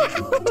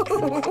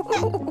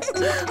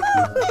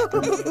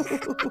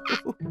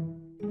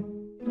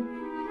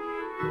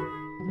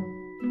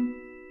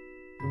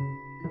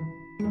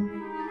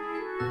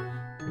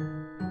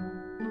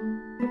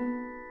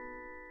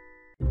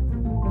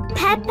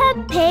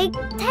 Peppa Pig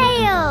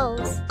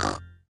Tales.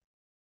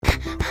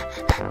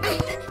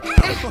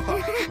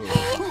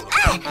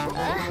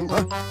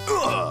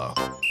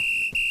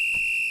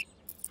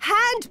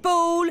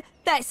 Handball!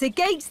 That's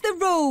against the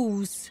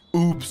rules.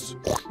 Oops.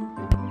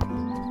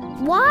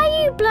 Why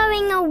are you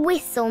blowing a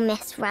whistle,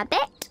 Miss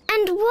Rabbit?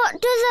 And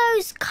what do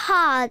those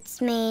cards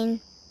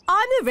mean?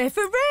 I'm the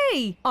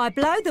referee. I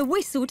blow the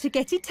whistle to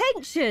get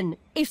attention.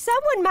 If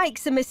someone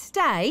makes a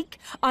mistake,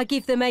 I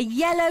give them a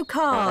yellow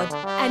card.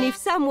 And if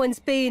someone's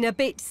being a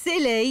bit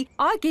silly,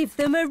 I give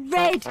them a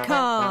red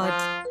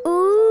card.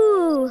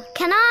 Ooh,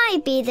 can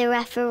I be the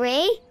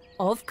referee?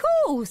 Of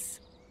course.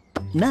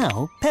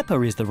 Now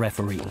Peppa is the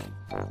referee.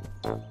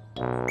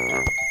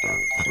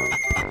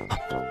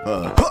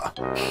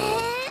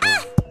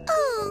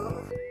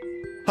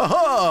 Ha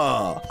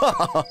ha!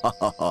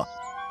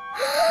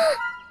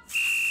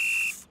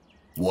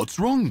 What's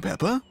wrong,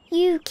 Peppa?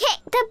 You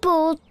kicked the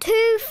ball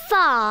too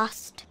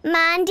fast.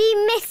 Mandy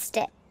missed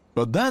it.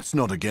 But that's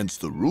not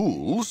against the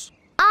rules.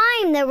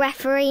 I'm the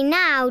referee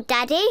now,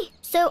 Daddy,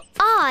 so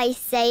I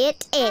say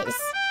it is.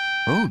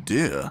 Oh,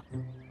 dear.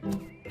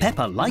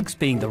 Peppa likes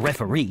being the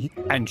referee,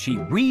 and she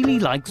really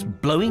likes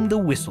blowing the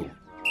whistle.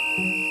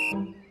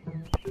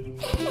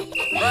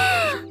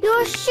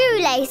 Your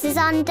shoelace is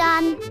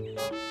undone.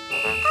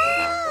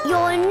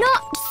 You're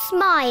not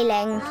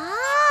smiling.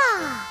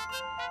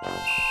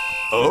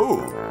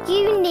 Oh.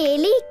 You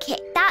nearly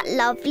kicked that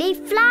lovely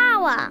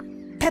flower.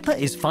 Peppa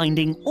is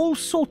finding all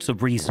sorts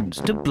of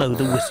reasons to blow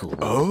the whistle.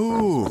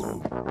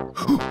 Oh.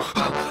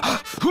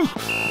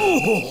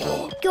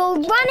 You're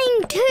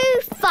running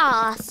too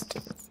fast.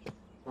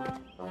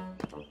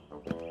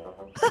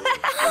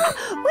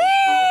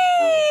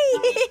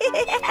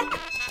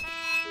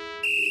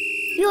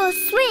 You're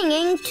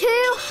swinging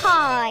too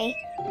high.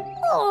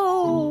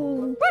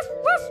 Oh.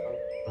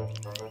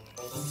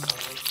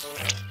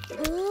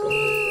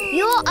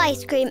 Your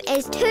ice cream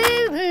is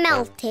too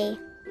melty.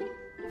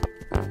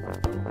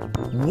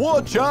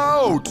 Watch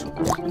out!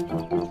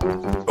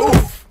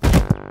 Oof!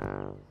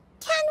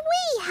 Can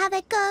we have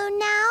a go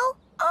now?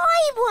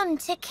 I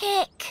want a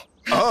kick.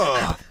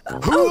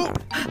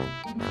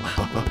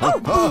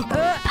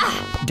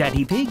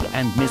 Daddy Pig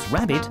and Miss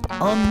Rabbit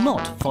are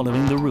not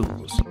following the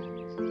rules.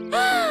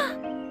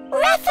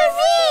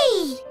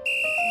 Referee!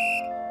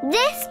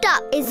 This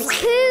duck is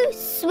too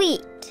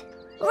sweet.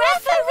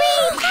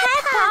 Referee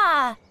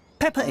Peppa!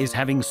 Peppa is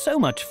having so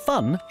much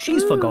fun,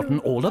 she's forgotten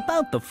all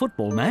about the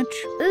football match.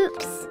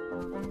 Oops.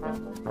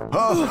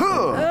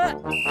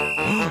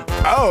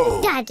 Oh!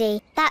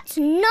 Daddy, that's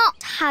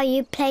not how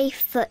you play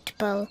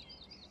football.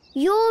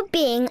 You're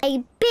being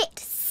a bit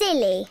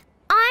silly.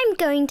 I'm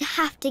going to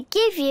have to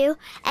give you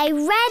a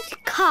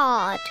red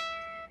card.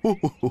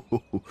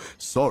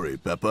 Sorry,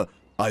 Peppa.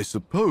 I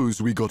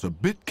suppose we got a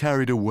bit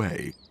carried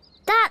away.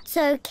 That's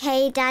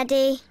okay,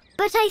 Daddy.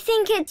 But I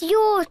think it's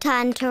your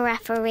turn to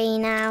referee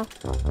now.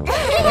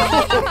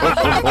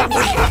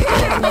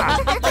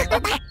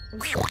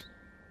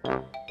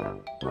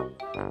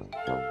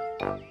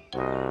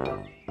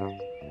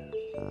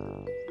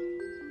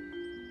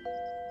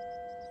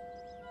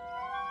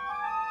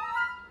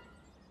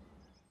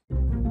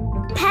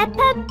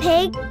 Peppa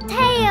Pig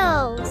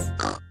Tales.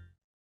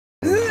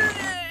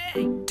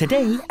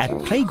 Today at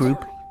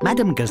Playgroup,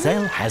 Madame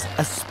Gazelle has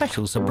a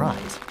special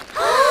surprise.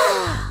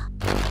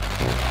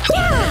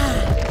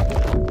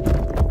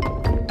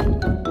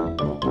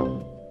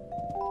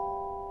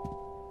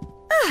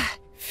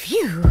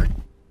 Phew.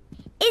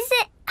 Is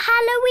it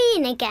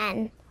Halloween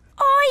again?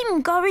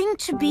 I'm going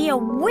to be a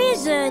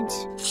wizard.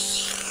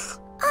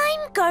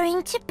 I'm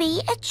going to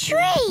be a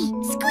tree.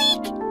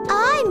 Squeak!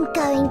 I'm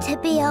going to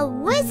be a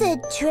wizard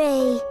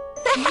tree.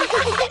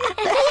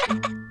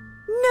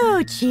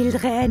 No,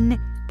 children.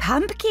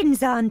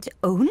 Pumpkins aren't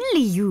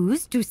only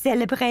used to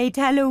celebrate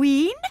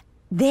Halloween.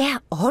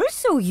 They're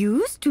also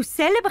used to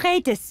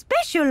celebrate a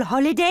special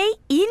holiday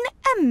in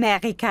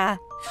America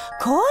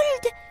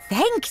called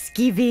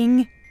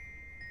Thanksgiving.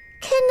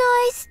 Can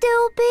I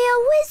still be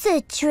a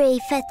wizard tree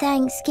for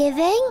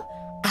Thanksgiving?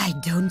 I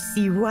don't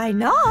see why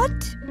not.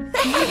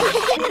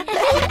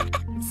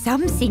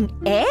 Something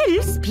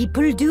else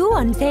people do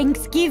on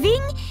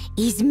Thanksgiving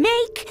is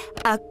make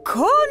a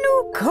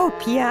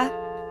cornucopia.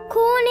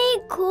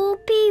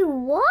 Cornucopia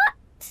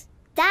what?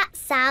 That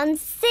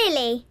sounds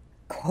silly.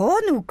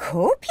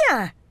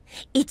 Cornucopia?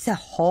 It's a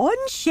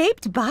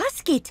horn-shaped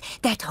basket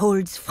that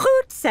holds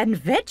fruits and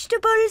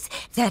vegetables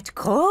that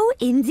grow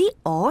in the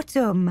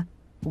autumn.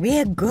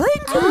 We're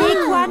going to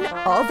make one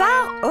of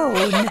our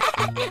own.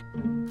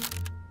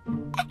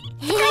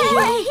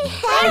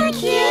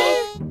 Thank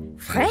you.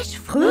 Fresh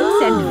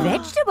fruits and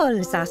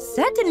vegetables are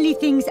certainly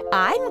things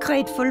I'm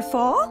grateful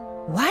for.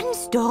 One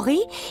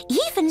story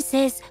even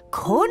says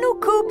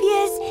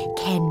cornucopias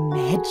can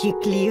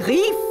magically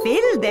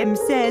refill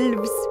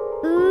themselves.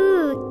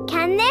 Ooh,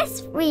 can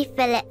this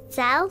refill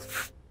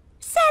itself?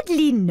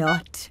 Sadly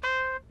not.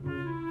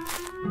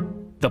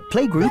 The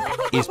Playgroup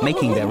is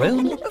making their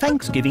own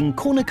Thanksgiving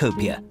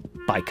cornucopia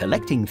by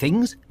collecting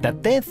things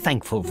that they're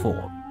thankful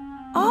for.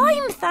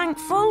 I'm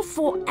thankful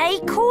for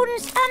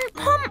acorns and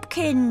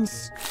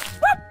pumpkins.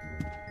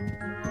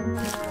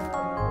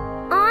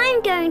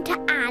 I'm going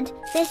to add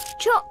this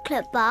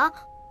chocolate bar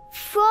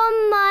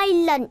from my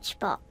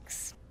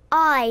lunchbox.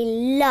 I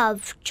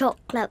love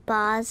chocolate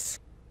bars.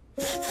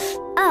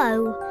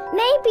 Oh,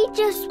 maybe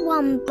just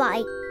one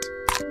bite.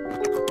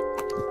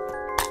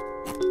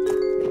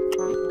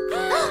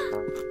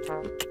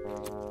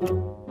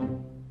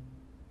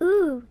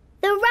 Ooh,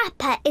 the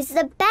wrapper is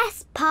the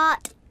best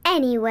part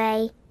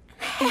anyway.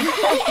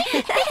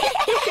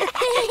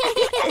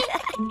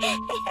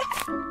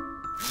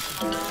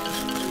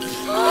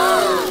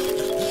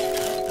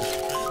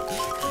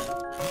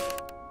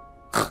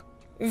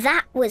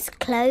 That was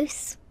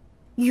close.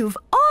 You've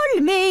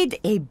all made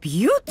a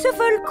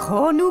beautiful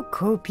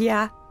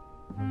cornucopia.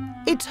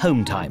 It's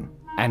home time,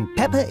 and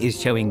Peppa is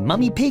showing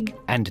Mummy Pig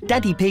and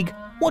Daddy Pig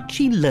what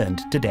she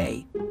learned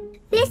today.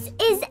 This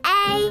is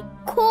a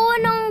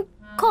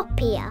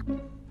cornucopia.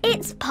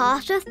 It's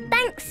part of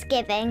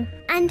Thanksgiving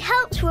and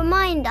helps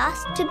remind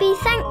us to be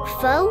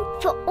thankful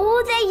for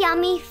all the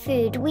yummy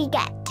food we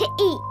get to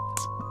eat.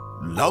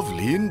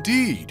 Lovely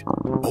indeed.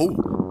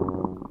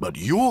 Oh, but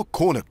your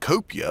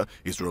cornucopia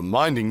is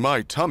reminding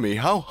my tummy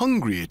how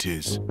hungry it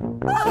is.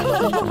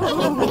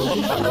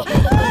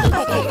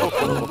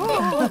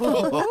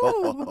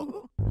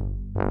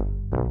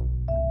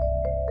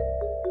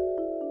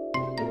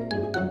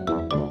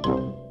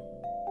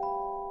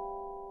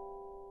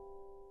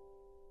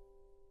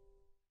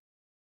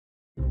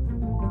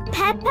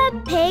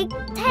 Peppa Pig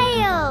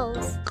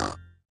Tales.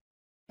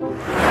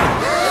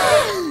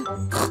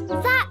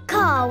 That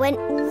car went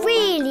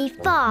really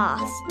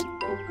fast.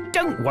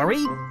 Don't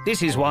worry,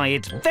 this is why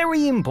it's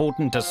very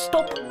important to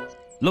stop,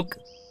 look,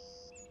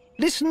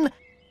 listen,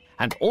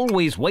 and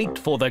always wait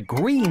for the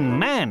green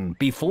man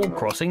before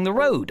crossing the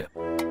road.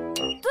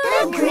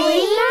 The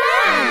Green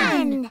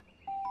Man!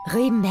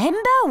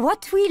 Remember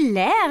what we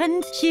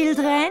learned,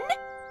 children?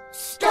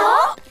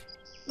 Stop,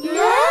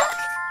 look,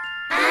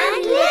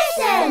 and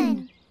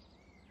listen.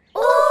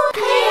 All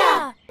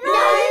clear,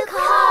 no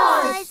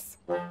cars.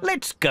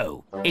 Let's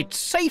go. It's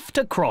safe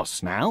to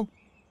cross now.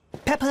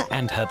 Peppa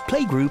and her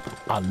playgroup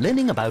are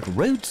learning about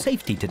road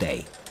safety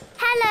today.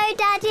 Hello,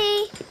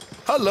 Daddy.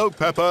 Hello,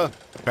 Peppa.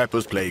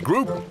 Peppa's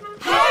playgroup.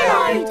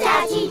 Hello,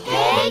 Daddy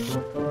Pig.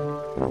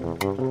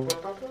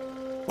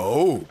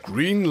 Oh,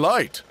 green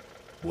light.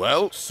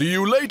 Well, see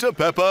you later,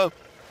 Peppa.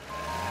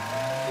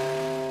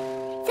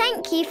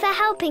 Thank you for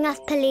helping us,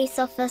 Police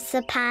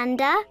Officer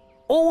Panda.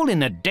 All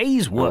in a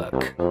day's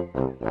work.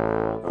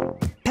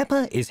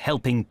 Peppa is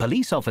helping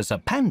Police Officer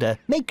Panda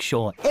make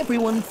sure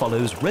everyone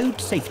follows road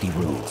safety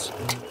rules.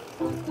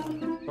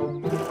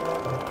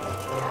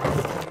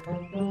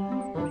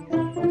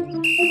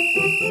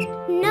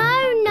 No.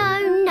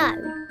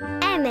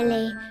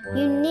 Emily,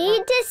 you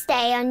need to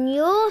stay on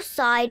your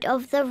side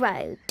of the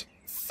road.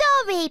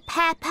 Sorry,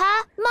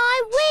 Peppa.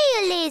 My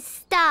wheel is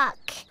stuck.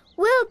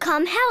 We'll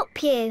come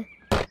help you.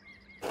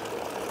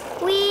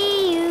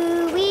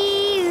 Wee-oo,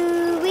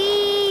 wee-oo,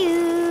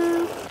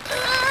 wee-oo.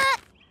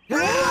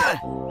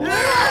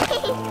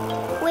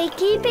 We're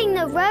keeping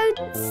the road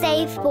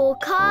safe for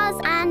cars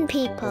and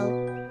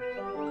people.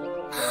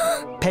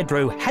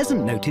 Pedro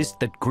hasn't noticed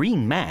that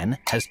Green Man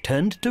has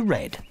turned to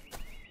red.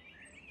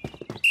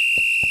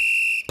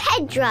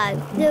 Pedro,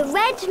 the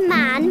red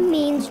man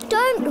means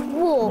don't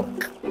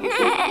walk.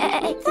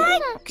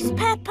 Thanks,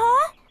 Peppa.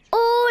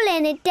 All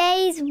in a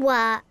day's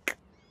work.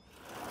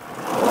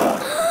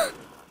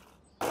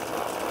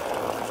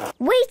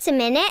 Wait a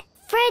minute.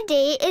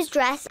 Freddy is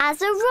dressed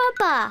as a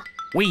robber.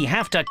 We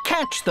have to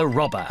catch the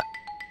robber.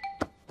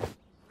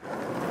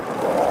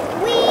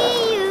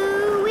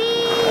 Wee-oo,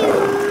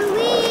 wee-oo,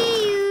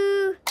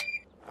 wee-oo.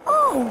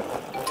 Oh,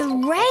 the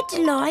red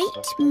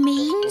light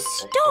means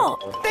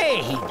stop.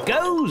 There he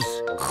goes.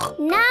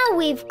 Now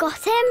we've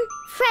got him.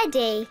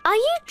 Freddy, are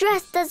you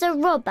dressed as a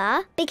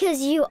robber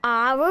because you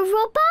are a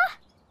robber?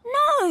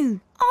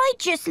 No, I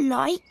just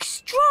like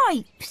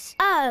stripes.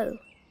 Oh,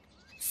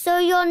 so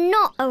you're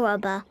not a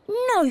robber?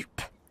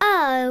 Nope.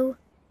 Oh,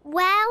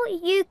 well,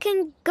 you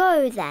can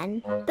go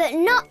then, but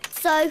not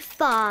so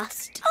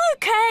fast.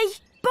 Okay,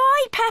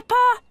 bye,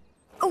 Peppa.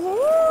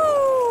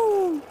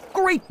 Ooh!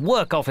 Great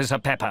work, Officer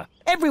Peppa.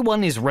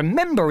 Everyone is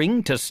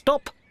remembering to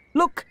stop,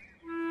 look,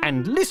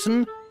 and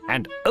listen,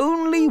 and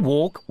only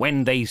walk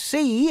when they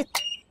see...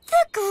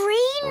 The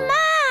Green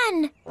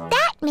Man.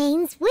 That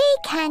means we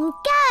can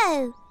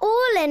go.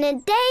 All in a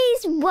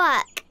day's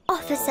work,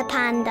 Officer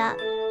Panda.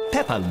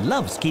 Peppa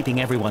loves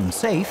keeping everyone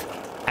safe,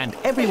 and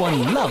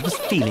everyone loves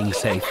feeling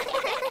safe.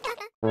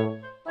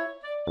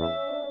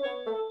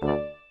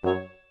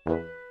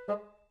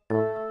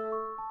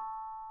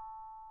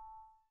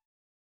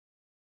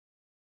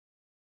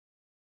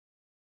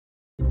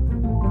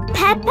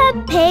 Peppa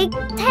Pig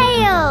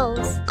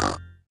Tales.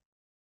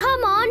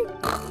 Come on.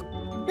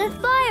 The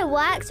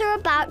fireworks are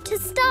about to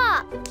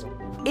start.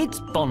 It's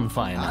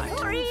bonfire night,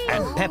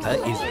 and Peppa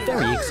is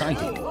very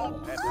excited.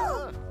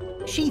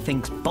 She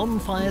thinks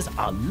bonfires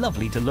are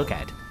lovely to look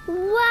at.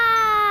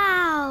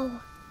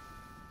 Wow!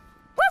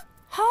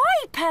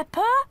 Hi,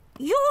 Peppa.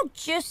 You're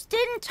just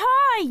in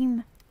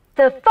time.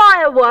 The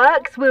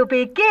fireworks will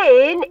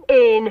begin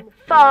in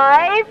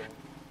 5,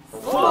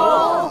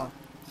 4,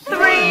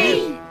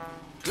 3,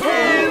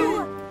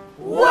 2,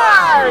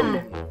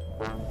 1.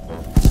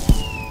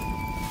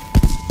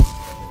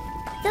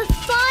 The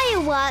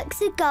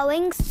fireworks are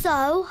going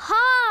so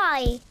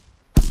high.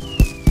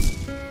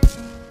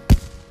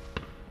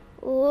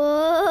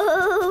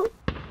 Whoa!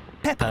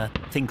 Peppa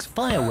thinks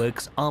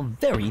fireworks are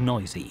very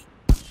noisy.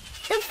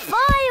 The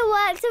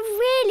fireworks are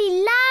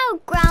really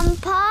loud,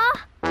 Grandpa.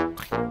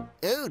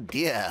 Oh,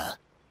 dear.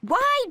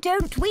 Why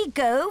don't we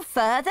go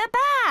further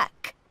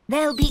back?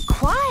 They'll be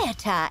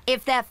quieter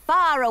if they're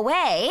far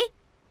away.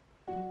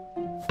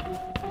 We're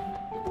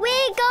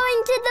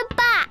going to the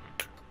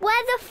back,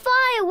 where the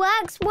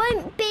fireworks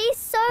won't be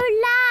so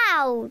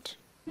loud.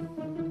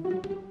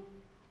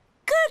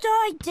 good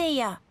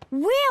idea.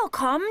 We'll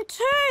come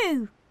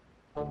too.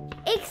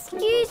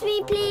 Excuse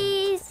me,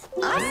 please.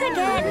 Us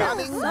again.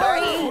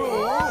 Sorry.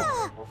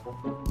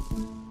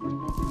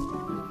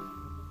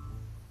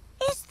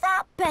 Is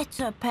that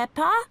better,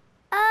 Peppa?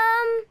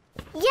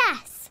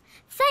 Yes.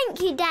 Thank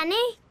you,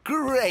 Danny.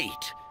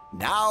 Great!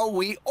 Now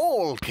we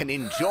all can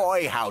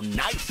enjoy how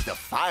nice the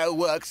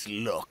fireworks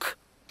look.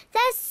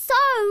 There's so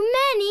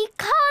many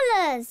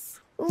colours.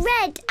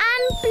 Red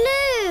and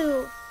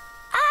blue.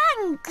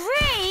 And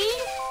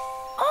green.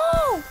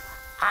 Oh,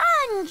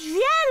 and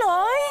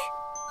yellow.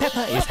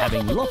 Peppa is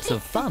having lots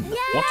of fun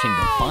watching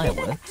the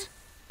fireworks.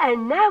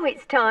 And now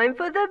it's time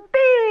for the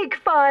big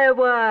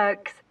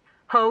fireworks.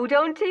 Hold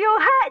on to your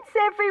hats,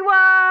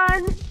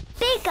 everyone.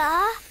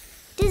 Bigger?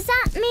 Does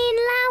that mean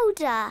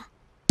louder?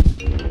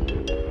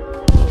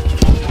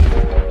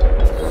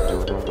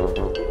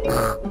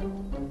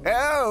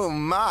 Oh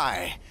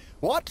my!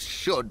 What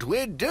should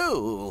we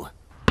do?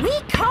 We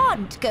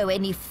can't go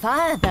any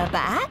further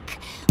back.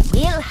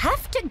 We'll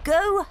have to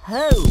go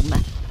home.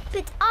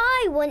 But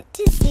I want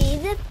to see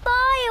the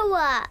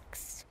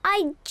fireworks.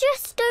 I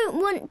just don't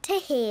want to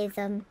hear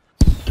them.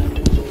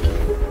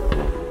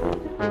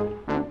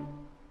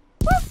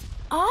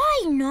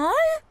 I know.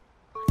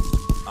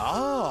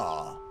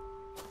 Ah.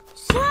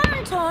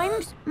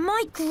 Sometimes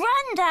my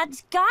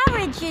granddad's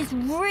garage is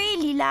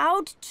really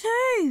loud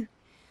too.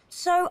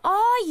 So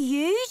I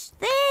use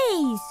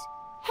these.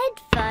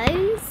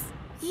 Headphones?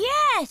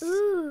 Yes.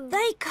 Ooh.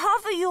 They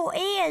cover your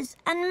ears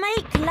and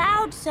make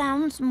loud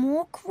sounds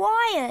more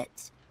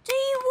quiet. Do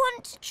you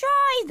want to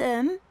try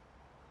them?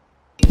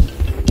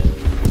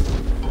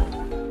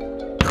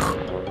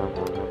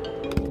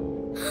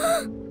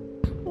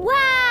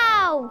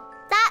 Wow!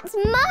 That's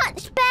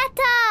much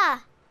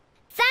better!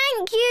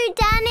 Thank you,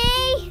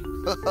 Danny!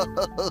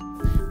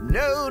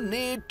 No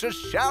need to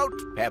shout,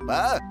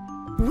 Peppa.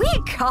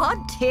 We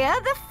can't hear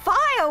the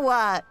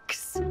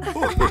fireworks.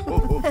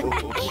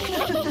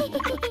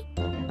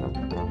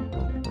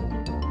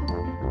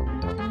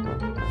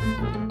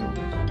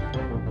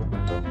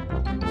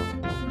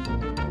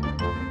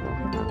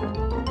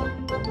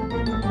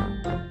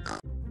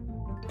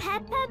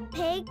 Peppa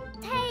Pig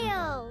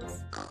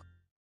Tales.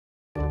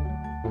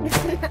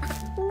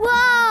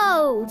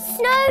 Whoa!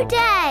 Snow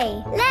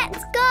day!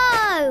 Let's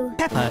go!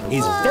 Peppa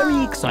is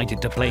very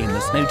excited to play in the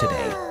snow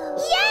today.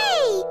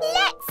 Yay!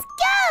 Let's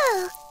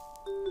go!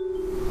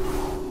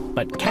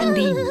 But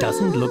Candy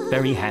doesn't look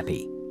very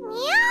happy.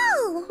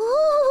 Meow!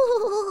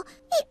 Ooh,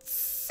 it's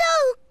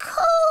so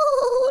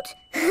cold.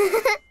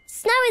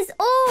 Snow is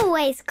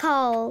always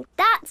cold.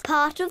 That's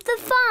part of the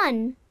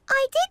fun.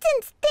 I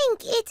didn't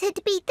think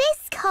it'd be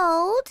this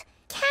cold.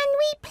 Can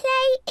we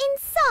play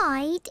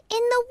inside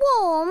in the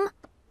warm?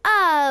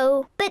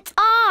 Oh, but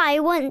I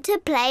want to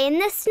play in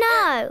the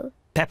snow.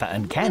 Peppa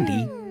and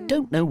Candy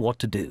don't know what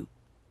to do.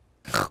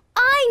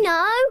 I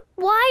know.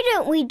 Why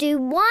don't we do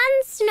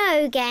one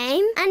snow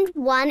game and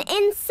one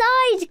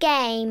inside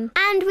game?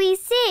 And we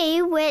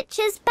see which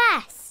is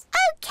best.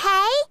 OK,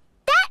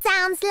 that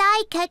sounds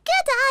like a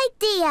good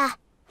idea.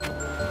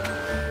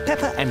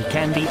 Peppa and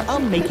Candy are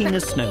making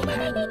a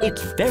snowman.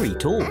 It's very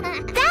tall.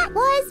 That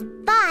was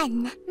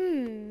fun.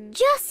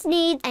 Just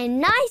need a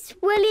nice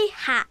woolly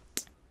hat.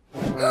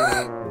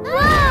 Whoa!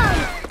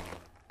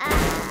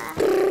 Meow!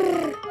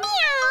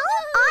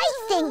 I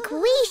think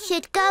we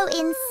should go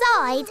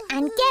inside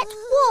and get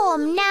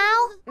warm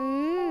now.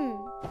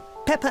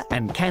 Peppa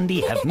and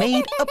Candy have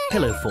made a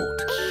pillow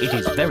fort. It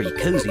is very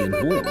cozy and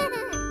warm.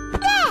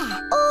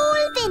 There,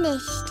 all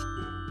finished.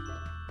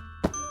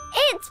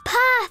 It's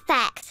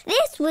perfect.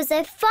 This was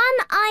a fun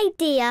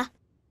idea.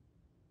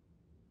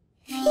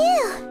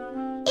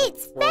 Phew!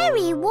 It's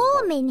very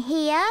warm in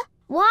here.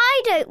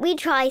 Why don't we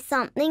try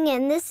something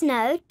in the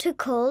snow to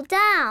cool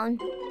down?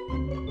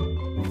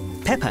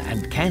 Peppa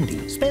and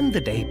Candy spend the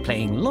day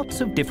playing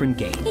lots of different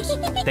games.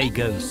 They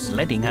go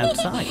sledding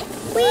outside.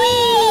 Whee!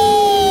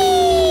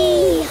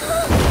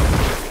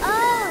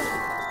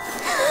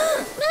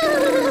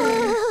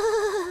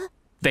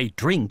 They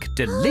drink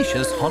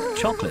delicious hot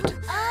chocolate.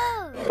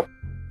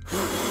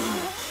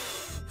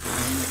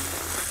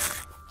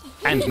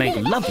 And make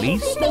lovely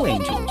snow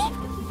angels.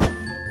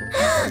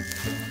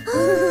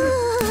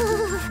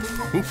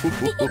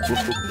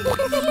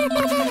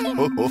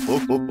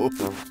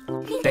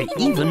 They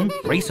even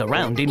race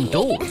around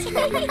indoors.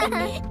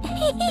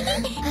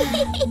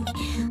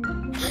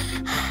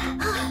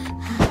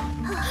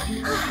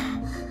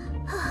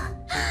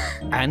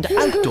 And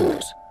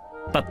outdoors.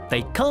 But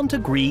they can't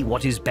agree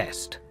what is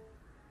best.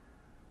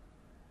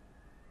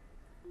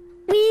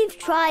 We've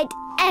tried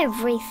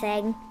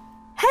everything.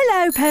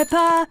 Hello,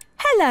 Peppa.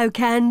 Hello,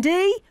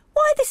 Candy.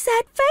 Why the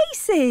sad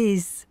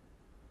faces?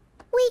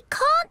 We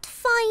can't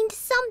find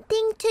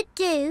something to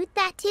do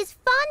that is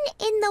fun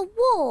in the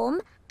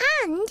warm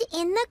and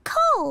in the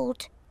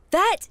cold.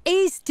 That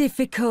is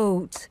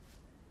difficult.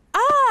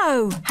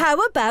 Oh, how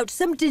about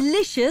some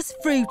delicious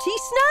fruity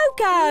snow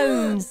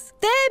cones?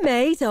 They're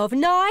made of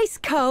nice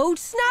cold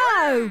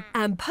snow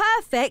and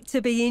perfect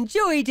to be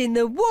enjoyed in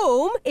the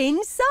warm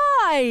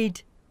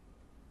inside.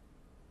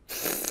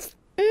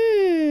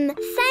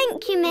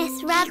 Thank you,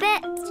 Miss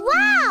Rabbit.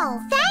 Wow,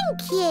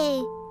 thank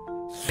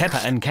you. Peppa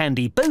and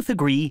Candy both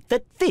agree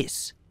that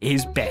this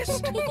is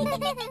best.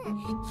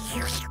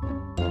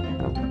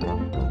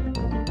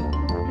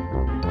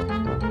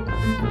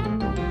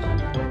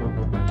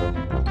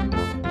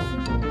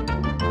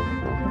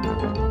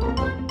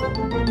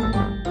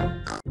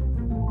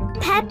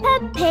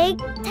 Peppa Pig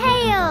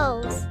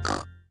Tales.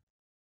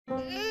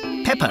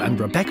 Peppa and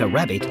Rebecca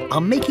Rabbit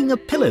are making a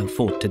pillow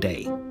fort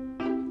today.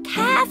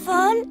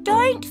 Careful,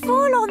 don't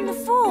fall on the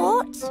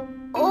fort.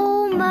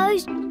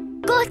 Almost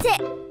got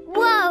it.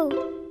 Whoa.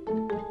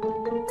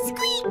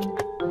 Squeak!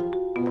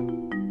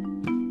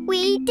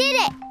 We did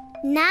it.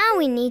 Now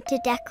we need to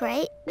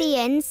decorate the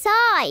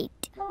inside.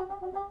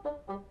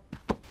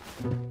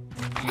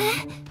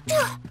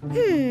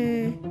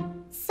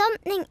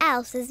 Something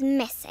else is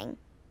missing.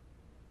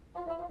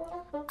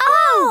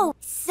 Oh,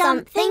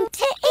 something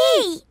to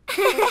eat.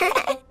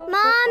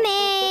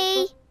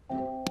 Mommy!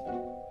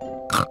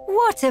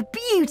 What a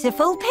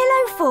beautiful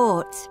pillow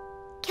fort.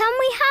 Can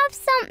we have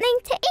something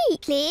to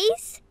eat,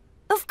 please?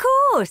 Of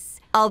course.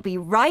 I'll be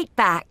right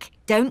back.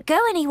 Don't go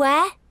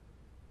anywhere.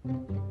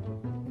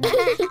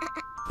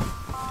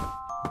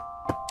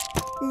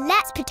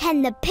 Let's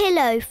pretend the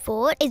pillow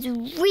fort is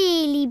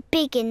really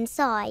big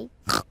inside.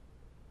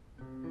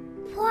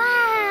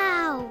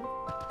 Wow!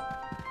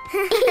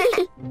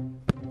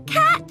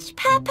 Catch,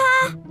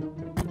 Peppa!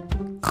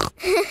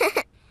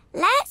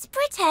 Let's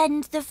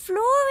pretend the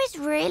floor is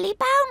really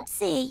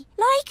bouncy,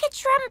 like a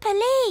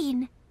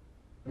trampoline.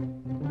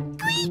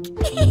 Squeak!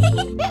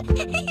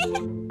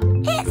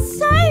 It's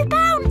so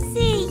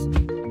bouncy!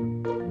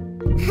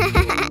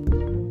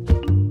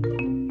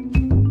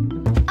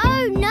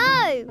 Oh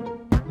no!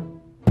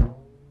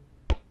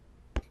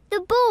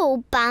 The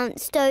ball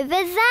bounced over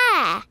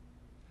there.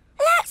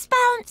 Let's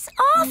bounce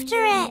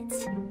after it.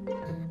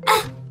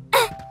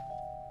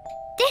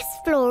 This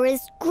floor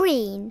is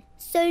green,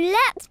 so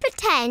let's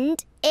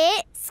pretend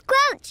it's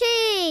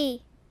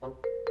squelchy.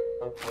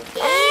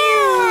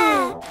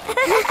 Ew!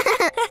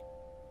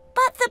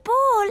 But the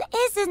ball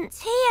isn't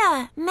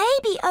here.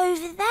 Maybe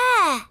over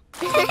there.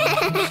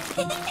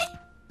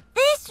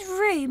 This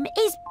room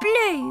is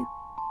blue,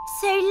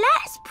 so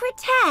let's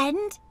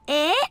pretend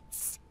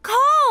it's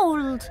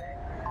cold.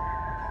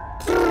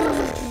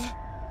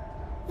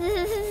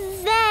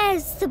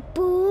 There's the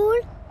ball.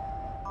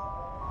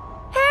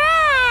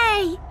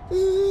 Hooray!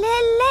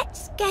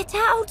 Let's get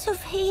out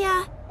of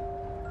here.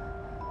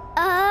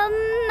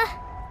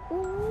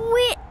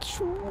 Which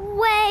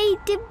way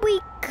did we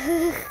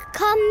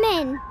come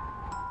in?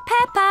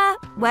 Peppa,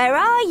 where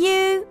are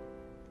you?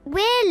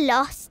 We're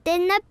lost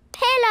in the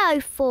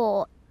pillow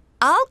fort.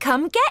 I'll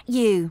come get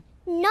you.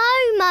 No,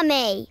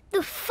 Mummy.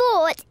 The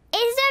fort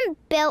isn't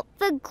built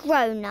for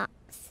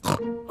grown-ups.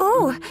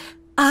 Oh,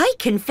 I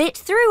can fit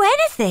through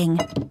anything.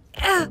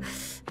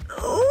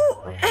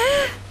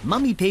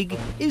 Mummy Pig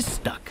is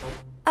stuck.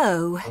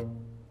 Oh.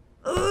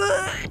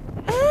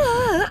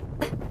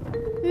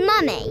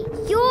 Mummy,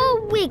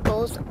 your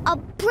wiggles are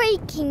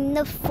breaking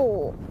the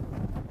fort.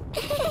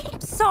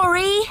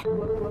 Sorry.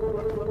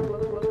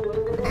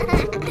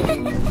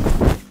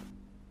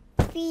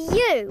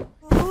 Phew.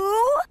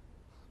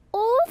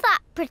 All that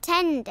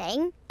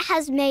pretending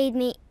has made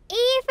me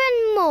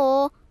even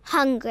more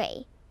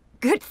hungry.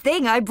 Good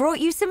thing I brought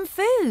you some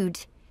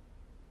food.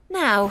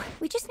 Now,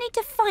 we just need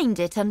to find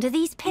it under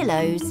these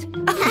pillows.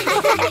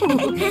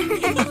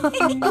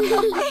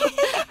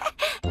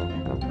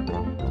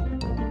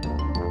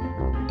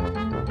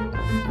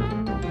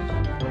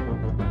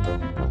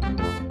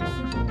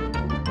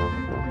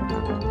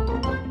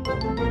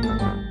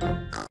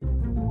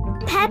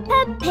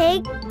 Peppa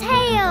Pig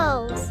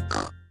Tales.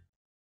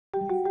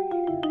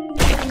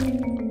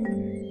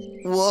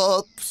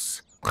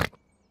 Whoops.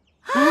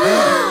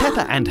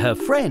 Peppa and her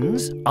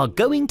friends are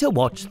going to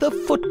watch the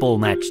football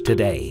match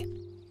today.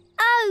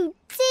 Oh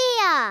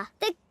dear,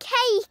 the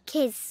cake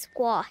is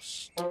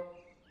squashed.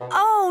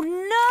 Oh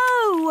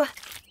no!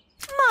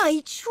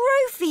 My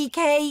trophy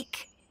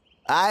cake!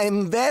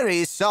 I'm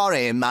very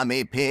sorry,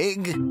 Mummy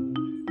Pig.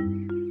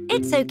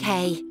 It's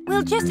okay.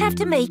 We'll just have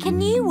to make a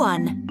new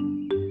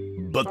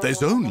one. But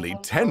there's only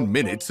 10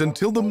 minutes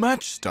until the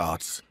match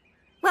starts.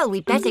 Well,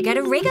 we'd better get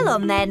a wriggle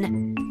on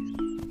then.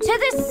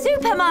 To the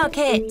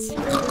supermarket!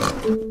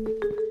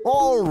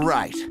 All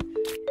right.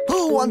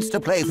 Who wants to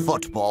play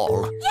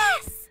football?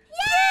 Yes!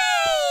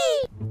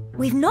 Yay!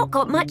 We've not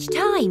got much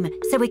time,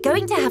 so we're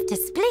going to have to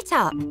split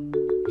up.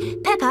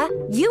 Peppa,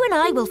 you and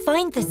I will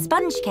find the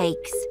sponge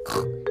cakes.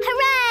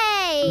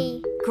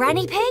 Hooray!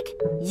 Granny Pig,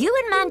 you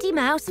and Mandy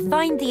Mouse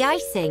find the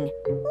icing.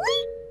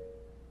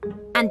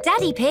 And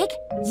Daddy Pig,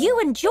 you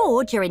and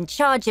George are in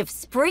charge of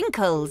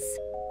sprinkles.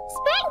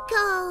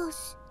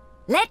 Sprinkles!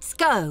 Let's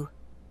go.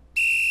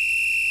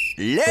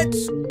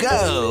 Let's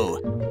go.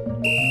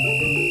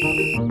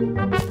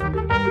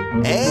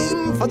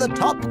 Aim for the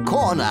top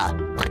corner.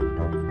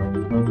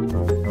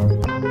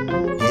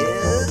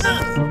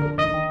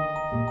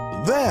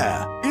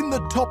 There, in the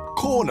top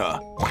corner.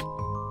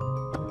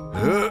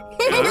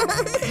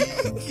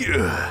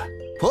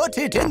 Put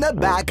it in the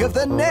back of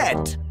the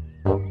net.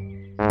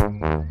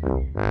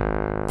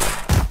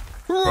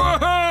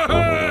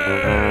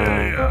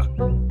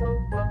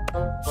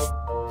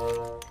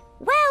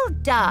 Well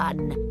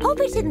done. Pop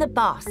it in the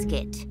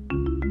basket.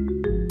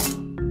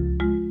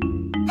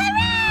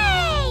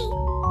 Hooray!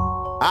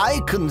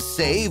 I can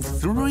save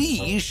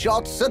 3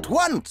 shots at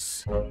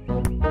once.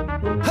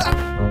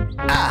 Ha!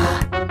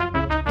 Ah!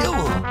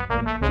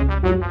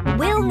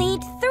 We'll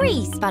need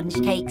 3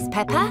 sponge cakes,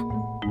 Peppa.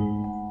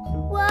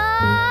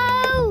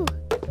 Whoa!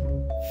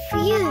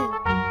 Phew!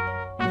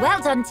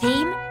 Well done,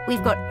 team.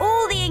 We've got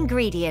all the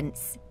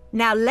ingredients.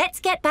 Now let's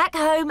get back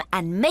home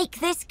and make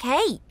this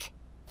cake.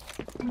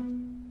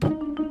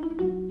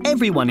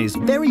 Everyone is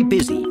very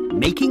busy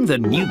making the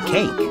new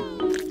cake.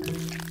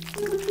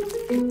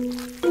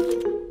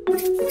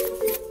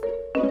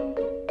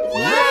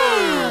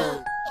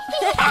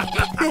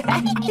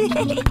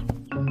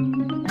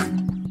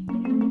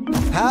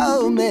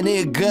 How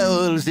many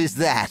goals is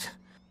that?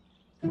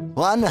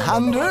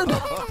 100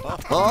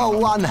 or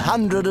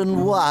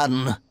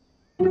 101?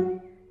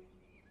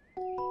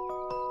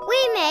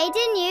 We made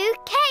a new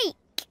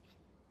cake!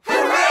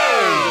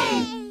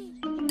 Hooray!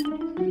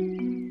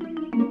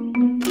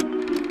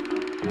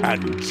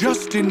 And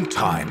just in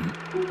time.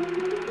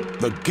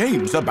 The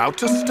game's about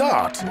to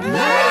start.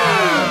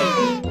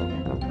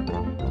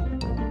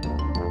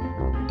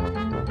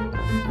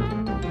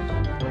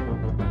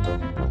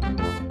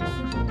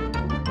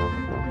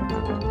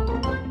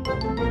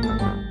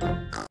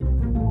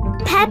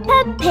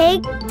 Peppa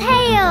Pig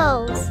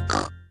Tales!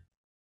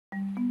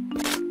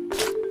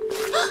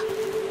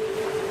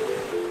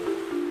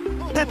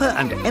 Peppa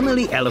and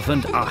Emily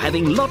Elephant are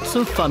having lots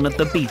of fun at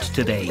the beach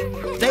today.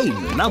 They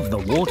love the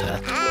water.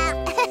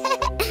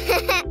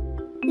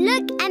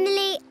 Look,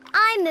 Emily,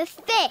 I'm a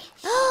fish.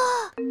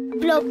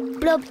 Blob,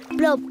 blob,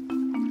 blob.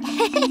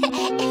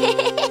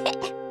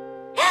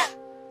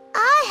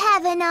 I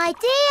have an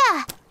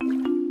idea.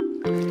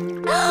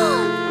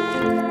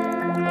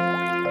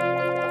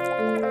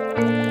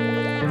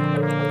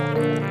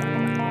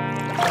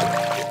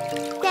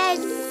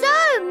 There's so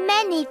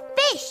many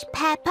fish,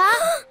 Peppa.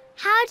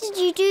 How did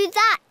you do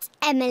that,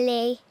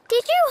 Emily?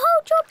 Did you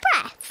hold your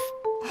breath?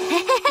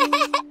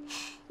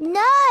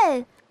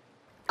 No,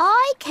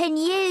 I can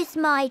use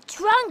my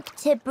trunk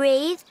to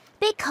breathe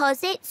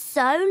because it's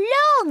so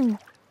long.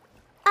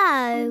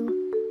 Oh.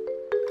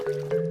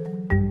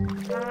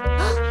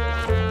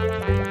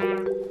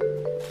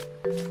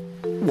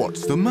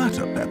 What's the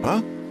matter,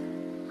 Peppa?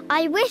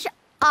 I wish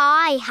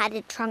I had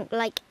a trunk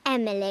like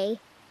Emily,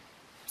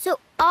 so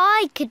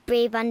I could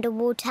breathe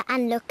underwater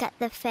and look at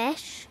the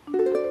fish.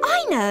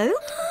 I know.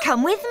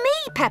 Come with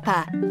me,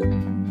 Peppa.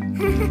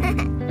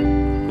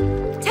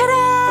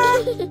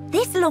 Ta-da!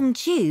 This long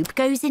tube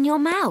goes in your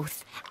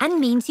mouth and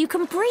means you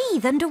can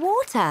breathe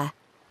underwater.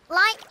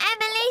 Like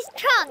Emily's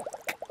trunk.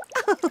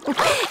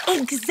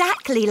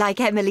 Exactly like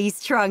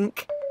Emily's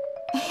trunk.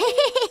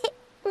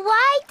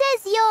 Why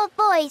does your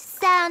voice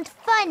sound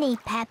funny,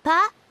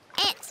 Peppa?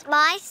 It's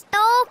my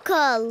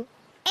snorkel.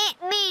 It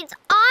means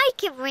I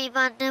can breathe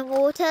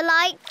underwater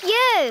like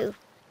you.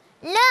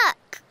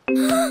 Look.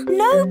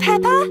 No,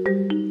 Peppa.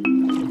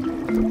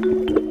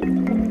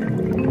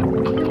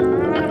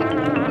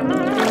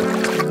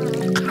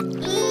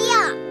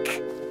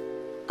 Yuck.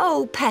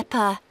 Oh,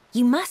 Peppa,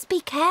 you must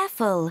be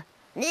careful.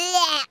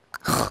 The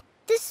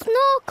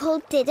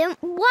snorkel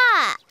didn't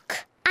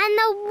work. And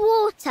the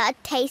water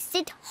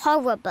tasted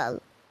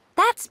horrible.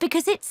 That's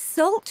because it's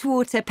salt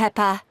water,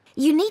 Peppa.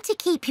 You need to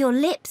keep your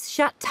lips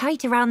shut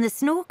tight around the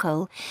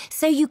snorkel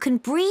so you can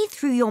breathe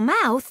through your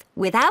mouth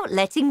without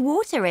letting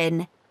water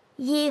in.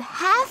 You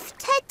have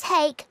to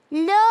take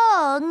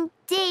long,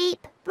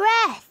 deep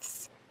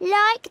breaths,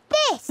 like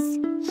this.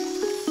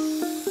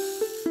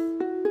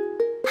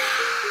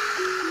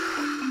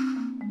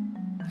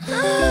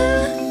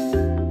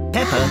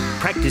 Peppa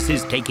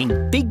practices taking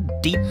big,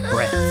 deep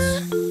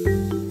breaths.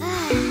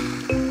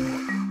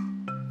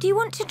 Do you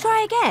want to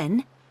try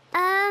again?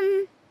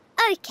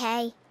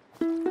 Okay.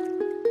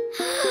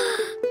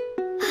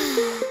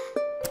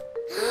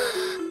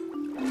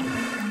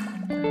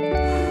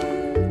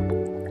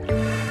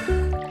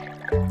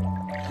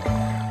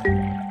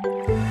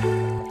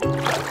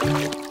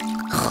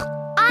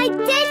 I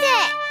did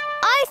it!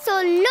 I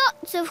saw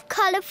lots of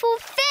colourful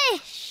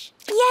fish.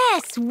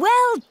 Yes,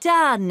 well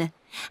done.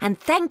 And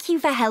thank you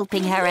for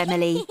helping her,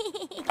 Emily.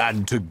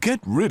 And to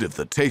get rid of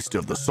the taste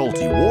of the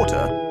salty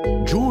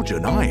water, George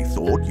and I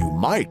thought you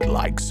might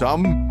like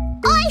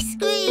some... ice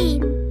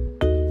cream!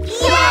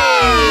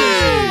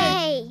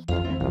 Yay!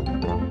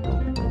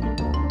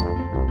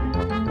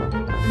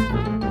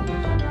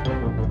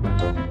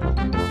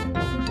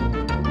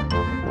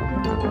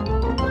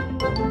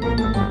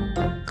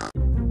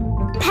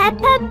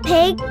 Peppa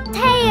Pig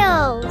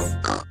Tales.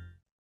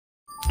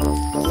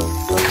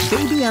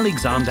 Baby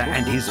Alexander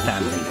and his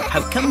family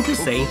have come to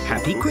say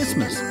Happy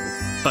Christmas.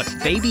 But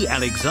Baby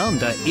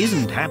Alexander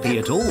isn't happy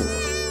at all.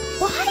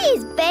 Why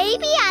is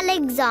Baby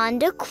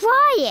Alexander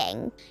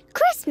crying?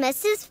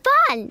 Christmas is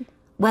fun.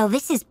 Well,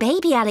 this is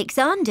baby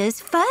Alexander's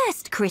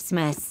first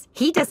Christmas.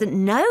 He doesn't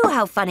know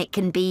how fun it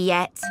can be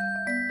yet.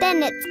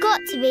 Then it's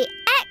got to be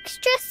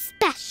extra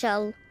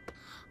special.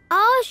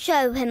 I'll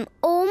show him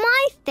all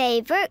my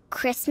favourite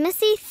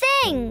Christmassy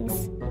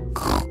things.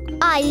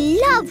 I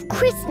love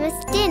Christmas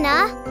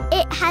dinner.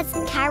 It has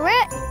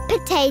carrot,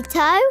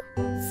 potato,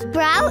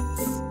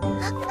 sprouts.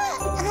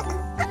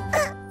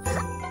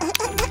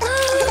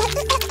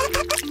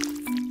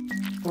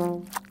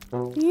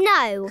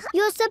 No,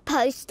 you're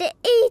supposed to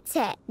eat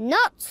it,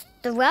 not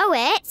throw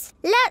it.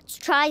 Let's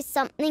try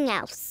something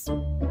else.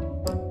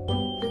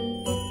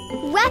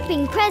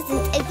 Wrapping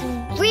presents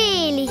is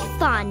really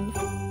fun.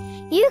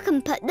 You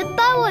can put the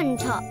bow on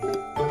top.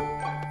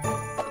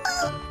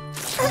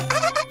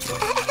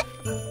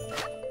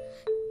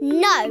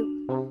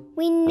 No,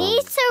 we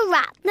need to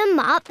wrap them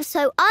up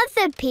so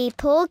other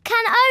people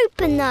can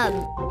open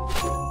them.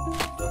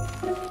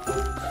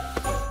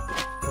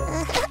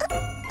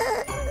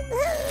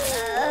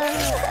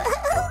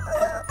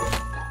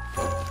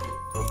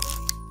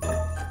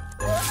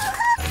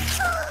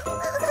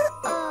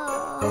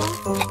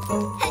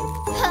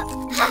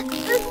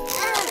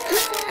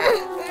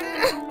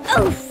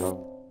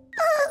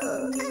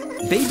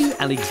 Baby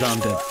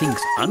Alexander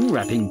thinks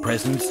unwrapping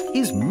presents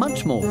is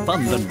much more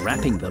fun than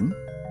wrapping them.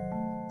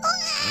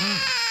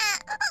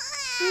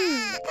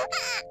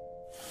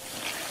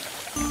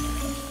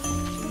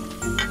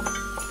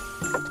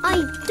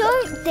 I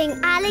don't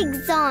think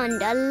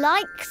Alexander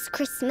likes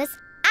Christmas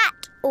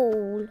at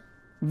all.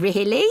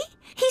 Really?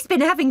 He's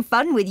been having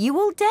fun with you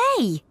all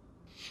day.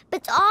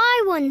 But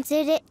I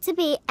wanted it to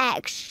be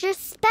extra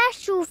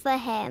special for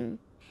him.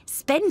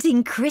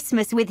 Spending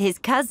Christmas with his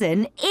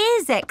cousin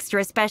is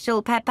extra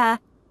special, Peppa.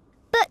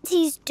 But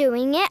he's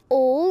doing it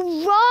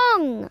all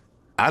wrong.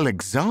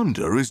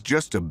 Alexander is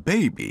just a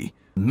baby.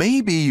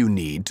 Maybe you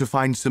need to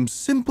find some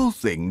simple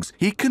things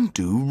he can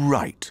do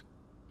right.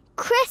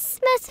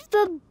 Christmas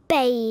for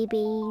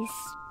babies.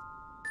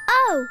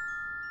 Oh,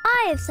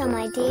 I have some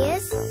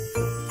ideas.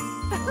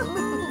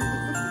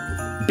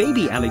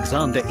 Baby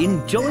Alexander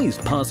enjoys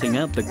passing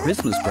out the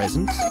Christmas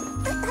presents.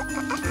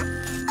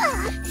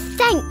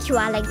 Thank you,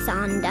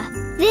 Alexander.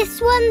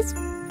 This one's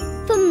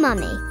for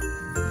Mummy.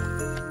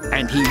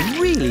 And he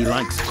really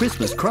likes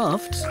Christmas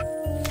crafts.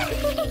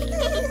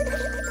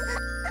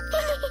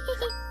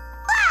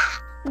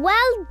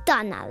 Well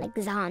done,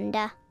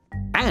 Alexander.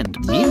 And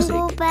music.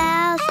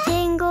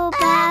 Jingle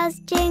bells,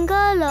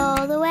 jingle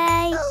all the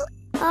way.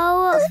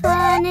 Oh, what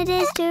fun it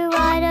is to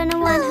ride on a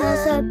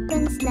one-horse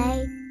open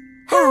sleigh.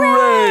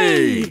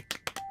 Hooray!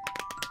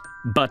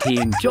 But he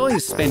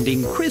enjoys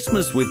spending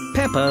Christmas with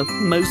Peppa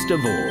most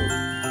of all.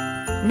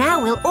 Now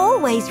we'll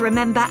always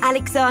remember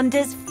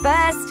Alexander's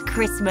first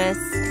Christmas.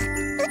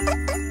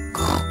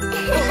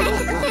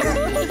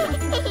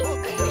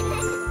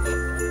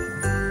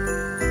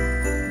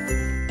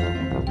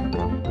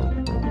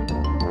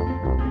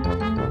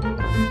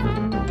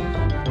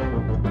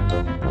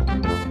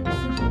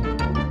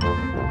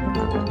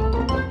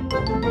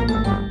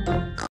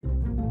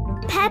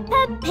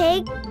 Peppa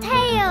Pig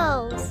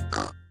Tales.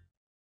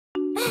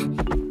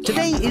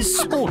 Today is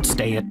Sports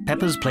Day at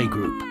Peppa's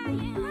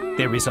Playgroup.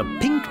 There is a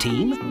pink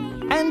team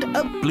and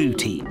a blue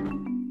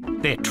team.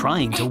 They're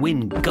trying to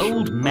win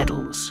gold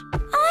medals.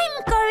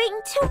 I'm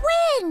going to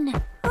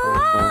win!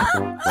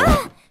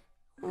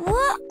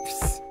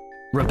 Whoops!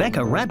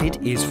 Rebecca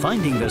Rabbit is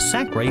finding the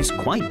sack race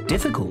quite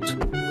difficult.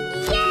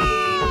 Yay!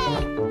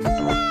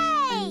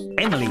 Hooray!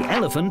 Emily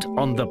Elephant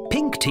on the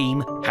pink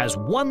team has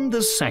won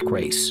the sack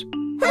race.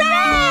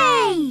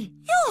 Hooray!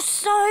 You're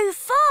so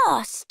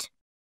fast!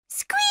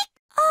 Squeak!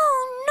 Oh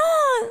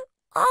no!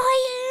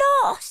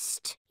 I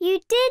lost! You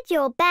did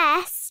your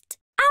best.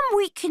 And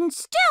we can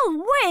still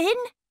win!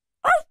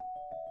 Oh.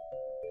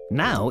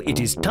 Now it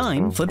is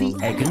time for the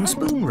egg and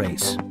spoon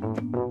race.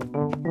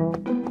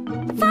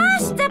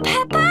 Faster,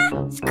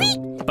 Peppa! Squeak!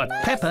 But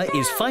Peppa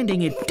is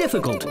finding it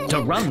difficult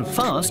to run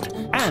fast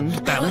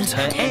and balance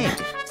her egg.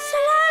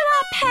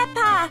 Slower,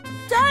 Peppa!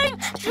 Don't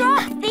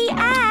drop the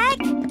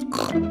egg!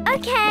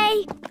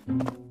 Okay.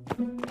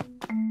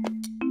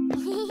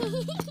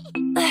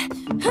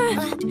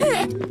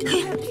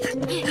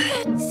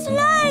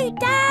 Slow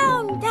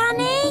down,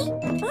 Danny.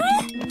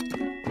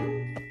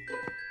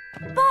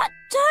 But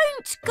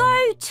don't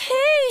go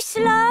too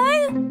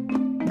slow.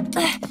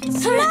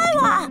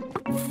 Slower!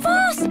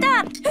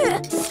 Faster!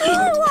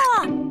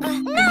 Slower!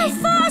 No,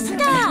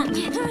 faster!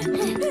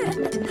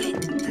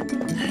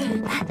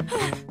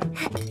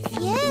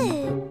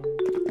 Phew.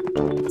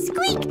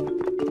 Squeak!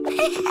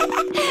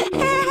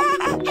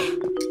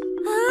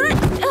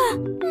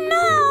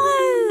 No!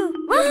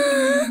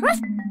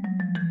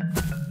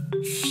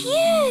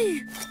 Phew!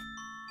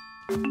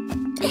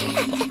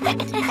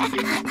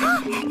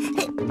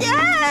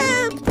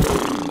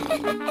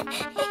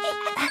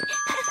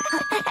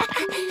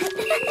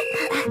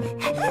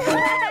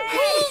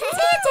 We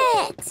did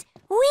it!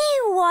 We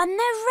won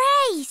the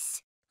race!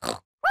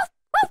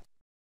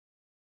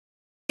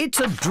 It's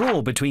a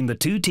draw between the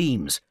two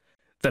teams.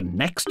 The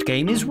next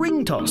game is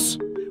ring toss.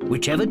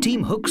 Whichever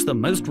team hooks the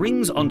most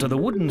rings onto the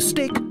wooden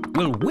stick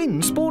will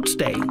win Sports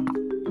Day.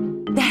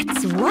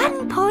 That's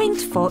 1 point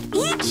for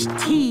each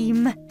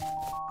team.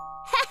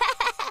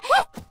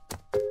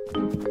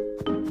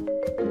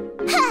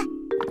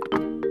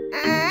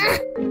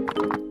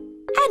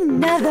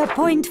 Another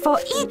point for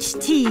each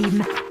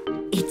team.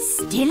 It's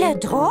still a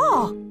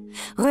draw.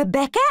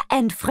 Rebecca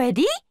and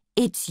Freddie,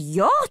 it's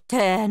your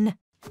turn.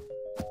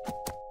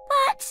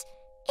 But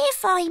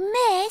if I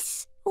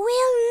miss,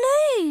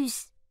 we'll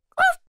lose.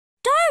 Oh,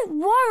 don't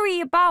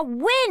worry about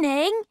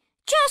winning.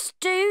 Just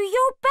do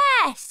your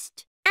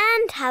best.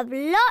 And have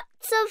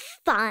lots of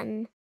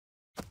fun.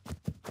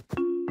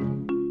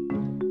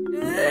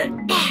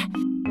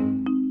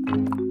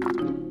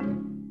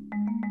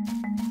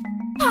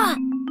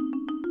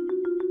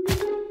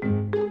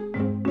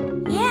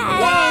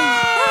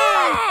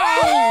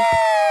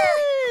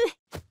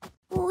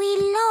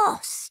 We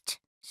lost.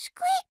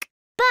 Squeak.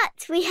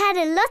 But we had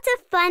a lot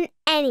of fun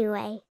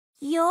anyway.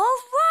 You're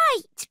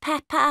right,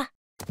 Peppa.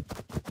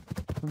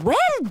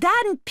 Well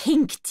done,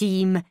 pink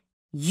team.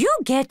 You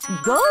get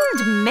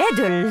gold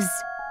medals.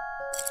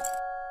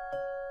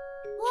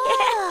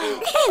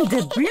 And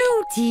the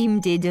blue team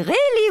did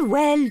really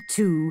well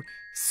too.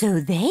 So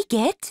they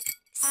get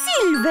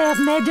silver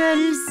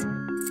medals.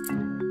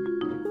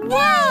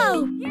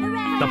 Whoa!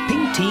 The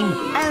pink team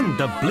and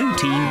the blue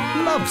team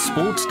love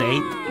Sports Day.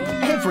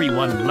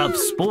 Everyone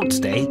loves Sports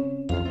Day.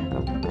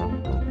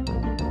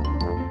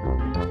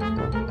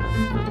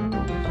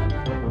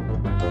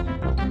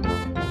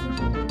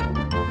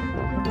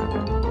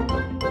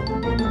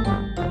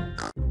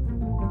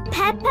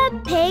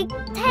 Peppa Pig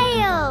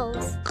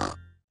Tales.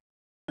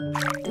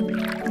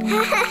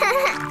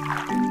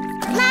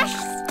 Splash,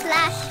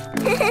 splash.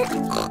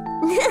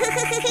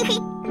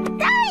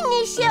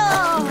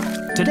 Dinosaur!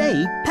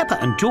 Today, Peppa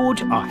and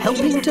George are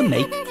helping to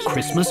make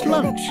Christmas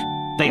lunch.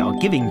 They are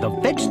giving the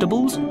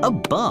vegetables a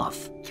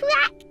bath.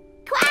 Quack,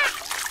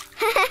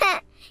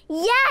 quack.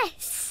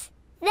 Yes,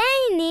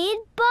 they need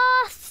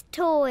bath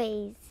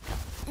toys.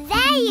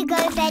 There you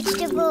go,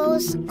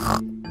 vegetables.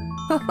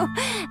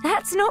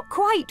 That's not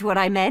quite what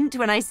I meant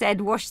when I said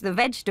wash the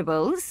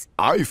vegetables.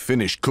 I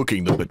finished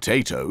cooking the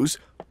potatoes.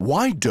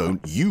 Why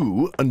don't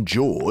you and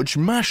George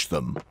mash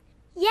them?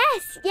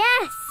 Yes,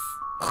 yes.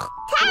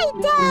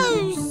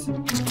 Potatoes!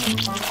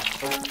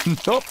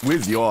 Not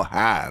with your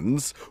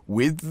hands,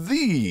 with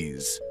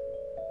these.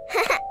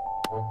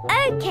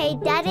 Okay,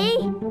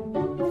 Daddy.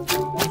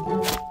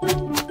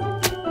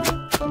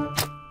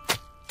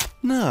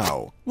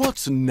 Now,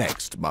 what's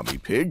next, Mummy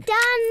Pig?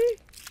 Done.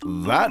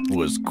 That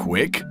was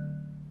quick.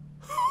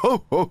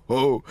 Ho, ho,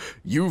 ho!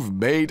 You've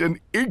made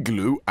an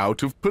igloo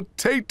out of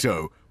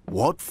potato.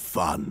 What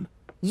fun!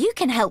 You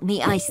can help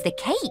me ice the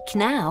cake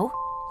now.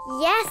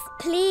 Yes,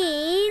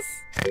 please.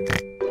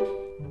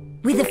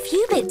 With a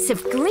few bits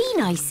of green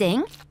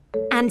icing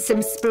and some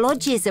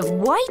splodges of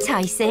white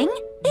icing,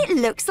 it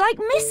looks like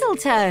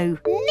mistletoe.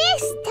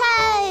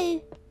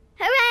 Mistletoe!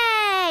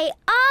 Hooray!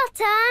 Our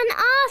turn,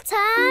 our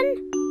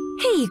turn.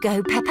 Here you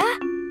go, Peppa.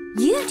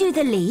 You do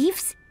the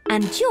leaves,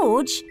 and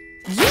George,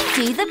 you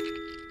do the...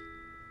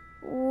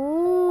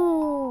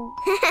 Ooh.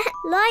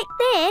 Like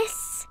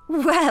this?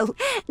 Well,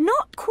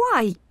 not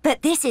quite,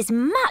 but this is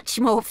much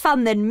more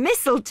fun than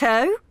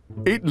mistletoe.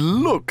 It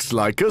looks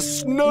like a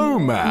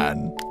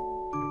snowman.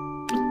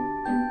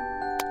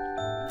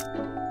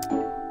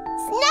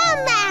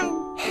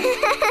 Snowman!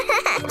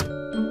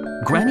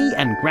 Granny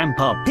and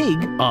Grandpa Pig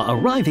are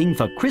arriving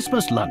for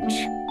Christmas lunch.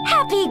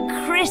 Happy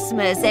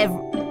Christmas,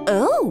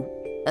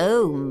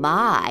 Oh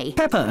my.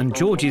 Peppa and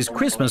George's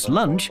Christmas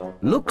lunch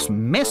looks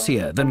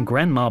messier than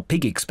Grandma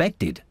Pig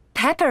expected.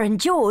 Peppa and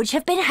George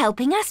have been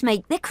helping us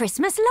make the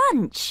Christmas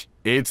lunch.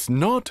 It's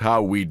not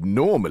how we'd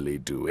normally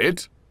do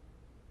it.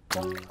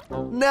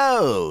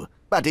 No,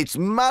 but it's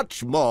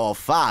much more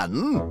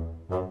fun.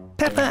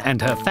 Peppa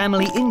and her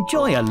family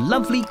enjoy a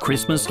lovely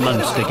Christmas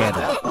lunch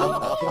together.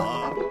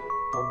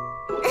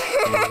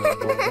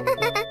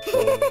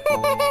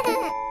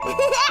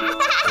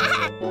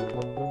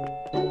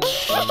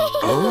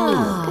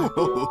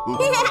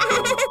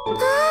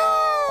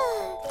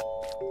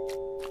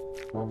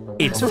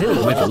 It's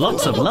filled with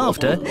lots of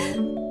laughter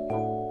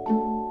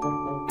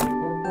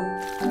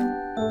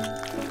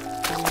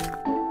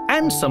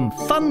and some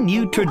fun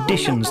new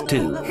traditions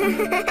too.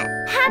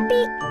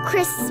 Happy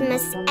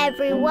Christmas,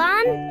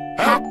 everyone.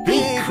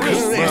 Happy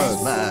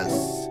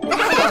Christmas!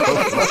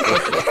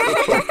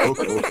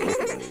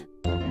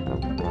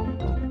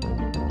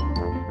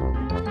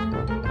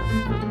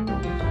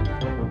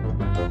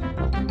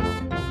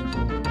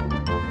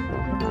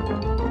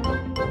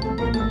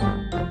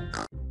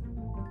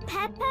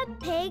 Peppa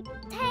Pig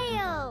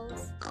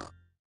Tales.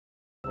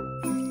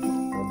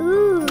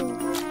 Ooh.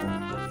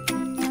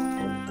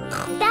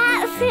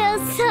 That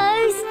feels so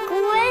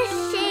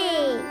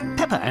squishy.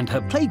 Peppa and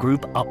her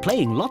playgroup are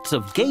playing lots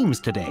of games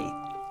today.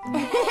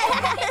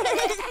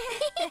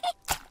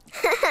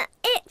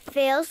 It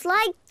feels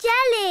like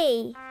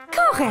jelly.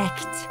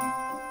 Correct.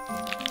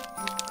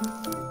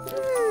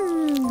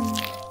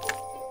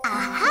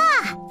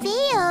 Aha!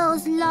 Feel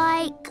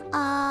like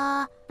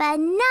a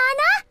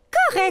banana?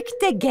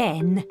 Correct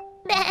again.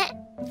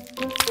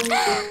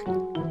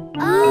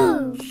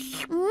 Oh,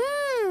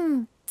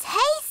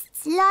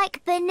 tastes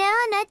like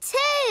banana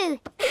too.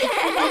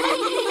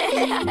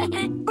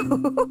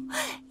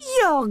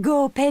 Your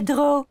go,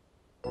 Pedro.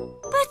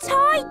 But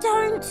I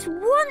don't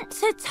want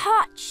to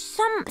touch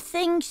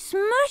something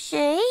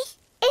smushy.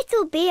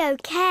 It'll be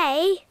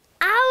okay.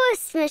 Our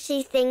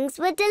smushy things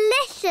were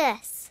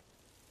delicious.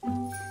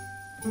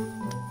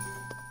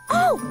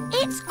 Oh,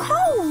 it's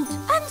cold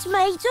and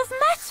made of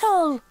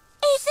metal.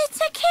 Is it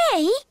a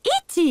key?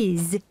 It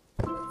is.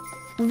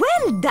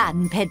 Well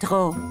done,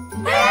 Pedro.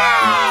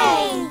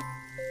 Hooray!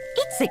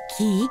 It's a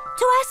key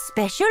to a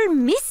special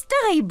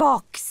mystery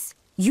box.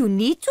 You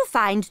need to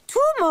find 2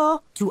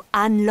 more to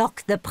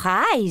unlock the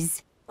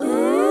prize.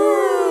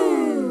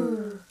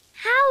 Ooh!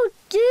 How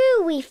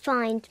do we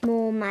find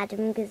more,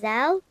 Madame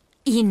Gazelle?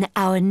 In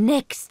our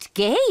next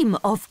game,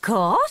 of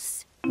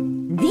course.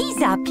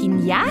 These are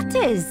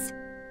piñatas.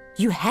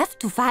 You have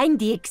to find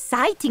the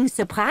exciting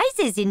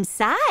surprises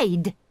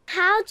inside.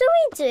 How do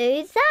we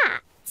do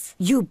that?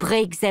 You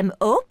break them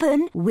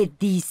open with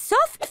these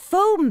soft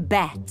foam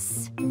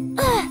bats.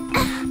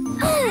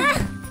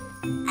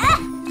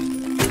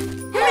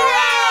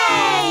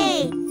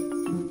 Hooray!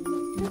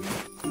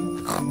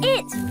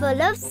 It's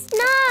full of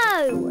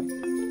snow.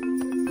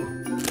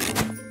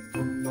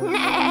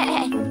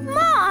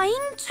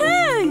 Mine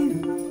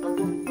too.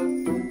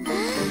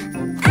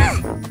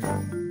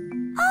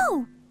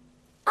 Oh.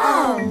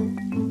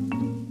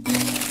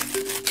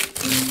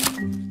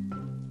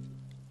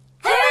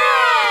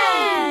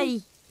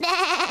 Hooray!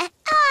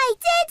 I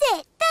did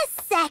it! The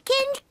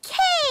second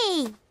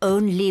key!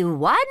 Only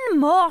 1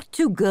 more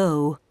to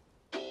go.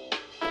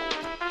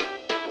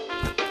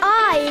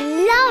 I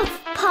love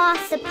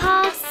Pass a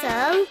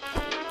Parcel.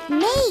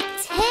 Me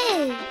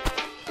too.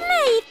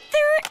 Me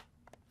too.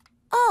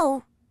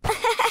 Oh.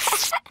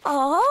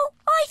 Oh,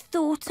 I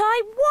thought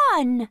I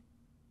won.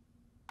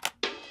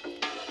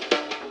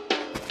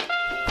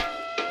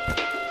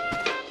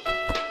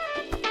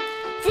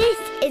 This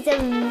is a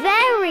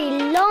very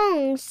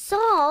long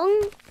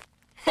song.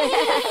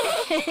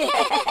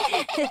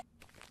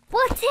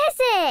 What is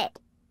it?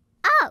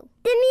 Oh,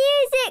 the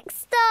music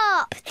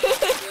stopped.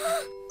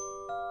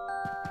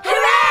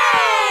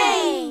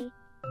 Hooray!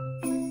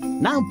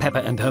 Now Peppa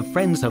and her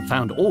friends have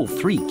found all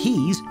 3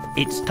 keys,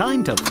 it's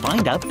time to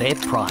find out their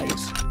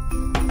prize.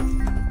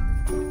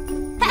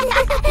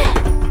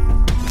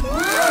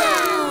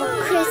 Wow!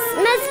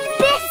 Christmas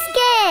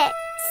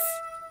biscuits!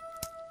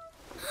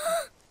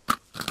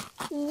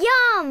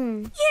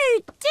 Yum!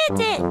 You did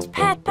it,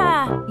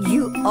 Peppa.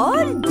 You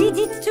all did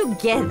it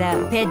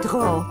together,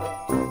 Pedro.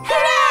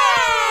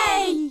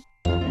 Hooray!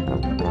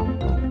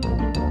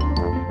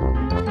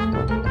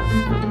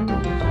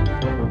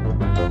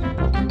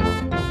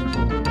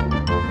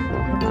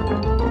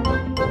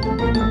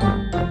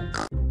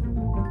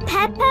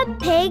 Peppa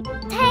Pig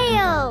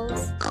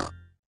Tales.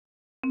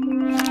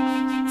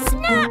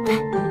 Snap!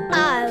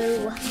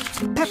 Oh.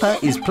 Peppa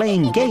is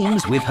playing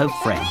games with her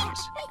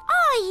friends.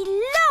 I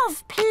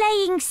love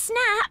playing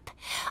Snap.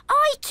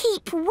 I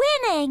keep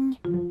winning.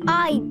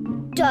 I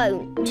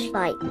don't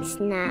like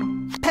Snap.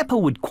 Peppa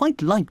would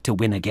quite like to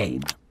win a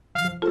game.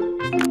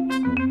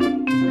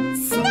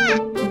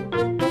 Snap!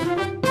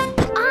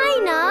 I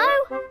know.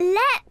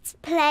 Let's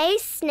play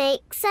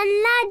Snakes and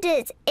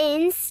Ladders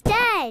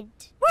instead.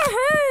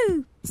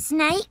 Woohoo!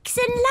 Snakes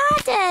and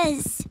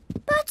ladders.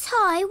 But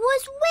I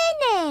was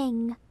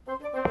winning.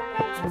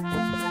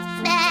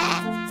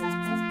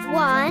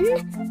 1,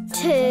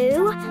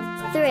 2,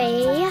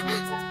 3,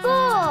 4.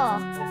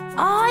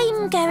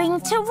 I'm going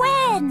to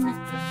win.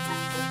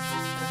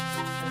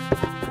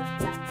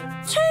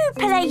 2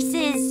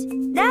 places.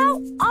 Now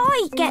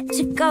I get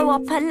to go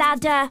up a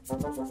ladder.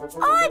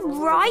 I'm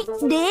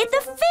right near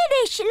the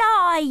finish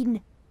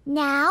line.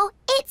 Now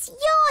it's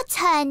your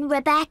turn,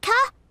 Rebecca.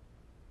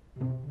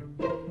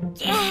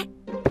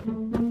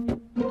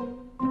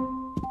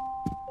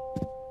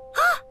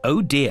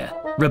 Oh dear,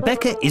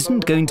 Rebecca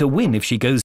isn't going to win if she goes